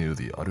instantly knew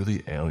the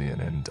utterly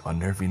alien and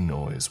unnerving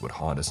noise would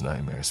haunt his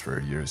nightmares for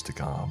years to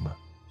come.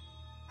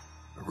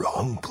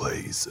 "Wrong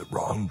place,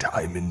 wrong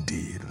time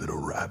indeed,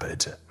 little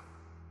rabbit,"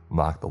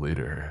 mocked the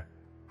leader.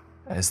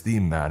 As the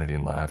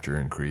maddening laughter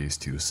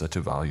increased to such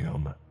a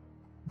volume,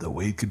 the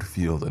Wade could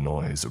feel the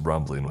noise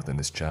rumbling within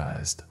his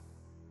chest,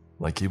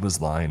 like he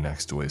was lying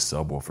next to a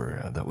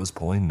subwoofer that was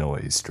pulling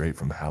noise straight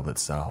from hell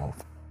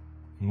itself.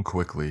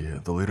 Quickly,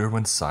 the leader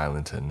went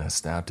silent and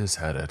snapped his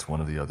head at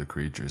one of the other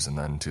creatures and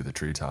then to the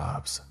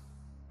treetops.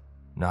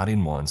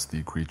 Nodding once,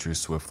 the creature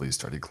swiftly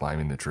started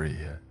climbing the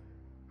tree,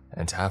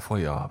 and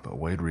halfway up,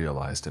 Wade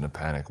realized in a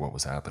panic what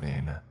was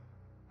happening.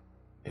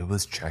 It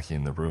was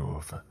checking the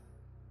roof.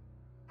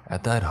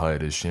 At that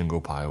height, his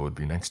shingle pile would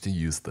be next to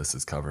useless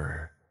as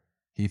cover,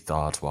 he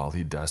thought while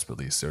he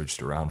desperately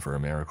searched around for a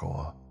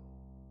miracle.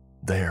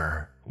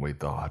 There, Wade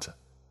thought,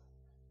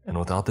 and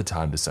without the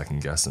time to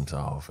second-guess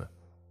himself,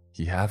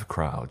 he half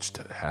crouched,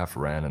 half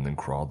ran, and then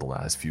crawled the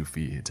last few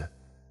feet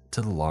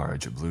to the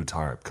large blue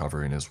tarp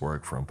covering his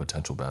work from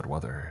potential bad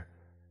weather,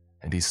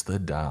 and he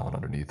slid down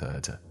underneath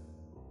it,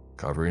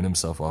 covering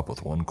himself up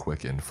with one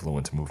quick and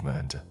fluent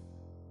movement.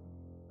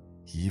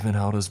 He even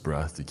held his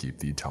breath to keep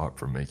the tarp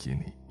from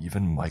making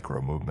even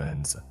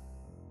micro-movements,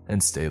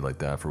 and stayed like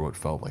that for what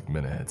felt like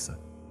minutes,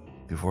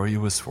 before he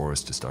was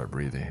forced to start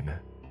breathing,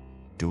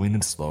 doing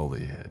it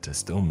slowly to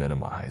still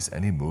minimize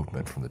any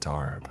movement from the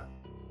tarp.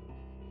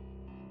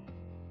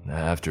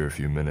 After a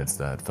few minutes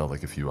that felt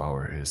like a few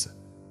hours,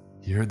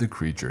 he heard the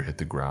creature hit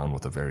the ground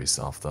with a very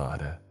soft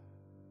thud.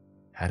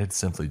 Had it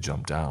simply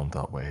jumped down,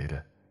 thought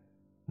Wade.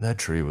 That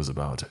tree was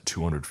about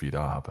 200 feet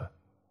up.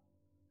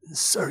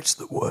 "Search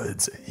the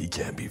woods, he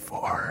can't be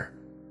far,"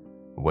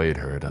 Wade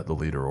heard the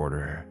leader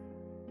order,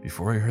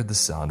 before he heard the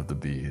sound of the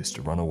beast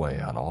run away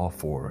on all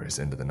fours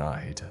into the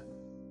night.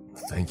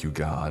 "Thank you,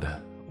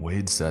 God,"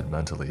 Wade said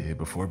mentally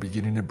before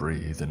beginning to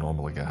breathe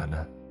normal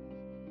again.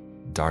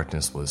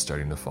 Darkness was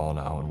starting to fall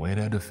now, and Wade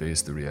had to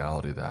face the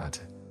reality that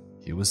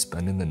he was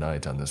spending the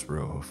night on this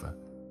roof,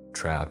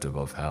 trapped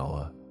above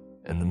hell,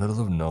 in the middle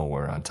of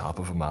nowhere on top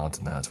of a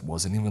mountain that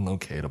wasn't even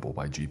locatable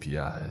by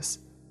GPS.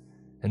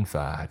 In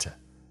fact,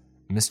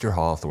 Mr.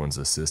 Hawthorne's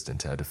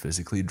assistant had to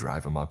physically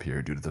drive him up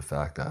here due to the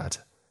fact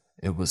that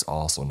It was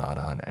also not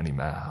on any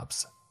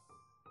maps.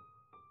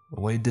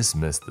 Wade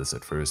dismissed this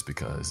at first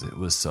because it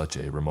was such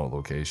a remote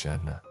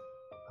location,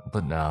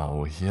 but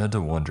now he had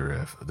to wonder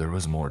if there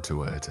was more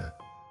to it.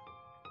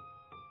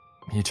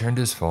 He turned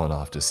his phone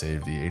off to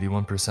save the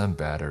 81%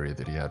 battery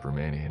that he had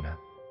remaining,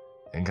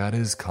 and got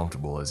as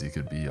comfortable as he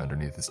could be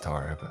underneath his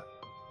tarp,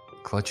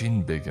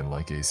 clutching Biggin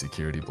like a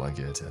security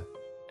blanket,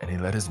 and he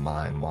let his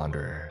mind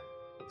wander,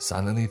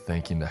 silently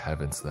thanking the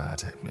heavens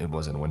that it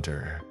wasn't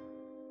winter.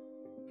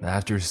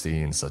 After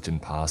seeing such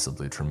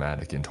impossibly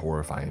traumatic and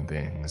horrifying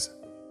things,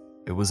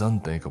 it was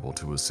unthinkable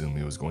to assume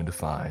he was going to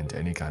find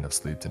any kind of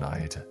sleep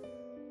tonight,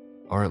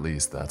 or at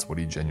least that's what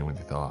he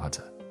genuinely thought.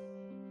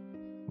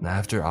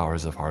 After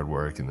hours of hard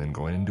work and then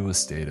going into a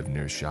state of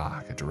near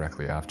shock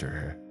directly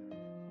after,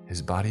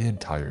 his body had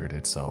tired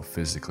itself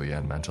physically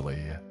and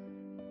mentally.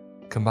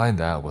 Combine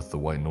that with the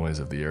white noise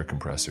of the air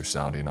compressor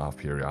sounding off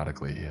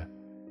periodically,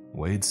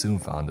 Wade soon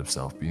found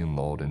himself being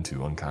lulled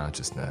into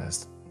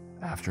unconsciousness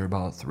after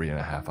about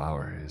 3.5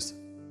 hours.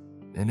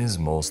 In his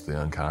mostly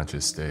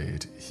unconscious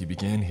state, he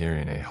began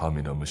hearing a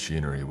humming of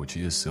machinery which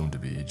he assumed to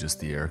be just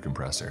the air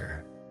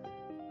compressor,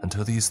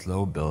 until the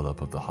slow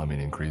buildup of the humming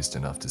increased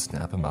enough to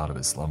snap him out of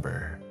his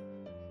slumber.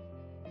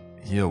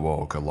 He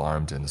awoke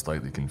alarmed and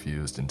slightly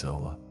confused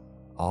until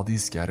all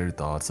these scattered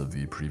thoughts of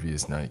the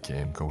previous night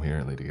came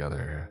coherently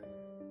together.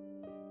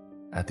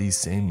 At the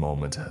same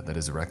moment that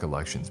his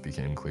recollections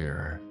became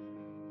clearer,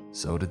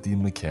 so did the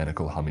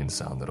mechanical humming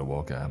sound that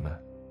awoke him.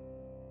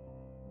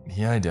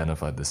 He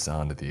identified the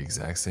sound at the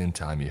exact same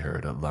time he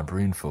heard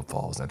lumbering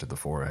footfalls enter the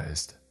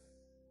forest.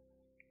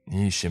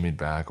 He shimmied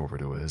back over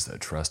to his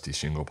trusty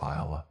shingle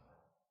pile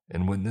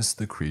and witnessed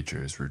the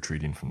creatures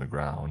retreating from the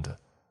ground,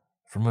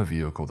 from a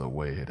vehicle that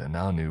Wade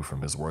now knew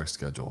from his work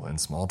schedule and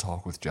small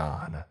talk with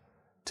John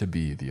to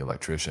be the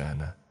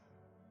electrician.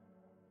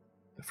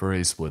 For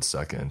a split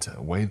second,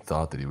 Wade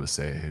thought that he was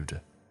saved,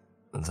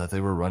 that they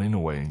were running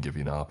away and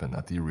giving up, and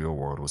that the real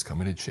world was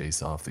coming to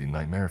chase off the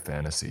nightmare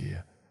fantasy.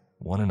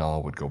 One and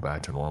all would go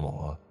back to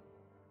normal,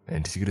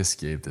 and he could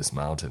escape this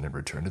mountain and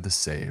return to the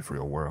safe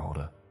real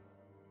world.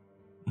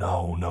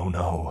 No, no,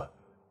 no,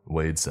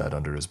 Wade said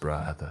under his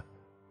breath.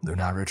 They're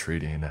not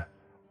retreating.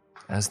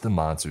 As the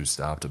monsters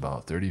stopped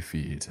about 30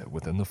 feet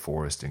within the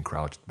forest and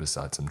crouched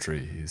beside some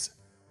trees,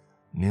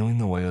 kneeling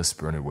the way a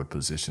sprinter would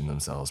position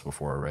themselves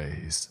before a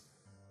race.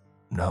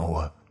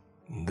 No,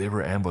 they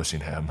were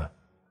ambushing him.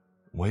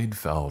 Wade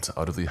felt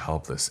utterly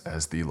helpless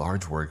as the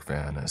large work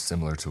van,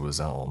 similar to his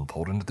own,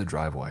 pulled into the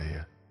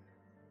driveway.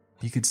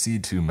 He could see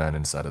 2 men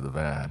inside of the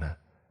van,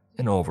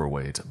 an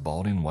overweight,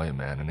 balding white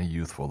man and a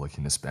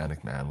youthful-looking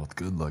Hispanic man with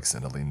good looks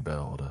and a lean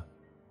build.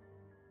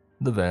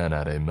 The van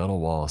had a metal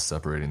wall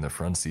separating the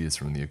front seats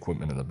from the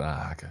equipment in the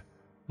back,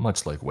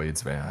 much like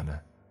Wade's van,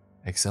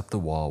 except the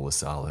wall was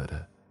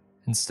solid,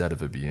 instead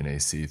of it being a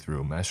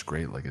see-through mesh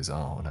grate like his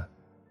own,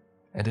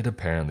 and it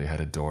apparently had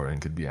a door and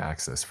could be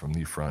accessed from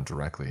the front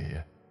directly,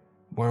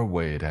 where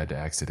Wade had to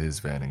exit his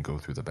van and go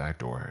through the back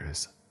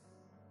doors.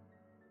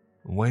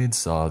 Wade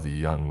saw the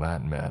young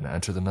Latin man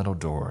enter the metal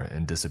door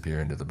and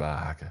disappear into the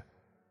back,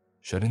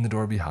 shutting the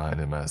door behind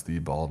him as the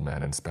bald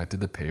man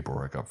inspected the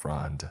paperwork up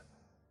front.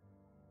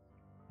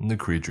 The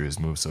creatures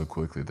moved so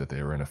quickly that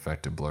they were an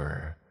effective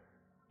blur,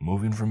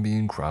 moving from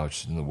being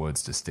crouched in the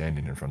woods to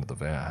standing in front of the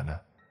van.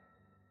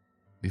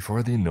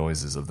 Before the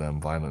noises of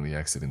them violently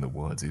exiting the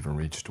woods even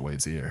reached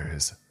Wade's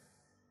ears,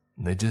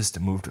 they just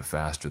moved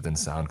faster than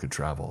sound could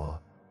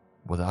travel,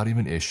 without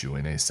even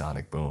issuing a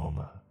sonic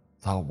boom,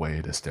 thought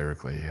Wade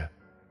hysterically.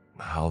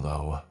 How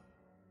though?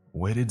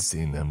 Wade had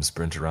seen them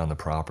sprint around the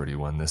property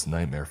when this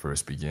nightmare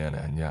first began,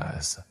 and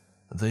yes,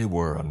 they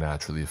were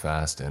unnaturally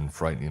fast and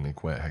frighteningly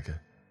quick.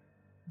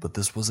 But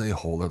this was a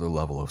whole other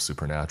level of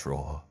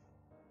supernatural.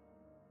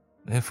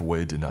 If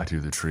Wade did not hear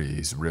the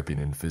trees ripping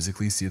and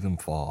physically see them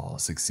fall,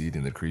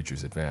 succeeding the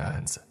creature's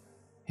advance,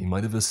 he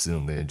might have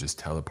assumed they had just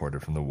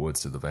teleported from the woods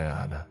to the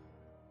van.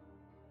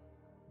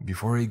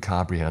 Before a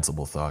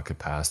comprehensible thought could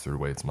pass through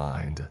Wade's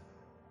mind,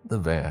 the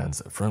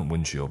van's front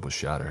windshield was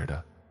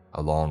shattered,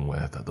 along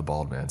with the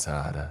bald man's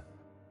head.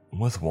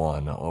 With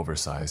one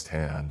oversized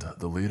hand,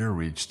 the leader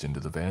reached into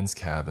the van's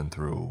cabin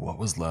threw what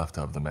was left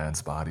of the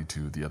man's body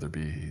to the other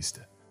beast,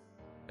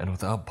 and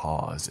without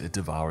pause, it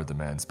devoured the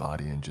man's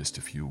body in just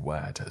a few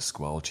wet,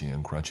 squelchy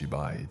and crunchy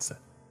bites,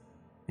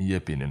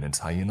 yipping in its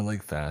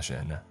hyena-like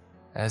fashion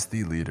as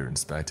the leader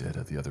inspected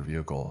the other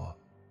vehicle.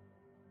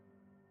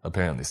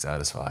 Apparently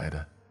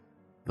satisfied,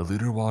 the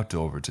leader walked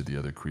over to the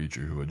other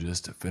creature who had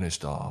just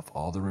finished off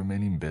all the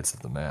remaining bits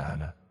of the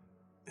man.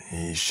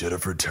 "He should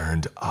have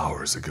returned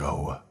hours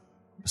ago,"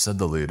 said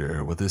the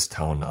leader with his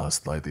tone now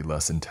slightly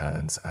less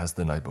intense as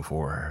the night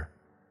before.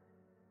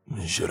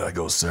 "Should I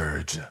go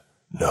search?"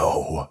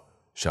 "No,"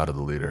 shouted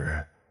the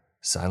leader,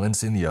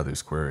 silencing the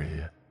other's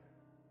query.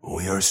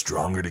 "We are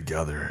stronger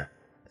together,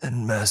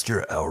 and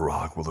Master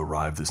Elrock will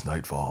arrive this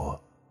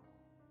nightfall.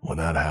 When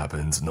that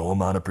happens, no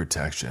amount of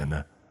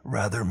protection,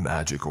 rather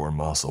magic or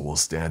muscle, will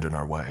stand in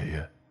our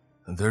way.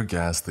 Their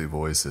ghastly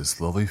voices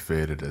slowly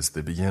faded as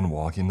they began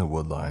walking the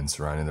woodline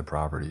surrounding the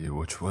property,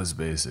 which was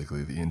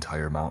basically the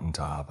entire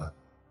mountaintop.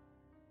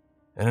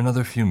 In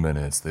another few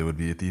minutes, they would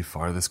be at the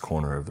farthest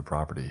corner of the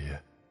property.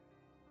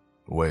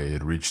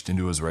 Wade reached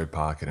into his right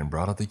pocket and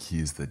brought out the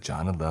keys that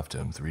John had left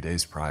him 3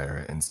 days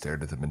prior and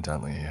stared at them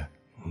intently.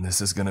 This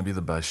is gonna be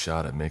the best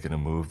shot at making a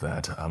move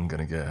that I'm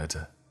gonna get,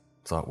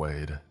 thought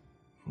Wade.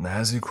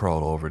 As he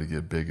crawled over to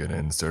get Biggin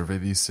and survey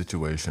the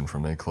situation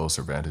from a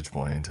closer vantage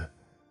point,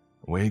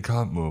 Wade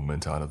caught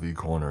movement out of the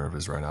corner of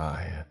his right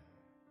eye.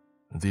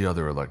 The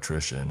other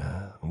electrician,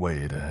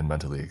 Wade had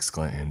mentally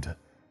exclaimed.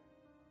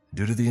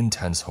 Due to the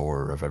intense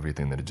horror of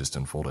everything that had just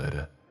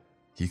unfolded,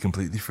 he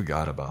completely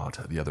forgot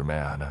about the other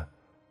man.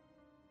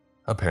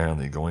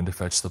 Apparently, going to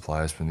fetch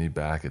supplies from the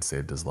back had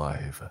saved his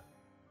life.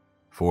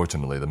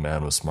 Fortunately, the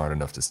man was smart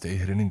enough to stay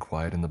hidden and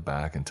quiet in the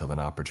back until an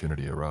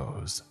opportunity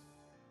arose.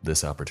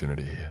 This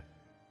opportunity.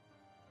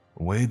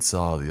 Wade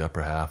saw the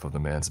upper half of the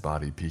man's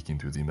body peeking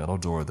through the metal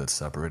door that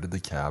separated the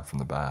cab from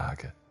the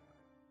back.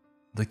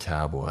 The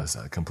cab was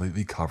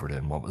completely covered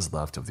in what was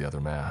left of the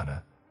other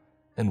man,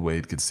 and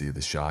Wade could see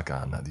the shock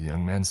on the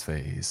young man's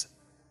face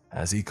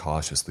as he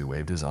cautiously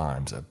waved his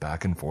arms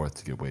back and forth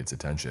to get Wade's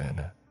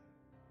attention.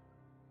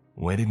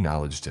 Wade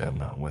acknowledged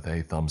him with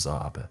a thumbs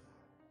up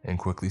and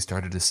quickly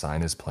started to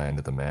sign his plan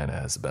to the man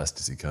as best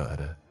as he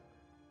could.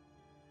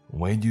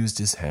 Wade used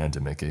his hand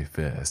to make a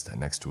fist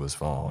next to his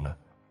phone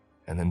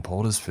and then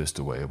pulled his fist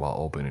away while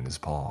opening his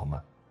palm,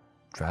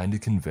 trying to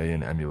convey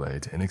and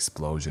emulate an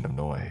explosion of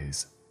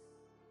noise.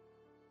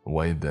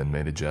 Wade then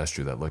made a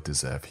gesture that looked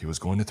as if he was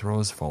going to throw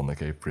his phone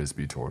like a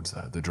frisbee towards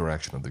the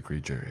direction of the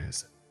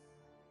creatures.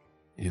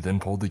 He then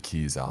pulled the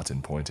keys out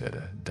and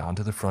pointed down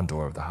to the front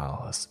door of the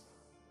house,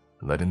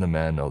 letting the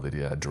man know that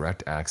he had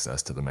direct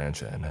access to the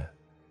mansion.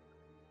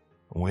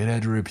 Wade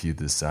had to repeat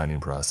this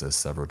signing process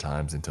several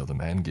times until the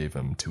man gave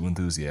him 2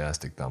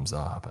 enthusiastic thumbs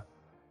up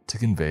to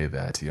convey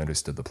that he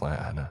understood the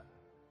plan.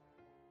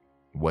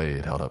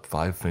 Wade held up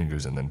 5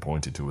 fingers and then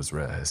pointed to his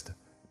wrist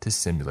to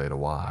simulate a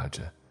watch,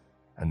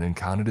 and then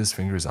counted his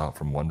fingers out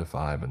from 1 to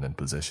 5 and then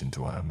positioned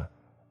to him,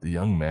 the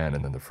young man,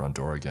 and then the front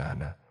door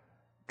again,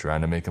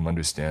 trying to make him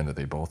understand that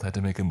they both had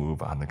to make a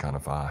move on the count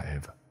of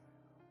 5.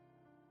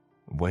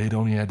 Wade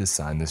only had to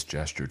sign this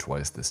gesture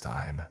twice this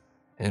time,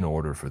 in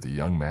order for the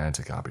young man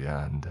to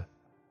comprehend.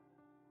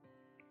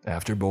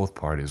 After both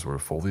parties were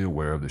fully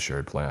aware of the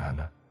shared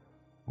plan,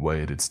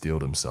 Wade had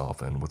steeled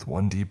himself, and with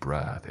 1 deep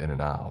breath in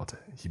and out,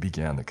 he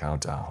began the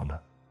countdown.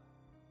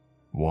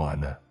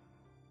 1.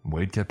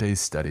 Wade kept a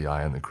steady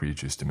eye on the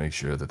creatures to make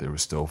sure that they were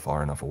still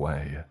far enough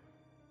away.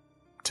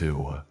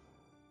 2.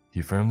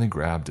 He firmly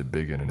grabbed a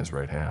Biggin in his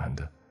right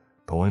hand,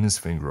 pulling his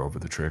finger over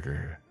the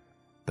trigger,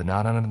 but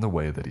not in the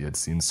way that he had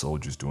seen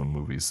soldiers do in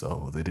movies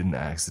so they didn't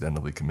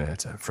accidentally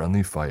commit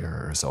friendly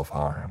fire or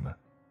self-harm.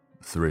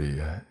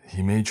 3.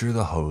 He made sure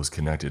the hose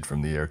connected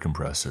from the air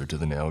compressor to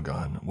the nail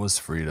gun was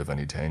freed of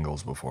any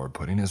tangles before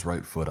putting his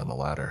right foot on the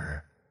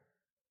ladder.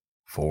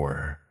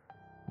 4.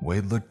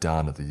 Wade looked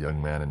down at the young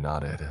man and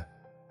nodded,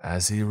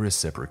 as he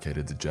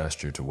reciprocated the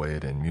gesture to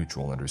Wade in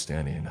mutual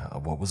understanding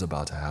of what was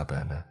about to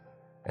happen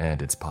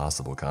and its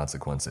possible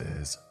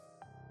consequences.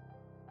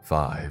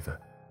 5.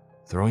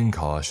 Throwing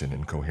caution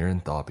and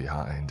coherent thought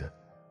behind,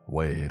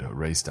 Wade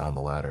raced down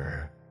the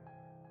ladder.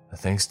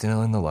 Thanks to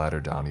nailing the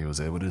ladder down, he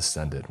was able to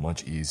descend it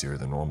much easier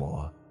than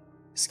normal,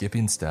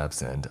 skipping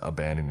steps and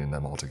abandoning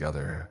them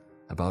altogether.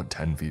 About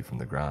 10 feet from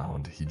the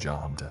ground, he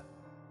jumped.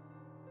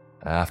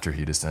 After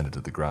he descended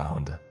to the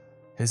ground,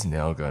 his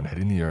nail gun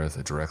hitting the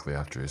earth directly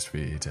after his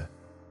feet,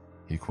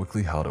 he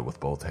quickly held it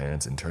with both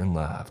hands and turned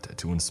left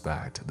to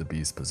inspect the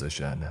beast's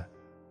position.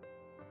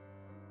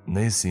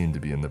 They seemed to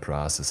be in the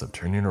process of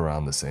turning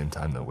around the same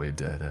time that Wade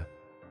did,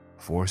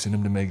 forcing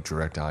him to make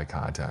direct eye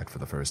contact for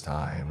the first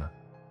time.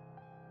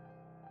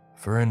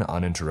 For an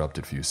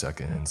uninterrupted few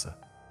seconds,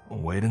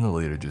 Wade and the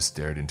leader just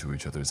stared into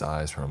each other's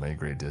eyes from a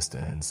great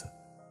distance.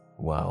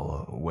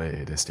 Well,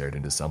 Wade stared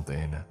into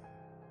something,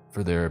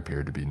 for there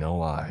appeared to be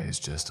no eyes,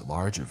 just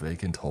large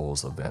vacant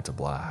holes of Vanta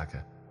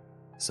black,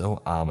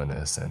 so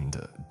ominous and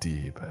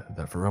deep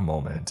that for a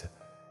moment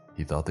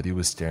he thought that he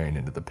was staring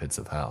into the pits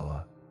of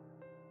hell.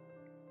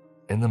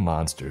 In the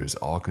monster's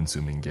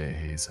all-consuming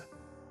gaze,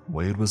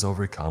 Wade was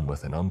overcome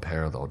with an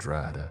unparalleled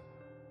dread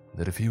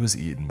that if he was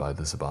eaten by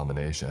this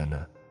abomination,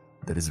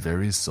 that his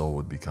very soul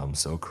would become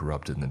so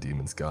corrupted in the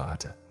demon's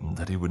gut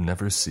that he would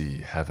never see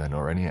heaven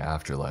or any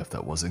afterlife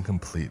that wasn't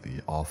completely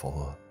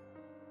awful.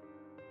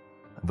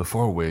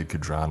 Before Wade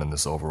could drown in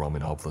this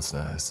overwhelming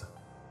hopelessness,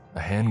 a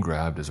hand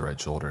grabbed his right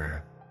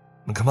shoulder.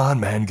 "Come on,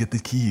 man, get the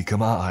key,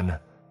 come on!"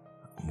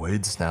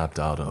 Wade snapped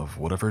out of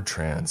whatever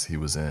trance he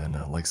was in,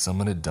 like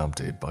someone had dumped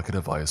a bucket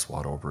of ice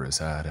water over his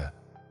head.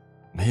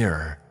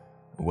 "Here."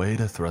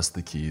 Wade thrust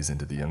the keys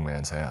into the young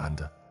man's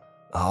hand.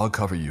 "I'll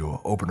cover you,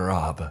 open her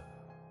up."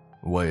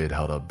 Wade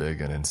held up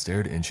Biggin and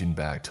stared, inching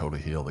back toe to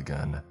heel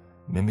again,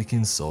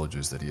 mimicking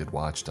soldiers that he had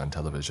watched on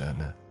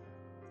television.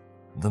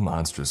 The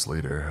monstrous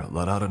leader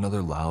let out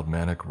another loud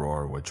manic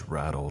roar which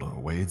rattled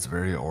Wade's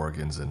very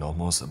organs and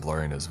almost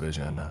blurring his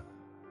vision.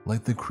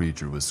 like the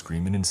creature was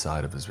screaming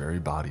inside of his very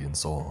body and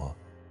soul.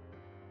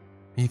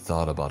 He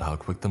thought about how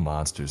quick the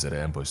monsters had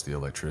ambushed the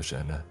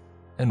electrician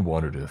and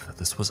wondered if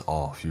this was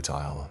all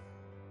futile.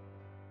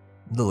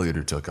 The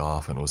leader took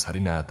off and was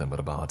heading at them at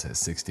about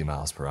 60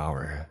 miles per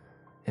hour,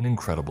 an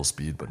incredible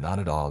speed but not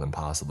at all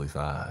impossibly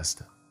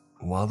fast.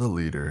 While the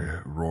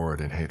leader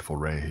roared in hateful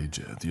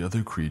rage, the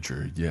other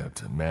creature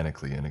yipped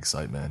manically in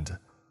excitement,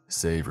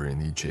 savoring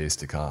the chase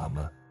to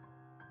come.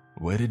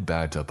 Wade had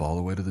backed up all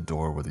the way to the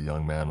door where the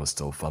young man was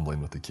still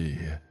fumbling with the key.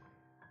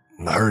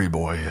 "Hurry,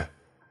 boy,"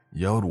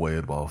 yelled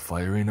Wade while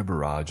firing a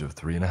barrage of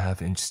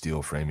 3.5-inch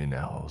steel framing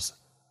nails,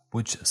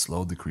 which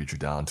slowed the creature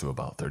down to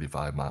about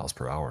 35 miles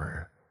per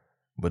hour.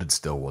 But it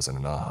still wasn't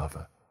enough.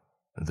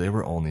 They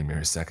were only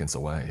mere seconds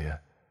away.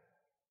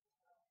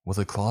 With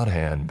a clawed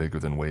hand bigger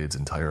than Wade's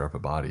entire upper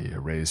body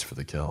raised for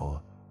the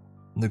kill,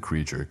 the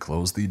creature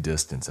closed the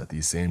distance at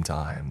the same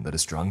time that a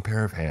strong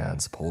pair of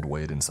hands pulled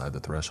Wade inside the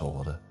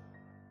threshold,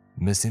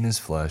 missing his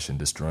flesh and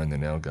destroying the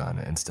nail gun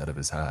instead of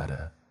his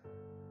head.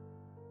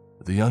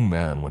 The young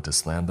man went to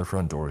slam the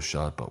front door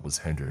shut but was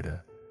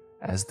hindered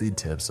as the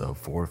tips of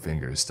 4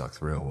 fingers stuck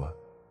through,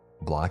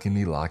 blocking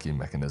the locking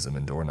mechanism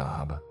and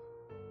doorknob.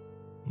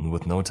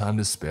 With no time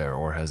to spare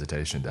or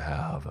hesitation to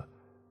have,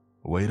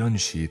 Wade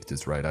unsheathed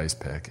his right ice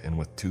pick and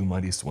with 2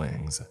 mighty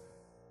swings,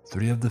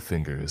 3 of the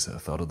fingers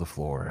fell to the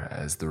floor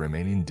as the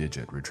remaining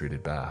digit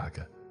retreated back.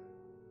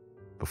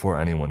 Before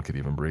anyone could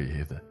even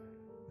breathe,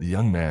 the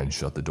young man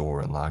shut the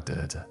door and locked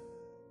it.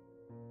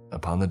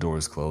 Upon the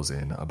door's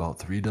closing, about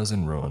 3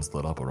 dozen runes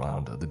lit up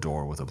around the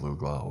door with a blue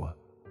glow.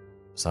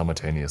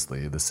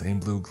 Simultaneously, the same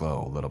blue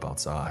glow lit up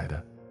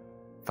outside,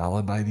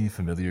 followed by the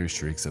familiar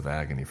shrieks of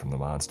agony from the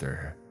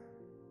monster.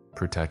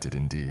 Protected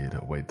indeed,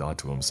 Wade thought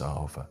to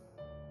himself,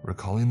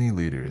 recalling the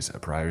leader's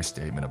prior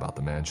statement about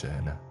the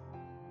mansion.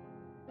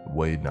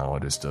 Wade now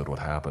understood what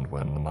happened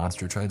when the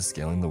monster tried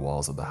scaling the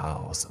walls of the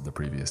house the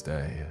previous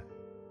day.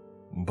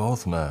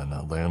 Both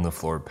men lay on the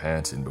floor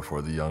panting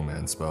before the young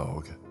man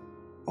spoke.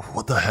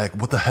 What the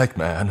heck,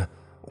 man?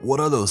 What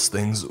are those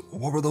things?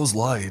 What were those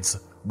lights?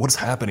 What's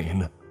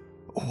happening?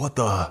 What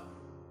the?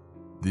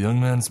 The young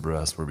man's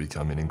breaths were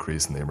becoming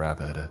increasingly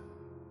rapid.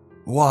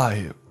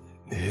 Why?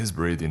 His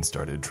breathing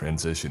started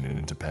transitioning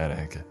into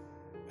panic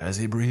as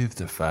he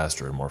breathed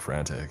faster and more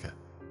frantic.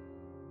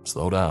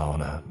 Slow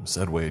down,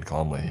 said Wade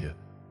calmly.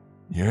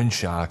 You're in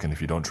shock, and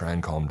if you don't try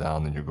and calm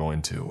down, then you're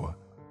going to.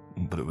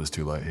 But it was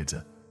too late.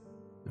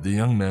 The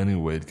young man who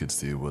Wade could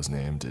see was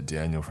named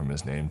Daniel from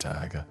his name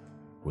tag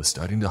was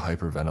starting to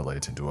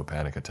hyperventilate into a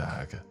panic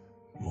attack.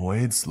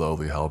 Wade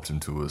slowly helped him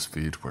to his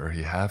feet, where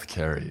he half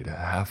carried,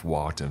 half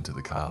walked him to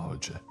the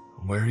couch,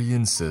 where he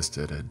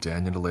insisted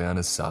Daniel to lay on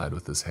his side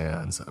with his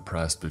hands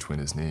pressed between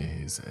his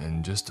knees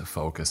and just to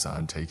focus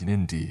on taking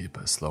in deep,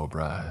 slow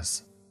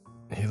breaths.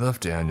 He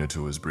left Daniel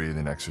to his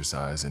breathing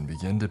exercise and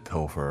began to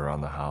pilfer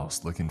around the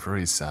house looking for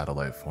a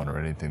satellite phone or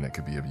anything that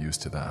could be of use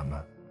to them.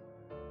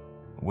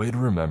 Wade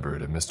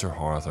remembered Mr.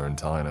 Hawthorne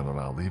telling him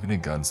about leaving a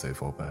gun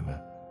safe open,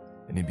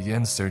 and he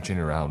began searching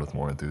around with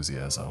more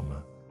enthusiasm.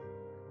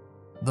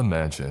 The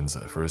mansion's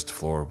first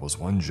floor was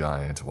one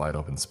giant, wide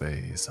open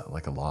space,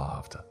 like a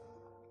loft,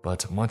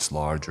 but much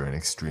larger and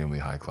extremely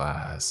high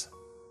class.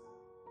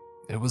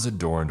 It was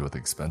adorned with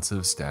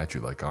expensive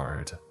statue-like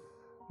art,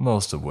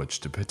 most of which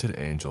depicted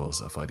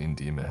angels fighting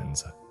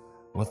demons,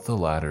 with the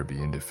latter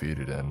being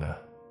defeated in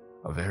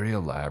a very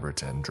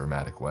elaborate and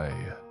dramatic way.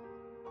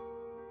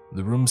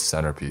 The room's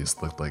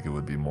centerpiece looked like it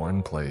would be more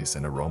in place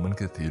in a Roman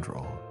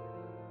cathedral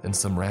than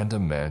some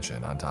random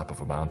mansion on top of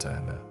a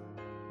mountain.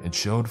 It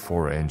showed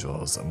 4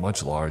 angels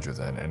much larger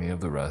than any of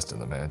the rest in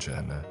the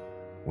mansion,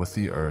 with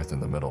the earth in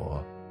the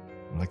middle,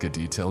 like a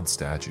detailed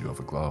statue of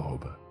a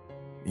globe.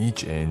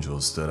 Each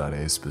angel stood on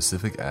a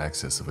specific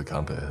axis of a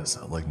compass,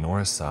 like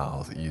north,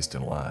 south, east,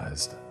 and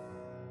west.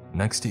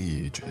 Next to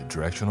each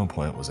directional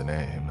point was a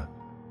name.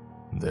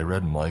 They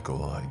read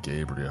Michael,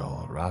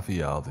 Gabriel,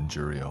 Raphael, and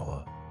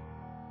Juriel.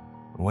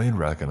 Wade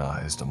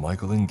recognized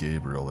Michael and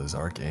Gabriel as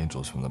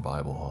archangels from the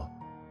Bible,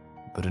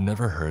 but had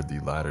never heard the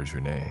latter's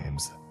true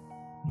names.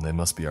 They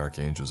must be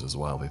archangels as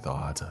well, he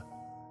thought.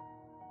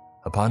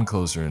 Upon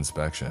closer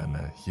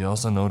inspection, he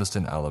also noticed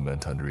an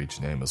element under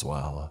each name as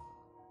well: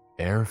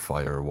 air,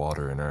 fire,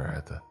 water, and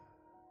earth.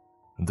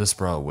 This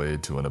brought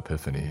Wade to an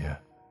epiphany.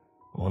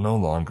 Well, no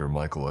longer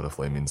Michael had a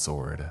flaming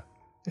sword,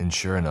 and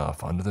sure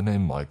enough, under the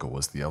name Michael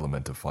was the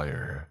element of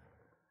fire.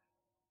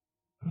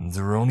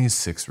 There were only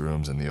 6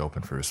 rooms in the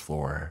open first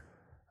floor: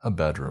 a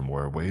bedroom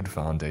where Wade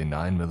found a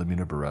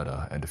 9mm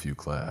Beretta and a few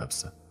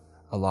clips,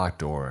 a locked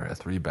door,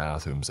 3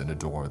 bathrooms, and a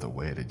door that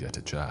Wade had yet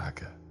to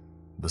check.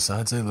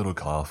 Besides a little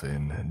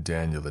coughing,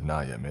 Daniel had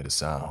not yet made a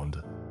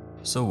sound,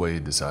 so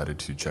Wade decided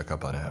to check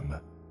up on him.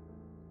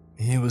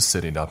 He was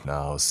sitting up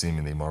now,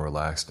 seemingly more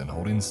relaxed and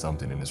holding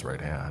something in his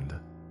right hand.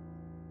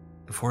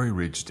 Before he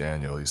reached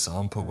Daniel, he saw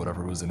him put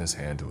whatever was in his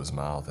hand to his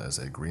mouth as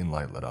a green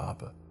light lit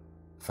up,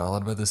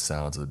 followed by the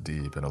sounds of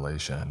deep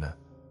inhalation.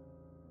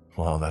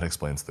 "Well, that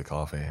explains the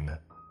coughing,"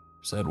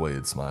 said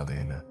Wade,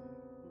 smiling.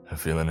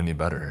 "Feeling any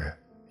better?"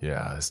 he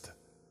asked.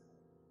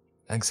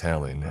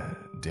 Exhaling,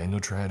 Daniel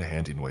tried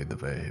handing Wade the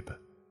vape.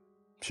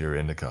 Pure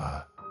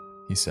indica,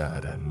 he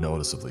said,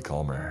 noticeably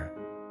calmer.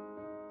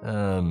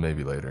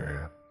 Maybe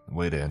later,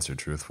 Wade answered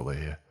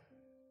truthfully.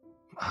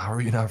 How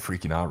are you not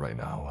freaking out right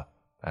now?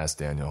 Asked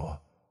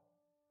Daniel.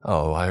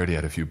 Oh, I already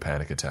had a few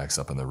panic attacks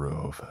up on the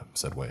roof,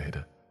 said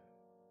Wade.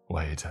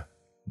 Wait,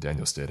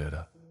 Daniel stated.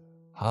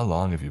 How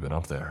long have you been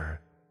up there?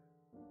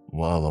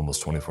 Well,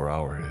 almost 24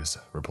 hours,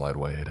 replied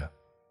Wade.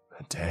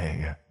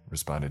 Dang,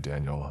 responded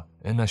Daniel,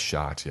 in a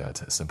shocked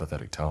yet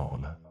sympathetic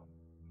tone.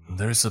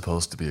 There's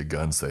supposed to be a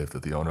gun safe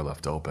that the owner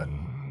left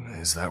open.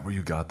 Is that where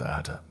you got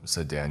that?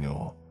 Said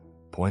Daniel,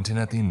 pointing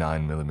at the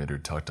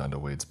 9mm tucked onto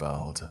Wade's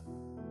belt.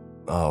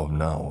 Oh,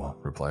 no,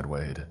 replied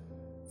Wade.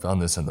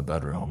 Found this in the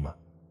bedroom.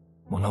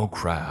 Well, no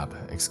crap,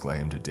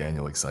 exclaimed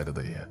Daniel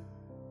excitedly.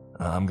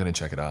 I'm gonna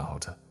check it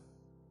out.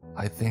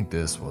 I think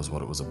this was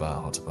what it was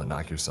about, but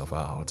knock yourself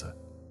out.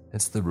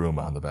 It's the room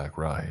on the back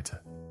right.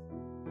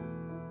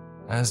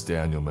 As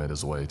Daniel made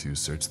his way to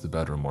search the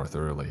bedroom more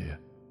thoroughly,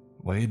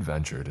 Wade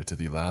ventured to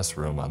the last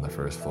room on the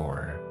first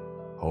floor,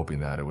 hoping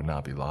that it would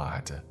not be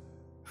locked,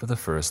 for the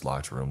first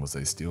locked room was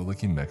a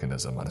steel-looking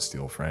mechanism on a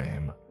steel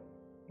frame.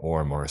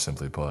 Or more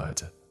simply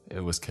put, it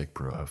was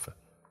kick-proof,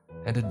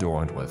 and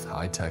adorned with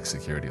high-tech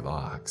security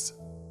locks.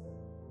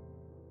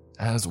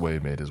 As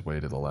Wade made his way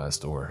to the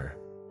last door,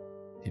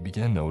 he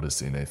began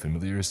noticing a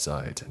familiar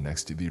sight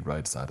next to the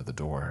right side of the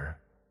door.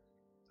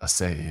 A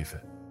safe.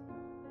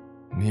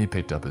 He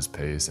picked up his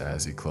pace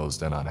as he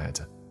closed in on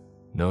it,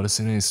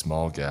 noticing a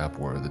small gap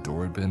where the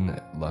door had been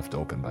left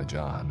open by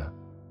John.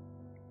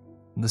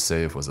 The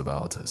safe was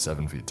about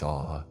 7 feet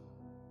tall,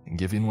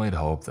 giving Wade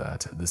hope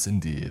that this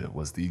indeed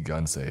was the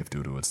gun safe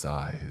due to its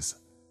size.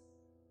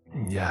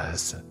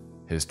 Yes,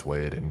 hissed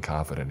Wade in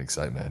confident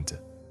excitement,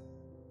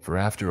 for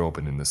after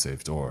opening the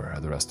safe door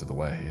the rest of the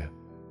way,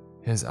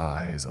 his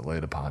eyes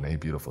laid upon a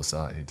beautiful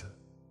sight.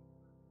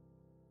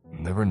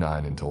 There were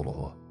 9 in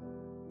total.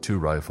 2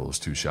 rifles,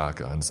 2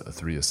 shotguns,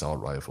 3 assault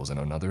rifles,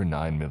 and another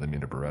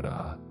 9mm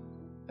Beretta,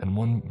 and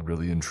one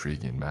really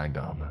intriguing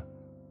Magnum,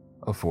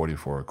 a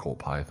 .44 Colt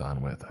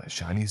Python with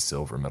shiny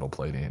silver metal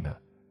plating,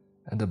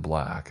 and a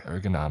black,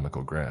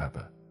 ergonomical grip.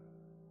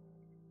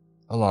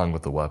 Along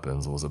with the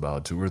weapons was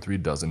about 2 or 3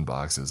 dozen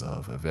boxes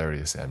of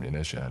various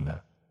ammunition.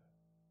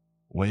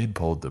 Wade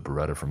pulled the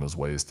Beretta from his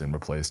waist and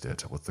replaced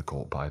it with the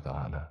Colt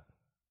Python.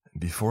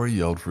 Before he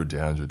yelled for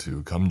Daniel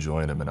to come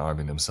join him in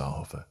arming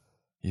himself,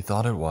 he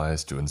thought it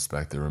wise to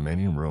inspect the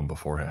remaining room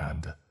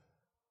beforehand.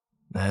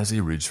 As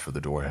he reached for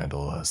the door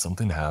handle,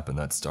 something happened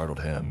that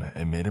startled him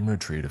and made him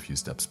retreat a few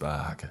steps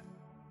back.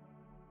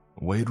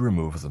 Wade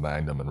removed the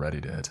Magnum and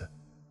readied it,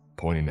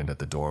 pointing it at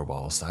the door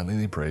while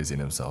silently praising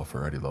himself for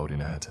already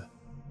loading it.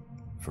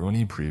 For when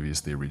he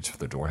previously reached for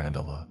the door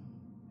handle,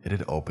 it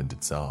had opened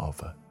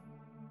itself.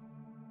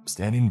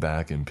 Standing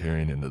back and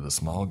peering into the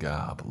small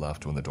gap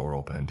left when the door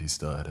opened, he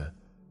stood,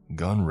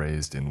 gun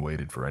raised, and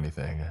waited for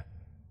anything.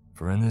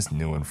 For in this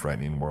new and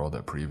frightening world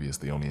that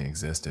previously only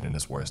existed in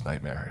his worst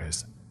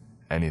nightmares,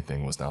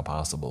 anything was now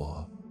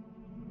possible.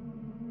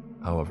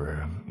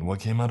 However, what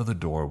came out of the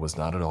door was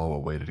not at all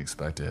what Wade had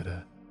expected.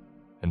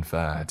 In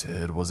fact,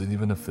 it wasn't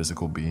even a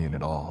physical being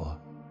at all.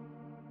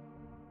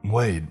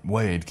 Wade,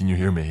 can you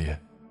hear me?"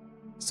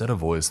 said a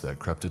voice that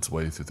crept its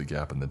way through the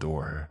gap in the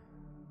door,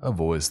 a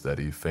voice that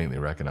he faintly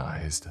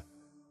recognized.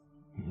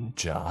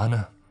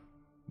 "John?"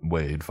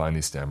 Wade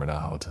finally stammered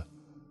out.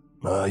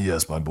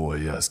 Yes, my boy,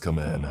 yes, come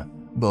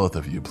in. Both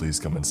of you, please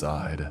come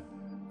inside,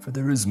 for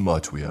there is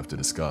much we have to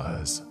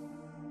discuss."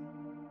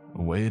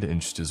 Wade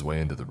inched his way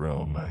into the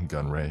room,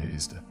 gun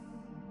raised.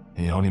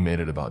 He only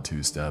made it about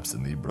 2 steps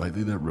in the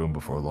brightly lit room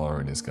before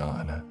lowering his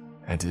gun,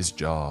 and his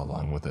jaw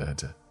along with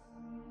it.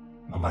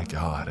 "Oh my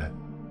God,"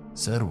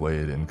 said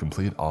Wade in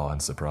complete awe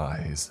and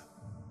surprise.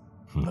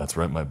 "That's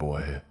right, my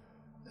boy.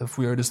 If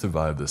we are to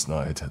survive this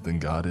night, then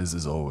God is,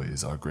 as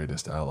always, our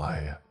greatest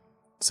ally,"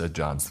 said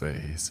John's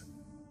face,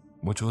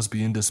 which was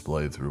being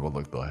displayed through what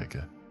looked like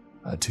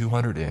a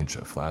 200-inch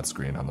flat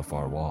screen on the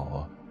far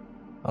wall,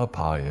 up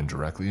high and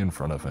directly in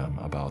front of him,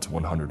 about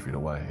 100 feet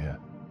away.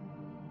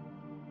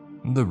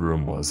 The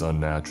room was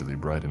unnaturally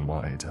bright and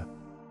white,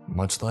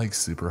 much like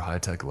super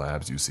high-tech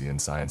labs you see in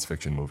science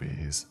fiction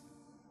movies.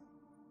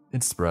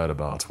 It spread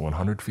about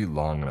 100 feet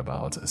long and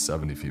about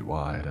 70 feet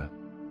wide,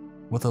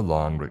 with a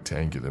long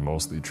rectangular,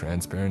 mostly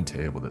transparent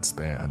table that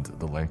spanned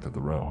the length of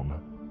the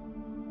room.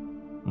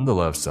 The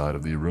left side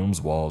of the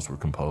room's walls were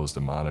composed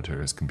of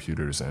monitors,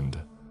 computers, and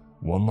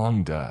one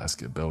long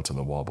desk built in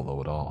the wall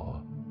below it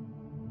all,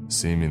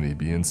 seemingly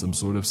being some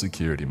sort of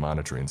security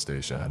monitoring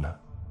station.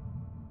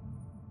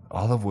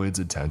 All of Wade's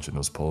attention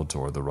was pulled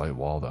toward the right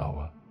wall,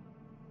 though.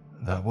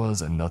 That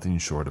was nothing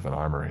short of an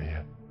armory.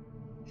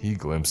 He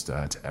glimpsed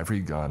at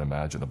every gun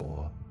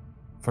imaginable,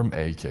 from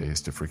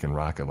AKs to freaking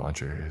rocket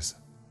launchers.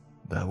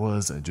 That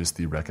was just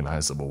the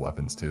recognizable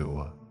weapons,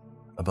 too.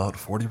 About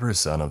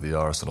 40% of the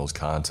arsenal's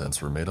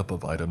contents were made up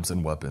of items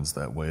and weapons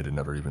that Wade had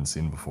never even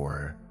seen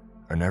before,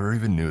 or never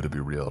even knew to be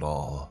real at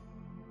all.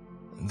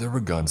 There were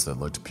guns that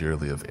looked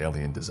purely of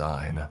alien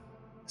design,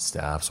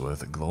 Staffs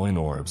with glowing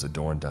orbs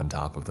adorned on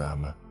top of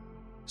them.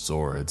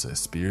 Swords,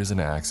 spears,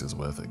 and axes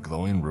with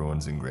glowing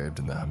runes engraved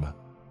in them.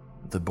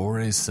 The bore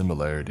a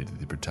similarity to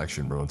the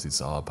protection runes he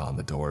saw upon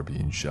the door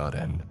being shut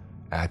and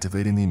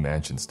activating the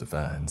mansion's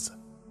defense.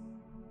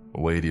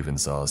 Wade even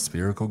saw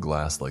spherical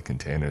glass-like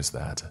containers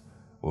that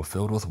were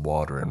filled with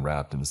water and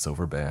wrapped in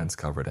silver bands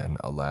covered in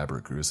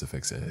elaborate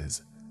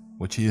crucifixes,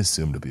 which he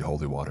assumed to be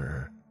holy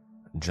water.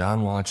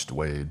 John watched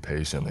Wade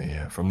patiently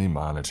from the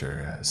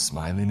monitor,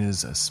 smiling his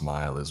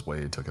smile as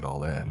Wade took it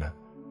all in.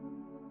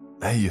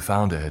 "Hey, you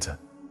found it!"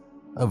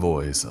 A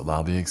voice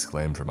loudly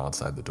exclaimed from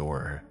outside the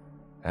door,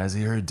 as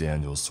he heard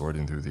Daniel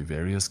sorting through the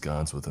various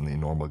guns within the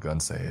normal gun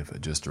safe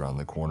just around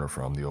the corner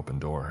from the open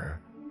door.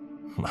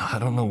 "I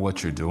don't know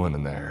what you're doing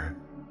in there,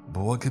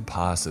 but what could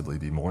possibly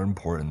be more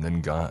important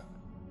than gun—"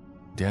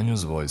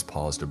 Daniel's voice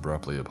paused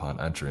abruptly upon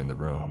entering the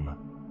room.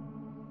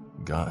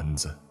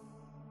 "Guns,"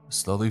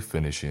 slowly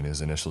finishing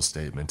his initial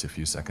statement a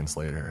few seconds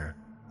later,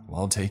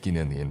 while taking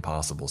in the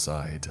impossible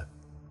sight.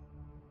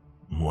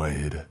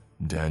 "Wade,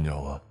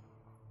 Daniel."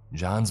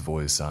 John's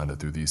voice sounded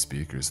through these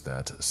speakers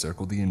that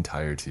circled the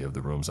entirety of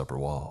the room's upper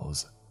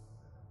walls.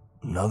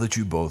 "Now that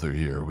you both are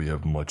here, we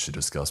have much to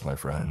discuss, my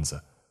friends."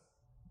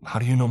 "How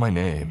do you know my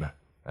name?"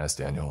 asked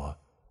Daniel.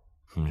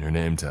 "Your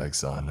name tag,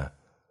 son,"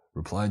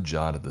 replied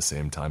John at the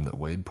same time that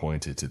Wade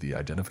pointed to the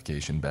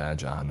identification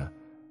badge on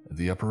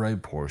the upper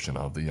right portion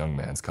of the young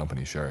man's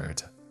company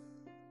shirt.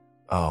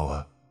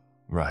 "Oh,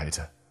 right,"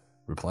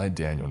 replied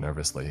Daniel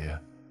nervously.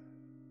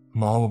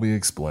 "All will be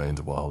explained,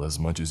 well, as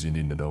much as you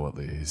need to know at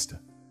least,"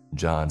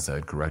 John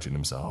said, correcting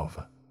himself.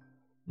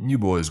 "You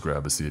boys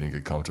grab a seat and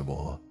get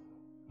comfortable.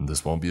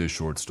 This won't be a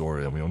short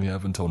story, and we only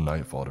have until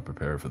nightfall to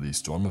prepare for the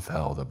storm of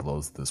hell that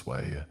blows this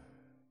way.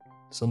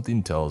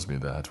 Something tells me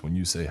that when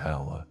you say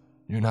hell,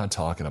 you're not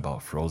talking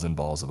about frozen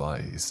balls of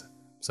ice,"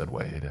 said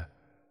Wade,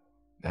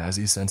 as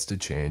he sensed a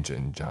change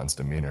in John's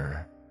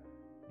demeanor.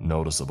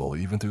 Noticeable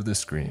even through the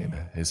screen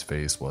his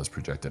face was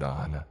projected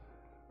on.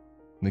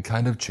 The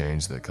kind of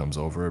change that comes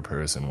over a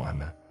person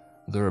when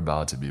they're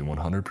about to be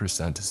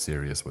 100%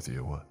 serious with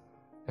you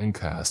and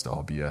cast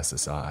all BS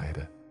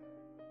aside.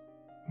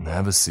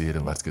 "Have a seat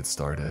and let's get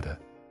started,"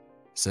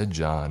 said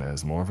John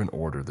as more of an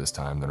order this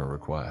time than a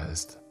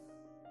request.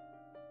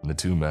 The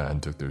two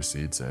men took their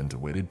seats and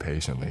waited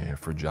patiently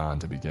for John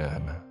to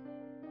begin.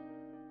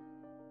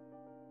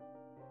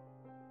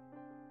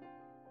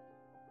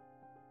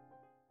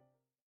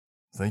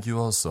 Thank you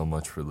all so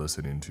much for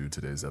listening to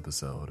today's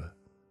episode.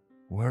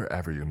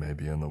 Wherever you may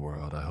be in the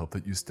world, I hope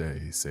that you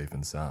stay safe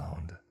and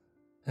sound.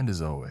 And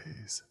as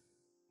always,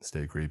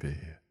 stay creepy.